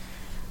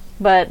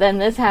 but then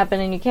this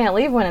happened and you can't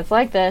leave when it's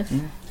like this.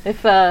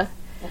 If, will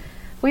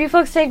you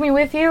folks take me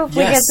with you if we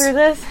get Yes. through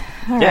this?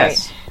 All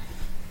Yes.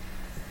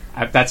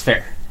 That's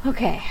fair. right.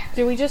 Okay.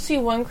 Did we just see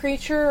one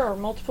creature or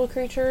multiple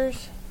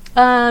creatures?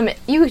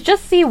 You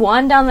just see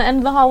one down the end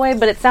of the hallway,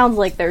 but it sounds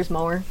like there's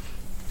more.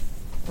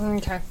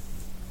 Okay.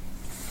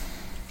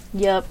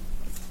 Yep.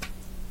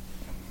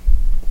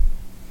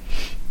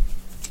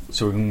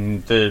 So we're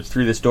going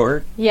through this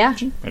door? Yeah.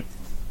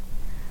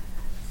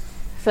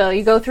 So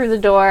you go through the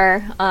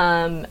door,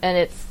 and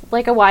it's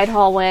like a wide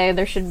hallway.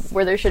 There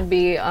should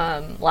be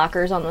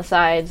lockers on the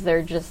sides.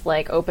 They're just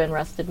like open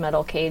rusted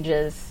metal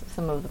cages.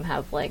 Some of them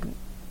have like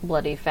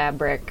bloody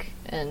fabric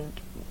and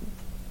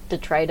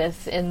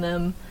detritus in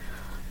them.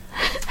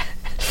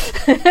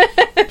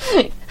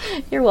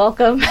 You're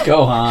welcome.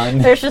 Go on.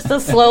 There's just a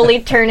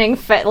slowly turning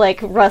like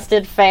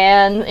rusted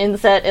fan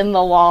inset in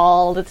the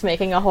wall that's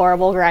making a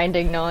horrible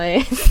grinding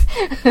noise.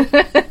 I'm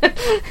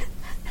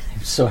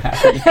so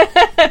happy.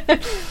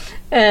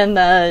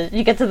 And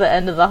you get to the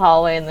end of the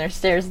hallway and there's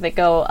stairs that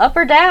go up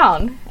or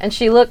down. And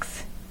she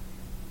looks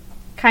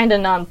kind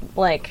of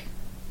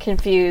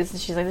confused.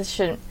 She's like, this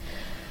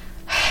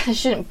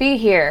shouldn't be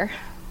here.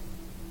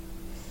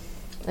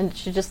 And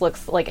she just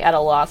looks like at a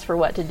loss for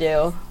what to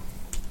do.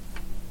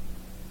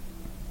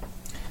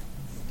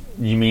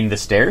 You mean the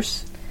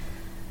stairs?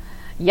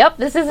 Yep,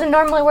 this isn't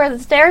normally where the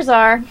stairs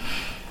are.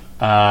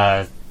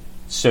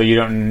 So you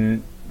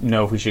don't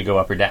know if we should go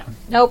up or down?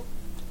 Nope.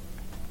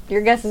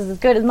 Your guess is as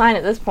good as mine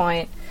at this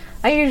point.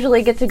 I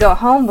usually get to go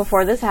home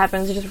before this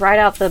happens, just ride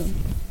out the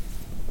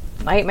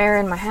nightmare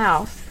in my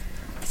house.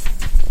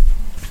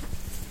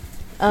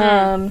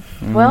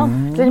 Well,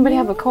 does anybody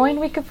have a coin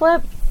we could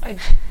flip? I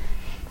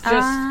just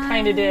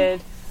kind of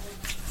did.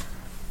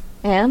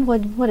 And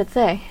what'd it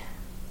say?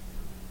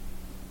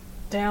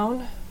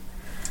 Down.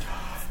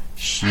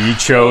 She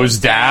chose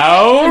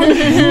down?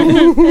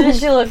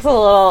 She looks a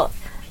little...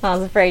 I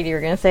was afraid you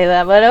were going to say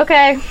that, but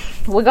okay.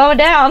 We're going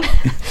down.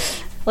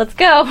 Let's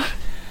go.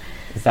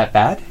 Is that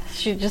bad?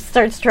 She just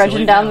starts trudging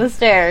Really down down. the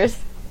stairs.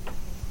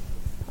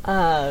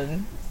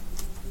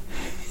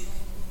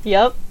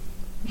 Yep.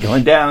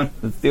 Going down.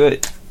 Let's do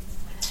it.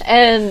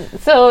 And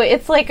so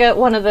it's like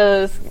one of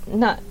those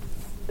not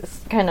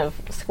kind of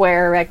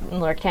square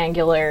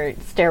rectangular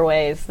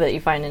stairways that you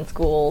find in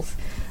schools.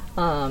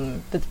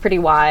 That's pretty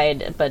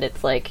wide, but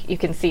it's like you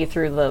can see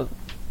through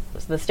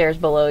the stairs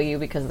below you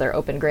because they're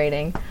open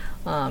grating.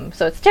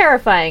 So it's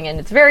terrifying and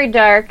it's very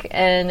dark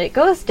and it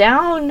goes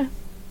down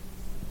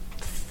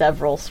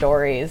several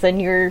stories and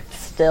you're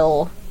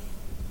still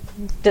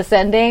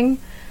descending.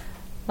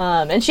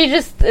 And she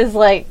just is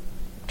like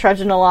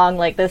trudging along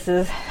like this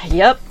is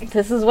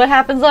what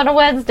happens on a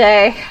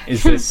Wednesday.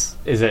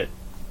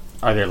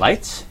 Are there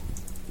lights?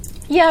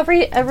 Yeah,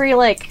 every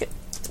like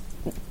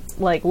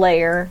like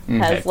layer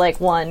has Okay. like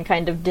one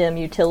kind of dim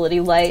utility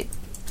light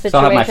situation. So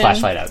I'll have my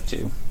flashlight out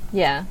too.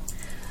 Yeah.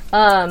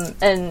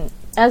 And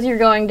as you're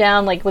going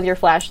down, like with your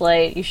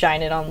flashlight, you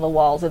shine it on the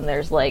walls, and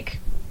there's like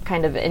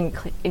kind of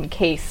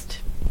encased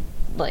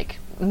like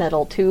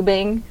metal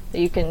tubing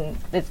that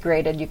it's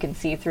grated, you can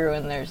see through,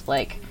 and there's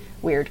like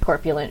weird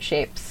corpulent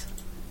shapes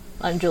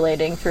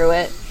undulating through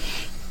it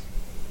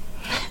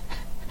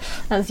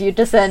as you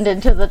descend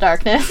into the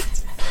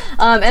darkness.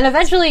 And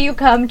eventually you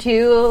come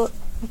to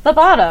the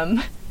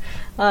bottom,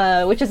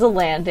 which is a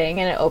landing,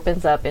 and it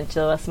opens up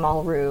into a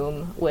small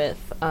room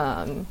with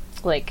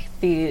like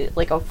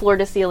a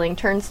floor-to-ceiling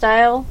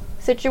turnstile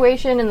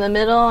situation in the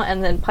middle,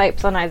 and then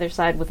pipes on either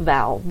side with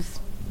valves.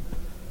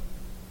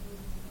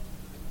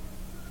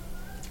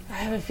 I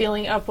have a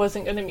feeling up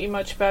wasn't going to be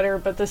much better,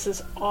 but this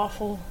is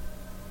awful.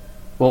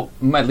 Well,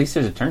 at least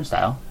there's a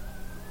turnstile.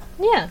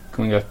 Yeah.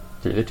 Can we go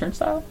through the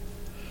turnstile?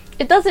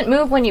 It doesn't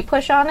move when you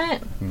push on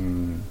it.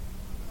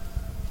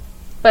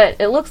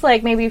 But it looks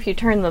like maybe if you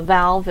turn the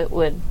valve, it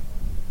would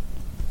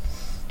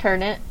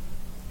turn it.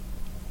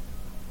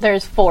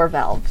 There's 4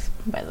 valves,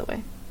 by the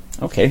way.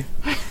 Okay.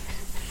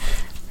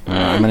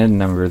 I'm going to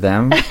number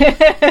them.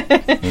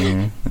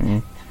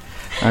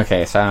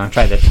 Okay, so I'm going to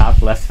try the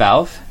top left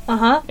valve.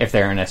 Uh-huh. If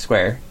they're in a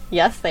square.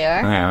 Yes, they are.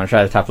 Okay, I'm going to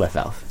try the top left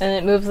valve. And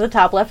it moves the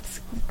top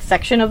left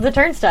section of the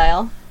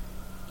turnstile.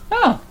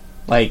 Oh.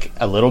 Like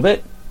a little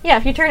bit? Yeah,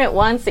 if you turn it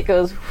once, it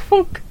goes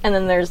funk, and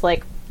then there's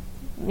like,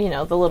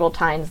 the little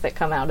tines that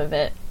come out of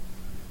it.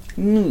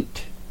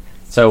 Neat.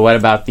 So what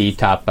about the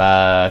top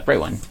right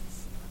one?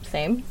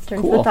 Same. Turn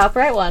to Cool. the top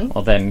right one.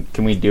 Well, then,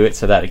 can we do it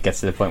so that it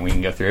gets to the point we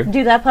can go through?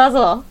 Do that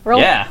puzzle.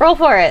 Roll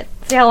for it.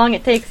 See how long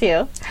it takes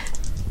you.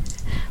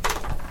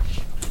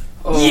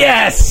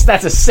 Yes!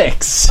 That's a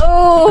 6!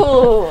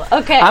 Oh,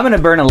 okay. I'm going to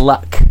burn a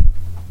luck.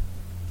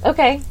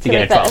 Okay. To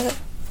get make a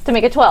 12. To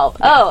make a 12.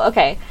 Yeah. Oh,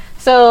 okay.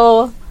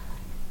 So,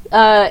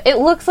 it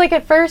looks like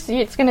at first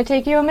it's going to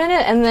take you a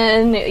minute, and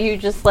then you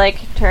just like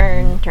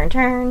turn.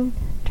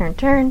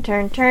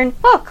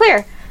 Oh,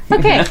 clear.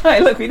 Okay. Hey,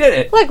 look, we did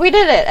it. Look, we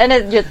did it.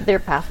 And their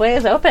pathway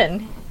is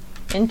open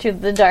into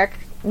the dark,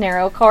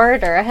 narrow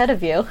corridor ahead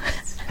of you,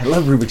 I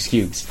love Rubik's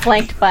Cubes.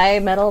 flanked by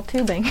metal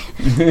tubing.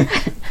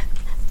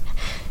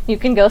 You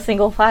can go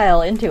single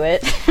file into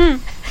it.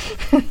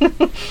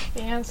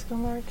 Dance go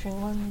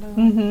marching London.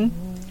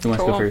 Mm-hmm. Who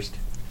wants to go first?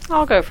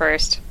 I'll go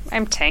first.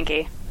 I'm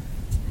tanky.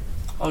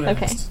 I'll go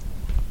Okay. next.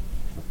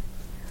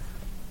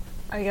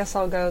 I guess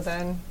I'll go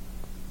then.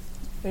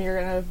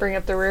 You're going to bring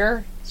up the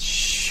rear?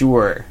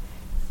 Sure.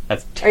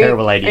 That's a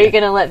terrible idea. Are you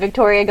going to let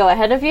Victoria go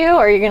ahead of you,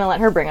 or are you going to let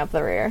her bring up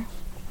the rear?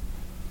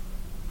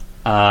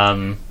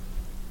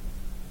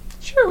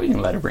 Sure, we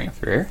can let her bring up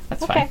the rear.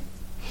 That's Okay. fine.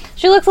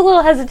 She looks a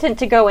little hesitant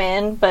to go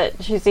in,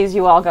 but she sees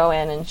you all go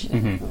in, and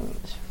she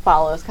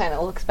follows, kind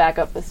of looks back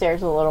up the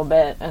stairs a little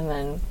bit, and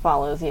then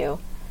follows you.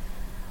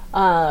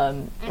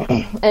 And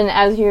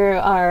as you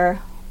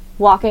are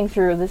walking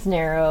through this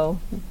narrow,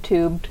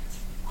 tubed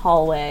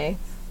hallway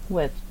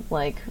with,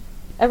 like,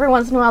 every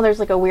once in a while there's,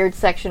 like, a weird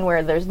section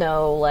where there's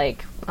no,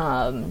 like,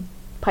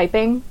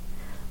 piping,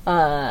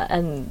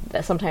 and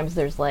sometimes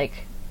there's,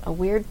 like, a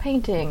weird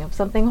painting of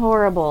something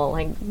horrible,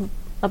 like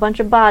a bunch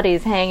of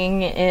bodies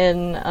hanging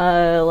in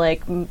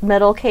like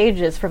metal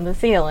cages from the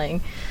ceiling,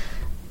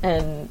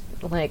 and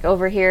like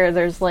over here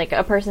there's like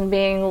a person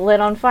being lit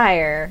on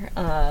fire.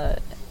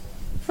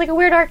 It's like a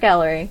weird art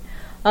gallery,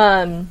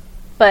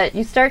 but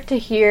you start to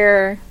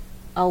hear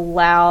a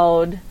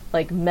loud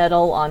like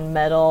metal on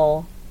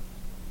metal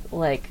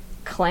like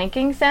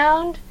clanking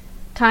sound,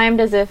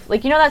 timed as if,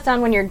 like, you know that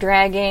sound when you're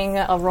dragging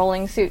a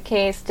rolling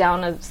suitcase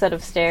down a set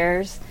of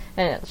stairs,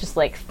 and it's just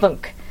like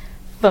thunk,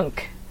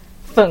 thunk,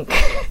 thunk.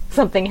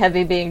 Something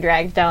heavy being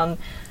dragged down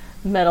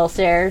metal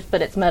stairs,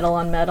 but it's metal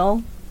on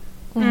metal.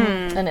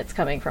 And it's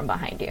coming from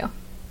behind you.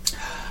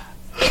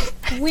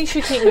 We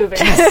should keep moving.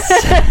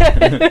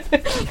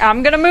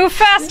 I'm gonna move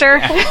faster.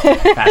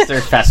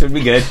 Faster would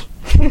be good.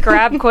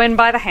 Grab Quinn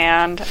by the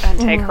hand and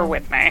take her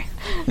with me.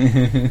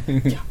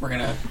 Yeah, we're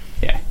gonna.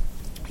 Yeah.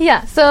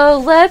 Yeah, so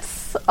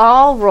let's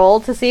all roll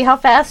to see how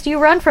fast you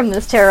run from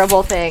this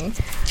terrible thing.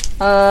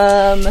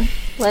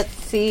 Let's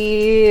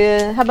see.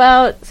 How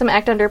about some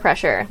act under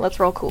pressure? Let's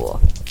roll cool.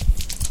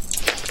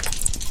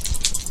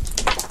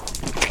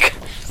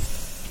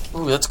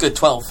 Ooh, that's good.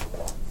 12.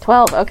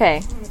 12,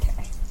 okay.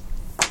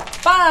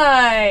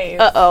 5!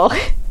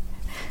 Uh-oh.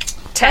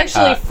 10.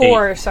 Actually,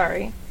 4, 8.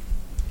 sorry.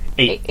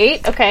 8.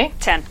 8, okay.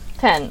 10.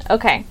 10,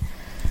 okay.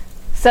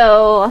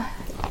 So,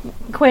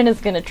 Quinn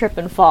is gonna trip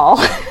and fall.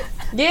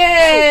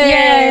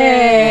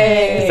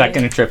 Yay! Is that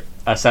going to trip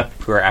us up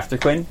who are after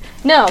Quinn?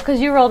 No, because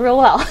you rolled real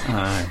well.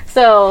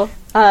 So,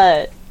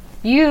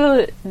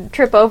 you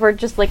trip over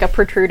just like a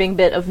protruding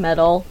bit of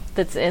metal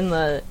that's in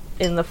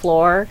the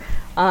floor,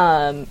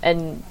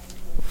 and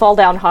fall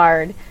down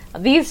hard.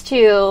 These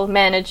two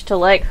manage to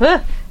like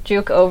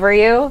juke over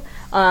you,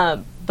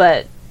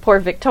 but poor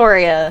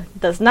Victoria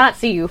does not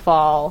see you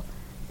fall,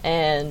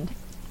 and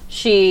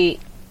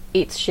she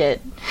eats shit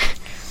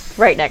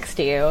right next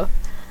to you.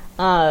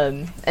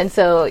 And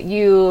so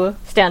you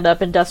stand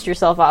up and dust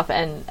yourself off,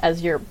 and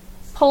as you're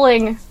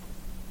pulling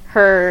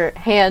her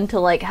hand to,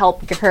 like,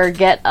 help her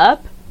get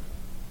up,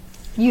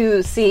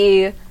 you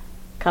see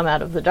come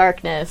out of the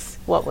darkness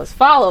what was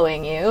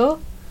following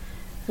you,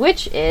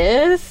 which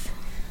is...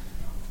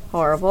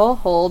 Horrible.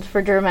 Hold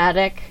for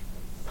dramatic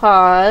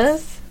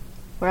pause.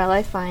 Where'll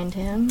I find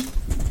him?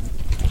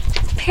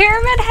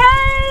 Pyramid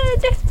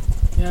Head!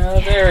 Yeah,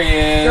 there he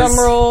is. Drum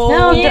roll.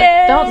 No,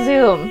 Yay! don't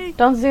zoom.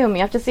 Don't zoom.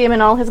 You have to see him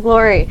in all his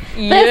glory. This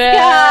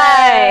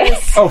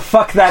Yes! guy! Oh,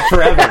 fuck that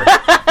forever.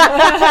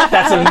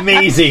 That's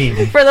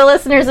amazing. For the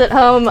listeners at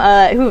home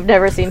who've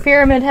never seen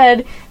Pyramid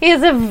Head, he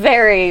is a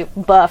very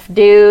buff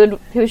dude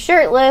who's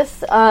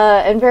shirtless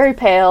and very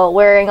pale,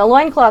 wearing a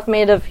loincloth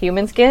made of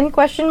human skin, ?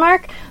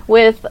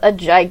 With a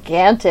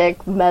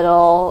gigantic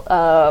metal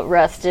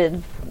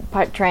rusted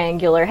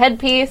triangular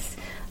headpiece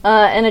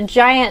and a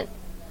giant,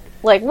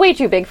 like, way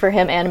too big for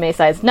him,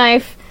 anime-sized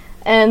knife,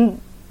 and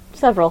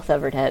several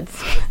severed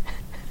heads.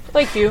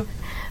 Like you.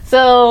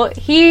 So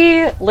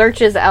he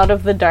lurches out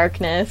of the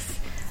darkness,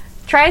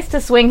 tries to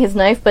swing his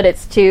knife, but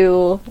it's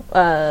too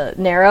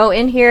narrow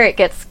in here. It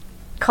gets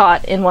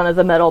caught in one of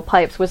the metal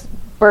pipes, which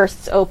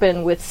bursts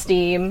open with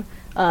steam,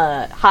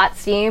 hot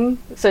steam,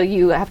 so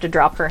you have to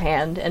drop her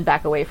hand and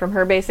back away from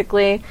her,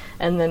 basically.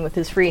 And then with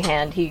his free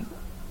hand, he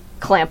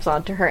clamps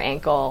onto her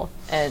ankle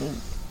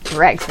and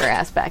drags her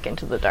ass back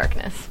into the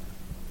darkness.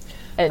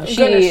 And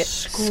she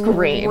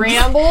screams.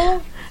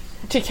 Scramble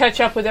to catch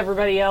up with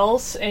everybody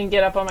else and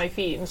get up on my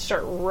feet and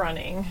start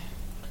running.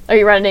 Are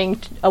you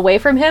running away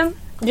from him?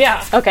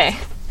 Yeah. Okay.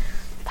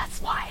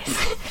 That's wise.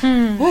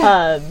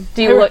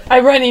 Do you look? I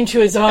run into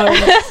his arms.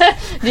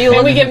 Do you When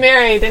look? we get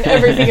married, then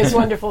everything is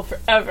wonderful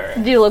forever.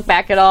 Do you look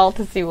back at all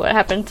to see what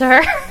happened to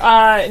her?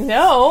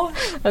 No.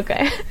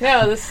 Okay.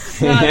 No, this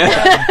is not...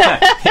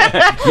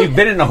 You've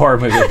been in a horror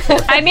movie before.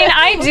 I mean,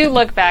 I do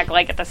look back,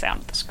 like, at the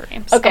sound of the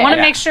screams. Okay. I want to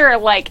Yeah. make sure,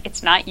 like,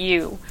 it's not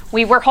you.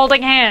 We were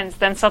holding hands,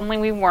 then suddenly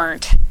we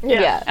weren't.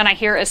 Yeah. And I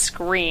hear a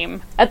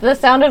scream. At the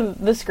sound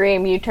of the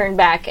scream, you turn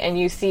back and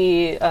you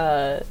see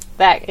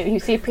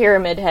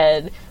Pyramid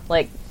Head,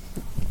 like,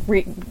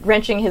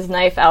 wrenching his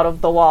knife out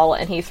of the wall,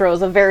 and he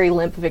throws a very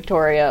limp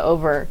Victoria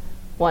over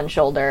one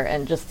shoulder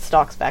and just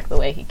stalks back the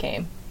way he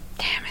came.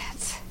 Damn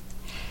it.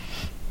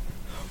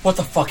 What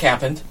the fuck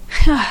happened?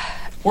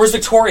 Where's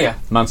Victoria?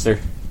 Monster.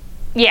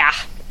 Yeah.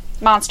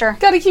 Monster.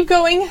 Gotta keep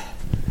going.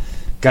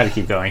 Gotta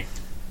keep going.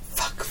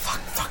 Fuck.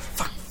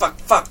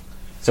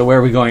 So where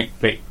are we going?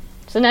 Wait.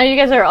 So now you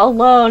guys are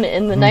alone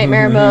in the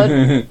nightmare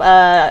mode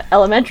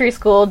elementary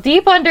school,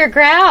 deep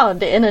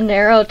underground in a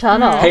narrow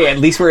tunnel. Hey, at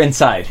least we're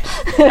inside.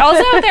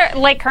 Also,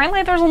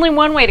 currently there's only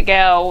one way to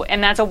go,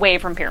 and that's away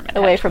from Pyramid Head.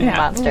 Away from the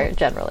monster,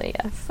 generally,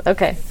 yes.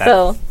 Okay,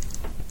 so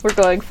we're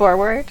going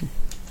forward.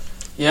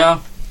 Yeah.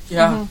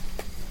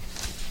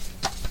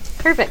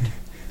 Perfect.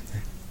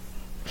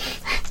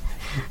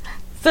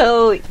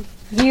 So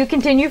you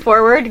continue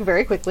forward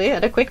very quickly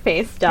at a quick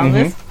pace down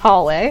this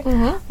hallway,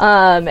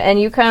 and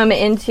you come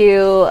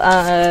into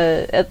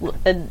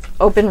an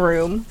open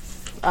room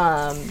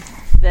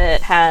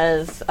that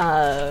has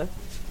a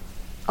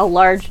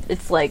large.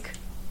 It's like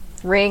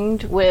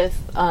ringed with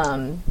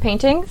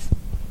paintings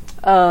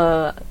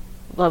of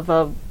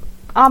a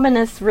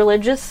ominous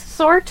religious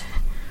sort.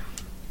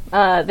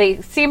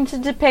 They seem to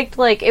depict,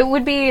 like, it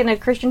would be in a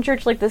Christian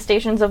church, like the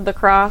Stations of the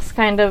Cross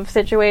kind of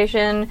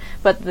situation,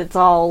 but it's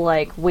all,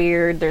 like,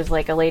 weird. There's,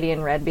 like, a lady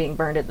in red being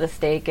burned at the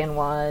stake in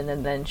one,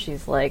 and then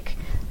she's, like,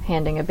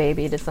 handing a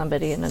baby to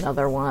somebody in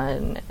another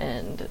one,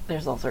 and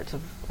there's all sorts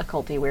of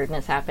occulty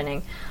weirdness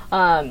happening.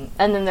 And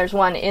then there's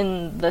one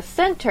in the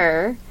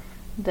center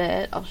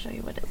that, I'll show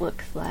you what it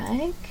looks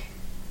like.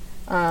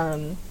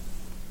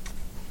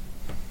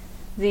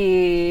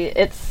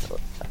 It's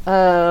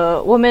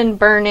a woman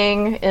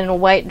burning in a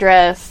white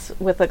dress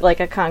with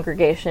a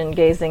congregation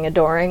gazing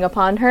adoring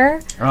upon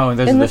her. Oh, and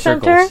those in are the the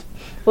center circles.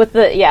 with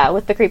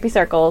the creepy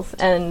circles,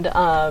 and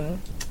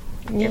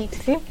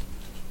see?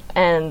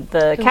 And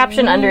the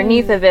caption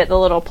underneath of it, the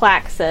little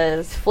plaque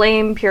says,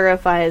 "Flame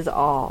purifies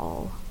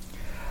all."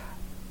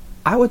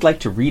 I would like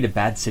to read a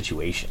bad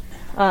situation.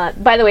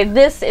 By the way,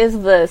 this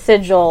is the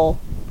sigil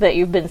that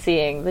you've been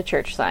seeing, the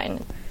church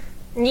sign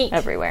Neat.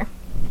 everywhere.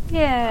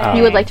 Yeah.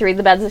 You would like to read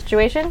the bad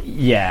situation?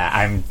 Yeah,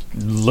 I'm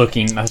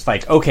looking. I was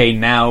like, okay,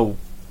 now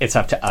it's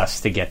up to us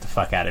to get the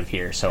fuck out of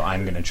here. So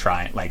I'm gonna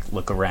try and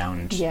look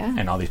around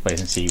and all these places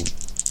and see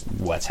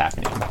what's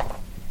happening.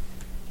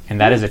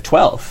 And that is a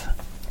 12.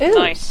 Ooh.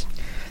 Nice.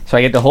 So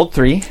I get to hold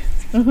 3,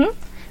 and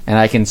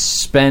I can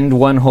spend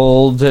one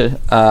hold, or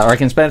I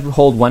can spend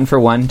hold 1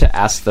 for 1 to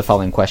ask the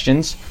following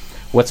questions: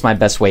 What's my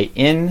best way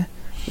in?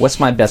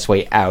 What's my best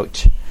way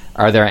out?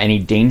 Are there any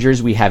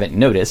dangers we haven't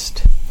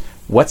noticed?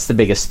 What's the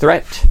biggest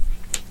threat?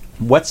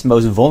 What's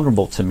most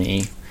vulnerable to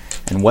me?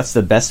 And what's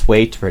the best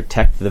way to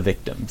protect the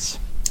victims?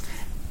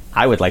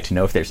 I would like to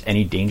know if there's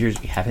any dangers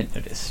we haven't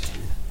noticed.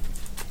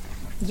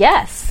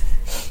 Yes.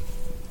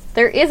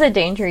 There is a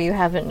danger you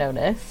haven't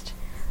noticed.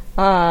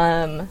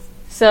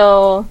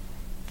 So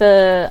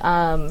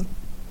the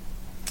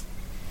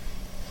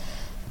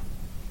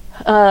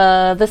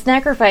The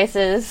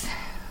sacrifices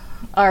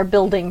are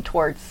building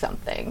towards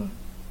something.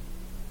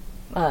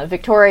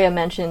 Victoria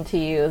mentioned to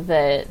you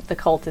that the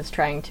cult is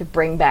trying to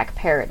bring back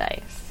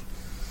paradise.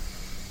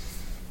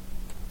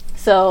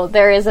 So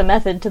there is a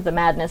method to the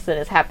madness that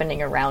is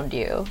happening around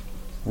you.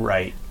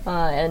 Right.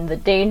 And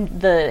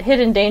the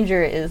hidden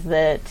danger is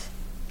that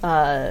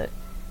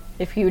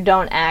if you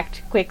don't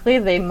act quickly,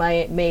 they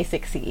may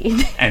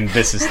succeed. And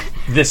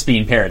this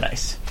being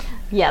paradise.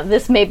 Yeah,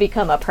 this may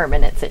become a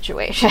permanent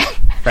situation.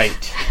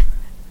 Right.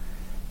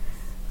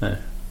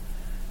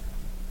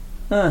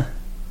 Well,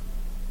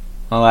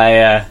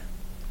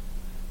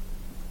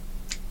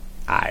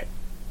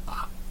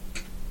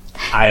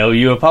 I owe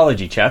you an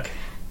apology, Chuck.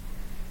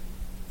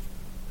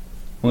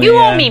 You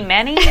owe me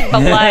many,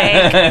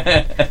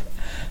 but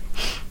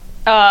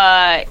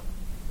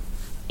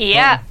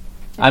yeah.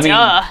 I mean,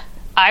 duh.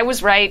 I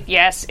was right.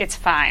 Yes, it's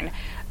fine.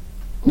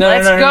 No,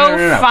 Let's go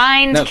no.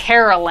 find No.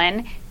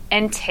 Carolyn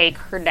and take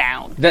her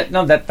down.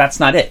 That's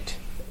not it.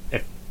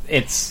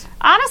 It's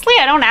Honestly,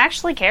 I don't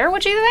actually care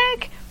what you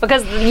think,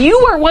 because you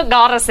are what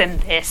got us in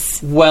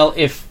this. well,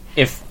 if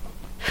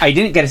I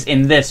didn't get us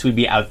in this, we'd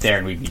be out there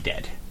and we'd be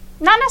dead.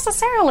 Not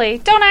necessarily.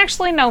 Don't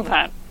actually know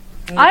that.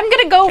 I'm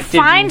gonna go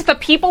find the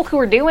people who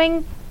are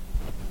doing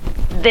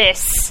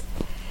this.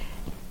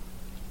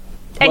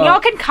 And Well- y'all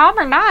can come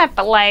or not,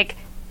 but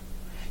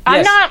I'm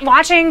Yes. not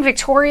watching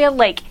Victoria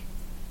like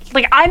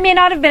I may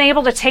not have been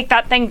able to take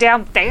that thing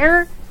down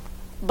there,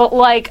 but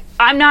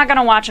I'm not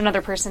gonna watch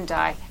another person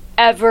die.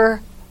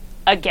 Ever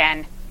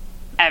again.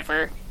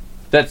 Ever.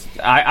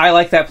 I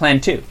like that plan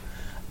too.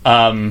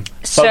 But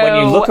when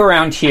you look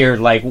around here,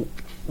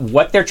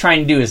 what they're trying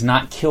to do is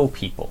not kill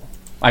people.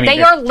 I mean,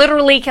 They are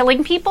literally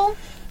killing people.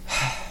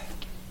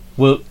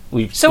 So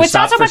It's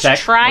not so much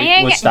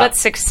trying, but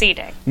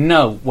succeeding.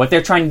 No, what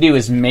they're trying to do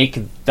is make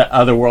the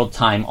other world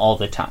time all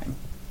the time.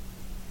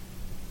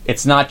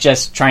 It's not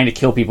just trying to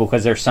kill people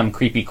because there's some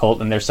creepy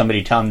cult and there's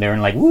somebody telling them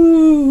they're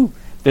woo!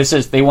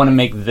 They want to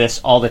make this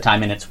all the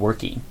time and it's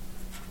working.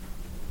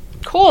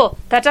 Cool.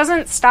 That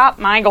doesn't stop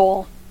my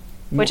goal,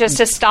 which is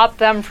to stop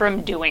them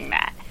from doing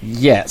that.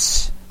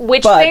 Yes.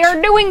 Which But- they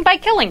are doing by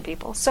killing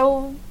people,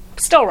 so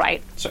still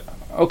right. So,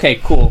 okay,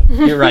 cool.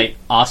 You're right.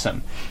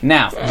 Awesome.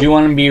 Now, do you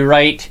want to be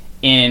right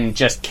in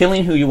just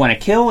killing who you want to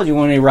kill, or do you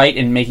want to be right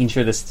in making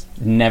sure this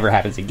never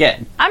happens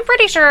again? I'm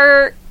pretty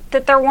sure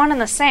that they're one and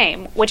the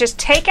same, which is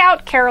take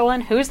out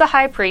Carolyn, who's the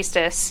high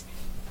priestess,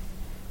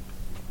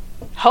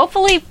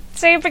 hopefully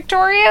save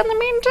Victoria in the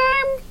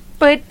meantime,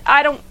 but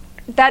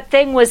that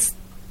thing was...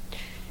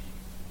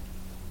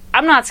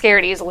 I'm not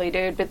scared easily,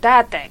 dude, but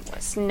that thing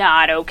was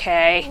not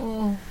okay.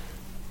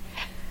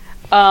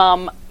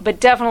 But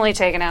definitely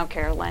taking out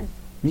Carolyn.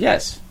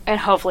 Yes. And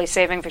hopefully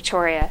saving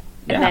Victoria.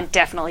 And Yeah. then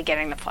definitely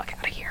getting the fuck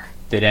out of here.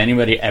 Did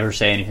anybody ever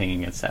say anything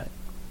against that?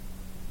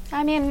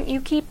 I mean,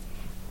 you keep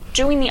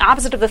doing the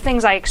opposite of the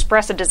things I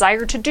express a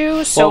desire to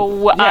do, so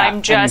Well, yeah, I'm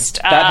and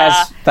just...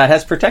 that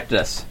has protected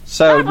us.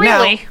 So not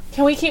really. now,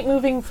 Can we keep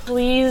moving,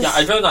 please? Yeah,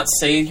 I'd rather not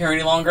stay here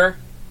any longer.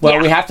 well,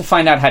 Yeah. we have to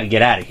find out how to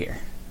get out of here.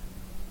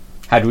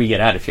 How do we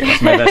get out of here?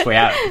 That's my best way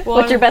out.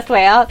 What's your best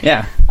way out?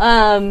 Yeah.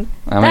 I'm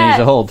gonna use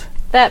a hold.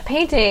 That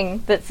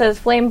painting that says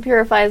 "Flame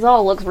purifies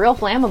all" looks real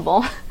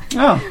flammable.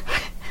 Oh.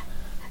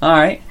 All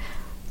right.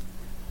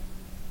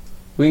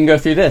 We can go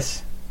through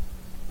this.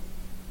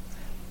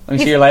 Let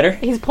me see your lighter.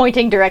 He's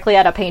pointing directly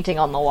at a painting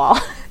on the wall.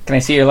 Can I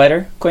see your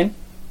lighter, Quinn?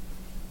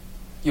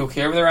 You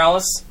okay over there,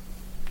 Alice?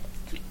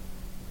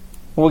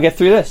 We'll get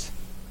through this.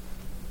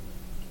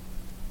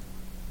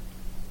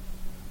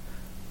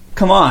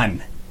 Come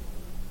on.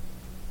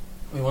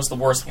 I mean, what's the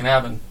worst that can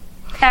happen?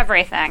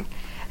 Everything.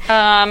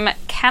 Can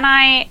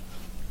I...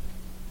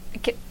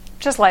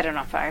 just light it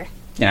on fire.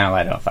 Yeah, I'll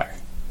light it on fire.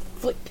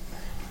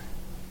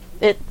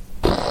 It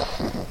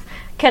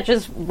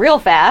catches real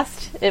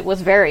fast. It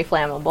was very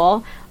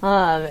flammable.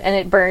 And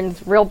it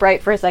burns real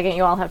bright for a second.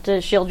 You all have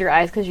to shield your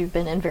eyes because you've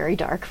been in very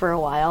dark for a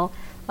while.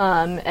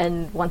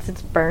 And once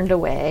it's burned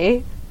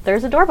away,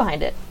 there's a door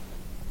behind it.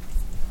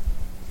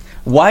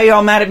 Why are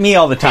y'all mad at me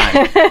all the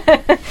time?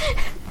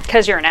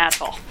 Because you're an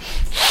asshole.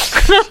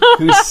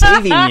 Who's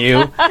saving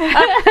you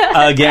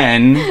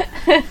again?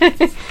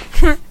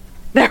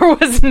 There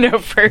was no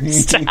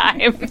first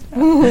time.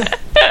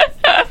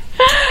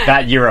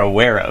 That you're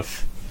aware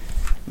of.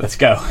 Let's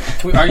go.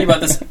 Can we argue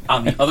about this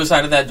on the other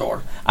side of that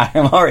door? I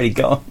am already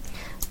going.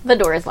 The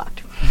door is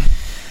locked.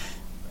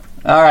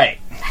 All right.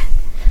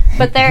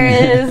 But there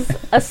is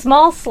a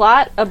small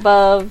slot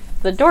above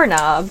the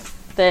doorknob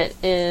that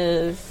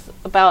is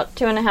about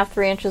 2.5,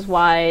 3 inches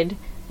wide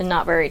and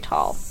not very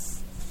tall.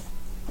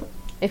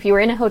 If you were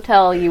in a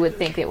hotel, you would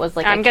think it was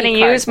like I'm a going to key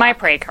card. use my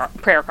prayer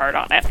card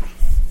on it.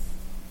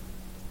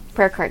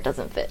 Prayer card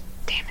doesn't fit.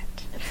 Damn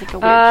it. It's like a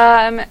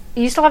weird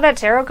You still have that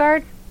tarot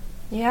card?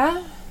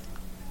 Yeah?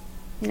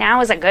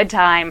 Now is a good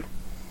time.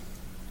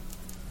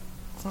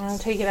 I'll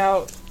take it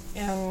out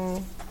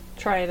and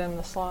try it in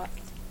the slot.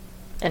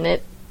 and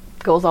it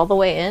goes all the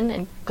way in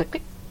and click,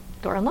 click,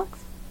 door unlocks.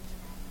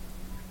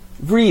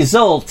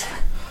 Result.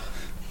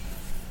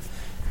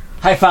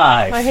 High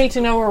five. I hate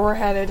to know where we're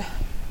headed.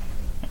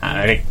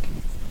 I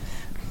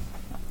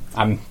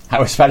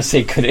was about to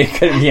say, could it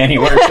be any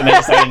worse, and I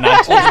decided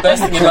not to. Well, the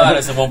best thing about it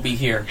is it won't be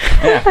here.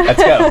 Yeah,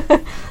 let's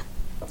go.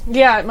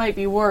 Yeah, it might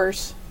be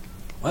worse.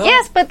 Well,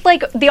 Yes, but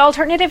like the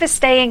alternative is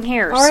staying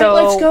here, All right, so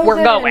let's go we're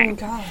then. going.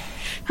 God.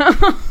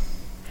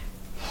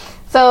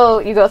 So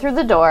you go through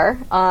the door,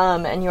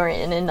 and you're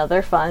in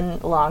another fun,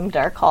 long,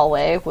 dark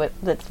hallway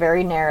that's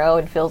very narrow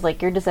and feels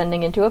like you're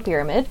descending into a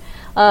pyramid.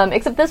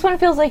 Except this one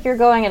feels like you're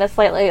going at a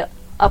slightly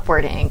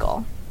upward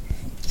angle.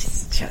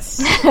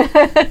 Just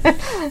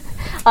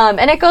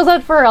And it goes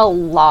on for a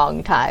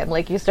long time.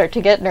 Like, you start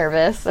to get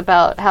nervous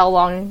about how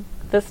long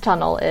this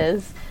tunnel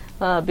is,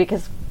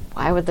 because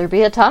why would there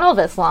be a tunnel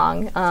this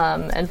long?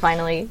 And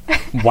finally...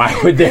 why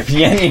would there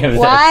be any of this?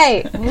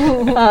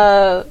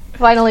 Why?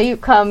 Finally, you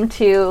come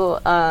to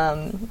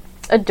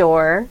a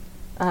door,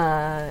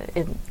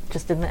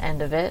 just in the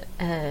end of it,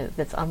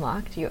 that's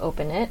unlocked. You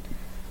open it,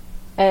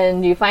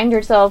 and you find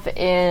yourself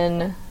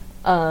in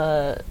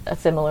a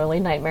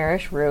similarly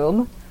nightmarish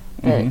room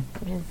that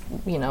is,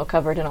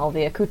 covered in all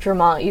the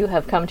accoutrement you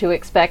have come to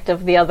expect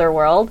of the other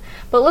world,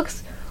 but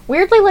looks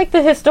weirdly like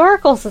the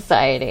Historical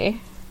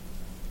Society.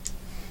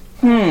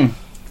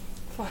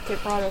 Fuck,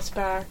 it brought us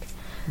back.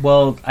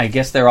 Well, I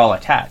guess they're all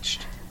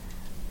attached.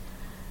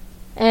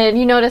 And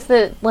you notice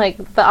that,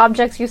 like, the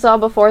objects you saw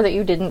before that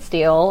you didn't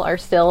steal are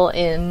still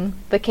in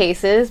the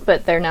cases,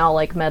 but they're now,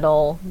 like,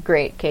 metal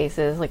grate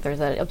cases. Like, there's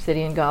that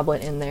obsidian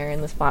goblet in there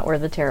in the spot where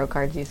the tarot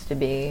cards used to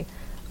be.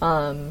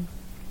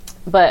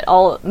 But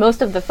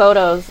most of the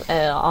photos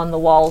on the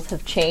walls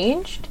have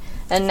changed,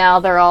 and now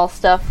they're all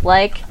stuff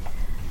like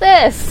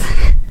this.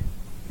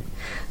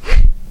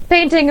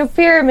 Painting a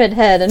pyramid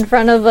head in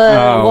front of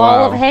a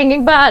wall of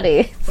hanging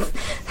bodies.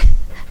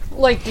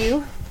 Like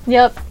you?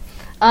 Yep.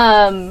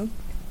 And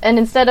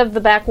instead of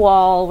the back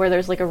wall where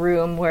there's like a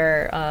room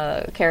where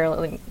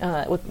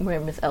where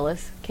Miss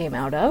Ellis came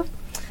out of,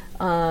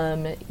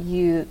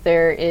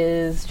 there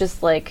is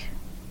just like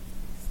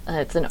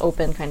it's an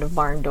open kind of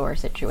barn door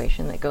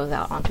situation that goes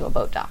out onto a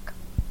boat dock.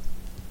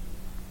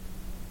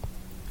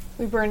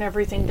 We burn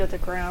everything to the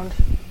ground.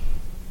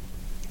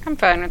 I'm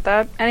fine with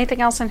that.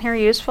 Anything else in here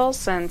useful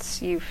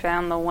since you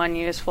found the one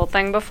useful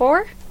thing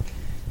before?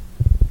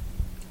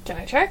 Can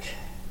I check?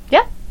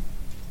 Yeah.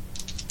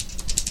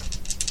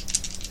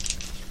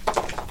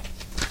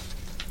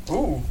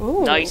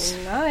 Ooh, Nice.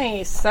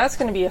 Nice. That's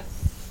going to be a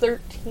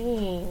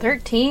 13.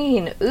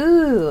 13.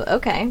 Ooh,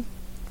 okay.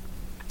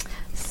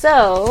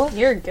 So,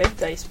 You're a good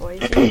dice boy.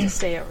 You need to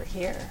stay over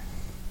here.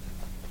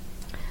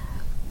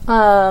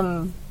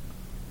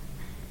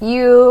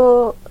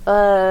 you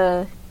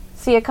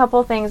see a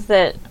couple things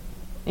that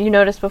you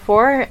noticed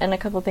before and a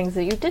couple things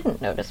that you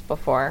didn't notice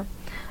before.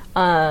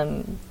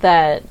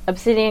 That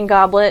obsidian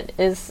goblet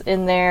is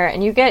in there,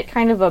 and you get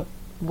kind of a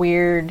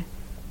weird,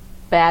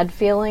 bad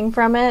feeling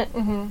from it.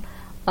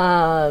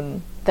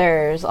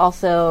 There's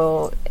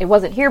also, it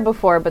wasn't here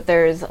before, but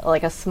there's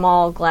like a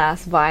small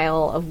glass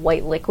vial of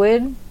white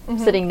liquid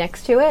sitting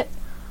next to it.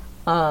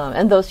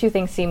 And those two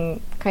things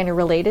seem kind of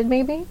related,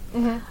 maybe.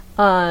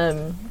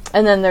 And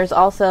then there's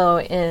also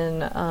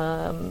in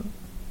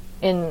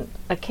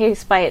a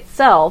case by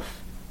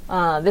itself,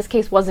 this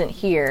case wasn't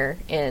here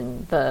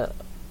in the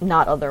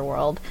not other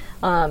world.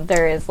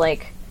 There is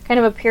like kind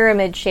of a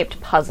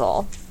pyramid-shaped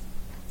puzzle.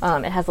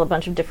 It has a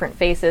bunch of different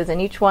faces, and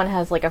each one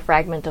has like a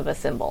fragment of a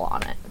symbol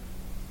on it.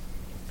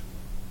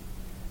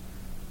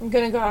 I'm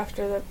going to go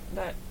after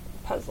that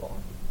puzzle.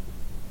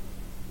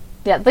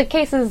 Yeah, the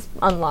case is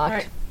unlocked.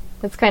 Right.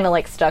 It's kind of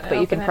like stuck,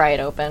 but you can open it. pry it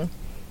open.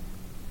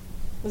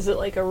 Is it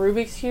like a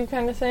Rubik's Cube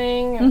kind of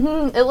thing?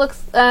 It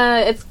looks,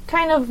 it's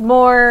kind of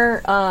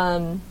more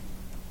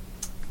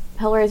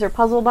Hellraiser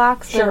puzzle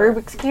box than Sure.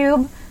 Rubik's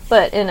Cube,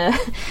 but in a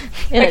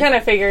I kind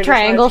of figured.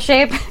 triangle as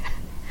shape.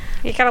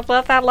 You gotta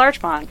love that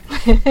large pond.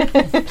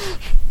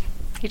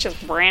 He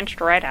just branched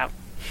right out.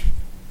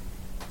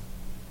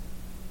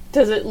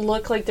 Does it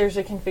look like there's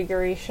a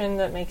configuration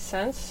that makes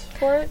sense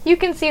for it? You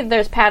can see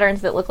there's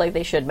patterns that look like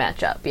they should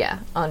match up, yeah,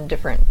 on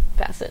different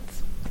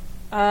facets.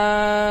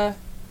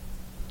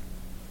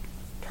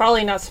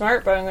 Probably not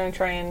smart, but I'm going to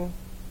try and...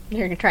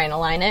 You're going to try and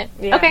align it?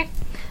 Yeah. Okay.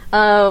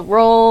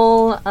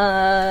 Roll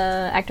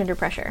act under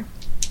pressure.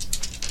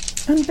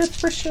 Under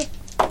pressure.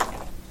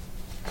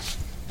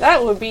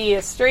 That would be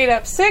a straight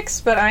up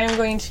 6, but I am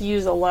going to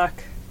use a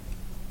luck.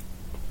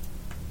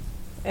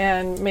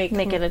 And make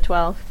Make it a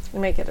 12.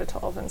 Make it a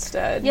 12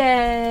 instead.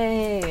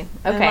 Yay!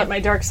 And Okay. let my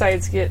dark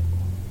sides get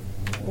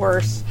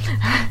worse.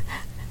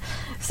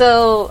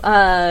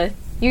 So,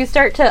 you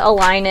start to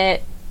align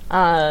it,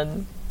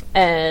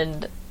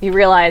 and you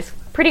realize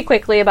pretty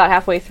quickly, about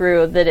halfway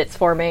through, that it's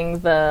forming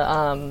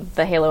the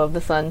Halo of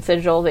the Sun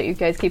sigil that you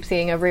guys keep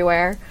seeing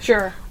everywhere.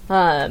 Sure.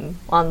 On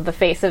the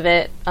face of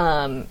it,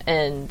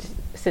 and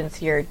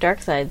since your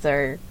dark sides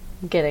are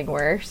getting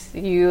worse,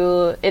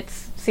 it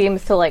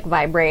seems to like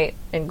vibrate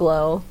and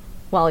glow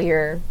while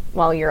you're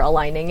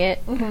aligning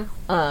it,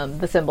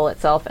 the symbol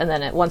itself, and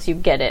then once you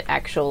get it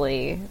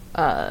actually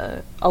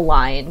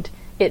aligned,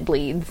 it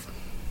bleeds.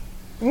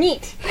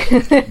 Neat.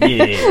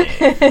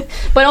 Yeah.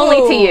 But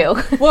only to you.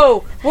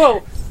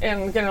 Whoa.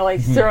 And I'm gonna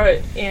like throw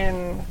it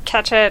in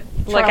Catch it,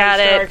 look at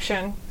Charlie's it.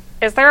 direction.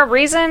 Is there a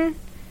reason?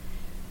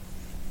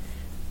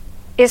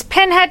 Is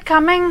Pinhead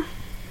coming?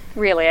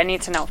 Really, I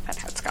need to know if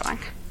Pinhead's coming.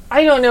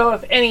 I don't know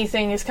if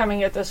anything is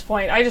coming at this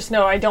point. I just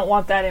know I don't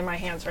want that in my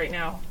hands right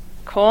now.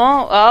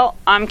 Cool. Well,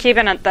 I'm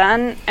keeping it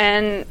then,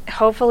 and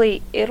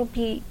hopefully it'll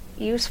be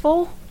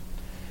useful.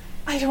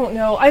 I don't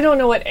know. I don't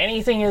know what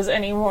anything is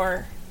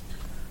anymore.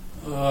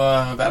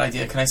 Bad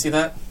idea. Can I see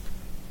that?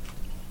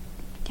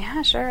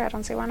 Yeah, sure. I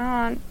don't see why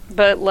not.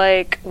 But,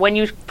 like, when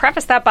you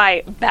preface that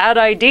by bad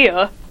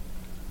idea,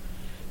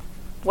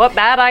 what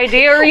bad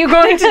idea are you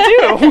going to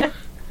do?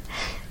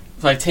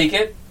 So I take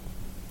it,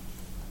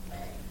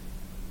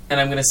 and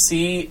I'm going to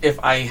see if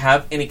I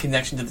have any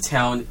connection to the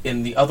town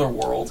in the other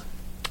world,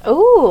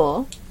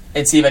 Ooh.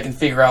 and see if I can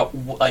figure out,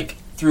 like,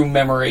 through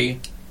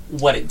memory,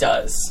 what it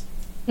does.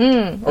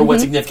 Or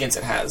what significance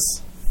it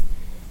has.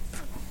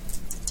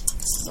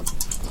 This is a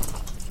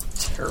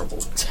terrible,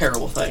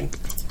 terrible thing.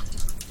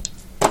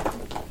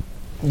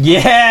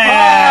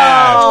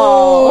 Yeah!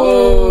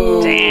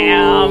 Oh.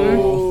 Damn.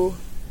 Ooh.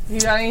 You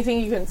got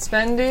anything you can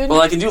spend, dude?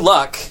 Well, I can do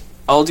luck.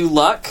 I'll do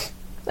luck.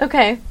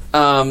 Okay.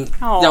 Now,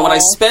 when I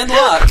spend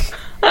luck,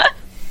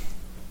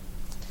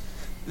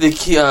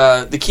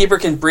 the keeper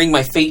can bring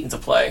my fate into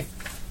play.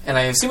 And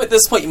I assume at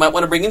this point you might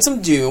want to bring in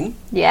some doom.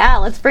 Yeah,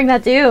 let's bring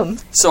that doom.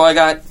 So I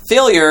got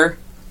failure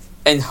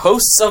and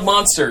hosts of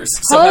monsters.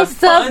 So have Hosts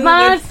fun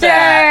of with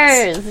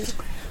that. monsters!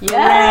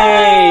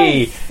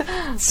 Yay! Hey!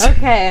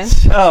 Okay.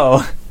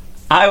 So,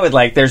 I would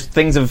like, there's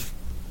things of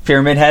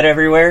Pyramid Head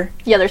everywhere.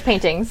 Yeah, there's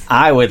paintings.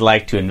 I would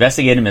like to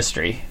investigate a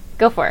mystery.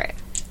 Go for it.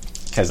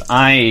 Because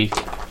I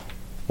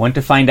want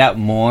to find out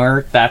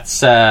more.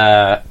 That's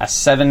a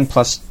 7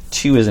 plus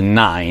 2 is a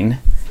 9.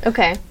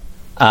 Okay.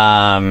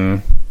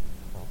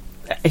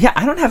 Yeah,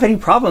 I don't have any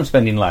problem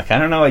spending luck. I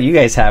don't know what you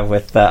guys have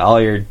with all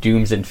your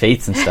dooms and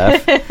fates and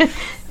stuff.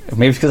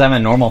 Maybe it's because I'm a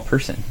normal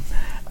person.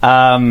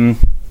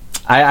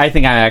 I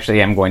think I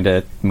actually am going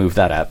to move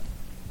that up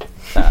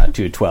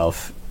to a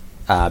 12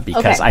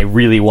 because Okay. I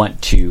really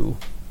want to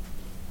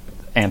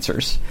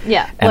answers.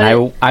 Yeah.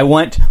 And I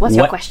want what's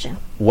your question?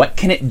 What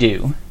can it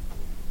do?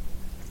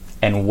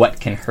 And what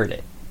can hurt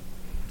it?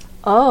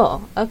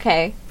 Oh,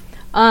 okay.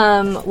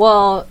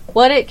 Well,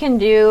 what it can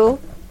do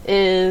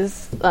is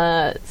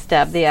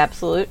stab the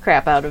absolute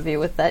crap out of you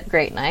with that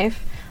great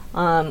knife,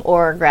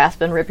 or grasp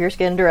and rip your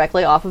skin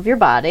directly off of your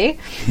body,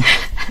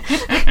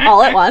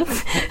 all at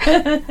once.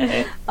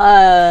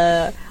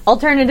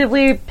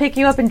 Alternatively, pick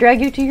you up and drag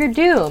you to your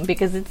doom,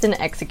 because it's an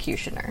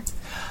executioner.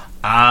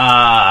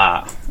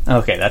 Ah,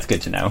 okay, that's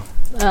good to know.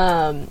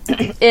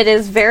 It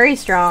is very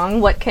strong.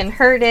 What can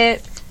hurt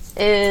it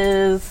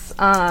is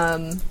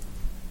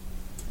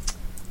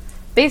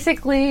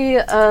basically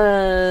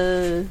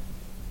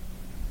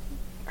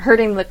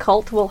hurting the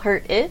cult will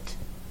hurt it,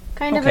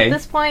 kind of Okay. at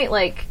this point.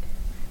 Like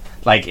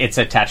It's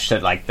attached to,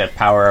 like, the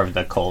power of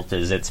the cult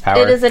is its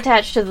power? it is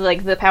attached to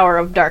like the power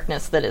of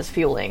darkness that is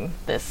fueling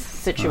this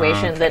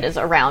situation that is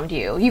around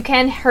you. You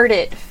can hurt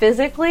it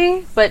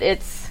physically, but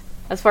it's,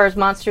 as far as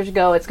monsters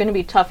go, it's going to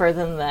be tougher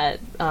than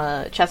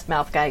that chest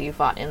mouth guy you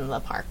fought in the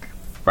park.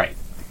 Right.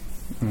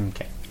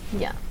 Okay.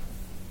 Yeah.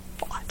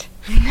 What?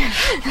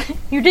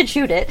 You did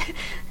shoot it.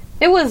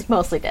 It was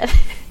mostly dead.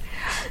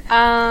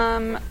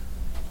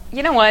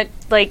 You know what?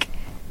 Like,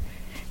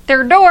 there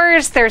are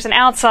doors, there's an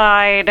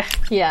outside,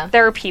 Yeah.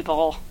 there are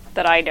people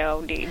that I know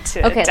need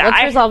to Okay, die.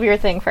 let's resolve your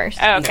thing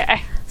first.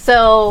 Okay.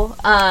 So,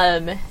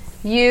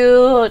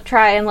 you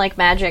try and like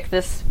magic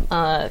this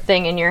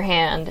thing in your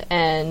hand,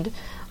 and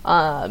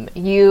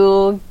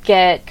you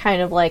get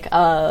kind of like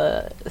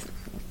a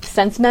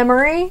sense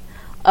memory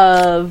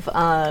of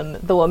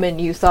the woman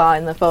you saw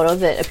in the photo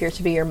that appears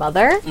to be your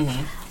mother.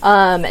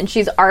 And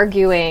she's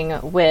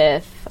arguing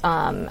with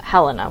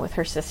Helena, with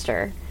her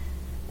sister.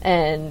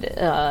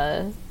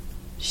 And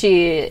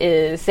she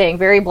is saying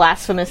very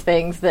blasphemous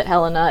things that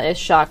Helena is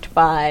shocked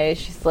by.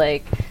 She's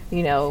like,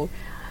 you know,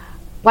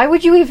 why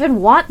would you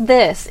even want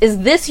this? Is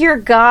this your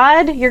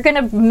god? You're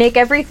gonna make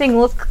everything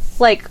look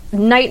like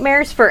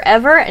nightmares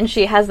forever? And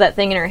she has that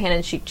thing in her hand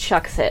and she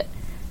chucks it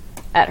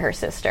at her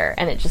sister.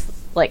 And it just,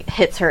 like,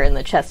 hits her in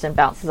the chest and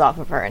bounces off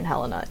of her. And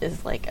Helena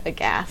is, like,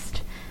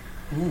 aghast.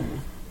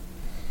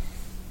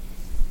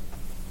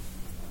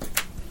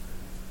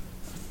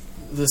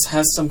 This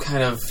has some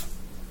kind of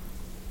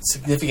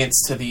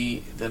significance to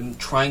them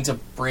trying to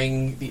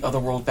bring the other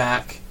world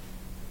back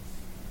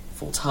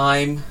full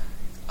time.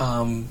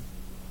 I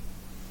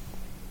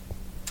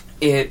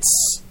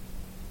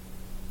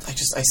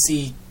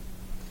see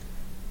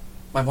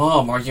my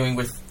mom arguing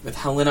with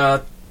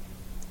Helena,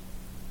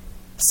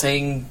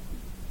 saying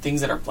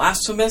things that are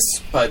blasphemous,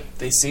 but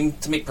they seem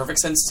to make perfect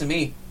sense to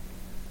me.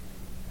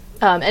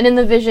 And in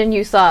the vision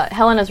you saw,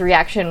 Helena's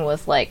reaction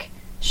was, like,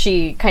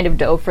 she kind of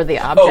dove for the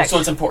object. Oh, so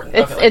it's important.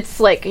 It's, Okay, it's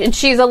like, and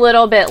she's a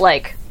little bit,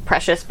 like,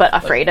 precious but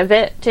afraid of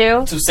it,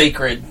 too. so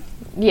sacred.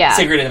 Yeah.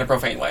 Sacred in a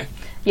profane way.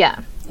 Yeah.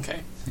 Okay.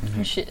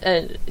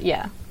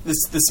 Yeah.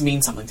 this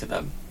means something to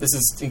them. This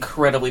is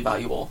incredibly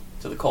valuable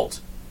to the cult.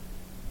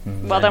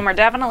 Well, then we're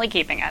definitely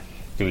keeping it.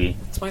 Do we?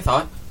 That's my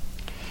thought.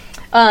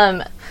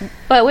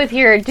 But with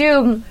your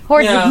Doom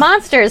Hordes Yeah. of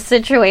Monsters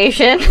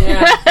situation,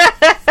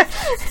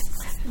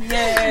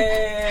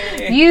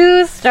 Yay!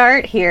 you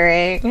start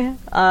hearing,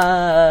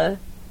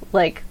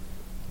 like,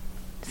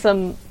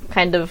 some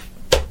kind of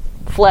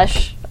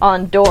flesh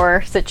on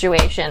door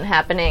situation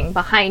happening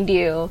behind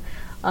you,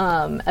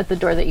 at the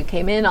door that you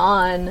came in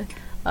on.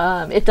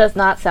 It does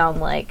not sound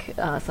like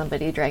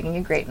somebody dragging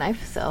a great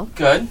knife, so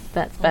Good.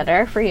 that's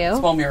better for you.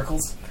 Small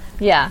miracles.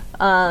 Yeah,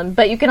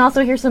 but you can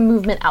also hear some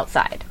movement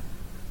outside.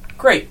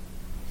 Great.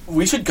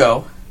 We should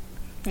go.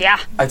 Yeah.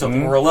 I don't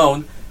think we're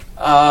alone.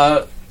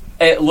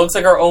 It looks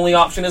like our only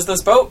option is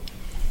this boat.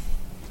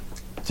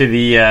 To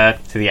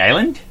the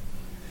island?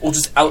 We'll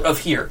just out of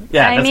here.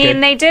 Yeah, I that's mean,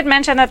 good. they did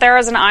mention that there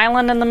was an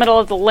island in the middle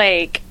of the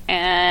lake,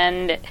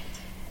 and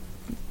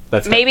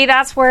That's good. maybe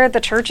that's where the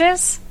church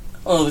is?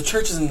 Oh, the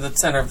church is in the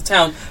center of the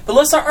town, but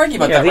let's not argue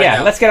about that right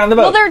now. Let's get on the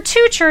boat. Well, there are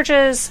two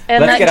churches,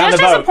 and Let's that, get on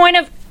just the as a boat. point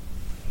of...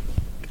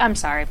 I'm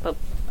sorry, but,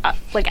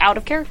 like, out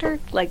of character?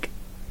 Like,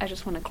 I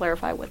just want to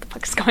clarify what the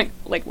fuck is going...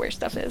 Like, where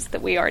stuff is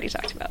that we already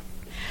talked about.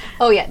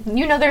 Oh yeah,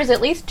 you know there's at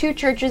least 2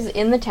 churches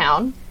in the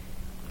town,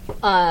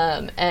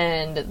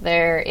 and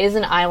there is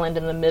an island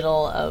in the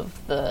middle of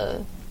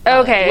the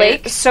Okay,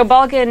 lake. so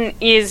Balkan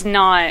is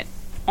not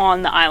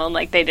on the island,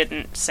 like, they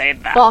didn't say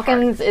that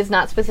Balkans is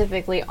not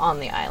specifically on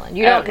the island.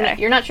 You don't. Okay.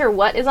 You're not sure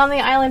what is on the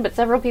island, but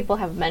several people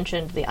have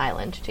mentioned the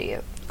island to you.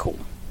 part. Cool.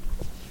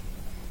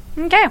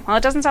 Okay, well,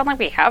 it doesn't sound like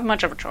we have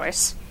much of a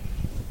choice.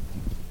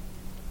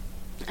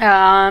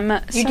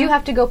 You do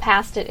have to go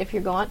past it if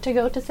you're going to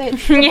go to say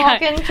the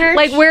Balkan church.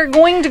 Like, we're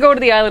going to go to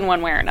the island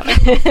one way or another.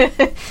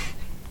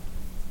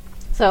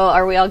 So,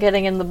 are we all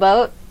getting in the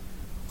boat?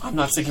 I'm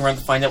not sticking around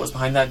to find out what's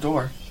behind that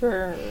door.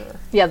 Sure.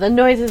 Yeah, the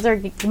noises are.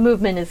 The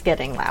movement is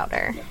getting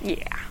louder.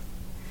 Yeah.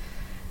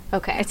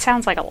 Okay, It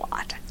sounds like a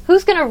lot.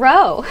 who's gonna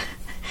row?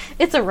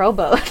 It's a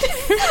rowboat.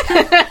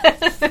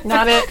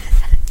 Not it.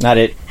 Not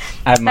it.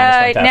 I have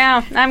minus one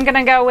tough. No, I'm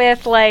gonna go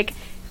with, like,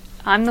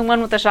 I'm the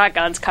one with the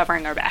shotguns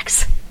covering our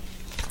backs.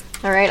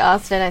 All right,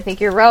 Austin. I think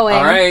you're rowing.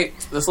 All right,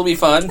 this will be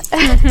fun.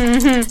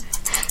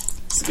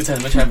 It's a good time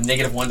to mention I have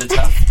 -1 to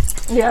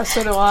tough. Yeah,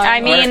 so do I.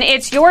 I mean, right.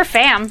 it's your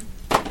fam.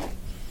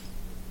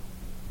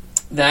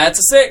 That's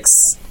a 6.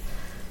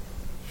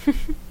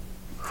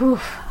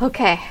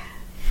 Okay.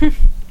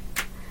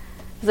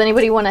 Does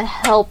anybody want to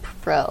help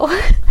row?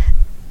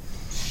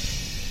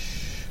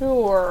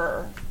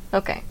 Sure.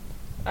 Okay.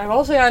 I've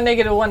also got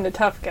 -1 to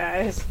tough,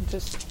 guys.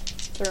 Just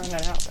throwing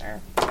that out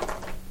there.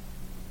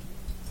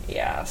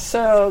 Yeah,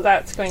 so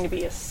that's going to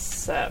be a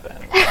 7.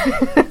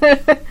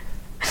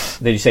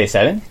 Did you say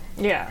 7?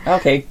 Yeah.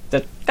 Okay,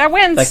 That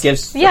wins. that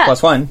gives Yeah. the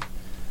 +1.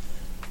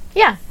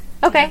 Yeah.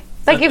 Okay.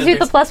 That gives you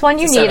the +1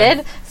 you It's a 7.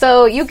 needed.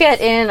 So you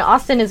get in.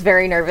 Austin is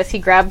very nervous. He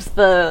grabs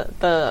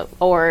the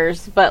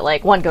oars, but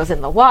like one goes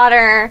in the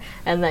water,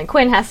 and then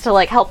Quinn has to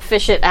like help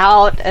fish it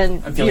out.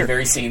 And I'm feeling you're,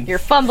 very seen. you're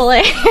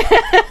fumbling.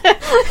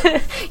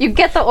 You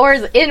get the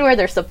oars in where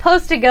they're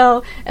supposed to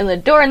go, and the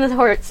door in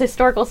the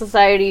Historical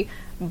Society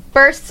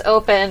bursts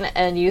open,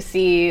 and you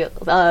see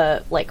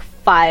like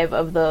 5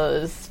 of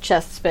those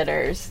chest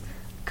spitters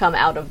come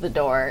out of the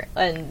door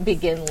and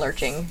begin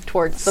lurching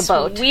towards the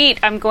boat. Sweet,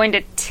 I'm going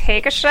to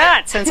take a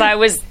shot since I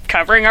was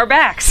covering our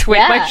backs with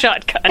my Yeah.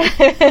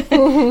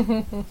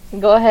 shotgun.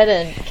 Go ahead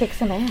and kick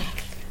some ass.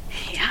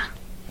 Yeah.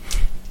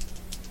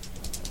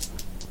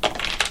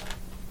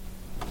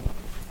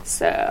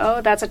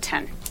 So that's a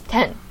 10.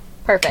 10.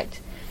 Perfect.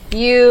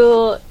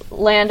 You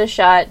land a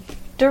shot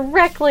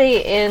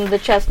directly in the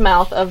chest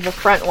mouth of the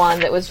front one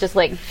that was just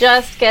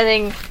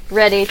getting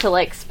ready to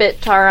like spit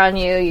tar on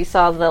you. You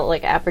saw the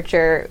like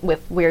aperture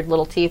with weird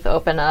little teeth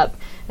open up,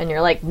 and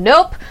you're like,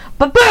 nope,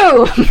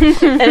 ba-boom!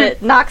 And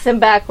it knocks him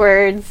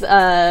backwards in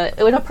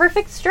a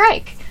perfect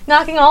strike,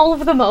 knocking all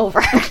of them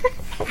over.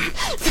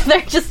 So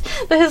they're just,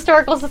 the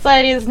Historical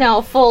Society is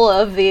now full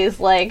of these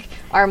like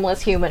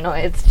armless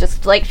humanoids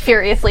just like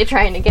furiously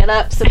trying to get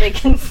up so they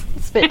can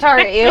spit tar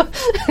at you.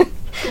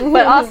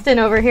 But Austin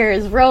over here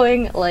is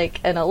rowing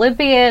like an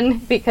Olympian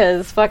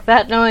because fuck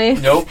that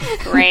noise. Nope.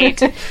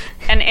 Great.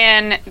 And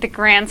in the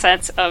grand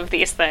sense of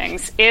these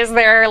things, is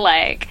there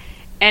like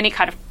any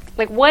kind of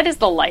like what is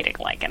the lighting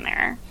like in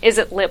there? Is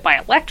it lit by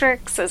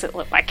electrics? Is it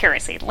lit by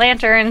kerosene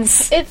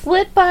lanterns? It's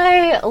lit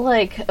by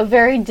like a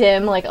very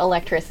dim like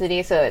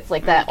electricity, so it's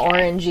like that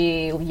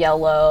orangey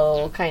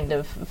yellow kind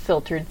of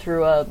filtered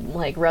through a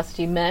like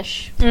rusty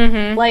mesh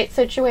light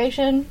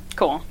situation.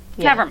 Cool.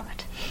 Yeah. Never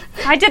mind.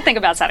 I did think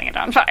about setting it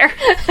on fire.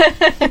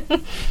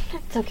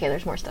 It's okay,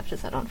 there's more stuff to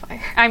set on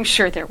fire. I'm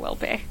sure there will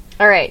be.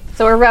 Alright,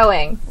 so we're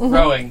rowing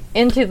Rowing.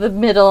 into the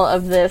middle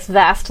of this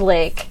vast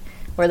lake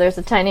where there's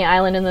a tiny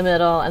island in the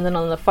middle, and then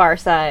on the far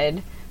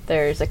side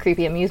there's a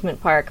creepy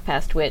amusement park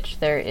past which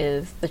there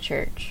is the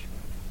church.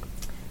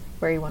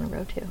 Where you want to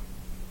row to?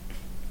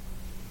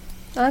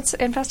 Let's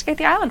investigate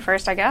the island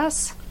first, I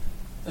guess.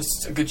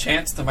 There's a good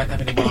chance there might not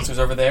be any monsters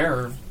over there,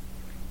 or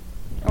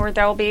or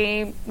there'll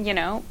be,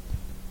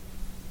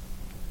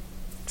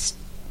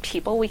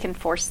 people we can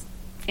force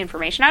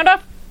information out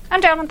of.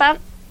 I'm down with that.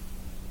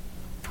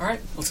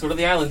 Alright, let's go to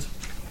the island.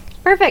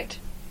 Perfect.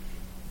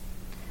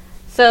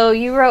 So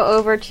you row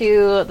over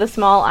to the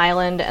small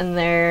island, and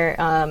there,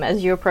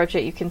 as you approach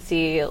it, you can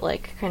see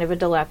like kind of a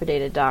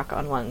dilapidated dock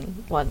on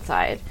one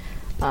side.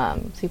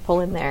 So you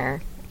pull in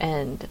there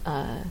and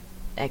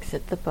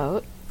exit the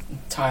boat.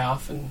 Tie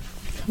off and...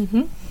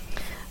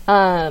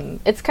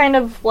 It's kind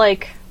of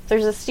like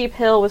there's a steep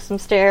hill with some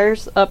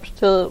stairs up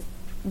to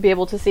be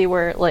able to see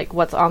where like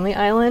what's on the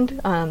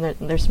island.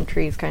 There's some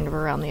trees kind of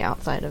around the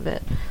outside of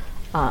it.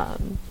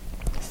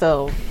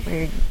 So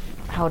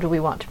how do we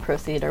want to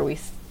proceed? Are we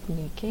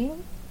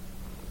sneaking?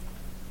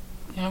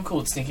 Yeah, I'm cool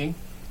with sneaking.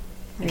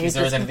 Are you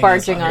just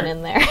barging on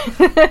in there?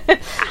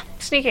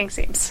 Sneaking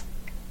seems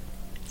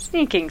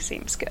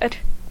good.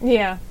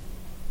 Yeah.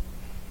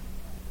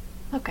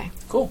 Okay.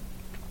 Cool.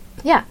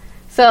 Yeah.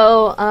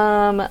 So,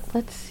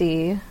 let's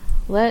see.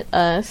 Let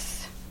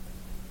us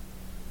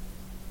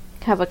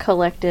have a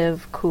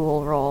collective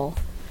cool roll,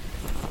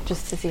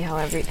 just to see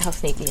how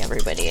sneaky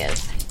everybody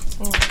is.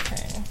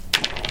 Okay.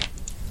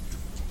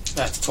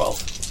 That's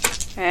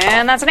 12.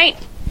 And that's an 8.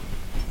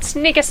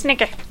 Sneaky.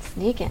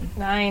 Sneaking.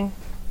 9.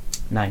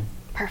 9.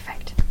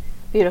 Perfect.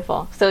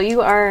 Beautiful. So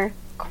you are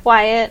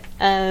quiet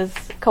as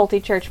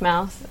culty church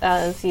mouse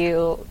as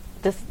you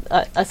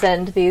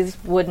ascend these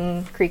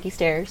wooden creaky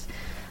stairs.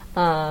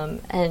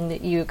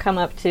 And you come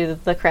up to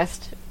the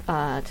crest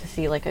to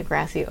see like a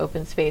grassy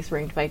open space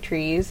ringed by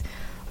trees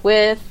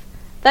with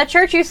that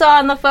church you saw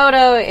in the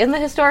photo in the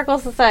Historical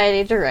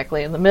Society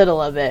directly in the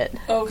middle of it.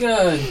 Oh,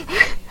 good.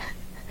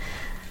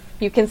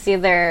 You can see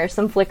there are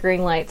some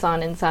flickering lights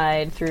on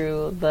inside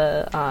through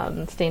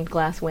the stained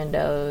glass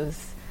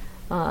windows.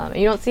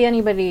 You don't see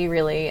anybody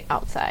really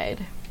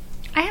outside.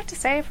 I have to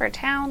say, for a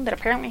town that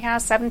apparently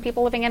has 7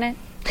 people living in it,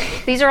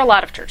 these are a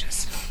lot of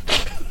churches.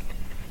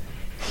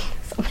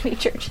 So many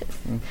churches.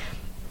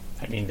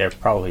 I mean, there are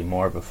probably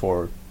more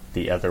before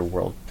the other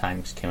world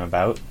times came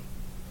about.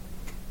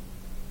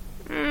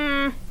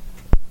 I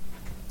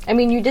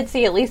mean, you did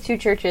see at least 2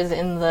 churches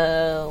in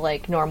the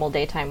like normal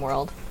daytime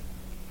world.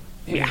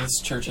 Maybe this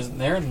church isn't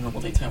there in the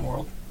normal daytime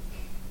world.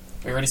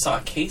 We already saw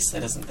a case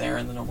that isn't there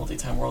in the normal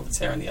daytime world. It's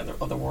there in the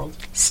other world.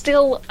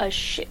 Still a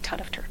shit ton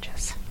of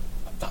churches.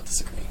 I'm not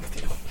disagreeing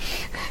with you.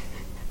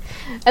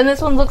 And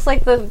this one looks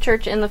like the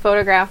church in the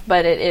photograph,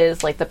 but it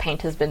is like the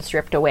paint has been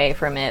stripped away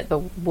from it. The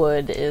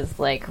wood is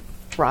like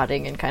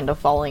rotting and kind of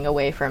falling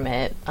away from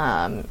it.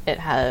 It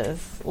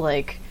has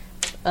like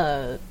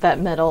a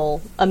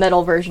metal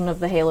version of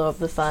the Halo of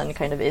the Sun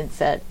kind of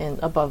inset in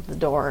above the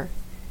door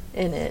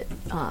in it,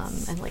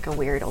 and like a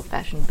weird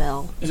old-fashioned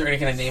bell. Is there any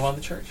kind of name on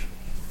the church?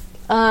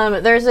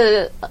 There's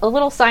a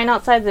little sign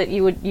outside that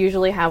you would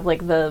usually have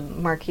like the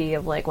marquee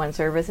of like when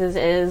services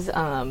is.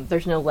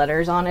 There's no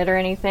letters on it or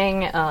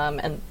anything,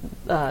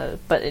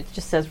 but it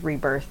just says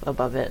Rebirth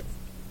above it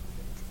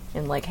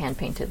in like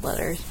hand-painted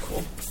letters.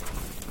 Cool.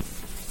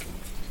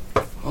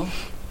 Well,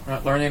 we're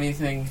not learning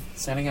anything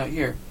standing out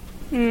here.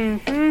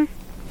 Mm-hmm.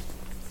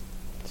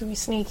 Do we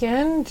sneak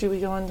in? Do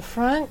we go in the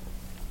front?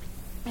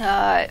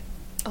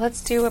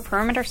 Let's do a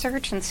perimeter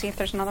search and see if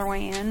there's another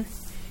way in.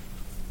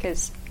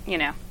 Because,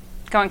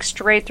 going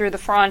straight through the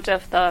front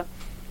of the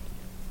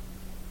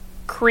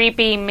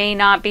creepy, may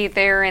not be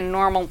there in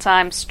normal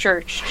times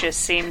church just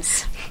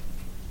seems...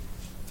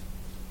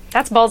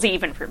 That's ballsy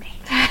even for me.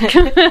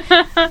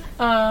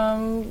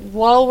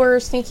 While we're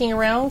sneaking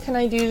around, can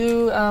I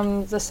do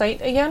the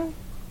sight again?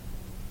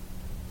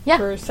 Yeah.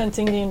 For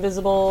sensing the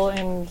invisible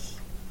and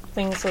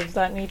things of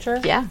that nature?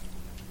 Yeah.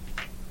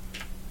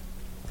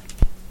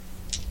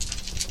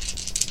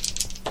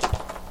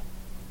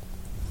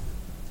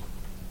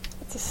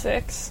 It's a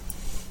 6.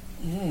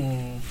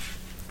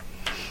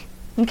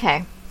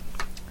 Okay.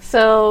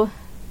 So,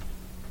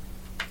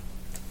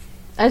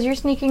 as you're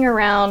sneaking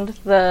around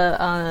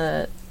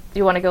do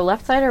you want to go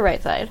left side or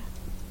right side?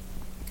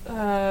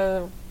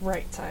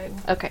 Right side.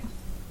 Okay.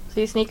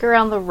 So you sneak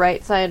around the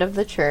right side of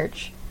the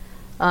church.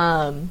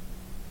 And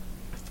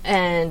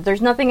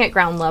there's nothing at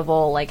ground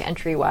level, like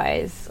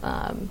entry-wise.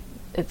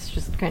 It's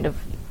just kind of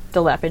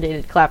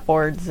dilapidated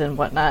clapboards and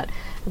whatnot.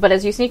 But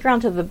as you sneak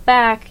around to the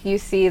back, you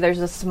see there's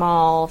a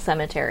small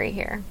cemetery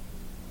here.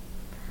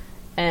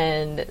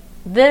 And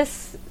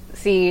this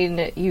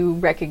scene you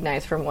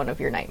recognize from one of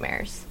your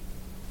nightmares.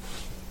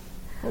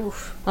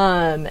 Oof.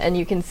 And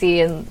you can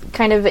see in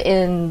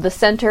the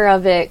center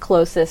of it,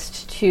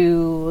 closest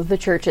to the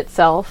church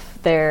itself,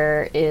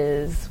 there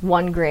is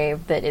one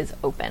grave that is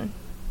open.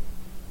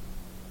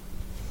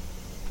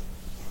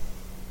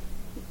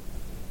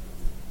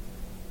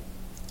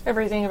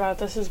 Everything about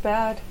this is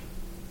bad.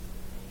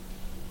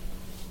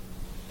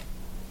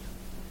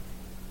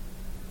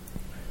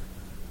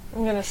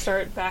 I'm gonna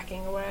start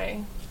backing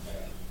away.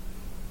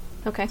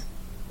 Okay.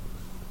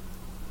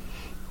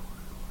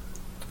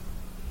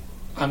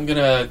 I'm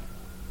gonna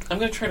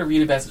try to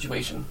read a bad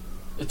situation,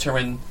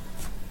 determine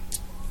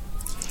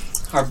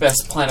our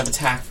best plan of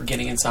attack for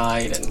getting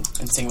inside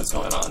and seeing what's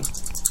going on.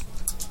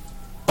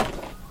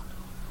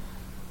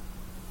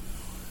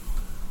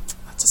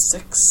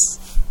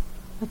 6.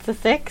 That's a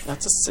 6.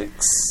 That's a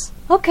 6.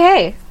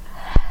 Okay.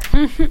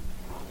 Can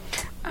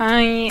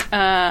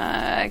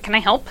I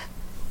help?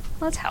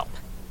 Let's help.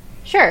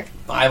 Sure.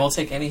 I will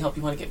take any help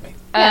you want to give me.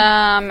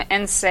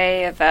 And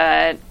say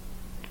that.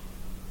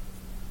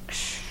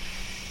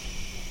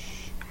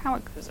 How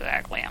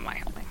exactly am I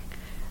helping?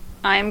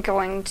 I'm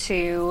going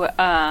to.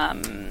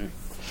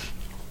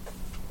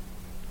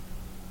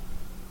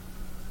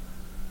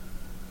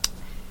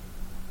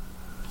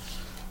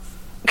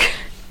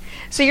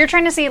 So you're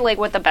trying to see like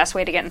what the best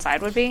way to get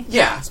inside would be?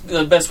 Yeah,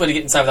 the best way to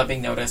get inside without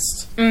being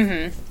noticed.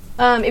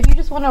 Mm-hmm. If you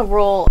just want to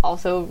roll,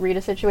 also read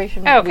a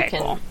situation, we Okay,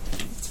 can cool.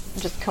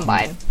 just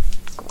combine.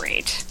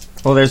 Great.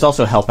 Well, there's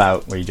also help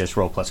out where you just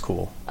roll plus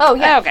cool. Oh,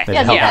 yeah. Okay. Maybe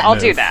help Yeah, out I'll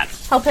move. do that.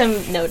 Help him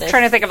notice.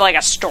 Trying to think of like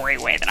a story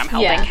way that I'm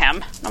helping Yeah.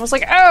 him. And I was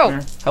like, oh,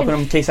 Helping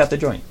him case out the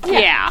joint.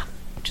 yeah.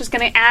 Just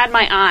gonna add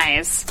my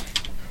eyes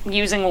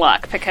using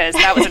luck because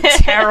that was a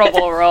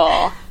terrible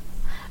roll.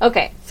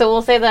 Okay, so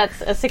we'll say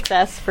that's a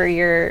success for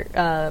your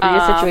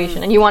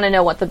situation, and you want to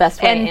know what the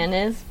best way and- in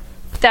is?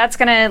 That's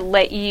gonna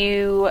let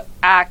you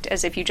act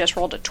as if you just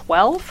rolled a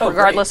 12, Oh,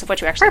 regardless great. of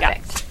what you actually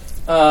Perfect.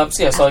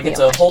 So I get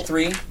to hold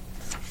 3.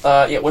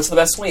 What's the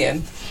best way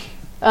in?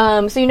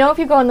 So you know if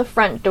you go in the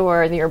front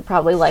door, you're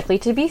probably likely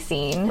to be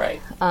seen.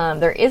 Right.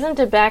 There isn't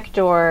a back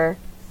door,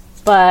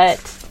 but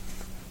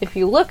if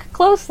you look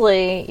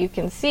closely, you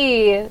can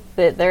see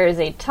that there is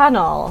a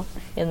tunnel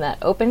in that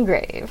open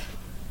grave.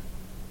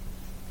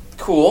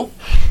 Cool.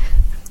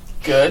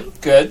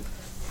 Good.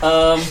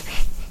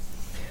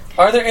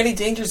 Are there any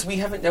dangers we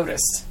haven't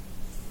noticed?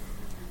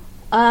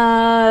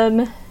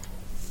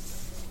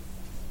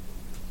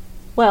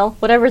 Well,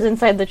 whatever's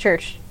inside the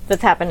church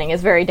that's happening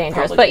is very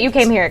dangerous, Probably but you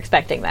dangerous. came here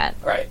expecting that.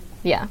 Right.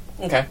 Yeah.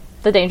 Okay.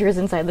 The danger is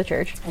inside the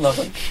church.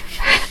 Lovely.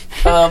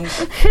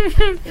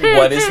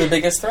 What is the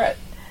biggest threat?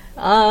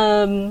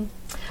 The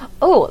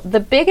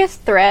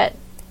biggest threat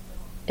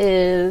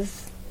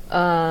is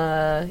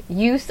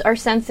you are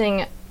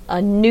sensing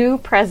a new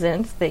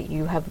presence that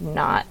you have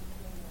not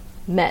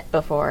met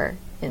before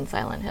in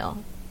Silent Hill.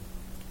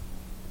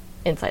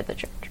 Inside the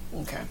church.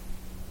 Okay.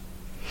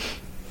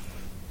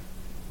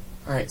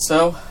 Alright,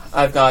 so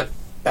I've got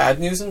bad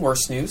news and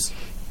worse news.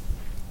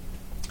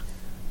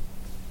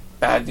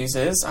 Bad news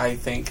is, I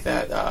think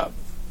that,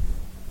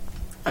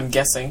 I'm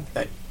guessing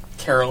that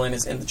Carolyn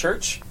is in the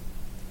church.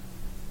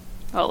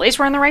 Well, at least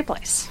we're in the right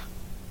place.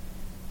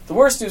 The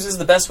worst news is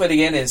the best way to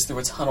get in is through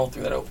a tunnel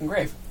through that open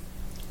grave.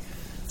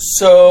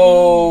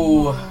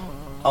 So,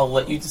 I'll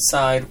let you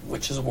decide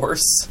which is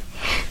worse.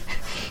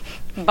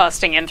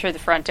 Busting in through the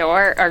front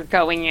door or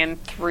going in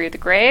through the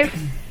grave.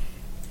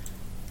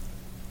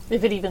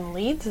 If it even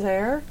leads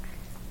there.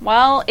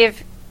 Well,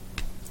 if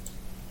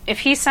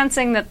he's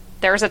sensing that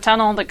there's a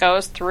tunnel that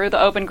goes through the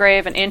open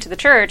grave and into the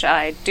church,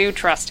 I do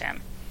trust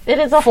him. It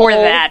is a For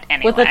hole that, with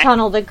a anyway.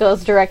 tunnel that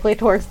goes directly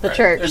towards the Right.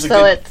 church, There's a so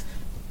good- it's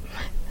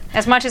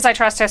As much as I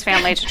trust his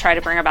family to try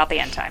to bring about the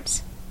end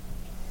times.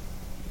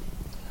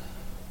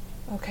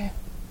 Okay.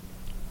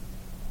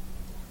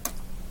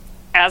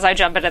 As I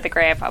jump into the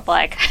grave, I'm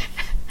like,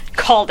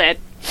 called it.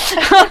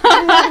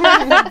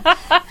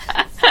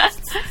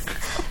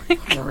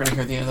 We're going to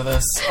hear the end of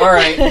this.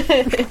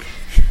 Alright.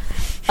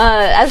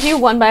 as you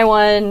one by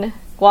one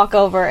walk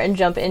over and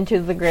jump into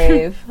the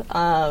grave,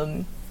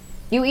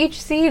 you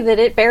each see that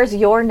it bears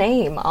your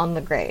name on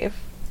the grave.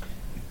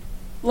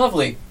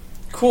 Lovely.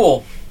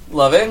 Cool.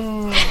 Love it.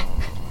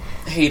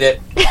 Hate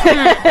it.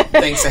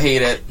 Thanks, I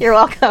hate it. You're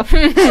welcome.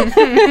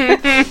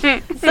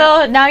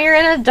 So now you're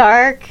in a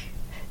dark,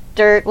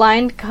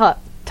 dirt-lined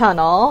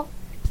tunnel,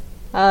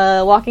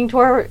 walking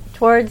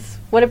towards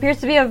what appears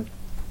to be a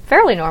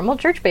fairly normal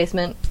church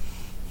basement,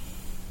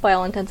 by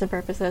all intents and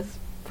purposes,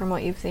 from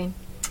what you've seen.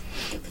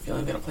 I get the feeling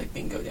I'm going to play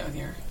bingo down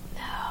here.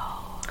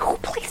 Oh,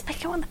 please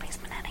bingo in the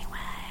basement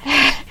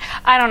anyway.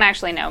 I don't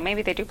actually know.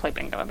 Maybe they do play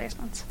bingo in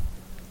basements.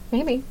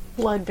 Maybe.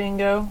 Blood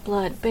bingo.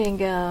 Blood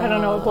bingo. I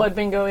don't know what blood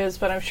bingo is,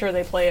 but I'm sure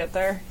they play it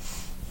there.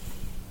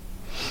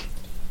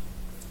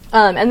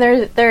 And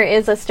there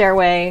is a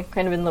stairway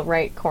kind of in the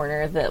right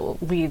corner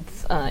that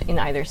leads in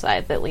either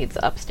side that leads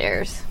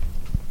upstairs.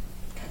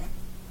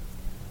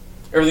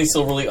 Everything's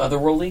still really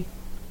otherworldly?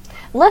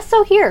 Less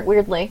so here,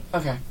 weirdly.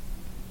 Okay.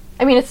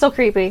 I mean, it's still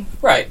creepy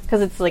Right.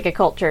 because it's like a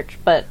cult church,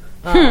 but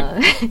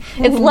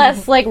it's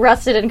less like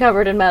rusted and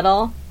covered in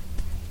metal.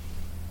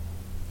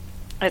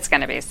 It's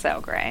going to be so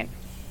great.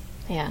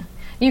 Yeah,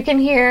 you can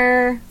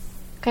hear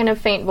kind of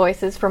faint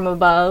voices from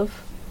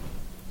above.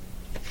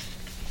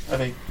 Are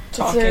they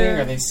talking?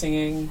 there- Are they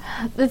singing?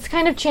 It's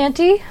kind of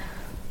chanty,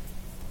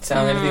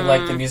 Sound anything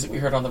like the music we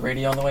heard on the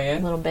radio on the way a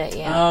in? little bit.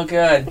 Yeah. Oh,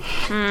 good.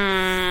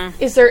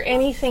 Is there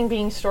anything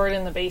being stored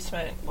in the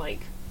basement, like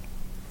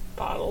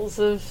bottles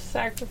of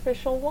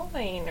sacrificial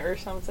wine or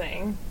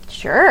something?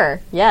 Sure.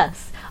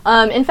 Yes.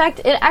 In fact,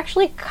 it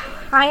actually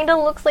kind of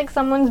looks like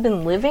someone's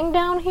been living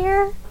down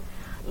here.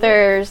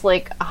 There's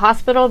like a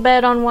hospital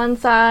bed on one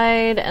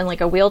side and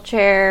like a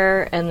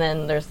wheelchair, and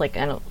then there's like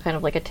kind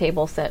of like a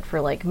table set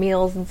for like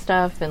meals and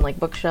stuff, and like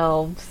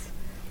bookshelves.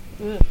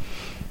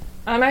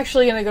 I'm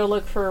actually going to go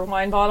look for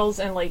wine bottles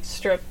and, like,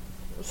 strip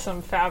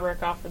some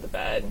fabric off of the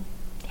bed.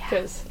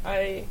 Because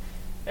I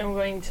am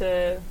going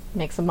to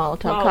Make some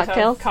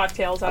Molotov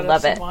cocktails out I love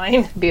of some it.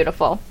 wine.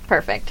 Beautiful.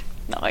 Perfect.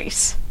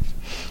 Nice.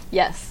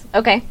 Yes.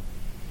 Okay.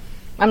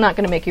 I'm not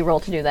going to make you roll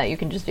to do that. You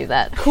can just do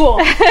that. Cool.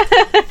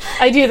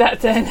 I do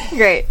that then.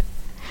 Great.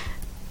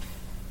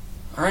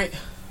 All right.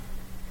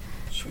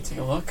 Should we take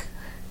a look?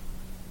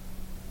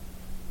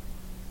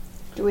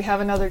 Do we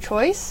have another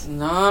choice?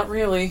 Not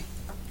really.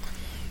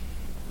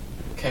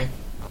 Okay.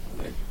 I'm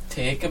gonna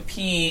take a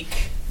peek.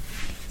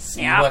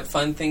 See Yeah. what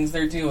fun things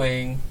they're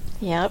doing.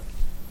 Yep.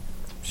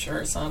 I'm sure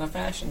it's not a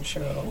fashion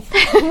show.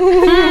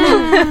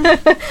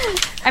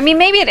 I mean,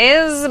 maybe it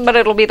is, but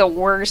it'll be the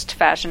worst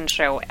fashion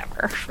show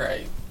ever.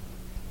 Right.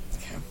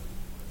 Okay.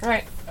 All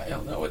right. I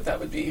don't know what that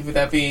would be. Would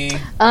that be...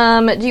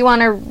 Do you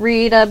want to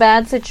read a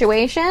bad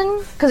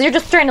situation? Because you're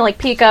just trying to, like,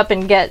 peek up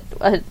and get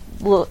a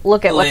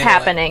look at what's Lay of it.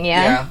 happening,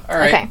 yeah? Yeah, all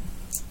right. Okay.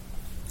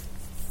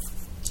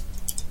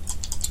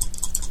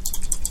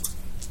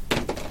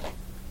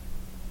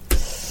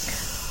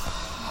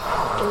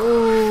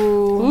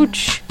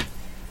 Ooch.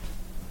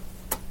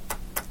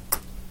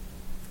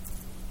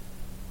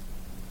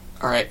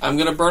 Alright, I'm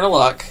gonna burn a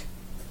luck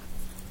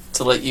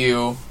to let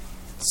you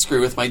screw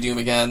with my doom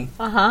again.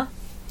 Uh-huh.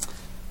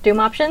 Doom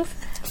options?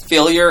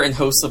 Failure and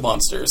hosts of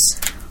monsters.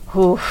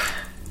 Oof.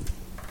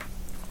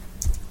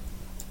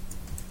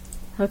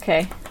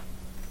 Okay.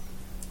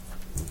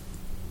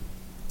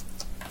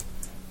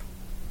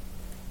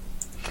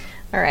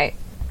 Alright.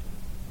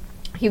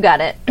 You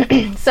got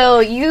it. So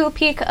you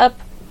peek up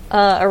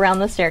around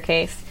the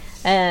staircase,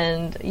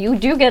 and you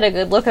do get a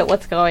good look at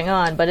what's going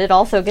on, but it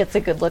also gets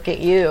a good look at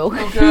you.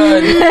 Oh,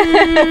 good.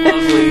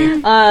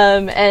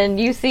 Lovely. And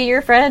you see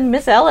your friend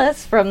Miss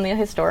Ellis from the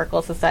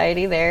Historical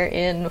Society there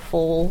in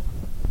full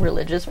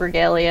religious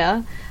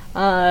regalia.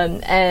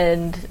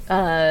 And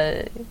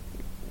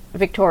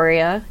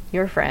Victoria,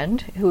 your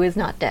friend, who is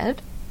not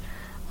dead,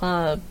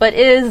 but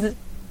is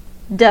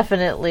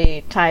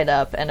definitely tied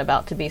up and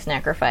about to be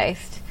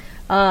sacrificed.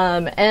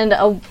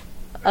 And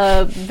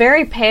a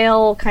very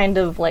pale, kind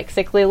of like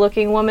sickly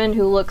looking woman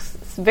who looks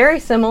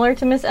very similar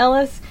to Miss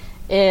Ellis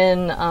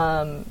in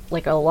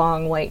like a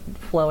long white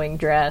flowing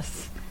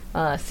dress,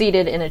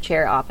 seated in a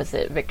chair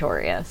opposite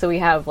Victoria. So we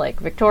have like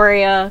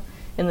Victoria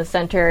in the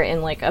center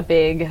in like a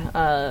big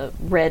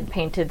red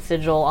painted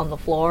sigil on the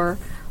floor,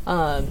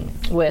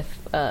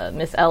 with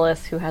Miss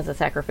Ellis, who has a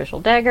sacrificial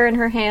dagger in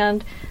her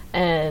hand,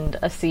 and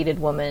a seated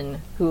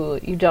woman who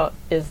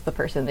is the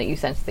person that you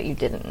sense that you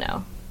didn't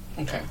know.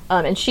 Okay.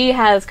 And she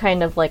has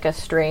kind of like a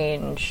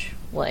strange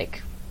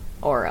like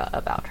aura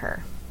about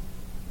her.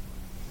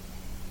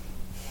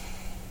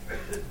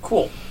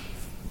 Cool.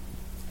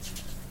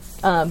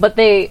 But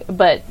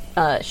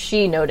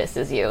she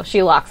notices you.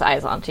 She locks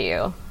eyes onto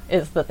you.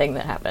 Is the thing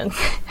that happens.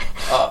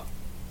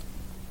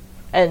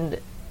 And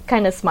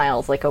kind of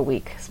smiles like a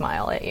weak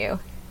smile at you.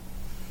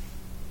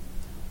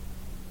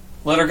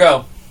 Let her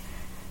go.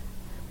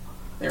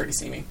 They already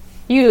see me.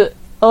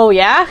 Oh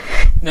yeah?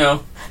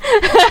 No.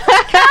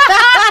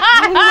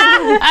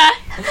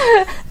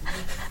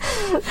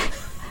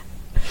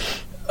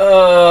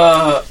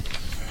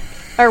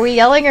 Are we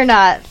yelling or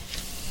not?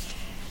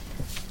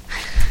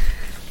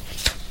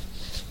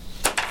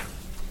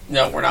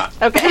 No, we're not.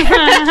 Okay.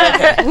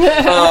 Okay.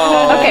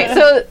 Okay,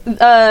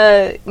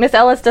 so Miss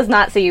Ellis does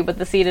not see you, but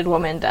the seated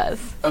woman does.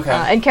 Okay.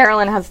 And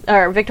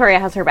Victoria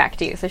has her back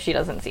to you, so she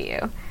doesn't see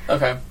you.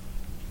 Okay.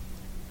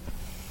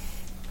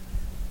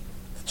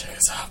 Check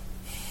us out.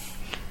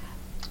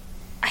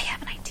 I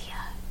have an idea.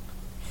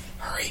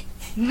 Hurry.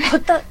 You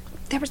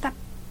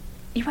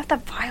have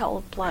that vial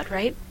of blood,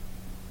 right?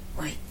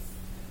 Right.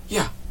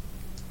 Yeah.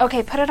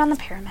 Okay, put it on the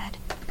pyramid.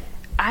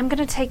 I'm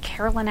gonna take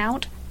Carolyn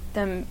out,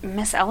 the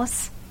Miss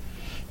Ellis.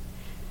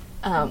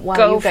 While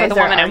Go you for guys the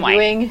are woman in white.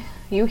 arguing,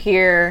 you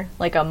hear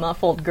like a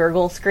muffled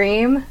gurgle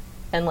scream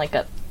and like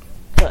a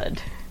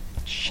thud.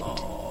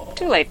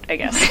 Too late, I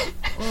guess.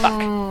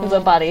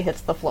 The body hits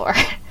the floor.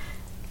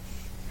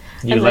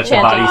 You And let the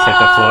the bodies hit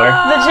the floor?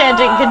 The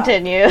chanting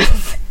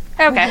continues.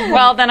 Okay,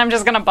 well then I'm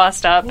just gonna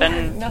bust up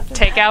and nothing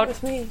take out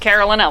happened with me.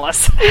 Carolyn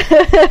Ellis.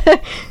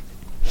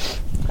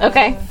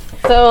 Okay,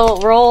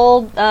 so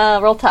roll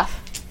tough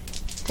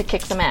to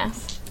kick some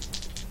ass.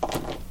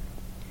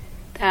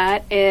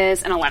 That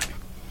is an 11.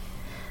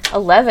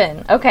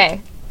 11.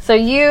 Okay, so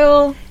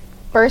you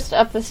burst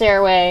up the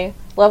stairway,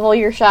 level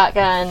your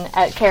shotgun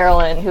at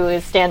Carolyn, who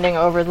is standing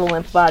over the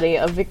limp body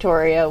of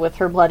Victoria with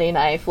her bloody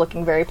knife,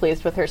 looking very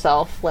pleased with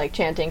herself, like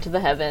chanting to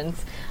the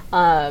heavens,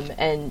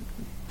 and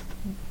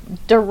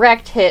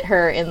direct hit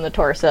her in the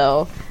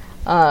torso,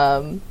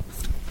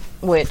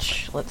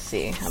 which, let's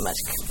see how much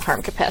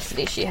harm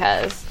capacity she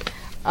has.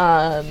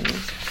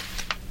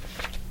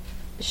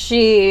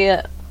 She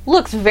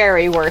looks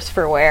very worse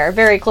for wear,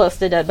 very close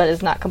to dead, but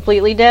is not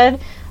completely dead,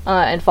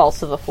 and falls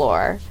to the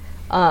floor.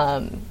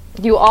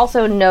 You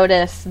also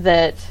notice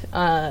that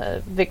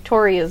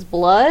Victoria's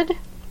blood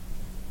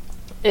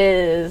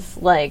is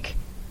like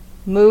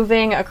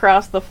moving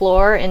across the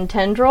floor in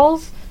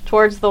tendrils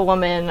towards the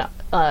woman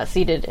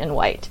seated in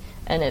white,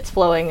 and it's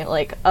flowing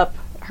like up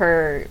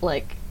her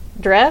like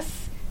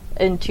dress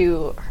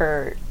into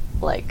her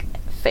like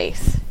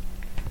face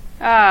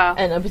Oh.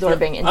 and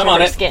absorbing into I'm on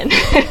her it. skin.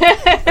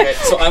 Okay,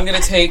 so I'm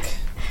gonna take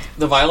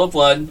the vial of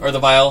blood, or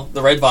the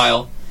red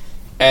vial,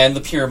 and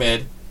the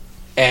pyramid,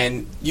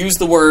 and use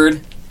the word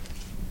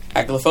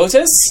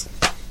Aglyphotis,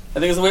 I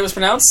think is the way it was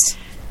pronounced.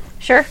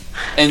 Sure.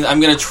 And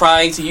I'm gonna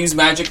try to use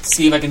magic to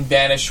see if I can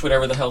banish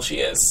whatever the hell she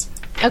is.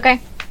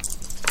 Okay.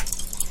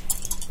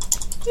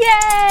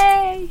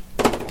 Yay!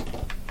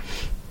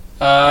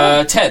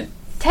 10.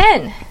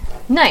 10.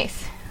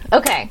 Nice.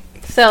 Okay.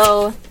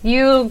 So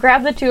you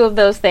grab the two of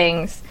those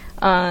things,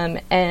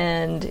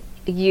 and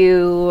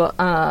you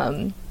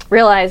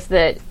realize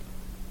that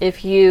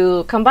if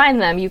you combine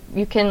them,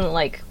 you can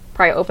like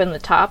probably open the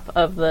top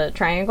of the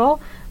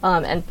triangle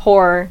and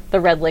pour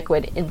the red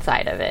liquid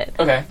inside of it.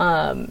 Okay.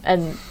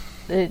 And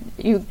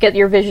you get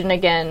your vision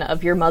again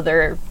of your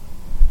mother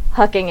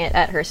hucking it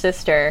at her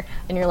sister,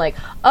 and you're like,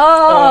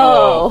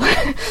 oh!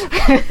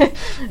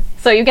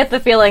 So you get the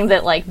feeling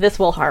that, like, this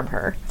will harm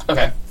her.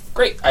 Okay.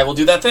 Great. I will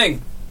do that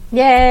thing.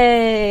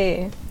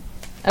 Yay!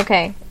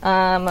 Okay,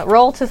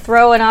 roll to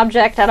throw an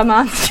object at a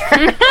monster.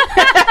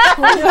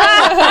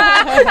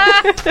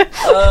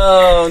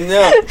 Oh,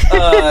 no.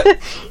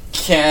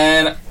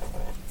 Can...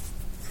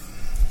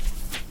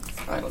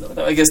 I don't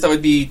know. I guess that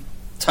would be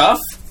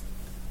tough?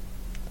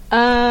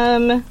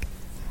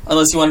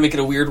 Unless you want to make it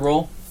a weird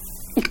roll.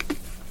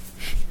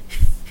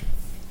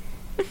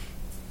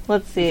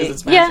 Let's see.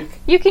 Because it's Yeah, magic?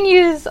 you can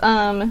use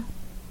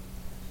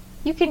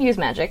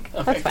magic.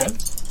 Okay, That's fine.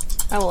 good.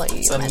 I will let you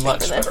use It's a magic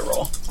much for this. better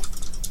roll.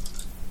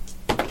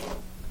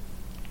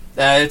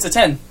 It's a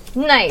 10.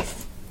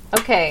 Nice.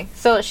 Okay,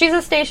 so she's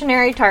a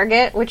stationary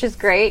target, which is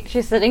great.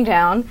 She's sitting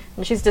down,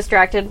 and she's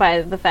distracted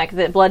by the fact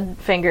that blood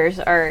fingers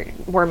are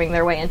worming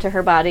their way into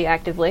her body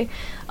actively.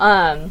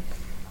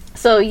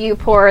 So you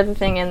pour the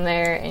thing in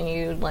there, and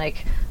you,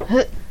 like,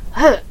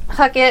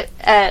 huck it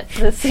at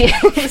the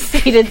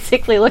seated,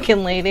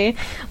 sickly-looking lady,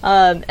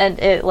 and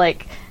it,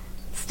 like,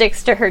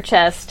 sticks to her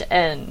chest,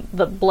 and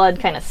the blood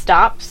kind of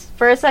stops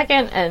for a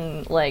second,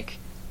 and, like,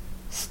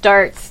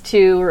 starts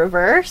to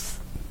reverse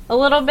a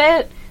little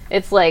bit.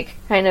 It's like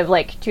kind of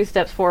like 2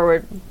 steps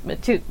forward,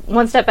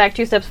 1 step back,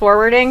 2 steps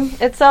forwarding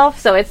itself.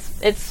 So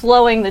it's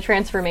slowing the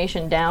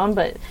transformation down,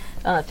 but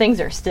things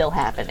are still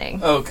happening.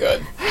 Oh,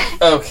 good.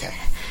 Okay.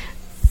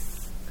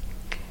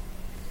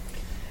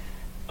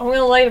 I'm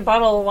gonna light a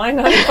bottle of wine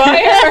on fire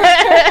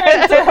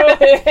and throw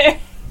it in.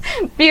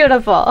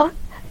 Beautiful.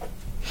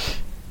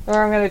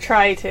 Or I'm gonna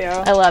try to.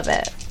 I love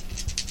it.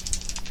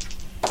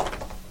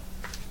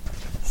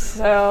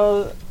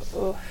 So,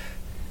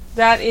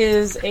 that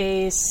is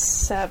a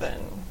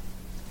 7.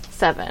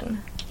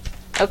 7.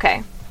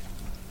 Okay.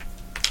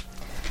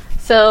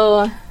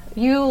 So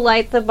you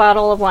light the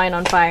bottle of wine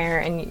on fire,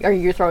 and are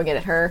you throwing it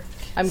at her?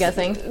 I'm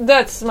guessing.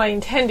 That's my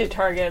intended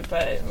target,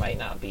 but it might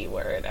not be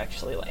where it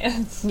actually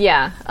lands.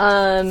 Yeah.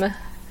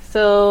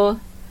 So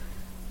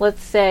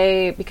let's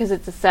say because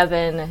it's a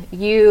 7,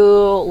 you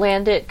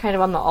land it kind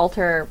of on the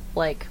altar,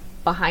 like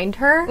behind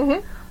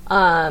her,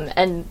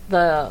 and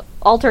the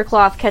altar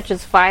cloth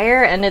catches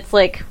fire, and it's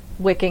like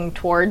wicking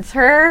towards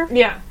her.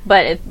 Yeah.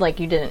 But it like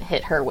you didn't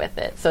hit her with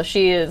it, so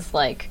she is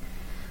like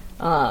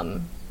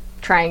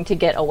trying to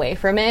get away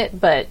from it,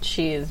 but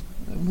she's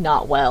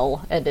not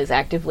well and is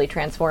actively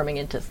transforming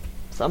into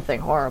something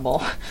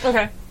horrible.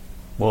 Okay.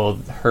 Will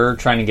her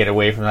trying to get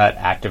away from that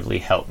actively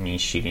help me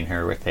shooting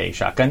her with a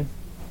shotgun?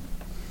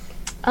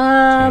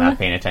 I'm not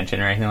paying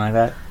attention or anything like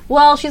that?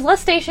 Well, she's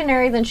less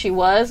stationary than she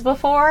was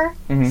before,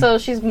 so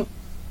she's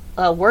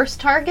a worse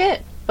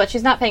target, but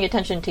she's not paying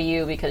attention to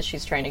you because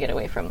she's trying to get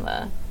away from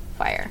the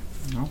fire.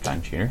 I'll try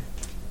and shoot her.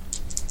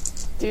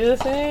 Do the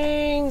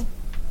thing.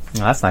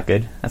 No, that's not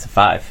good. That's a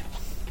 5.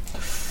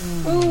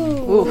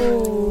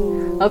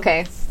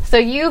 Okay, so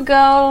you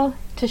go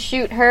to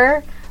shoot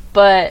her,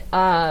 but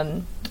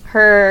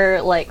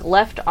her like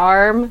left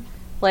arm,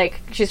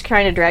 like she's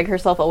trying to drag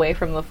herself away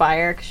from the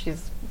fire because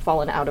she's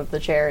fallen out of the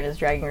chair and is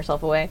dragging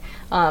herself away.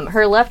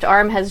 Her left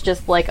arm has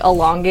just like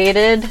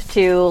elongated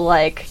to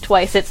like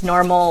twice its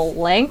normal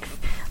length,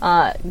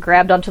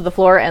 grabbed onto the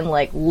floor and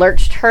like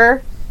lurched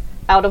her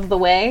out of the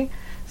way.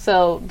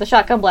 So the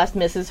shotgun blast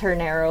misses her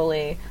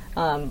narrowly,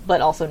 but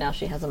also now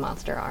she has a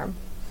monster arm.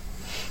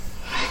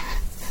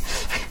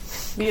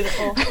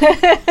 Beautiful.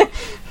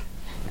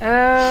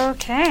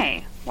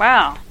 Okay.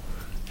 Wow.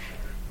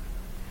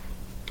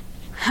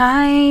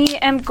 I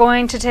am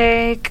going to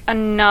take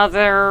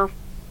another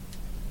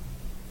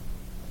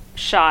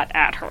shot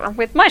at her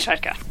with my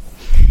shotgun.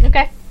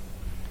 Okay.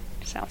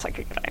 Sounds like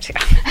a good idea.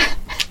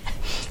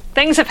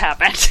 Things have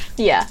happened.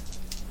 Yeah.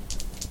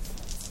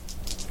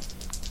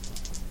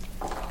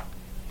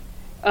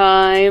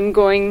 I'm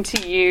going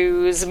to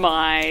use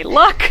my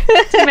luck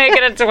to make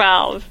it a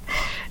 12.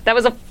 That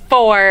was a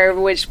 4,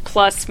 which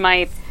plus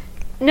my...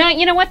 No,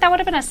 you know what? That would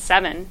have been a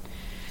 7.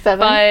 7.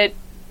 But...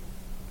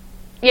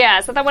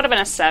 Yeah, so that would have been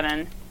a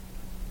 7.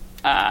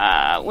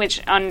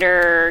 which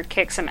under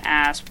kick some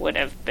ass would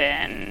have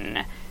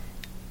been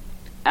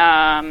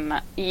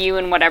you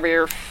and whatever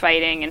you're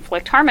fighting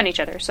inflict harm on each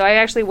other. So I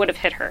actually would have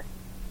hit her.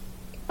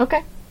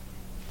 Okay.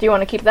 Do you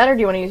want to keep that, or do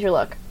you want to use your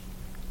luck?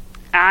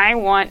 I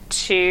want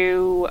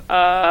to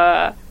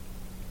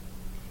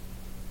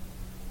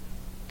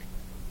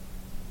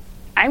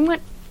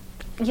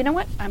you know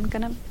what? I'm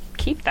gonna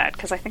keep that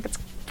because I think it's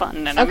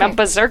fun, and I'm a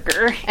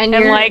berserker, and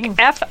you're- like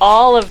F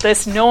all of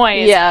this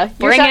noise. Yeah.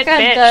 Your bring it,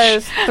 shotgun bitch.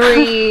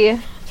 does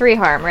three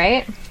harm,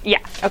 right? Yeah.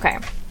 Okay.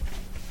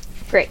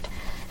 Great.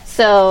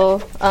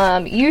 So,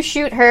 you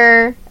shoot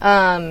her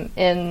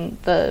in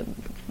the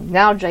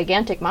now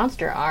gigantic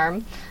monster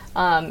arm,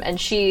 and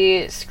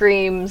she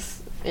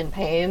screams in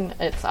pain.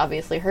 It's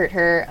obviously hurt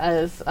her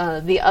as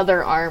the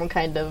other arm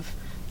kind of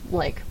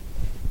like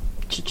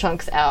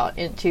chunks out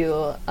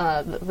into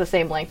the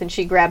same length, and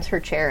she grabs her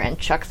chair and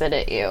chucks it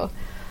at you,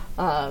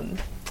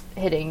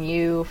 hitting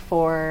you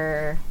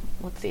for,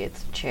 let's see,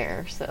 it's a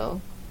chair,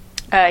 so...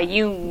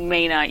 You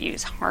may not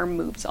use harm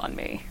moves on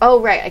me. Oh,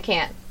 right, I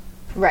can't.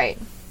 Right.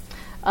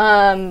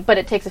 But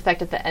it takes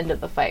effect at the end of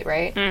the fight,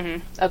 right?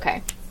 Mm-hmm.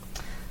 Okay.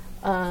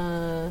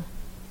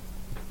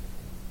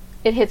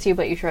 It hits you,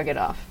 but you shrug it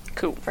off.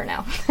 Cool. For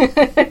now.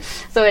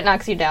 So it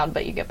knocks you down,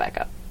 but you get back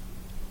up.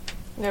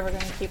 Never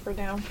gonna keep her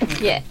down.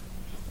 Yeah.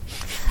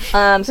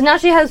 So now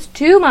she has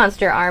two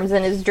monster arms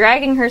and is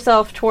dragging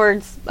herself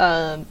towards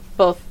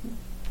both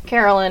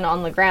Carolyn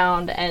on the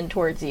ground and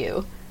towards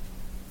you.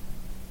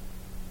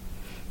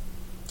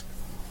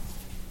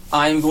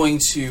 I'm going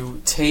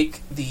to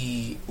take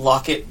the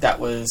locket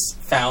that was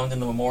found in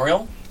the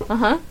memorial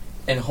Uh-huh.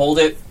 and hold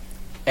it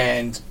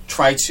and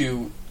try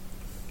to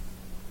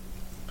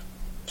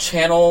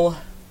channel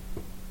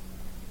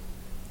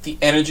the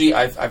energy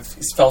I've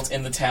felt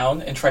in the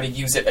town and try to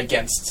use it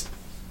against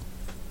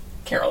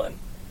Carolyn.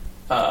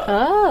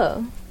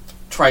 Oh.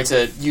 Try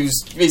to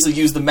basically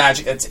use the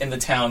magic that's in the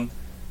town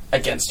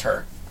against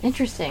her.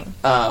 Interesting.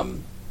 The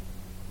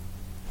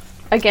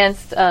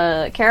Against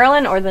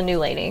Carolyn or the new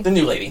lady?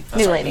 new lady.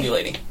 New lady. The new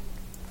lady.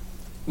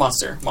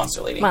 Monster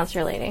lady.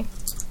 Monster lady.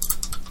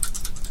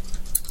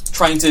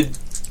 Trying to,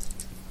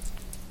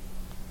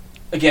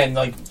 again,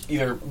 like,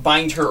 either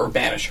bind her or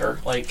banish her.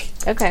 Like,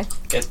 Okay.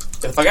 get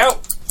the fuck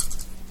out.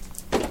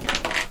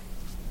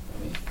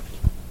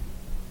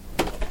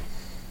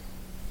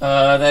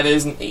 That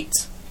is an 8.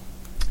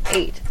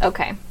 8.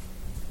 Okay.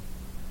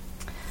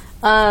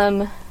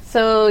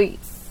 So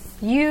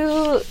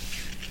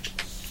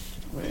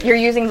you're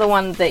using the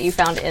one that you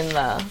found in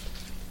the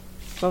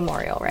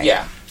memorial, right?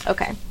 Yeah.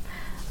 Okay.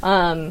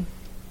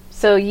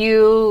 So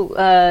you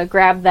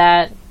grab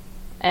that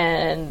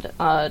and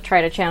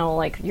try to channel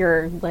like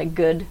your like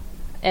good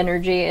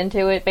energy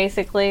into it,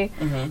 basically,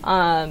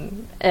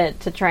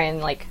 to try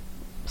and like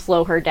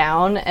slow her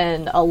down.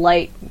 And a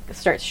light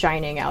starts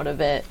shining out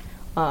of it,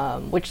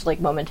 which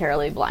like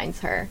momentarily blinds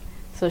her.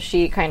 So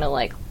she kind of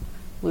like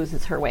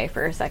loses her way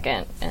for a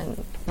second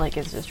and like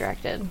is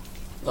distracted.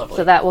 Lovely.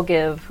 So that will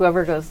give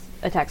whoever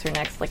attacks her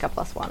next like a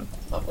 +1.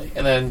 Lovely.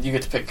 And then you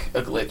get to pick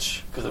a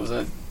glitch, because it was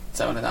a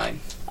 7 to 9.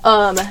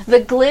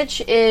 The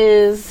glitch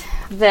is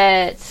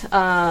that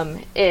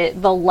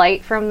the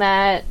light from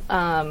that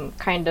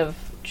kind of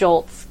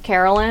jolts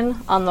Carolyn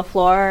on the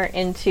floor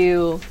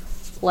into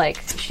like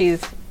she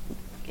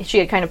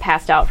had kind of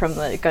passed out from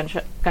the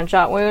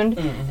gunshot wound,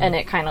 and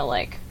it kind of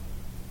like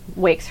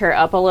wakes her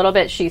up a little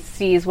bit. She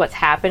sees what's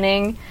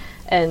happening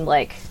and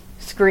like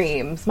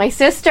screams, "My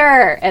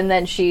sister!" And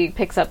then she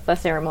picks up the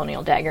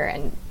ceremonial dagger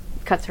and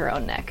cuts her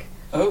own neck.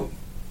 Oh.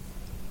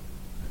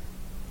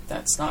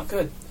 That's not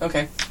good.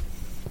 Okay.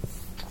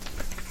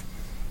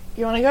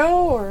 You want to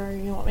go, or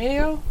you want me to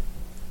go?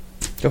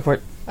 Go for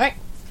it. Alright.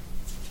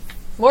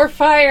 More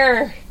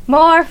fire!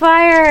 More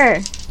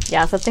fire!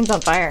 Yeah, something's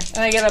on fire.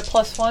 And I get a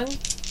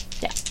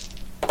 +1? Yeah.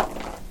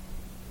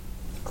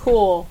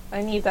 Cool.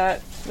 I need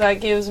that.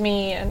 That gives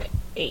me an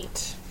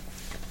 8.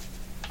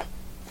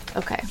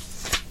 Okay.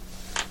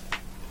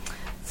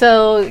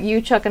 So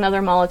you chuck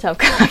another Molotov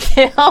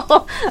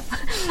cocktail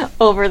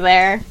over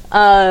there,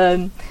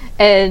 and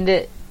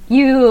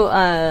you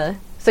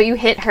so you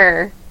hit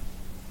her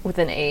with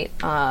an 8.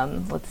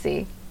 Let's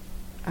see,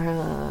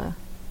 and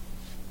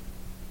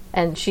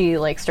she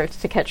like starts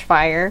to catch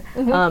fire.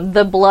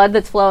 The blood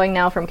that's flowing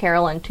now from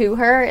Carolyn to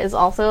her is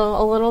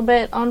also a little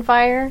bit on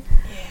fire.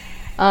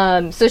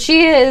 So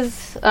she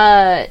is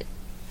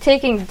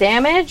taking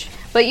damage,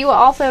 but you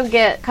also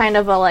get kind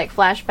of a like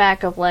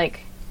flashback of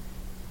like,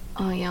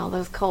 oh yeah, all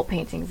those cult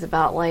paintings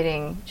about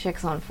lighting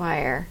chicks on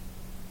fire.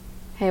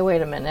 Hey,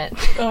 wait a minute.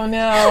 Oh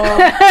no.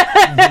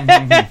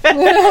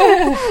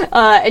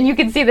 And you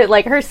can see that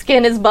like her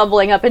skin is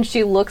bubbling up and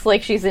she looks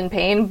like she's in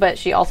pain, but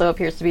she also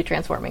appears to be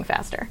transforming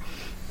faster.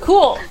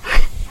 Cool.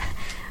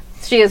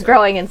 She is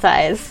growing in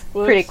size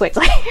pretty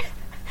quickly.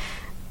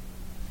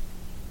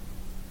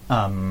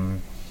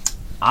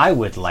 I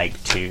would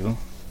like to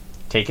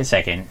take a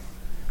second,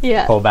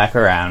 Yeah. pull back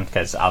around,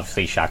 because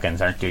obviously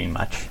shotguns aren't doing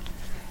much,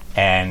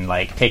 and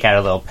like take out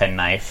a little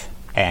penknife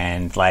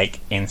and like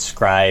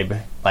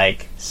inscribe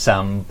like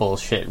some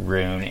bullshit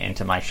rune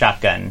into my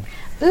shotgun,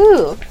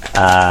 Ooh.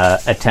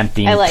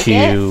 attempting I like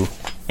to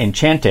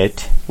enchant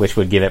it, which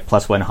would give it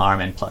 +1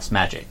 harm and plus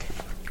magic.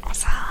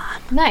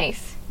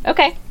 Nice.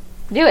 Okay.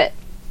 Do it.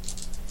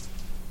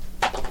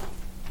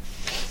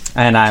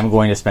 And I'm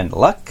going to spend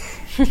luck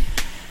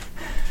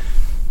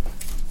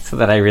so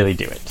that I really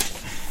do it.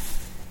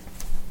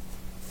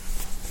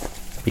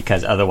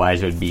 Because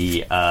otherwise it would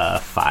be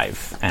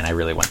 5, and I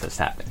really want this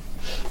to happen.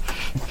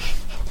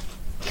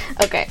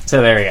 Okay.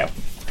 So there we go.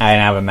 I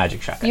now have a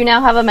magic shotgun. You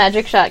now have a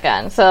magic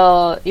shotgun.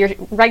 So your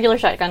regular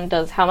shotgun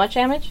does how much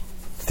damage?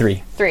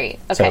 3. 3. Okay.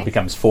 So it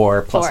becomes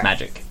 4 plus 4.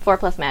 magic. 4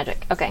 plus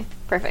magic. Okay.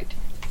 Perfect.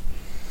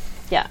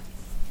 Yeah.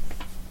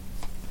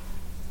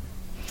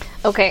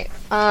 Okay.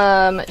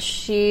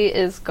 She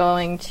is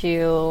going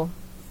to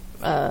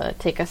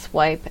take a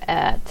swipe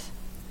at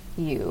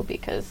you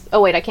because...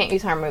 Oh, wait, I can't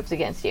use harm moves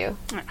against you.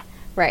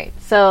 Right.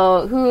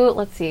 So,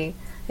 let's see.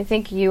 I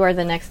think you are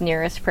the next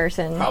nearest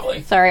person.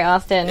 Probably. Sorry,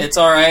 Austin. It's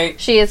alright.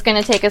 She is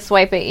going to take a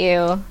swipe at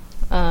you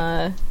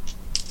for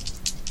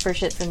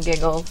shits and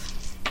giggles.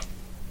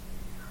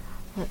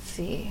 Let's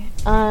see.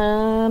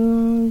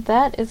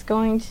 That is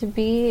going to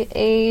be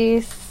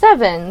a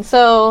 7.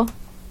 So,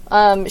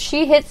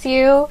 she hits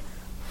you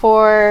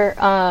for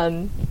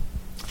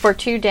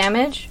 2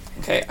 damage.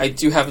 Okay, I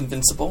do have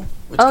Invincible,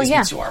 which Oh, gives yeah.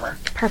 me 2 armor.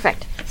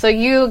 Perfect. So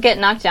you get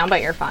knocked down,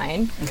 but you're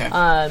fine.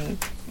 Okay.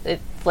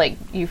 It's like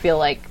you feel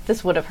like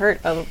this would have hurt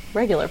a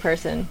regular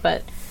person,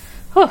 but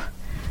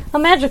a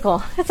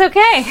magical. It's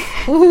okay.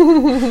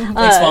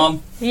 Thanks,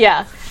 Mom.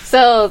 Yeah.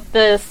 So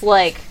this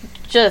like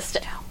just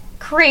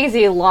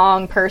crazy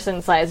long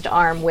person-sized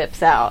arm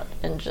whips out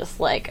and just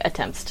like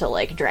attempts to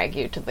like drag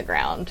you to the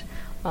ground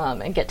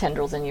and get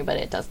tendrils in you, but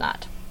it does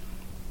not.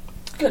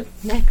 Good.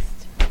 Next.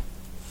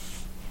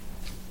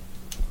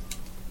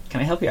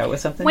 Can I help you out with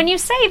something? When you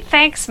say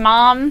thanks,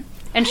 Mom,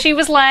 and she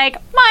was like,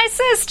 my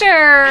sister,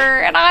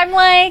 and I'm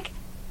like,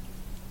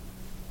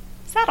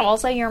 is that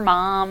also your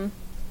mom?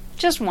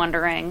 Just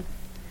wondering.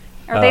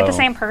 Are they the Oh.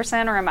 same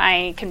person, or am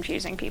I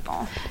confusing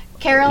people?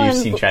 Carolyn's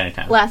You've seen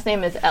Chinatown. last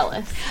name is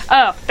Ellis.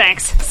 Oh,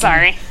 thanks.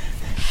 Sorry.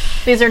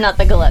 These are not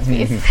the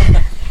Gillespies.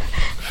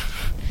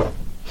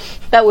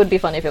 That would be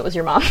funny if it was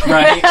your mom.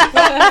 Right.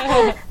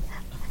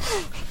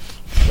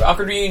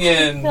 Awkward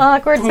reunion.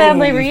 Awkward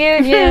family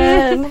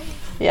reunion.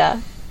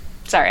 Yeah.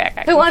 Sorry, I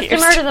got Who wants to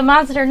confused. murder the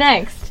monster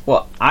next?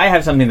 Well, I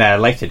have something that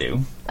I'd like to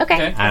do, Okay.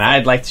 Okay. and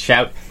I'd like to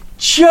shout,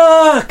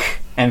 Chuck!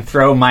 And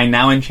throw my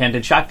now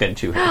enchanted shotgun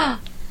to her.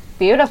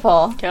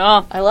 Beautiful.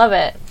 Cool. I love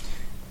it.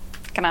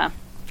 Gonna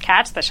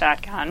catch the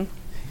shotgun.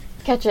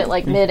 Catch it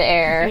like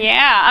midair.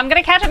 Yeah, I'm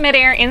gonna catch it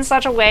midair in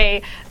such a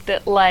way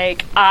that,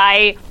 like,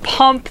 I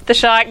pump the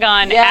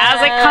shotgun Yes.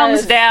 as it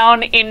comes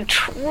down in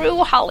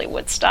true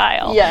Hollywood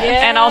style.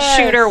 Yes. And I'll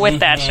shoot her with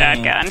that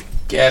shotgun.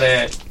 Get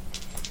it.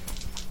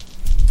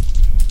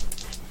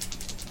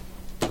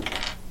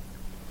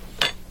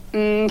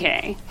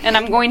 Okay. And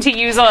I'm going to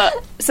use a...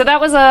 So that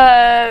was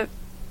a...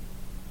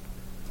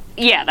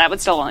 Yeah, that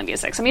would still only be a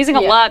 6. I'm using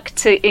a Yeah. luck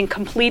to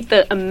complete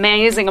the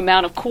amazing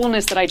amount of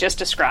coolness that I just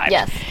described.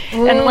 Yes.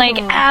 And, like,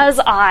 as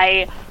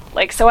I...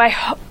 Like, so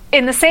I...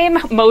 In the same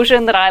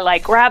motion that I,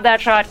 like, grab that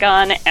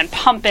shotgun and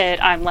pump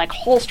it, I'm, like,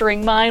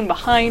 holstering mine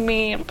behind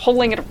me and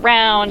pulling it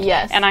around.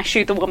 Yes. And I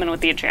shoot the woman with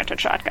the enchanted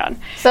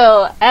shotgun.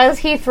 So as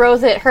he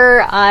throws it,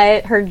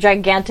 her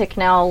gigantic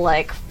now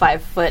like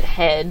 5-foot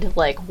head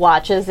like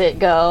watches it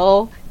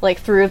go like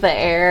through the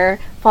air,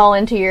 fall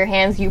into your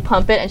hands. You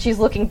pump it, and she's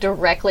looking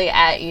directly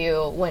at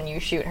you when you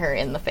shoot her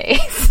in the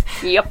face.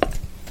 Yep.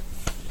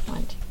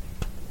 1, 2.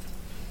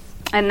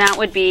 And that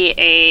would be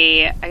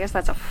I guess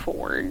that's a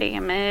 4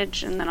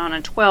 damage, and then on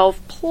a 12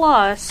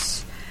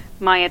 plus,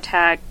 my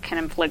attack can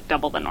inflict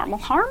double the normal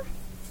harm.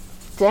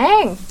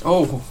 Dang.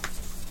 Oh.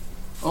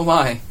 Oh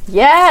my.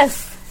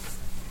 Yes.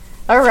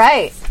 All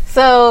right.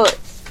 So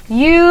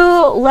you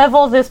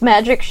level this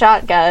magic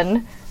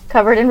shotgun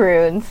covered in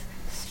runes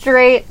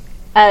straight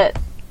at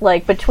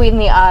like between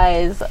the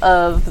eyes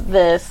of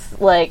this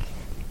like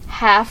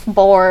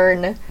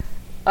half-born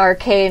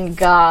arcane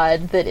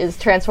god that is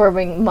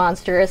transforming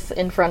monstrous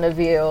in front of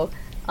you,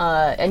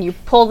 and you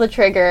pull the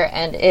trigger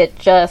and it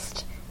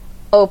just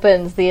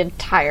opens the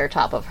entire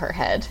top of her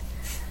head.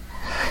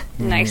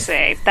 Nice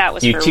save. That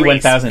was You for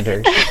Reese.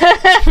 T1000'er.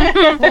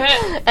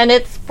 And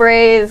it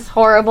sprays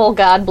horrible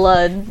god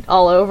blood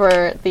all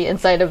over the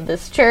inside of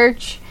this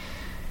church.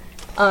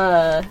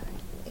 And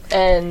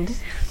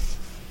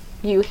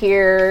you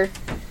hear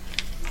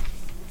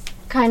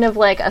kind of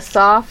like a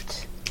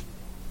soft,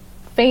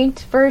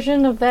 faint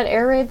version of that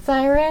air raid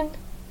siren.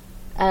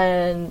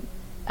 And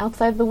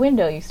outside the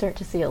window, you start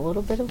to see a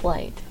little bit of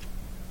light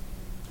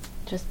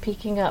just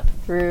peeking up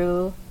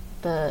through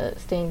the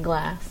stained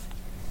glass.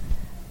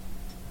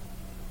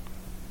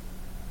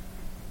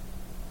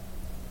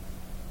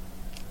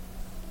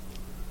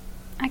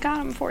 I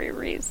got him for you,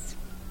 Reese.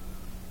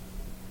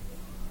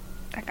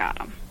 I got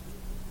him.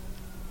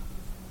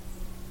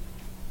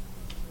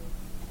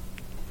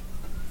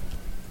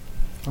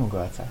 Oh, go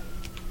outside.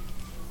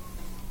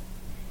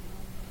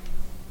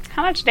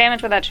 How much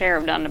damage would that chair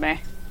have done to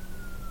me?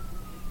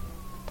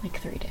 Like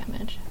 3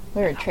 damage.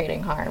 We were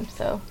trading harm,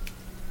 so.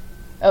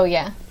 Oh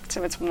yeah,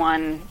 So it's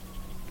 1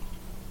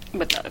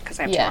 with the, because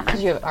I have 2 yeah, armor.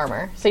 because you have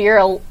armor. So you're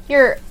a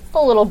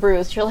little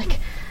bruised. You're like,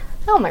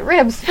 oh my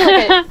ribs.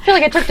 I feel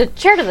like I took the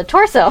chair to the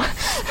torso.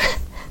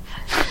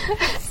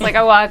 Like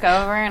I walk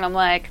over and I'm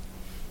like,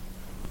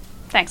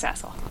 thanks,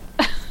 asshole.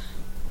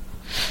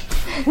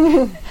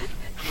 You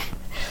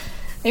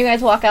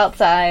guys walk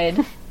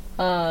outside,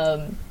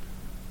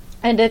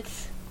 and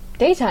it's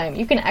daytime.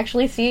 You can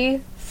actually see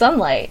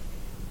sunlight.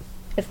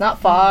 It's not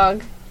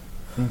fog.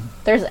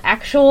 There's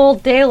actual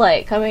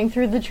daylight coming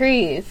through the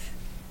trees.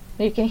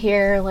 You can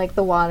hear like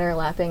the water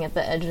lapping at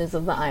the edges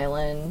of the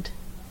island.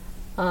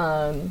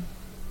 And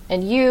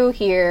you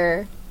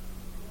hear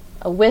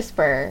a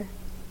whisper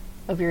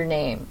of your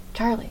name,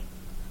 Charlie,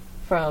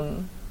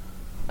 from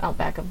out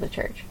back of the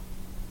church.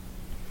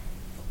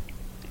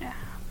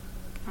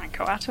 I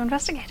go out to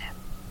investigate it.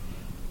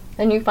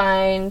 And you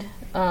find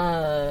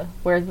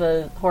where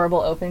the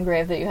horrible open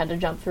grave that you had to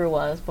jump through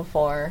was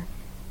before.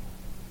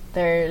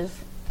 There's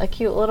a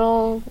cute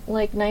little,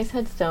 like, nice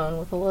headstone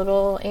with a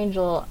little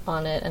angel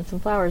on it and some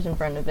flowers in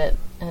front of it,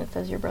 and it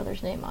says your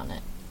brother's name on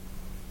it.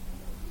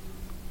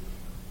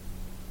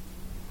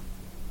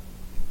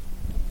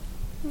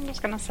 I'm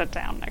just gonna sit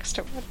down next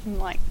to it and,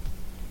 like,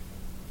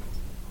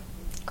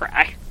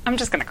 cry. I'm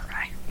just gonna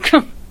cry.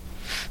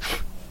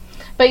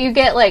 But you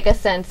get, like, a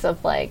sense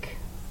of, like,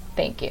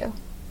 thank you.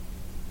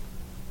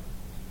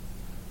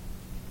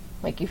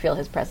 Like, you feel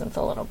his presence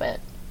a little bit.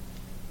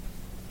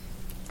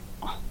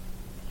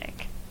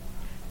 Like,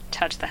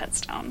 touch the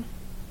headstone.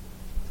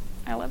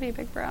 I love you,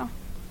 big bro.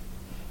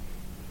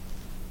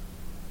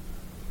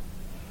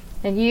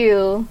 And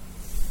you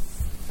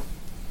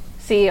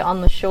see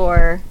on the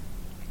shore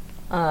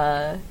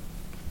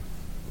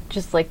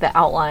just like the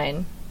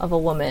outline of a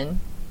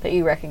woman that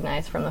you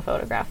recognize from the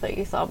photograph that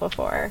you saw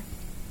before.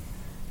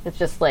 It's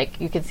just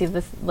like you can see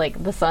this,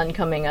 like the sun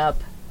coming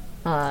up,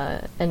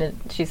 and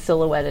she's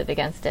silhouetted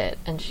against it,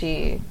 and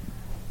she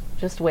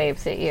just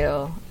waves at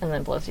you and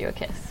then blows you a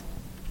kiss.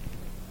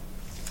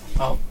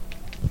 I'll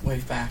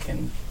wave back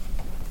and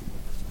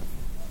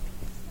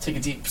take a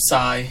deep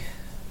sigh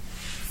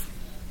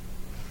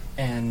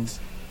and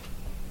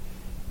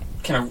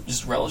kind of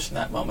just relish in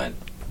that moment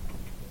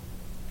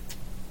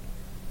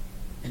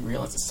and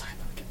realize it's time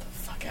to get the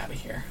fuck out of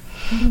here.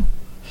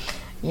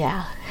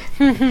 Yeah.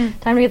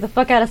 Time to get the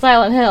fuck out of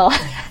Silent Hill.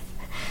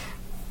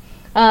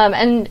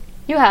 And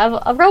you have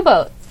a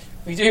rowboat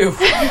We do.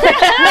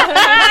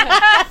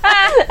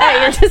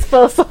 at your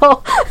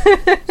disposal.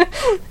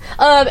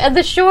 And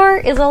the shore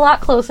is a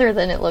lot closer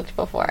than it looked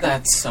before.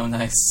 That's so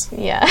nice.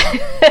 Yeah.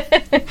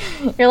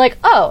 You're like,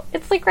 oh,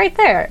 it's like right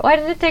there. Why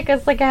did it take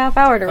us like a half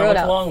hour to I row went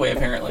out? a long way,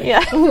 apparently.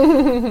 Yeah.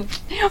 We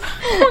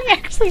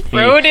actually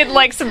rode in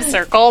like some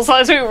circles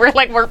as we were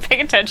like weren't paying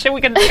attention.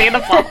 We couldn't see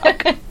the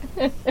fog.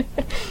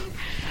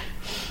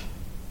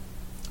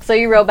 So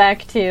you row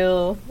back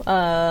to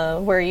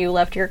where you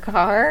left your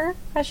car,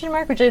 question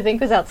mark, which I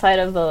think was outside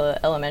of the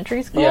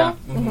elementary school. Yeah.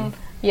 Mm-hmm.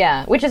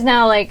 Yeah, which is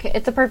now like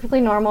it's a perfectly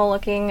normal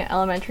looking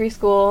elementary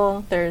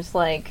school. There's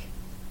like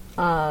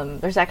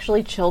there's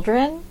actually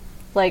children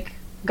like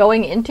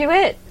going into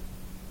it.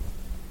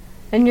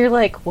 And you're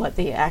like, what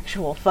the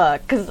actual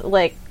fuck? Cuz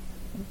like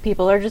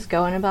people are just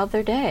going about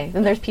their day.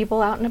 And there's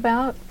people out and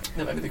about.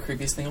 That might be the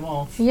creepiest thing of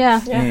all.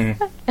 Yeah.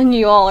 Mm. And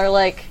you all are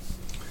like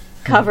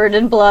covered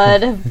in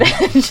blood,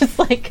 just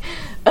like,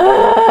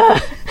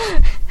 ugh.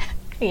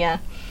 Yeah.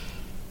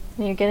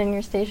 And you get in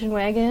your station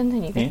wagon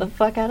and you get the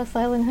fuck out of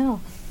Silent Hill.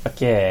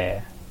 Fuck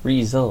yeah.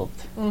 Result.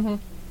 Mm-hmm.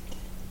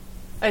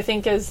 I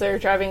think as they're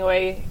driving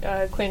away,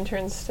 Quinn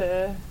turns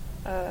to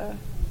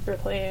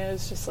Ripley and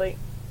is just like,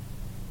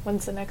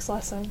 when's the next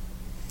lesson?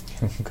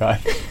 God.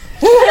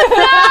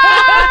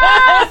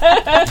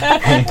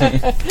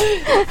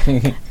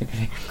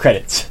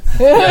 Credits.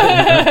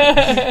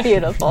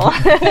 Beautiful.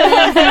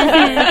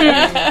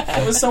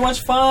 It was so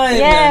much fun.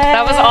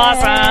 That was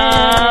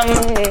awesome.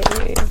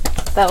 Yay.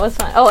 That was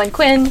fun. Oh, and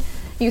Quinn,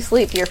 you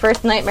sleep your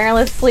first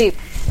nightmareless sleep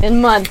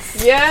in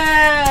months.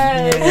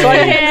 Yes! So I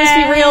can this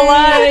be real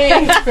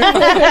life!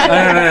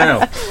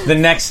 No. The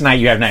next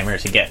night you have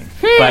nightmares again.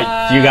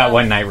 But you got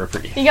one night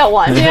reprieve. You got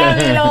one.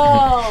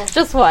 No!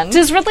 Just one.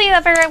 Does Ridley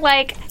ever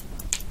like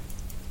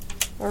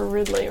Or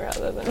Ridley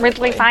rather than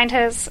Ridley find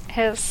his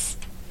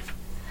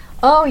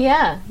Oh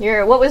yeah.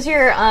 What was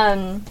your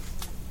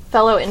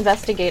fellow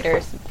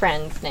investigator's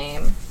friend's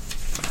name?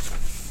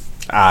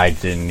 I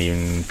didn't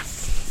even...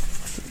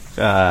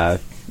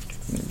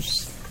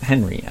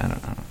 Henry, I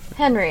don't know.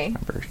 Henry.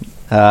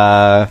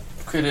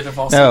 Could it have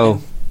also No.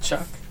 been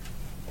Chuck?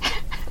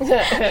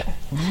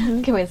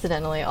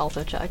 Coincidentally,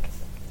 also Chuck.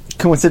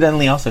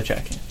 Coincidentally also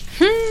checking.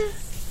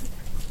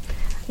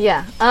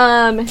 Yeah.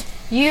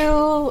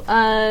 You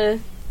as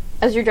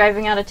you're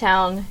driving out of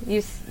town,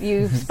 you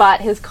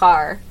spot his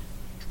car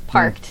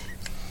parked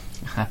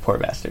Poor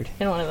bastard.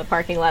 in one of the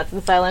parking lots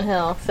in Silent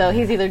Hill. So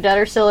he's either dead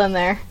or still in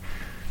there.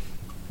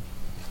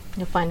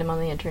 You'll find him on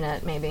the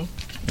internet, maybe.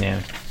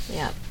 Yeah.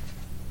 Yeah.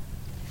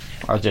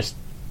 I'll just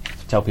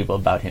tell people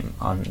about him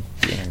on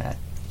the internet.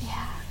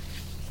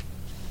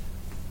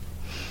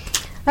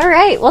 All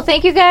right. Well,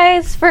 thank you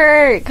guys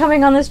for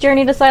coming on this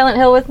journey to Silent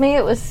Hill with me.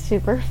 It was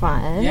super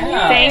fun.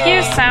 Yeah. Thank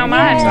you so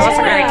much. That was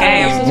a great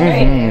game.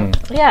 This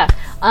was great. Yeah.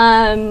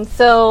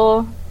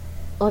 So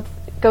let's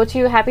go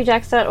to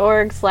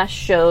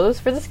happyjacks.org/shows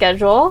for the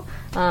schedule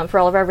for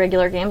all of our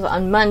regular games.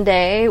 On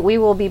Monday, we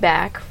will be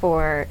back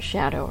for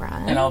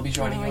Shadowrun. And I'll be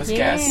joining you as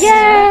guest.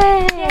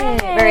 Yay!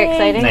 Very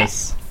exciting.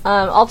 Nice.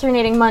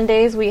 Alternating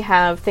Mondays, we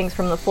have Things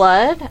from the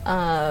Flood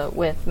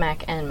with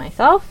Mac and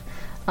myself.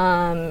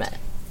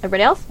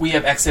 Everybody else? We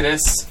have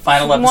Exodus,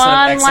 final episode One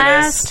of Exodus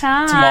last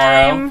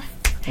time.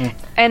 tomorrow.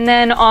 And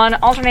then on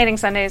alternating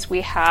Sundays,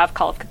 we have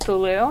Call of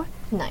Cthulhu.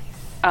 Nice.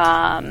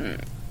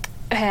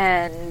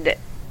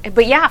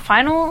 But yeah,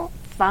 final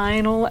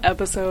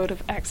episode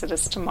of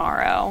Exodus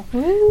tomorrow.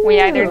 We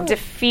either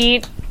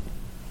defeat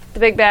the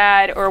big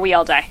bad or we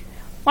all die.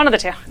 One of the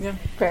two.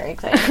 Very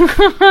exciting.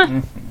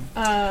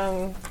 Go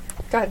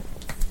ahead.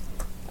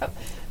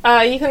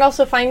 You can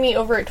also find me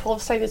over at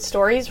 12-Sided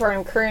Stories, where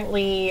I'm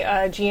currently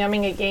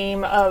GMing a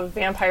game of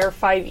Vampire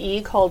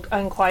 5e called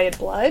Unquiet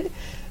Blood,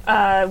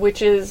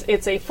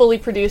 it's a fully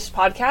produced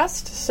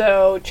podcast,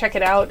 so check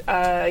it out.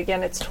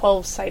 Again, it's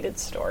 12-Sided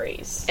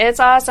Stories.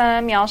 It's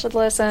awesome. Y'all should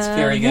listen. It's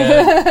very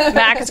good.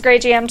 Mac is a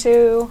great GM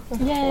too.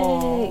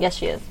 Yay! Yes,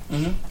 she is.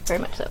 Very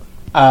much so.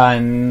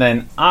 And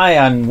then I,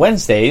 on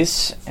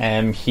Wednesdays,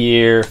 am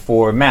here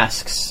for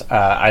Masks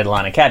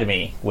Eidolon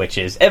Academy, which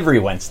is every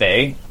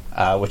Wednesday,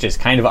 which is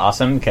kind of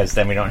awesome, because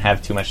then we don't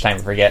have too much time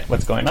to forget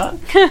what's going on.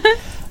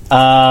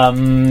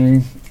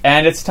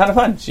 And it's a ton of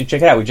fun, so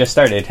check it out. We just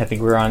started. I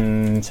think we're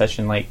on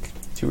session,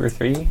 2 or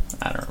 3.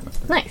 I don't remember.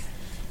 Nice.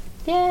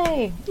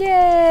 Yay!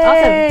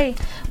 Yay!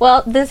 Awesome.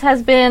 Well, this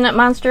has been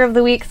Monster of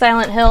the Week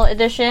Silent Hill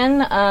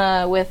edition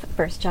with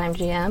first-time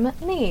GM,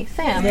 me,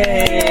 Sam.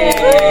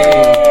 Yay!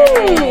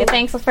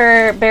 Thanks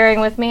for bearing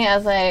with me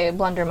as I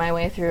blunder my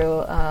way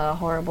through a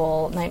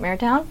horrible nightmare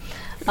town.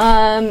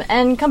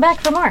 And come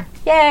back for more.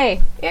 Yay!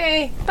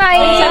 Yay! Bye!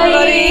 Thanks,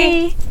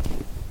 everybody!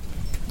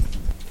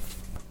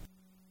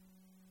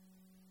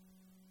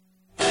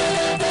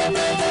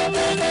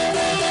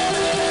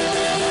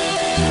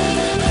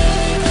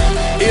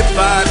 If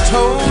I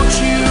told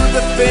you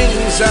the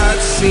things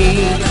I've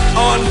seen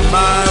on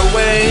my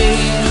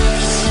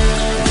ways,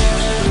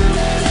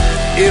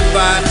 if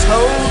I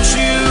told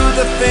you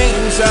the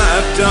things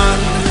I've done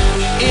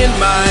in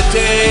my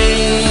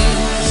days,